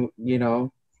doing, the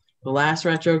last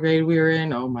retrograde we were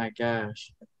in. Oh my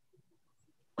gosh.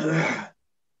 Okay.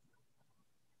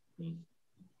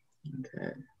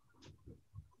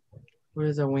 What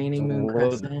is a waning moon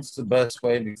crescent? What's the best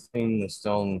way to clean the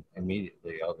stone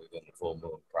immediately other than the full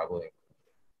moon? Probably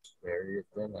bury it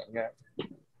then, I guess.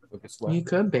 You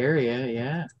could bury it,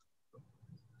 yeah.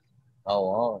 How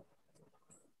long?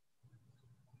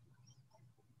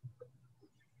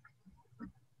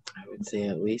 I would say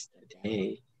at least a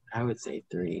day. I would say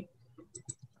 3.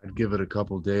 I'd give it a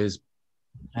couple days.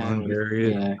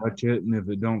 Unbury it, touch it, and if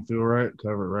it don't feel right,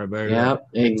 cover it right back. Yep,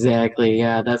 exactly.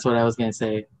 Yeah, that's what I was gonna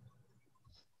say.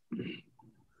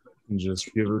 And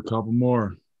just give it a couple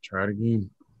more. Try it again.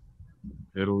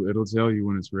 It'll tell you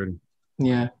when it's ready.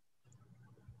 Yeah.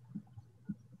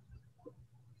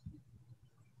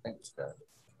 Thanks, guys.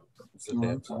 It's a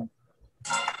damn song.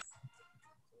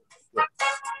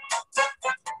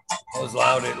 It was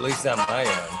loud, at least on my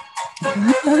end.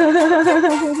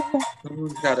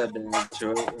 Who's got a dance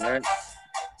to it, right?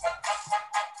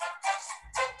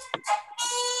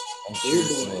 I'm sure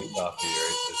it's made coffee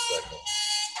right this second.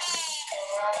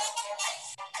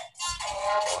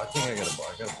 Oh, I think I got a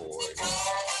bowl right here.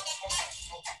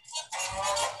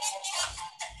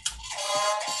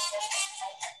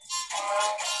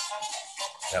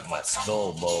 Got my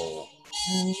skull bowl.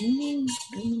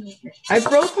 I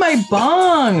broke my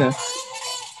bong.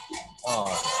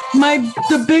 Oh.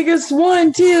 The biggest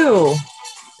one too.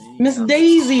 Miss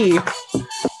Daisy.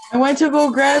 I went to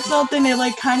go grab something, it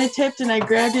like kind of tipped and I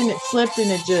grabbed it and it slipped and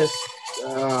it just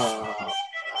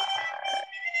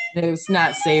it's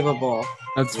not savable.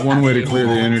 That's one way to clear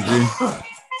the energy.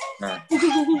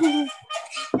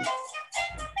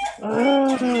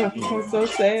 I'm so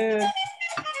sad.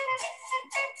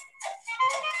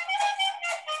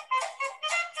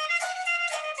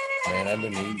 Man, I've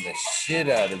been eating the shit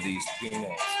out of these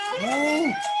peanuts.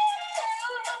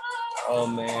 Oh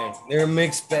man, they're a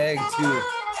mixed bag too.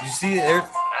 You see, I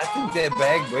think that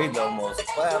bag weighed almost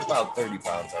about 30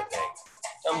 pounds, I think,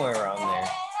 somewhere around there.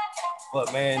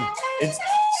 But man,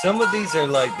 some of these are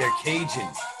like they're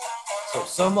Cajun, so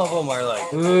some of them are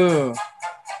like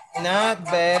not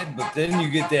bad, but then you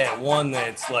get that one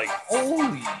that's like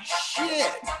holy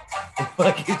shit,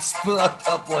 like it's split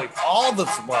up like all the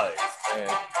spice, man.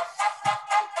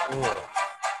 They're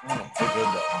good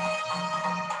though.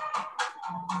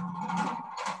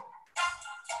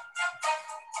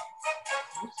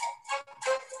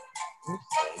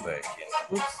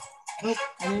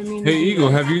 Hey Eagle,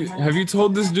 have you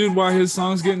told this dude why his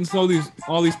song's getting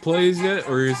all these plays yet,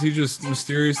 or is he just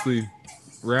mysteriously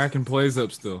racking plays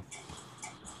up still?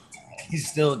 He's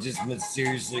still just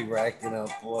mysteriously racking up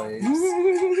plays.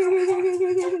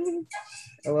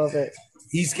 I love it.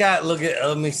 He's got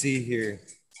let me see here.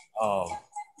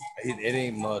 It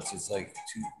ain't much. It's like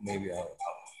maybe how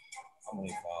many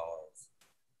followers?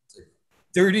 It's like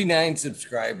 39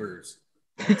 subscribers.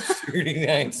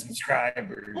 39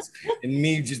 subscribers, and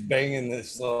me just banging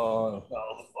this song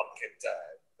all the fucking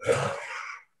time.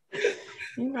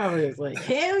 He probably was like,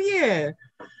 hell yeah.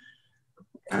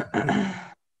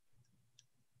 I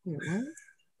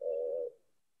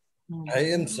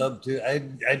am sub to. I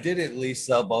did at least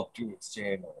sub up to its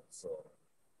channel, so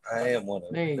I am one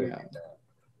of there you go.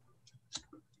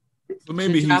 So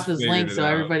maybe he's drop his link so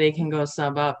everybody can go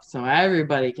sub up, so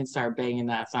everybody can start banging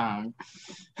that song.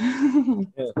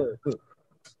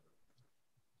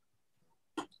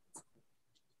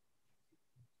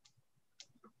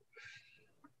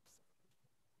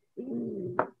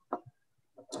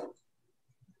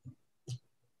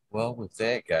 Well, with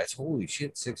that, guys, holy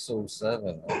shit,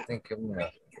 6:07. I think I'm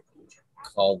gonna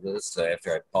call this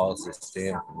after I pause this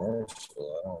damn commercial.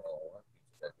 I don't know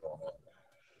what's going on.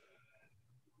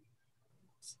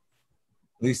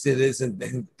 At least it isn't.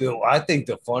 I think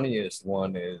the funniest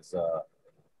one is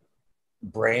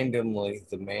randomly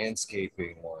the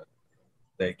manscaping one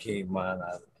that came on.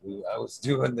 I was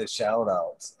doing the shout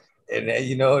outs, and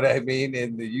you know what I mean?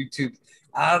 In the YouTube,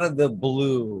 out of the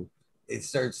blue, it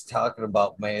starts talking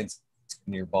about manscaping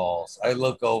your balls. I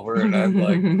look over and I'm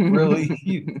like, really,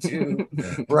 YouTube,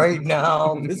 right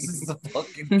now? This is the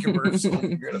fucking commercial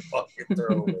you're gonna fucking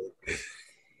throw me.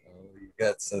 Oh, you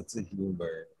got sense of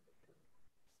humor.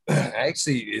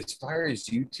 Actually, as far as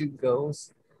YouTube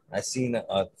goes, I seen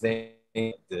a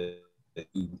thing that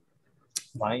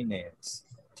finance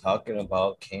talking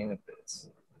about cannabis.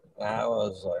 I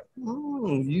was like,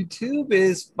 YouTube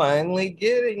is finally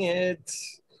getting it.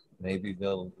 Maybe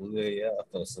they'll lay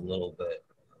off us a little bit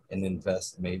and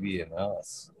invest maybe in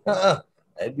us.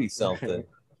 That'd be something.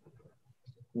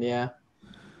 Yeah.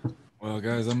 Well,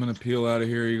 guys, I'm gonna peel out of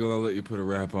here. Eagle, I'll let you put a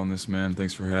wrap on this, man.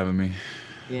 Thanks for having me.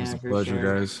 Yeah, it was a pleasure,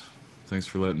 guys. Thanks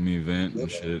for letting me vent and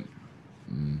shit.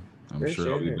 I'm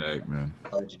sure I'll be back, man.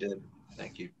 Glad you did.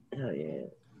 Thank you. Hell yeah.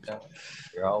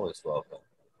 You're always welcome.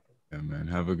 Yeah, man.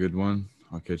 Have a good one.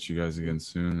 I'll catch you guys again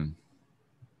soon.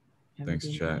 And thanks,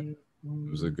 chat. It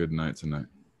was a good night tonight.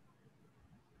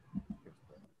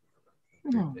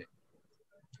 Oh.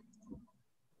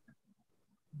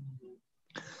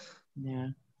 Yeah,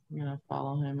 I'm gonna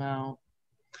follow him out.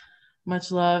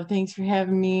 Much love. Thanks for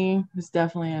having me. It was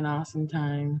definitely an awesome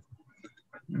time.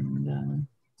 And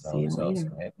see you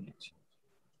later.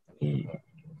 Yeah.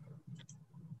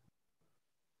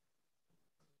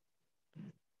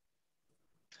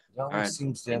 It always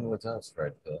seems to end with us,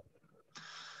 Fred.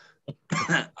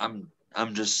 I'm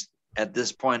just at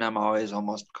this point, I'm always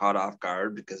almost caught off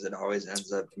guard because it always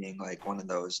ends up being like one of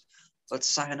those, let's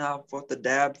sign up with the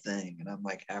dab thing. And I'm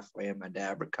like halfway in my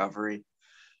dab recovery.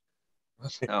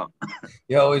 So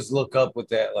you always look up with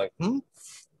that, like,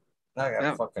 I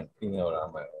got fucking peanut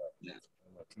on my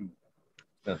teeth. It's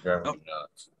gonna drive me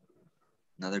nuts.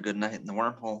 Another good night in the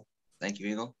wormhole. Thank you,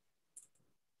 Eagle.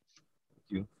 Thank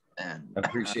you. And I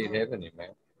appreciate having you, man.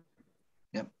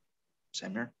 Yep.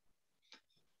 Same here.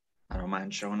 I don't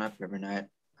mind showing up every night.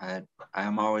 I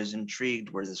am always intrigued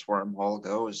where this wormhole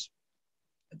goes.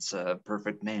 It's a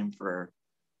perfect name for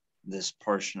this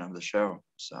portion of the show.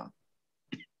 So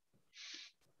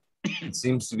it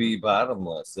seems to be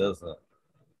bottomless, doesn't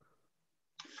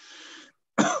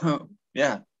it?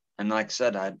 Yeah. And like I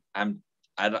said, I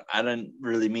didn't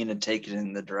really mean to take it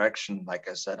in the direction. Like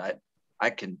I said, I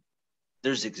can.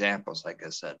 There's examples, like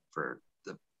I said, for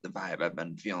the vibe I've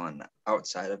been feeling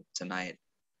outside of tonight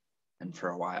and for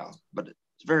a while, but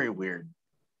it's a very weird,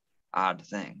 odd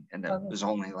thing. And it was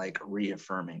only like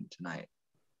reaffirming tonight,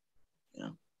 you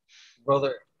know,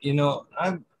 brother, you know,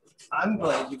 I'm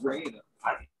glad you bring it up.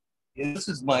 This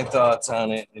is my thoughts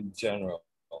on it in general.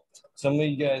 Some of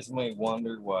you guys might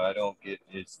wonder why I don't get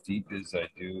as deep as I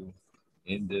do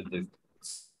into the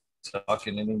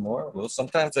talking anymore. Well,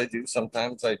 sometimes I do,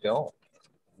 sometimes I don't.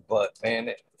 But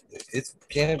man, it's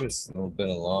cannabis has been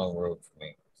a long road for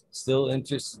me. Still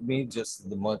interests me just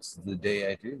as much as the day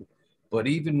I do. But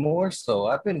even more so,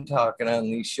 I've been talking on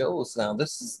these shows now.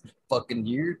 This is fucking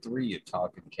year 3 of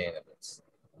talking cannabis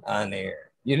on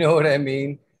air. You know what I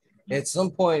mean? At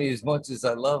some point, as much as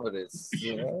I love it, it's,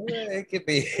 you know, it could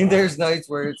be, there's nights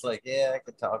where it's like, yeah, I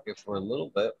could talk it for a little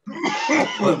bit.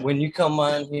 But when you come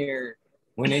on here,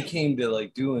 when it came to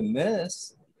like doing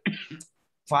this,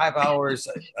 5 hours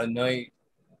a night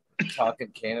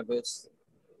talking cannabis,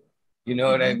 you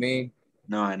know what I mean?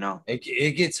 No, I know.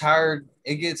 It gets hard.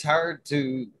 It gets hard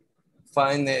to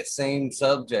find that same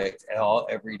subject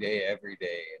every day,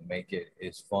 and make it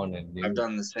as fun and new. I've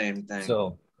done the same thing.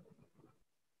 So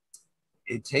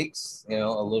it takes, you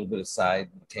know, a little bit of side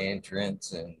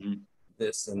tangents and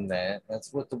this and that.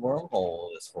 That's what the wormhole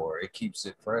is for. It keeps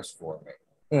it fresh for me.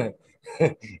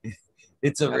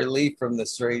 It's a relief from the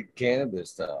straight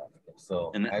cannabis stuff.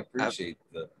 So I appreciate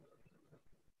the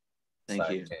thank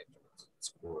you.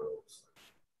 Squirrels.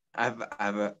 I've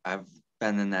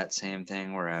been in that same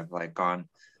thing where I've like gone,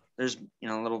 there's, you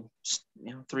know, little,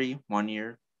 you know, 1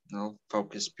 year, you know,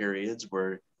 focus periods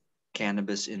where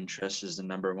cannabis interest is the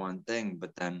number one thing.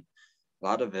 But then a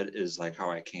lot of it is like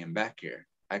how I came back here.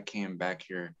 I came back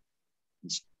here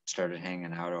and started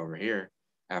hanging out over here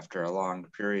after a long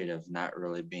period of not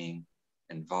really being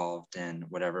involved in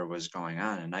whatever was going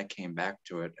on. And I came back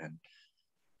to it, and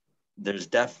there's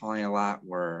definitely a lot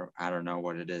where I don't know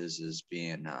what it is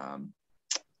being,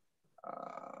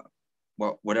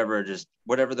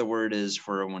 whatever the word is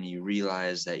for when you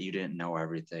realize that you didn't know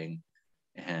everything,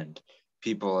 and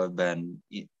people have been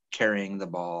carrying the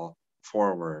ball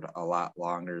forward a lot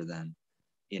longer than,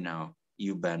 you know,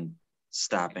 you've been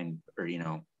stopping or, you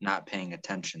know, not paying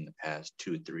attention the past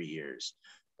 2-3 years.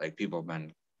 Like people have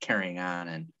been carrying on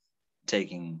and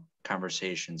taking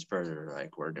conversations further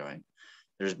like we're doing.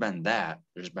 There's been that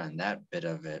bit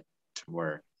of it to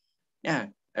where, yeah,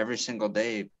 every single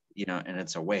day, you know, and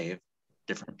it's a wave,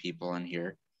 different people in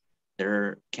here,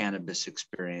 their cannabis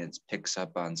experience picks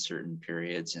up on certain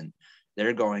periods, and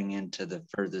they're going into the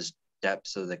furthest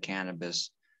depths of the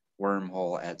cannabis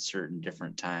wormhole at certain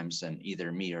different times than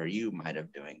either me or you might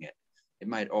have doing it. It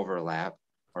might overlap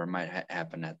or it might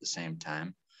happen at the same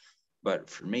time. But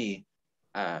for me,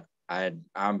 I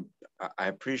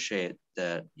appreciate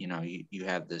that, you know, you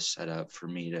have this set up for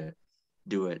me to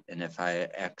do it. And if I'm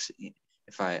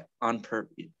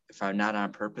not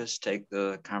on purpose take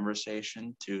the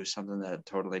conversation to something that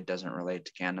totally doesn't relate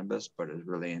to cannabis but is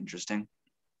really interesting,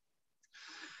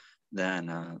 then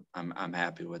I'm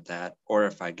happy with that. Or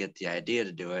if I get the idea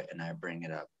to do it and I bring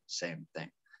it up, same thing.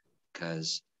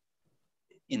 Because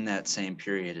in that same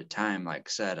period of time, like I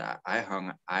said,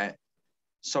 I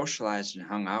socialized and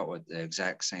hung out with the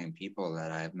exact same people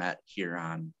that I've met here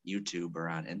on YouTube or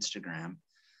on Instagram.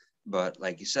 But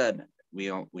like you said, we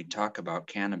talk about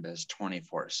cannabis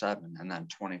 24/7 and then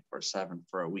 24/7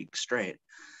 for a week straight.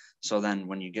 So then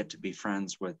when you get to be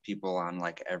friends with people on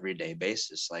like everyday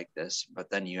basis like this, but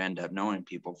then you end up knowing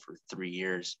people for 3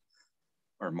 years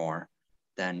or more,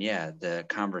 then yeah, the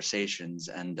conversations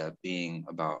end up being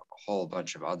about a whole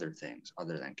bunch of other things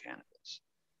other than cannabis.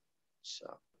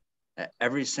 So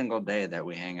every single day that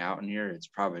we hang out in here, it's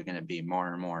probably going to be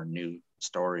more and more new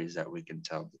stories that we can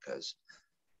tell, because,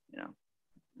 you know,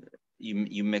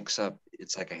 you mix up,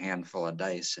 it's like a handful of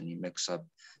dice, and you mix up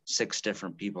 6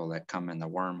 different people that come in the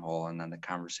wormhole, and then the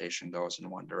conversation goes in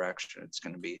one direction. It's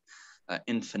going to be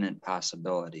infinite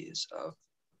possibilities of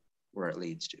where it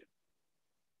leads to.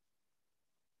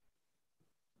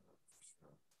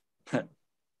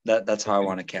 That's how I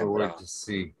want to cap it off. To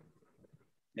see.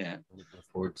 Yeah. Looking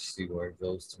forward to see where it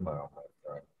goes tomorrow, my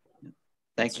friend.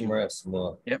 Thank you. Some rest,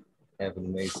 Mo. Yep. Have an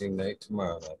amazing night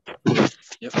tomorrow. Yep.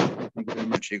 Thank you very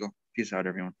much, Eagle. Peace out,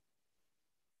 everyone.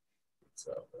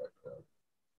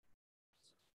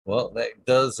 Well, that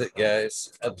does it,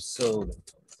 guys. Episode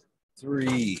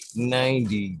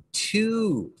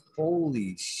 392.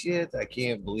 Holy shit. I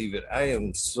can't believe it. I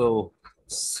am so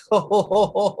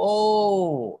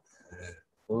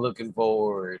looking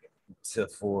forward to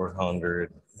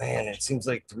 400. Man, it seems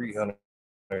like 300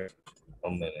 a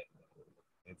minute.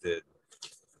 It did.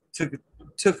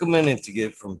 Took a minute to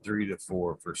get from 3 to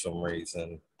 4 for some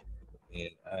reason,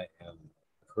 and I am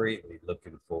greatly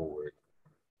looking forward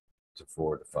to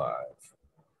 4 to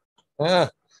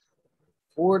 5.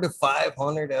 4 to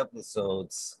 500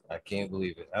 episodes. I can't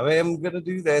believe it. I mean, I'm gonna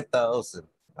do that 1,000.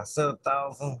 I said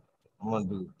 1,000. I'm gonna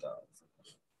do 1,000.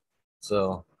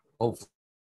 So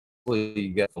hopefully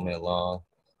you guys follow me along.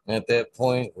 And at that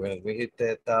point, when we hit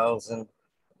that 1,000,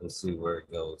 we'll see where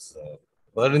it goes.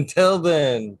 But until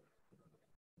then,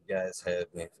 you guys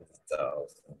had me for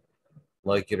 1,000.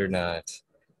 Like it or not.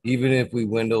 Even if we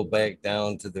dwindle back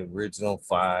down to the original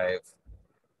 5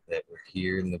 that were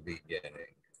here in the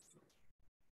beginning.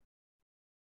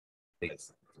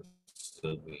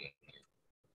 Still being here.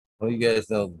 Well, you guys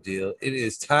know the deal. It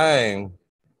is time.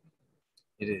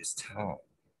 It is time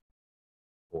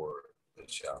for the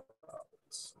shout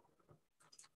outs.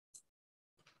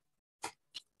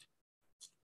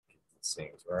 These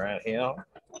things right here.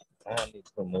 I need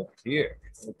to come over here.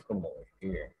 Come over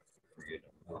here. Forget to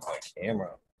move my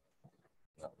camera.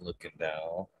 Not looking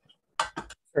down.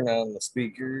 Turn on the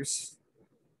speakers.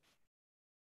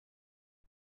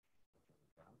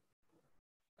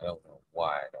 I don't know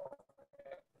why I don't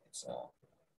have this on.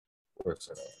 course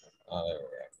I don't. Oh, there we go.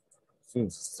 As soon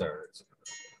as it starts.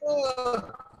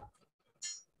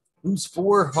 Who's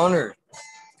 400?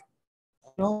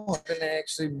 No, I haven't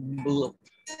actually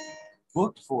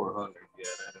booked 400 yet.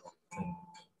 I don't think.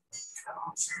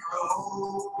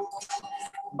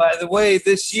 By the way,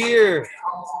 this year,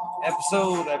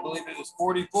 episode, I believe it was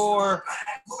 44,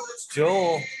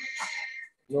 Joel,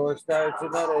 North Star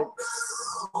Genetics.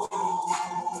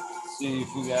 See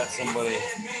if we got somebody.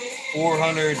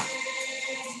 400.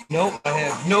 Nope, I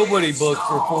have nobody booked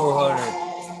for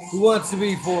 400. Who wants to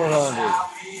be 400?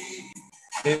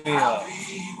 Hit me up.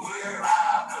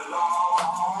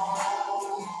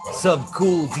 Sub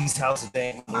Cool, D's House of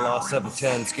Dang, Lost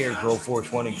 710, Scarecrow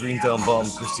 420, Green Thumb Bum,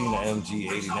 Christina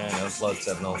MG 89, Unplugged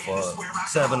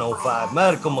 705,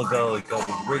 Medical McGully,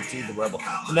 Rick T, the Rebel,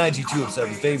 the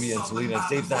 9207, Fabian, Selena,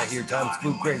 Dave's Not Here, Tom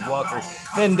Spook, Greg Walker,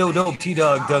 Mendo Dope, T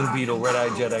Dog, Dung Beetle, Red Eye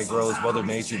Jedi Grows, Mother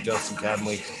Nature, Justin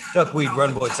Cadley, Duckweed,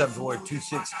 Runboy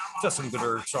 72426, Justin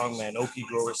Gooder, Strongman, Okie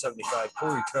Grower 75,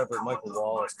 Corey Trevor, Michael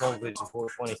Wallace, Gold Vision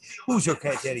 420, Who's Your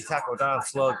Cat Daddy, Taco Don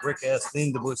Slug, Rick S,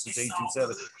 Linda Bushes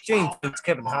 827, James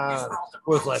Kevin Hahn,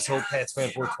 World's Last Hope, Pats Fan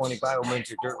 420, Bio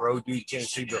Mentor, Dirt Road Dude,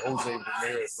 Tennessee, Jose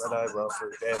Ramirez, Red Eye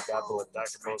Ruffer, Dad Godboy,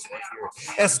 Dr. Boss right here,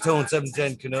 Acetone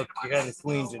 710, Canuck, Uganda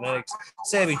Queen Genetics,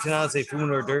 Savvy Tanaze,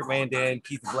 Funer, Dirt Man Dan,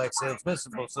 Keith the Black Sales, Mr.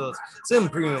 Bosilis, Sim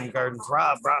Premium Gardens,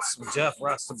 Rob, Ross, Jeff,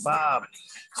 Rasta Bob,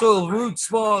 Soil Roots,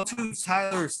 Small Toots,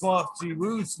 Tyler, Small T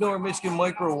Roots, Nor Michigan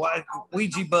Micro,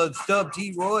 Ouija Buds, Dub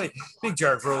T Roy, Big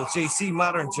Jar Girls, JC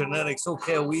Modern Genetics,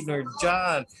 SoCal Weedner,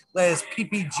 John, Last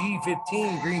PPG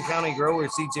 15, Green County Grower,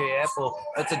 CJ Apple.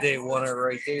 That's a day oneer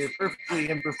right there. Perfectly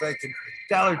Imperfected,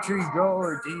 Dollar Tree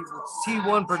Grower,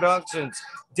 T1 Productions,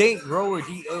 Date Grower,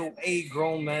 DOA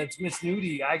Grown Meds, Miss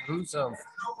Nudie, I Gruesome,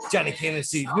 Johnny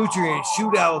Candice, Nutrient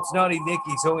Shootouts, Naughty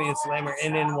Nicky, Zoe and Slammer,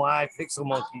 NNY, Pixel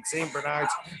Monkey, St.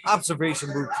 Bernard's,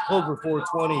 Observation Booth, Clover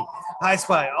 420, High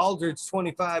Spy, Aldridge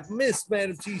 25, Miss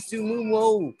Madam T, Sue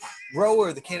Moonwo,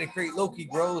 Grower, The Cannon Crate, Loki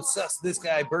Grows, Sus, This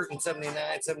Guy, Burton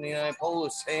 79,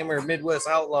 Polish Hammer, Midwest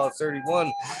Outlaws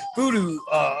 31, Voodoo,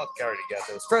 I already got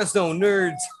those, Fresno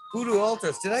Nerds, Voodoo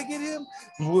Ultras, did I get him?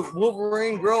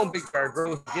 Wolverine Grown, Big Car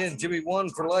Grows again, Jimmy One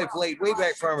for Life, Late,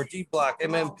 Wayback Farmer, D Block,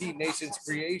 MMP, Nations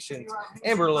Creations,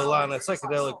 Amber Lalana,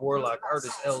 Psychedelic Warlock,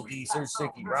 Artist LD, Sir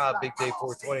Sticky, Rob, Big Day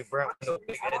 420, Brown Window,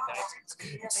 Big Head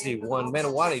 96, C1,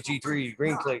 Manawani, G3,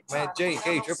 Green Click, Matt J,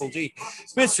 K, Triple G,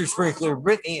 Mr. Sprinkler,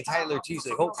 Brittany and Tyler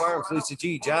Teasley, Hope Farms, Lisa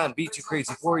G, John, Beat You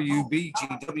Crazy for You,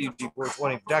 BGWG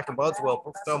 420, Dr. Budswell,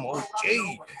 Perfect Thumb,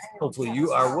 OJ. Hopefully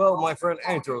you are well, my friend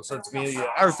Anthro, Sons Amelia,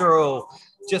 Arthur,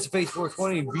 Just a Face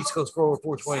 420, Beast Coast Grower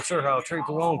 420, Sir How, Trey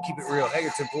Palone, Keep It Real,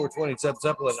 Hagerton 420, Sub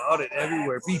Zeppelin, Audit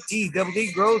Everywhere, BT, Double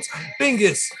D Grows,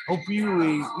 Bingus, hope you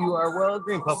are well,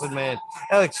 Green Puffin Man,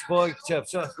 Alex Boy, Chef,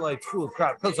 Just Life, School of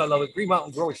Crop, because I love it, Green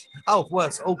Mountain Growers,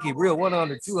 Southwest, Okie, Real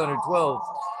 100, 212,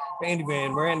 Andy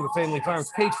Man, Miranda Family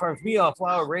Farms, Page Farms, Me Off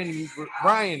Flower, Randy,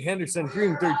 Ryan, Henderson,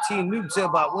 Dream 13, Noob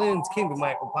Sailbot Wins, Kingdom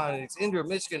Aquaponics, Indra,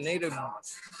 Michigan, Native,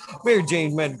 Mary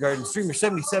Jane Med Garden, Streamer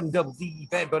 77, Double D,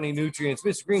 Bad Bunny Nutrients,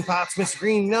 Mr. Green Pops, Mr.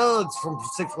 Green Nugs from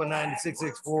 619 to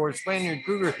 664, Spaniard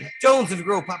Kruger, Jones to the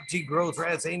Grow, Pop G Grows,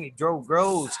 Raz, Amy, Dro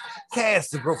Grows, Cass,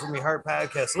 the Grow From Your Heart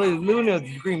Podcast, Lily Luna,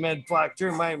 the Green Med Flock,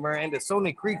 Jeremiah Miranda,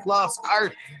 Sony Creek, Lost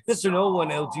Art, Mr. No One,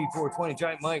 LG 420,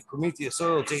 Giant Mike, Prometheus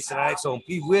Soil, Jason Iso,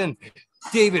 P Win,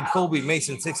 David Colby,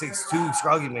 Mason 662,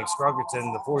 Scroggy Mix,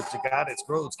 Scroggerton, the Fourth Goddess,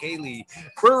 Groves, Kaylee,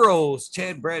 Burrows,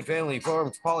 Chad Brad Family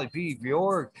Farms, Polly P,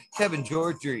 Bjork, Kevin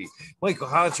Georgie, Michael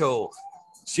Honcho,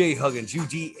 Jay Huggins,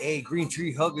 UDA, Green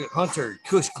Tree Hunter,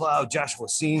 Kush Cloud, Joshua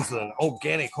Seensland,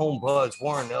 Organic Home Buzz,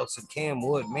 Warren Nelson, Cam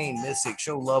Wood, Maine Mystic,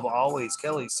 Show Love Always,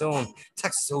 Kelly Sohn,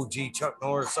 Texas OG, Chuck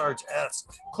Norris, Sarge S,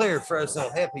 Claire Fresno,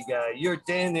 Happy Guy, Your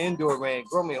Dan Indoor Man,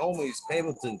 Gromy Homies,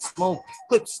 Hamilton, Smoke,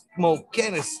 Clip Smoke,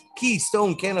 Canis,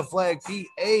 Keystone, Canna Flag,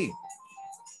 PA,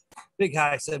 Big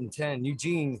High 710,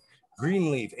 Eugene,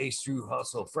 Greenleaf, Ace Drew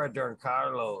Hustle, Fred Darn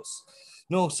Carlos,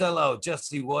 No Sellout,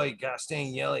 Jesse White, Gosh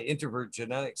Dang Yelly, Introvert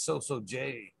Genetics, So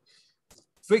J,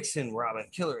 Vixen Robin,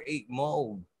 Killer 8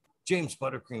 Mold, James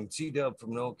Buttercream, C-Dub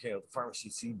from NoCal, Pharmacy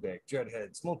Seedback,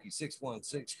 Dreadhead, Smokey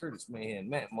 616, Curtis Mahan,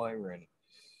 Matt Myron,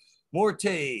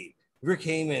 Morte, Rick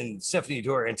Heyman, Stephanie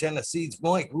Dore, Antenna Seeds,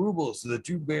 Mike Rubles, the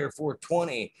Drew Bear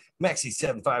 420, Maxi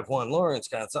 751, Lawrence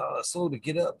Gonzalez, Slow to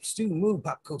Get Up, Stu Move,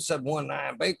 Popco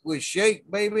 719, Bake with Shake,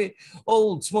 baby,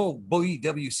 Old Smoke,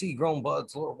 BWC, Grown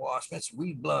Buds, Lord Wash, Mr.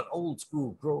 Weed Blunt, Old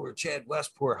School Grower, Chad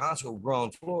Westport, Honcho Grown,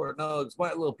 Florida Nugs, My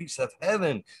Little Piece of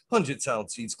Heaven, 100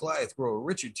 Sound Seeds, Goliath Grower,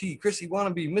 Richard T, Chrissy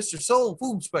Wannabe, Mr. Soul,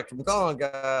 Food Spectrum, Gone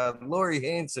God, Lori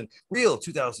Hanson, Real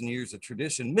 2,000 Years of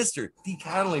Tradition, Mr. D.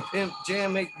 Connolly, Pimp,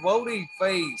 Jam, Make Wody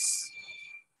Face.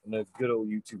 And a good old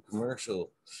YouTube commercial.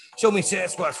 Show me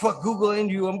Sasquatch. Fuck Google and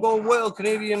you. I'm going well.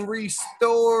 Canadian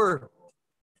Restore.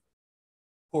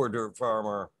 Poor dirt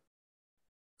farmer.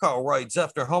 Carl Wright,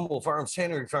 Zephyr, Humble Farms,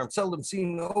 Tannery Farm, seldom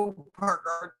seen, no Park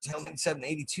Arts,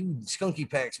 782, Skunky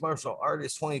Packs, Marshall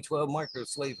Artist, 2012, Micro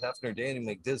Slave, Hefner, Danny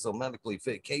McDizzle, Medically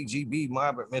Fit, KGB,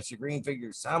 Margaret, Mr. Green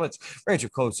Figures, Thomas, Rancher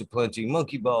Coast of Plenty,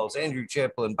 Monkey Balls, Andrew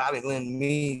Chaplin, Bobby Lynn,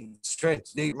 Me,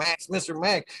 Strength, Dave Max, Mr.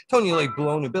 Mac, Tony Lake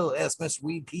Bologna, Bill S, Mr.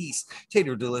 Weed Peace,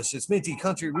 Tater Delicious, Minty,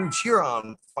 Country Roots,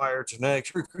 Huron, Fire Tonight,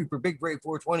 True Creeper, Big Break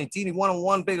 420, Teeny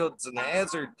 101, Big Oats and the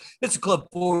Hazard, Mr. Club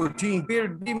 14,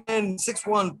 Bearded B-Man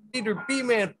 61, Peter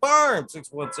B-Man Farm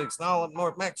 616, now up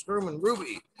north, Max Grumman,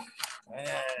 Ruby.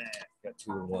 Got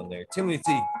 2 in 1 there.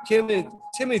 Timothy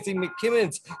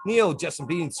McKimmons, Neo, Justin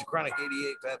Beans, Chronic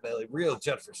 88, Fat Belly, Real,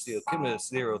 Jennifer Steele, Kimmons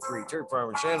 03, Turk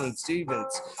Farmer, Shannon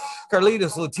Stevens,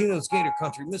 Carlitos, Latinos, Gator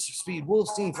Country, Mr. Speed,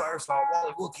 Wolfstein, Firestar,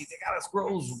 Wally Wookie, They Got Us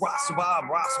Grows, Rasta Bob,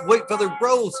 Ross, Whitefeather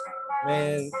Bros.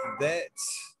 Man, that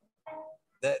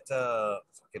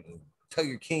fucking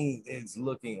Tiger King is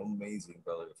looking amazing,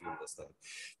 brother, if you're listening.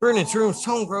 Burning Shrooms,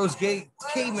 Tone Grows,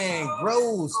 K-Man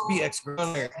Grows, BX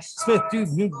Gunner, Smith Dude,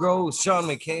 New Grows, Sean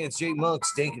McCann, J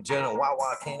Monks, Danka Jenna,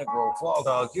 Wawa, Canna Grow, Fall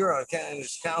Dog, Huron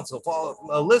Canada's Council,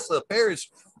 Alyssa Parrish,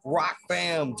 Rock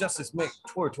Fam, Justice Mick,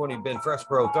 420, Ben Fresh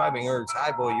Bro, Thriving Herbs,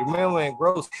 High Boy, Your Mailman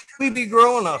Grows, We Be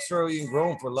Growing, Australian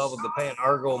Grown for Love of the Pan,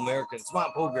 Argo American,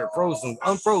 Smart Poker, Frozen,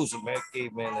 Unfrozen, Matt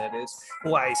Caveman, that is,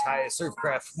 Hawaii's Highest,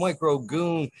 Surfcraft, Micro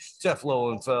Goon, Jeff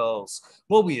Lowenfels,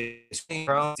 Mobius,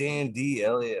 Brown, Dan D,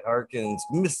 Elliot Harkins,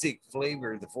 Mystic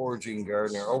Flavor, The Foraging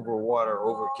Gardener, Overwater,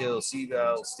 Overkill, Steve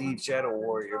Owl, Steve Shadow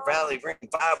Warrior, Valley Ring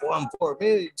 514,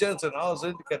 Millie Jensen, Oz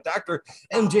Indica, Dr.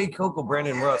 MJ Coco,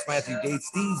 Brandon Russ, Matthew Gates,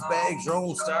 Steve Bags,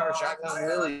 Drone Star, Shotgun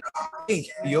Willie, Pink,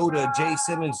 Yoda, Jay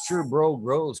Simmons, True Bro,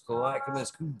 Grows,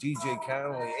 Colacamus, DJ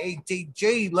Connolly,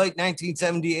 ATJ, Light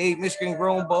 1978, Michigan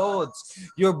Grown Bullets,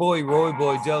 Your Boy, Roy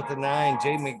Boy, Delta 9,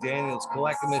 Jay McDaniels,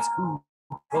 Colacamus,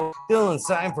 Dylan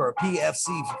signed for a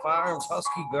PFC Farms,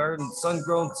 Husky Garden, Sun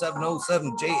Grown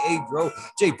 707, J8 Grow,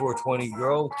 J420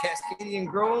 Grow, Cascadian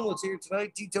Grown was here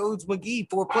tonight, T-Toads McGee,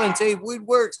 4 Plantain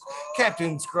Woodworks,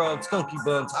 Captain Scrub, Skunky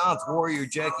Buns, Hans Warrior,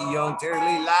 Jackie Young, Terry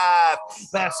Lee Live,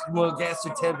 Basketball,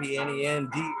 Gaster Tempe, NEN,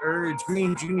 D Urge,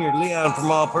 Green Jr., Leon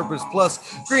from All Purpose Plus,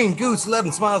 Green Goose,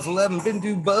 11 Smiles, 11,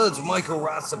 Bindu Buds, Michael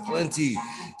Rasa Plenty,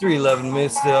 311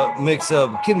 Mix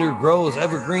Up, Kinder Grows,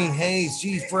 Evergreen Haze,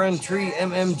 G Friend Tree,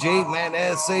 MMJ, Matt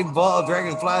Ass, Save Ball,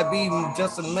 Dragonfly Beam,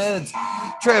 Justin Meds,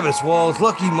 Travis Walls,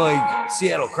 Lucky Mike,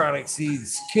 Seattle Chronic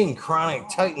Seeds, King Chronic,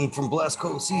 Titan from Blessed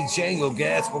Coast Seeds, Django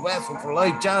Gas, Babasco for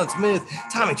Life, John Smith,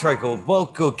 Tommy Trico,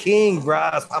 Bulko King,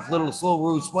 Ross, Pop Little, Slow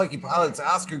Root, Spiky Pilots,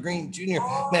 Oscar Green Jr.,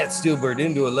 Matt Steelbird,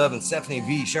 Into 11, Stephanie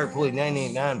V, Shark Pulley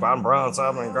 989, Bon Brown,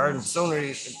 Solomon Garden, Stoner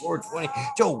Nation 420,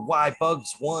 Joe Y,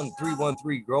 Bugs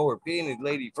 1313, Grower, Painted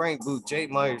Lady, Frank Booth, Jay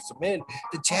Myers, Submit,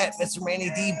 the chat, Mr.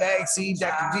 Manny D, Bagseed,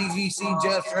 Dr. DGC,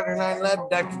 Jeff Shredder 911,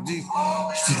 Dr. D,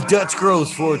 Dutch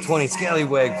Grows 420,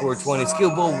 Scallywag 420,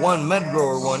 Skill Bull 1, Med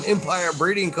Grower 1, Empire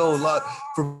Breeding Co.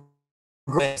 For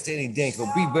Standing Danko,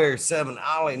 B Bear 7,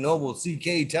 Ollie Noble,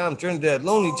 CK, Tom Trinidad,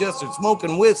 Lonely Jester,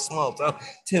 Smoking with Small Town,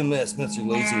 Tim S, Mr.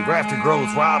 Lazy, Rafter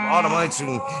Grows, Rob,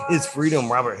 Automation is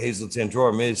Freedom, Robert Hazelton,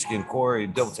 Drawer, Michigan, Corey,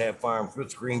 Double Tap Farm,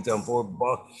 Fritz Green Thumb,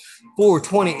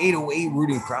 420, 808,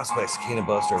 Rooting Prospects, Canna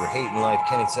Buster, Hating Life,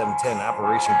 Kenny 710,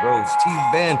 Operation Grows, T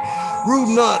Ben,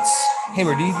 Rude Nuts,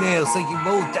 Hammer D Nails, thank you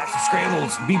both, Dr.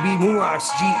 Scrambles, BB Moonrocks,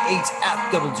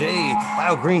 G8F Double J,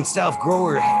 Bio Green South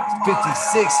Grower,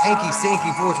 56, Hanky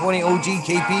Stanky 420, OG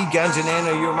KP, Ganja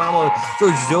Nana, Your Mama,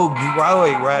 George Joe,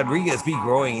 Roy, Rodriguez, B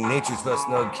Growing, Nature's Best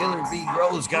Nug, Killer B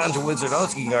Grows, Ganja Wizard,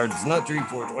 Husky Gardens, Nut Tree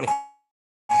 420,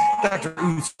 Dr.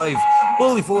 Ooze Life,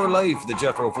 Bully for Life, the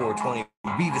Jeffro 420,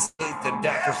 Be the State, the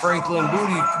Dr. Franklin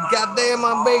Booty, goddamn,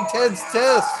 I'm Big Ted's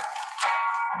Test.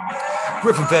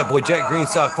 Griffin Fat Boy, Jack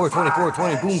Greenstock,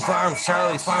 420, Boom Farms,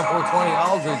 Charlie's Farm, 420,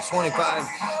 Aldridge, 25,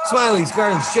 Smiley's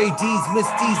Gardens, JD's, Miss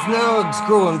D's Nugs,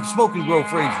 Growing, Smoking Grow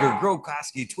Frazier, Grow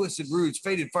Koski, Twisted Roots,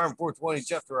 Faded Farm, 420,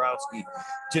 Jeff Dorowski,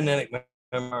 Genetic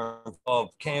Memory of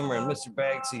Cameron, Mr.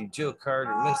 Bagsy, Jill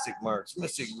Carter, Mystic Marks,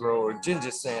 Mystic Grower,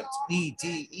 Ginger Snaps,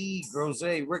 ETE, Groze,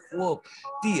 Rick Wolf,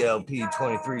 DLP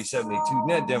 2372,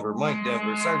 Ned Denver, Mike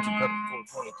Denver, Sergeant Pepper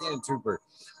 420, Cannon Trooper,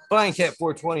 Flying Cat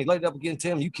 420, Light Up Again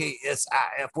Tim,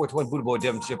 UKSIF 420, Buddha Boy,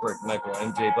 Devin Shipwreck, Michael,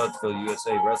 MJ, Budsville,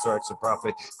 USA, Resurrection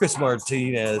Prophet, Chris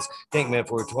Martinez, Dankman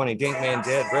 420, Dankman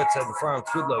Dad, Brett Said the Farm,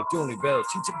 Good Luck, Joni Bell,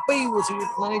 Chicha B was here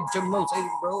tonight, Jim Most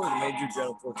Hated Bro, the Major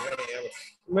General 420,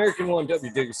 American 1,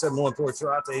 W Digger 714,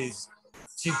 Serates,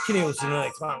 Kenny was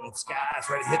tonight, mountain skies,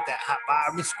 ready to hit that hot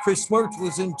vibe. Mr. Chris Smirch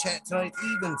was in chat tonight,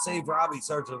 even save Robbie,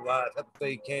 Sergeant Live,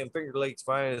 Happy Cam, Finger Lakes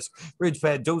Finest,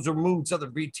 Ridgepad, Dozer Moon,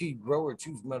 Southern BT, Grower,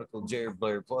 Choose Medical, Jared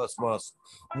Blair, Plus Must,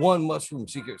 One Mushroom,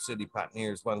 Secret City,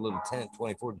 Pioneers, My Little Tent,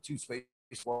 2042, Space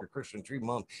Water, Christian Tree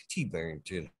Mom, T.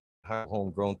 Barrington,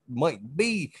 Homegrown, Mike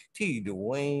B, T.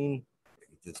 Dwayne,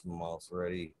 get this mouse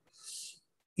ready.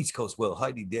 East Coast Will,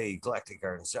 Heidi Day, Galactic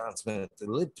Gardens, John Smith,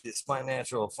 Elliptis, My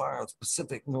Natural Farms,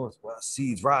 Pacific Northwest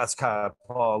Seeds, Roscoe,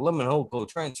 Paul, Lemon Hoko,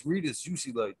 Trent, Ritas,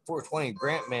 Juicy Light, 420,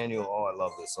 Grant Manual. Oh, I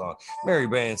love this song. Mary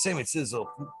Band, Sammy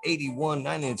Sizzle, 81,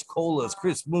 9 Inch Colas,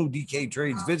 Chris Moon, DK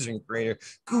Trades, Vision Creator,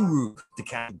 Guru, The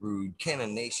Kind Brood,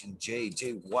 Cannon Nation, J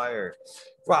Wire,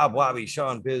 Rob Wobby,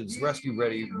 Sean Bibbs, Rescue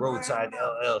Ready, Roadside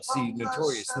LLC,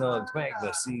 Notorious Snugs,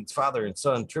 Magna Seeds, Father and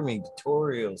Son, Trimming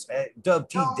Tutorials, Dub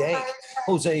T Dank,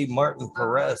 Jose Martin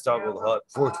Perez, Doggle Hut,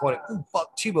 420, Ooh,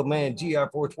 Fuck Chiba Man, GR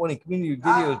 420, Community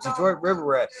Videos, Detroit River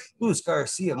Rat, Louis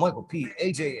Garcia, Michael P,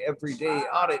 AJ Everyday,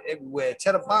 Audit Everywhere,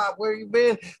 Cheddar Bob, where you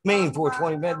been? Maine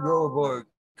 420, Med Roverboard,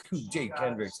 Jay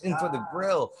Kendricks, In for the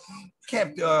Grill,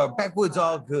 Backwoods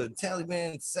All Good,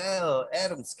 Tallyman Sal,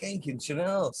 Adam Skankin,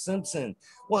 Chanel Simpson,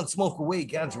 One Smoke Away,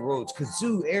 Ganja Roads,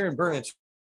 Kazoo, Aaron Burns,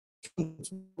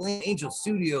 Angel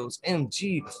Studios,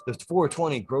 MG, the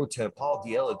 420, Grotep, Paul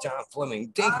Diella, John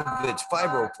Fleming, Dankovich,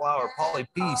 Fibro Flower, Polly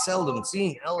P, Seldom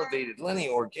Seen, Elevated, Lenny,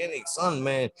 Organic,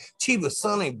 Sunman, Chiba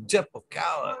Sunny, Jeff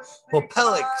Pocala,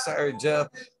 Popelic, sorry Jeff,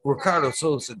 Ricardo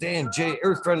Sosa, Dan J,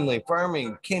 Earth Friendly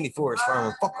Farming, Candy Forest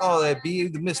Farming, Fuck All That, Be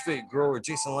the Misfit Grower,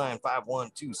 Jason Line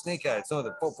 512, Snake Eyes,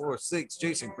 Northern 446,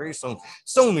 Jason Grayson,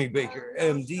 Sony Baker,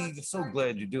 MD, so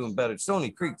glad you're doing better,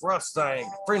 Stony Creek, Rustine,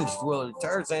 Fringe Dweller,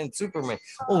 Tarzan, Superman,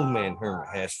 Old Man Hermit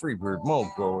Hash, Freebird, Mo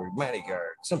Grower, Matty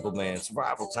Guard, Simple Man,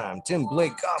 Survival Time, Tim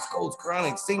Blake, Golf Coast,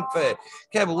 Chronic, Stink Fed,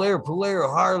 Cavalier, Polero,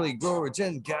 Harley, Grower,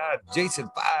 Jen God, Jason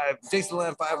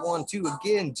Line 512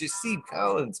 again, Jesse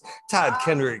Collins, Todd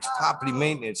Kendricks, Property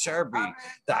Maintenance, Sharpie,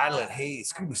 The Island Hayes,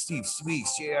 Scuba Steve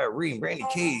Sweets, J.R. Ream, Randy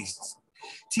Case,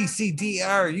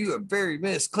 TCDR, you have very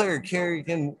missed Claire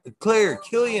Killian,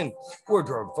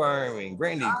 Wardrobe Farming,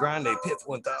 Randy Grande, Piff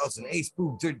 1000, Ace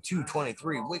Boo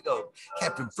 3223, Wiggle,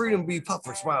 Captain Freedom B,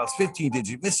 Puffer Smiles, 15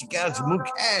 digit, Missy Ganja, Moon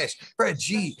Cash, Fred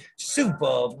G,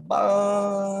 Super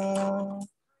Bomb,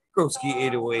 Groski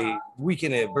 808,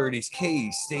 Weekend at Birdie's K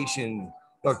Station,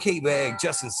 or K-Bag,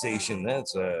 Justin Station,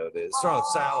 that's it is. Strong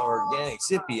Style, Organic,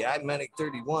 Sippy, iMedic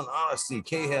 31, Honesty,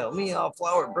 K-Hell, Me All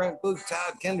Flower, Brent Book,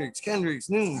 Todd Kendricks,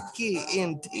 Noon,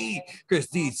 KNT, Chris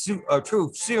D,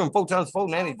 Truth, Serum, Photons,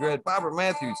 Nanny Dread, Barbara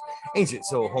Matthews, Ancient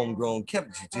Soul, Homegrown,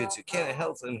 Kevin Jiu-Jitsu, Cannon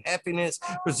Health and Happiness,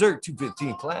 Berserk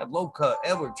 215, Collab, Low Cut,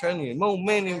 Edward Trendy, Mo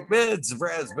Manning, Beds,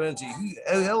 Raz Benji,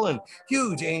 Helen,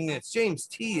 Huge, Agnes, James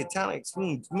T, Atomic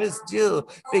Spoons, Miss Jill,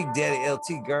 Big Daddy,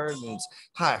 LT Gardens,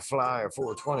 High Flyer,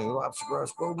 420, Lobster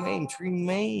Grass, Bro, Main Tree,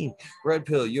 Maine, Red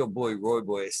Pill, Your Boy, Roy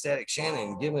Boy, Static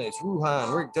Shannon, Giving Us,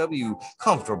 Wuhan, Rick W,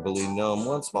 Comfortably Numb,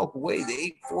 One Smoke Away, the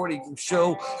 840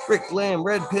 Show, Rick Lamb,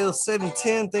 Red Pill,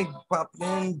 710, thank you for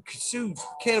popping in, Pursuit,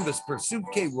 Cannabis Pursuit,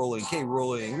 K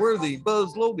Rolling, Worthy,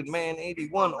 Buzz, Logan Man,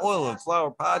 81, Oil and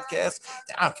Flower Podcast,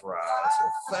 The Entourage,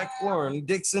 Effect, Warren,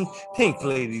 Dixon, Pink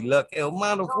Lady, Luck, El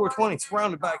Mondo 420,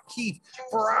 surrounded by Keith,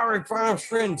 Ferrari Farms,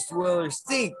 Friends, Dwellers,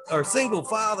 Single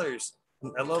Fathers,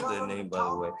 I love that name, by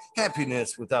the way.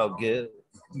 Happiness Without Guilt.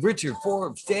 Richard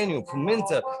Forbes, Daniel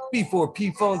Pimenta,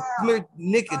 B4P Funk,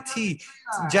 Nika T,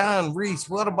 John Reese.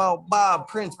 What about Bob,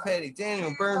 Prince Patty,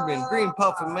 Daniel Bergman, Green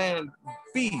Puffin Man,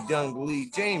 B.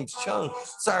 Dungley, James Chung,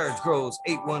 Sarge Groves,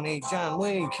 818, John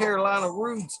Wayne, Carolina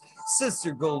Roots,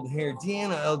 Sister Golden Hair,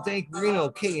 Deanna El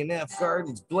Dancarino, K&F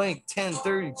Gardens, Blank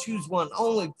 1030, Choose One,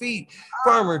 Only Feet,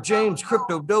 Farmer James,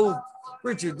 Crypto Dope,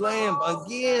 Richard Lamb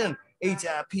again.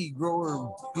 HIP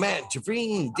Grower, Matt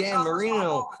Javine, Dan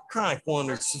Marino, Chronic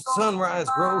Wonders, Sunrise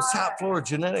Grows, Top Floor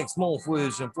Genetics, Mole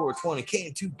Vision 420,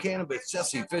 K2 Cannabis,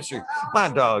 Jesse Fisher, My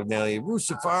Dog Nelly,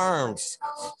 Rooster Farms,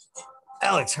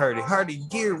 Alex Hardy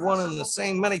Gear, One and the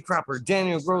Same, Many Cropper,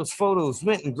 Daniel Grows Photos,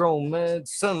 Minton Grow Meds,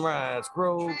 Sunrise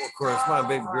Grove, of course, My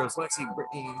Baby Girls, Lexi,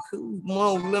 Brittany,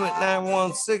 Mo Limit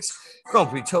 916,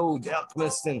 Grumpy Toad,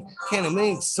 Alchemist, and Cannon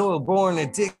Mink, Soil Born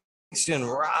Addiction,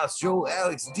 Ross, Joe,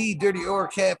 Alex D, Dirty Or,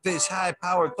 Catfish, High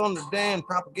Power, Thunder Dan,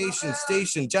 Propagation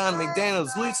Station, John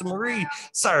McDaniels, Lisa Marie,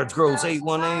 Sarge Grows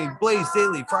 818, Blaze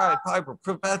Daily, Fried Piper,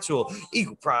 Perpetual,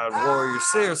 Eagle Pride Warrior,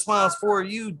 Sarah Smiles for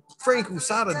You, Frank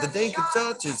Usada, The Dank of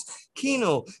Touches,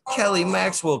 Keno, Kelly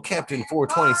Maxwell, Captain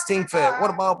 420, Stinkfat, What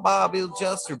About Bob, Il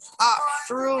Juster, Pop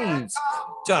Shrooms,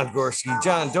 John Gorski,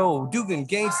 John Doe, Dugan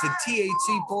Gangsta,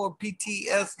 THC4,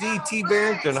 PTSD, T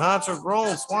Barrington, Honcho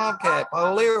Grown, Swamp Cat,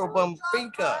 Palero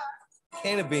Bumbinka,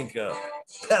 Cannabinka,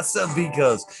 That's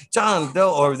because John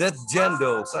Doe, or that's Jen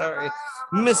Doe, sorry.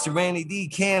 Mr. Manny D.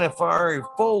 Canifari,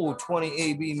 Full 20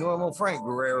 AB Normal, Frank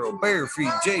Guerrero,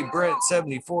 Barefeet, J. Brent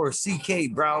 74,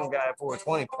 CK Brown Guy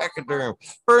 420, Peckaderm,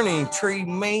 Burning Tree,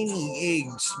 Maney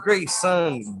Eggs, Great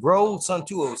Sun, Grow Sun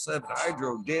 207,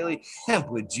 Hydro Daily, Hemp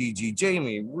with GG,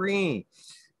 Jamie Reen,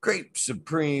 Grape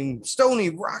Supreme,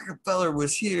 Stony Rockefeller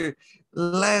was here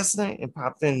last night and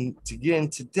popped in again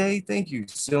today. Thank you,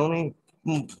 Sony.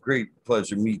 Great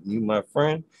pleasure meeting you, my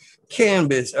friend.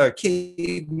 Cannabis,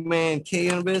 Caveman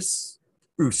Cannabis,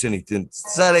 Bruce Innington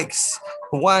Synthetics,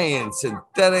 Hawaiian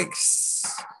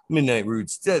Synthetics, Midnight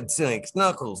Roots, Dead Cynics,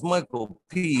 Knuckles, Michael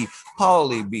P,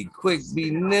 Paulie B, Quick B,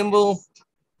 Nimble,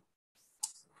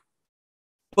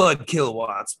 Bud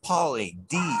Kilowatts, Paulie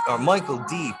D, or Michael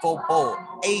D, Full Bowl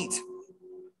 8,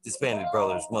 Disbanded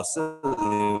Brothers,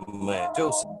 Man,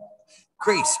 Joseph,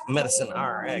 Grace, Medicine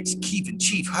RX, Keeping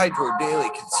Chief, Hydro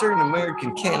Daily, Concerned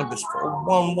American Cannabis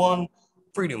 411,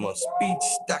 Freedom of Speech,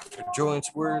 Dr.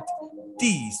 Jointsworth,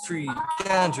 D's Tree,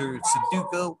 Ganja,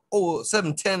 Sudoku, Oil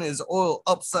 710 is Oil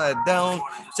Upside Down,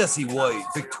 Jesse White,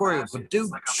 Victoria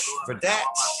Badooch, Verdach.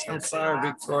 I'm sorry,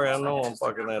 Victoria, I know I'm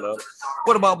fucking that up.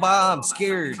 What about Bob?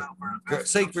 Scared,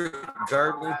 Sacred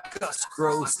Garden, Gus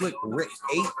Grow, Slick Rick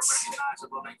 8,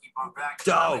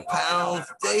 Dog Pound,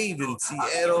 Dave in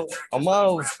Seattle,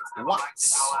 Amav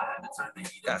Watts.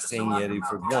 Got Sing Yeti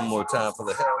for one more time for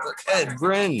the hell. Ed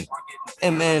Brin,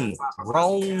 MN,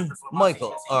 Rome,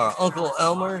 Michael, Uncle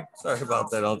Elmer. Sorry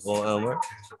about that, Uncle Elmer.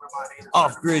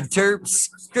 Off Grid Terps,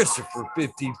 Christopher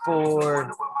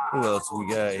 54. Who else we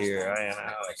got here?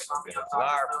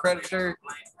 Our Predator.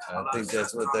 I think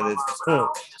that's what that is.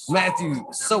 Matthew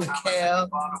SoCal,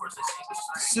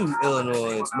 Sioux,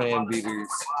 Illinois, Man Beaters,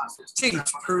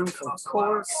 Chase Proof, of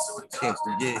course. Can't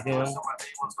forget him.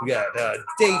 We got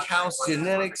Date House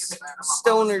Genetics,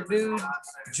 Stoner Dude,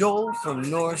 Joel from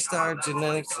North Star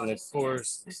Genetics, and of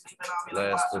course,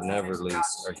 last but never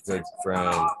least, our good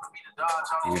friend,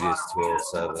 Wheatus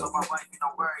 207.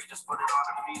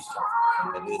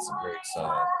 That is a great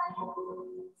song.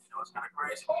 It's kind of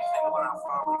crazy when you think about how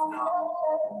far we've come.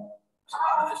 A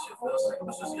lot of this shit feels like it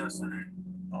was just yesterday.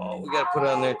 Oh, we got to put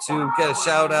on there too. We got to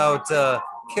shout out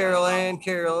Carol Ann.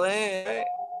 Right?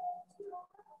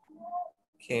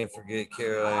 Can't forget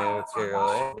Carol Ann.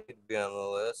 Need to be on the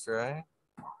list, right?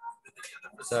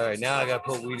 Sorry, now I got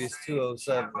to put Wheatus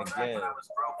 207 again.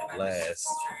 Last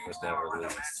but never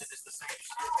least.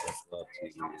 Love to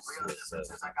you, Wheatus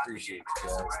 207. Appreciate you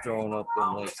guys throwing up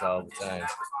them links all the time.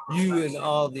 You and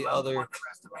all the other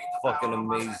fucking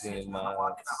amazing minds.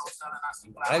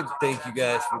 I thank you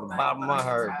guys from the bottom of my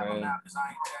heart, man.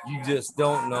 You just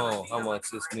don't know how much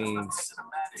this means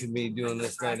to me doing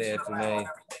this night after night.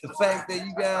 The fact that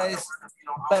you guys,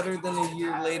 better than a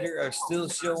year later, are still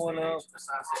showing up.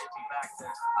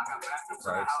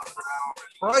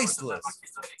 Priceless.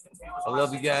 I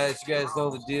love you guys. You guys know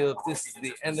the deal. If this is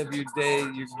the end of your day,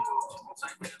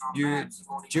 your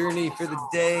journey for the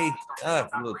day, I'm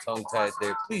a little tongue-tied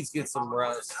there. Please get some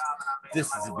rest.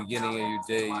 This is the beginning of your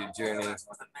day, your journey.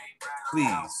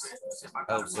 Please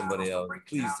help somebody else.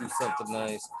 Please do something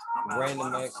nice.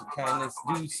 Random acts of kindness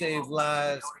do save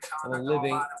lives. I'm a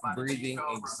living, breathing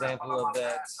example of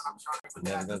that. I'm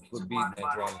never gonna quit beating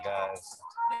that drum, guys.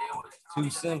 Too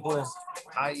simple.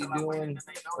 How you doing?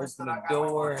 Open the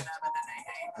door.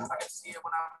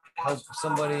 Help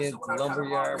somebody in the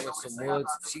lumberyard with some wood,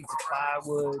 some sheets of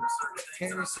plywood.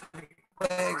 Carry some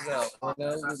bags out. What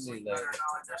else with me later?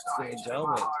 Say,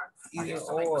 gentlemen, either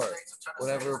or,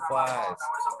 whatever applies.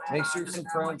 Make sure some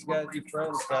friends got your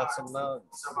friends got some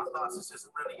nuts.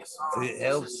 It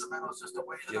helps.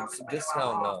 Give them some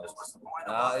discount nuts.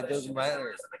 Nah, it doesn't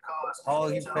matter.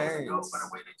 Call your parents,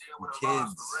 your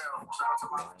kids.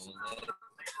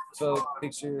 So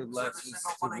picture Lexus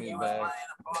took me back.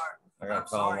 I gotta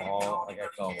call them all. I gotta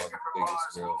call them the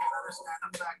biggest girl.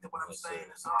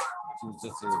 She was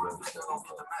just here.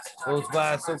 Goes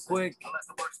by so quick.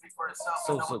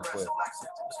 So quick.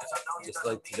 Just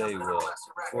like today will.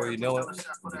 Before you know it,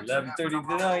 11:30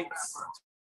 tonight.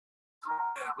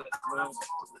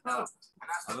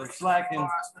 I've been slacking.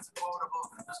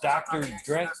 Dr.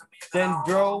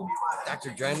 Dendro, I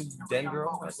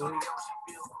believe.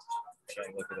 Try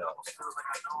and look it up.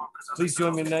 Please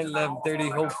join me tonight, 11:30.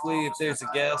 Hopefully, if there's a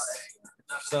guest,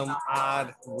 for some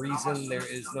odd reason there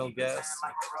is no guest,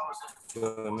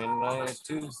 join me tonight at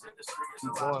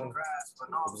 2:20.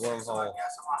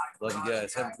 Love you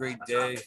guys. Have a great day.